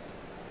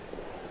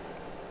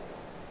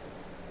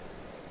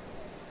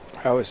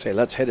 I always say,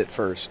 let's hit it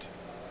first.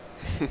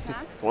 Max?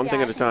 One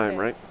thing Yeah, at a time, shoot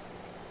it. right?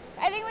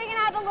 I think we can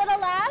have a little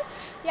left.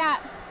 Yeah.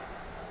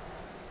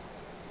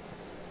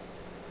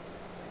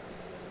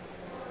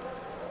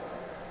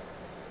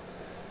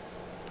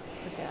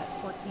 Forget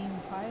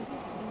 14-5.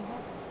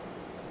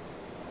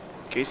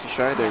 Casey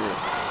Scheidegger,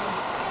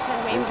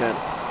 in 10.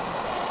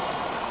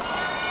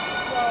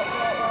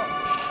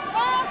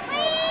 Oh,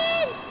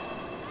 clean!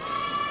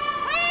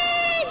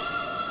 Clean!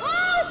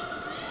 Close!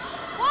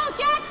 Whoa,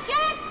 Jess!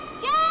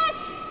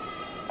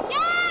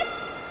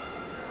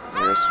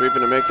 They're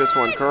sweeping to make this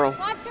one curl.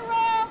 Watch your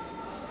roll.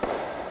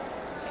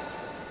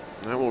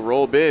 That will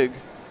roll big.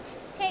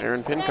 Okay,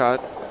 Aaron then-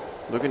 Pincott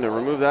looking to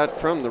remove that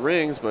from the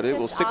rings, but it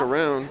will Just stick off.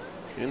 around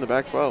in the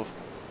back 12.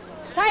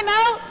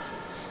 Timeout.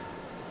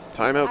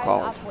 Timeout I'm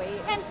called. off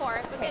weight.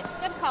 10-4.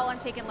 Good call on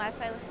taking less.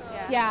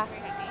 Yeah.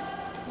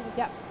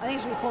 Yeah, I think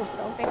it should be close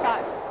though. They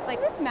thought, like,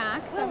 this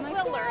Max. We'll- I'm like,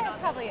 we'll yeah, learn it on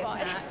probably the is spot.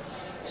 Max.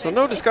 So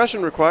no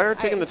discussion required,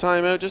 taking the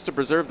timeout just to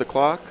preserve the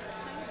clock.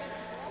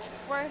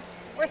 We're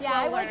Yeah, slow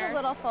I was learners. a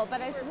little full,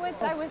 but I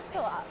was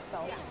still up,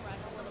 though.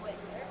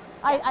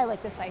 I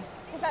like this ice.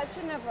 Because that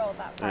shouldn't have rolled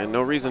that far. And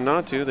no reason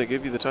not to. They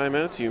give you the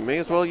timeouts. You may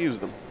as well use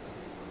them.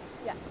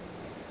 Yeah.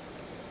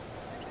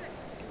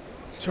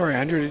 Sorry,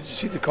 Andrew, did you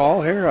see the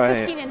call here?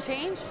 15 and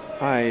change.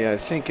 I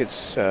think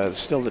it's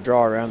still the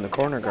draw around the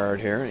corner guard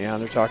here. Yeah,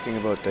 they're talking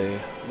about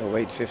the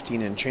weight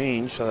 15 and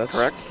change, so that's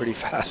Correct. pretty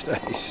fast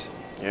ice.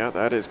 Yeah,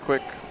 that is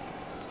quick.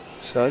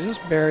 So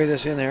just bury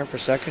this in there for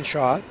second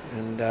shot,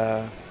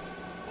 and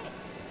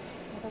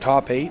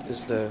top 8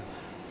 is the.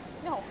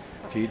 No.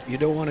 If you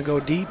don't want to go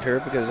deep here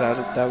because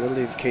that would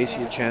leave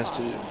Casey a chance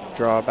to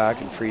draw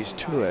back and freeze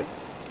to it.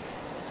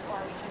 Or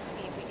we can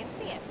see if we can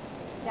see it.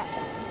 Yeah.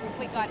 If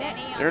we got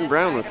any on Erin this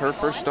Brown side with of her the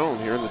first goal.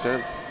 stone here in the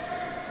 10th.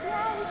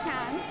 Yeah, we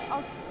can.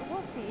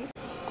 We'll see.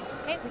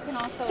 Okay. We can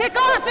also. Tick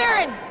off,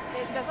 Aaron.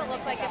 It doesn't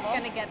look like it's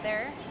going to get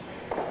there.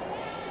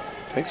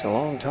 Takes a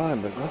long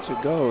time, but once it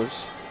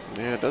goes,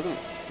 Yeah, it doesn't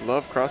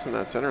love crossing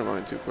that center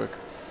line too quick.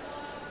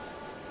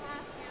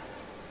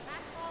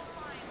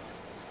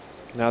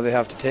 now they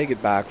have to take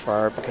it back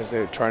far because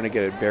they're trying to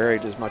get it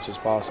buried as much as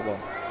possible.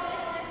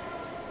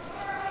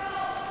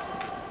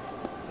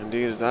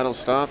 Indeed, as that'll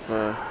stop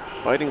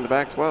biting the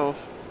back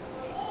 12.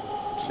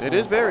 It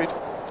is buried.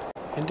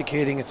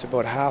 Indicating it's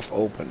about half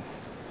open.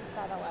 Is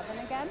that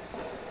 11 again?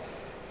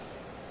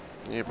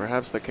 Yeah,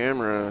 perhaps the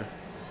camera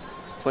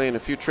playing a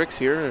few tricks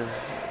here.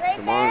 Right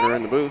The monitor there.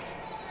 in the booth.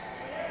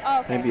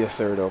 Oh, okay. Maybe a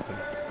third open.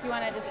 Do you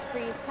want to just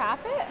freeze tap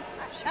it?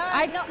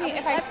 I just need-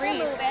 if I let's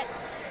freeze. remove it.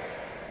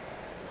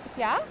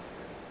 Yeah?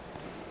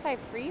 If I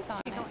freeze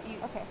on it.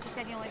 Okay. You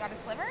said you only got a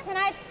sliver?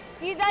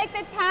 Do you like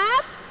the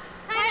tap?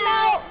 Time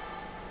out.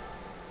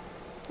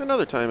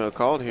 Another timeout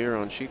called here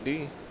on sheet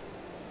D.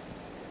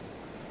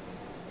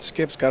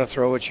 Skip's got to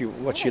throw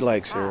what she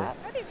likes here.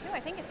 I do too.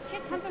 I think she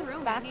had tons of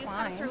room. back You just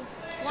got to line. throw.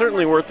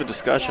 Certainly worth the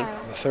discussion.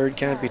 The third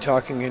can't be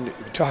talking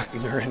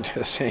her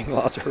into saying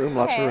lots of room,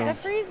 lots Okay, of the room.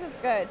 freeze is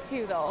good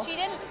too, though. She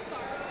didn't.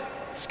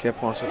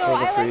 Skip wants to No, throw I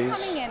the like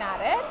freeze. coming in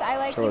at it. I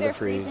like Throw the either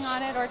freezing freeze.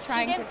 on it or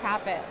trying she to didn't-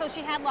 tap it. So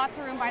she had lots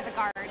of room by the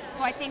guard.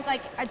 So I think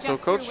like adjust So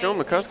Coach your Joe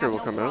weight, McCusker you have will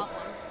no come out.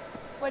 problem.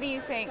 What do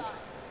you think?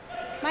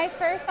 My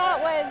first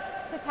thought was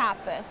to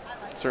tap this.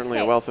 Certainly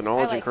a Okay, wealth of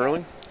knowledge I in like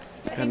curling.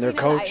 And their you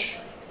know, coach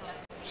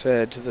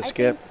said to the I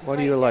skip, think what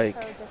do you right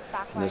like? here, so just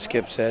back And the line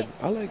skip it. said,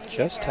 I like just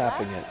hear that?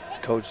 tapping it.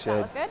 Coach said,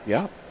 look good?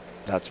 yeah,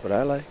 that's what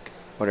I like.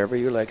 Whatever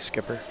you like,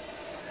 skipper.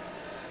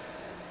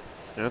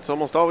 That's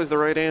almost always the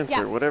right answer.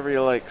 Yeah. Whatever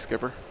you like,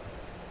 Skipper.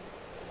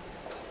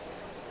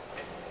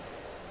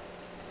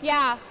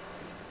 Yeah.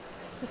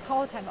 Just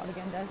call a timeout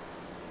again, Des.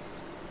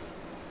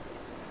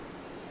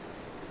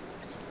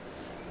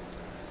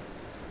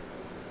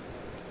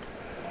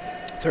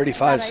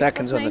 35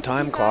 seconds on the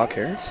time clock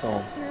here,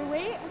 so Your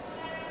weight.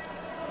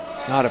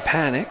 it's not a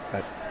panic,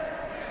 but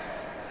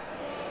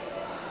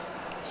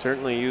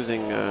Certainly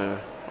using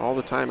all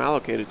the time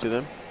allocated to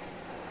them.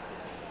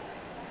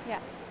 Yeah.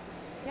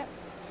 Yep.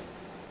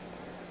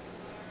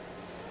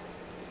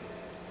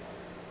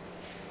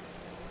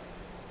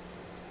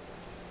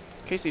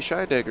 Casey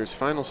Scheidegger's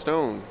final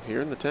stone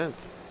here in the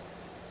 10th.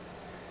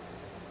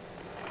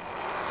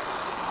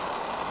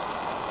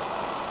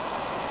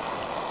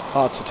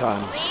 lots of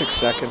time. 6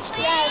 seconds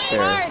to Yes,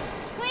 spare. hard.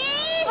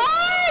 Clean.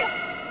 Hard.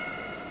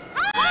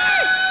 Hard.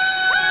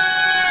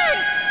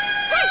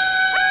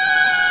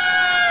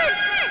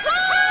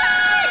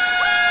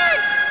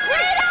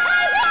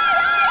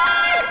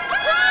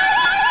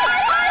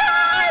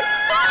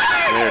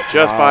 Hard. They're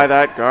just by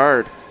that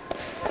guard.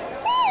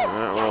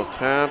 That will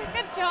tap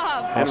Good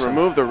job. and Awesome.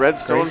 remove the red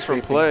stone Great from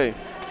sweeping. play.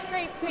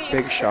 Great sweep.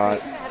 Big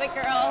shot. Atta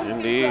girl.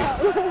 Indeed.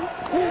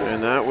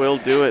 And that will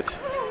do it.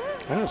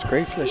 That's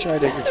great for the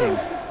Scheidegger team.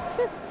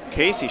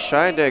 Casey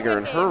Scheidegger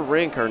and her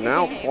rink are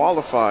now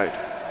qualified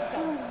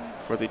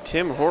for the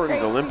Tim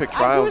Hortons Olympic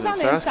Trials in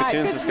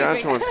Saskatoon,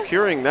 Saskatchewan,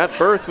 securing that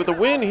berth with a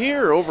win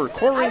here over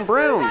Corryn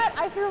Brown.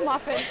 I threw him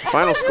off it.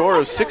 Final score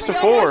of 6-4.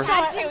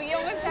 You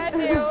almost had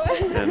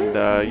to.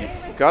 And you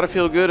got to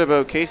feel good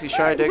about Casey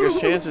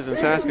Scheidegger's chances in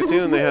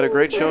Saskatoon. They had a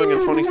great showing in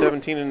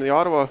 2017 in the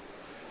Ottawa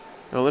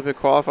Olympic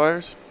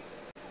qualifiers.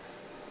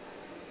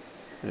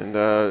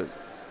 And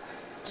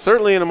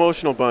certainly an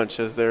emotional bunch,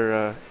 as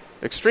they're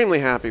extremely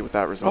happy with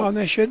that Oh, result. and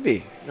they should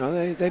be. You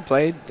know, they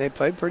played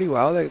pretty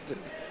well.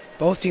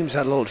 Both teams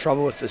had a little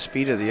trouble with the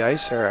speed of the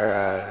ice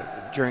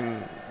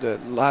during the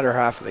latter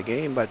half of the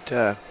game, but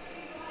it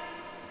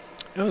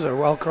was a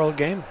well-curled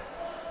game.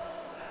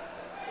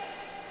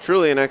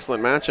 Truly an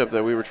excellent matchup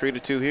that we were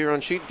treated to here on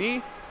Sheet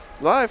D,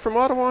 live from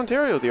Ottawa,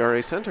 Ontario, the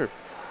RA Centre.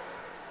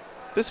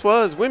 This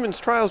was Women's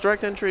Trials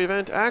Direct Entry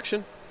Event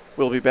action.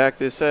 We'll be back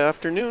this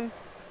afternoon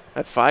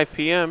at 5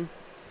 p.m.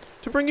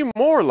 to bring you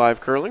more live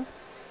curling.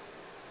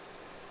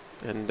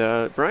 And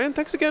Brian,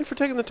 thanks again for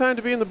taking the time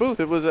to be in the booth.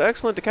 It was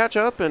excellent to catch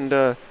up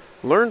and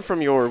learn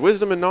from your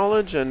wisdom and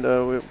knowledge, and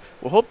we'll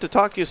hope to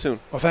talk to you soon.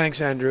 Well, thanks,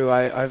 Andrew.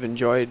 I've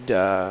enjoyed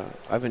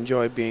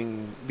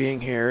being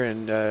here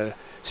and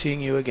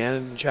seeing you again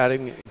and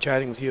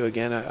chatting with you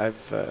again.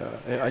 I've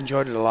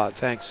enjoyed it a lot.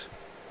 Thanks.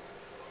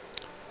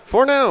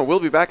 For now, we'll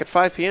be back at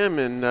 5 p.m.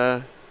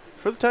 And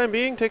for the time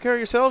being, take care of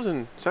yourselves,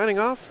 and signing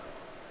off,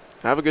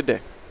 have a good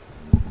day.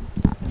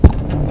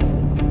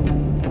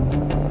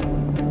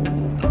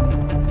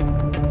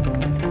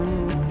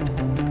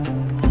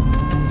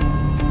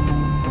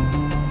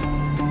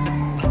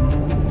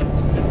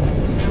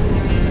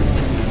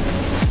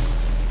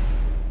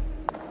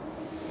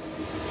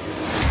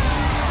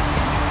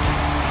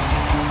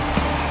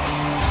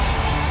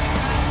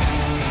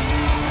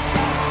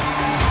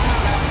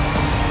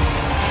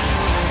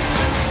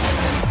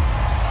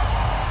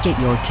 Get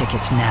your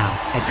tickets now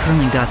at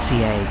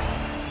curling.ca.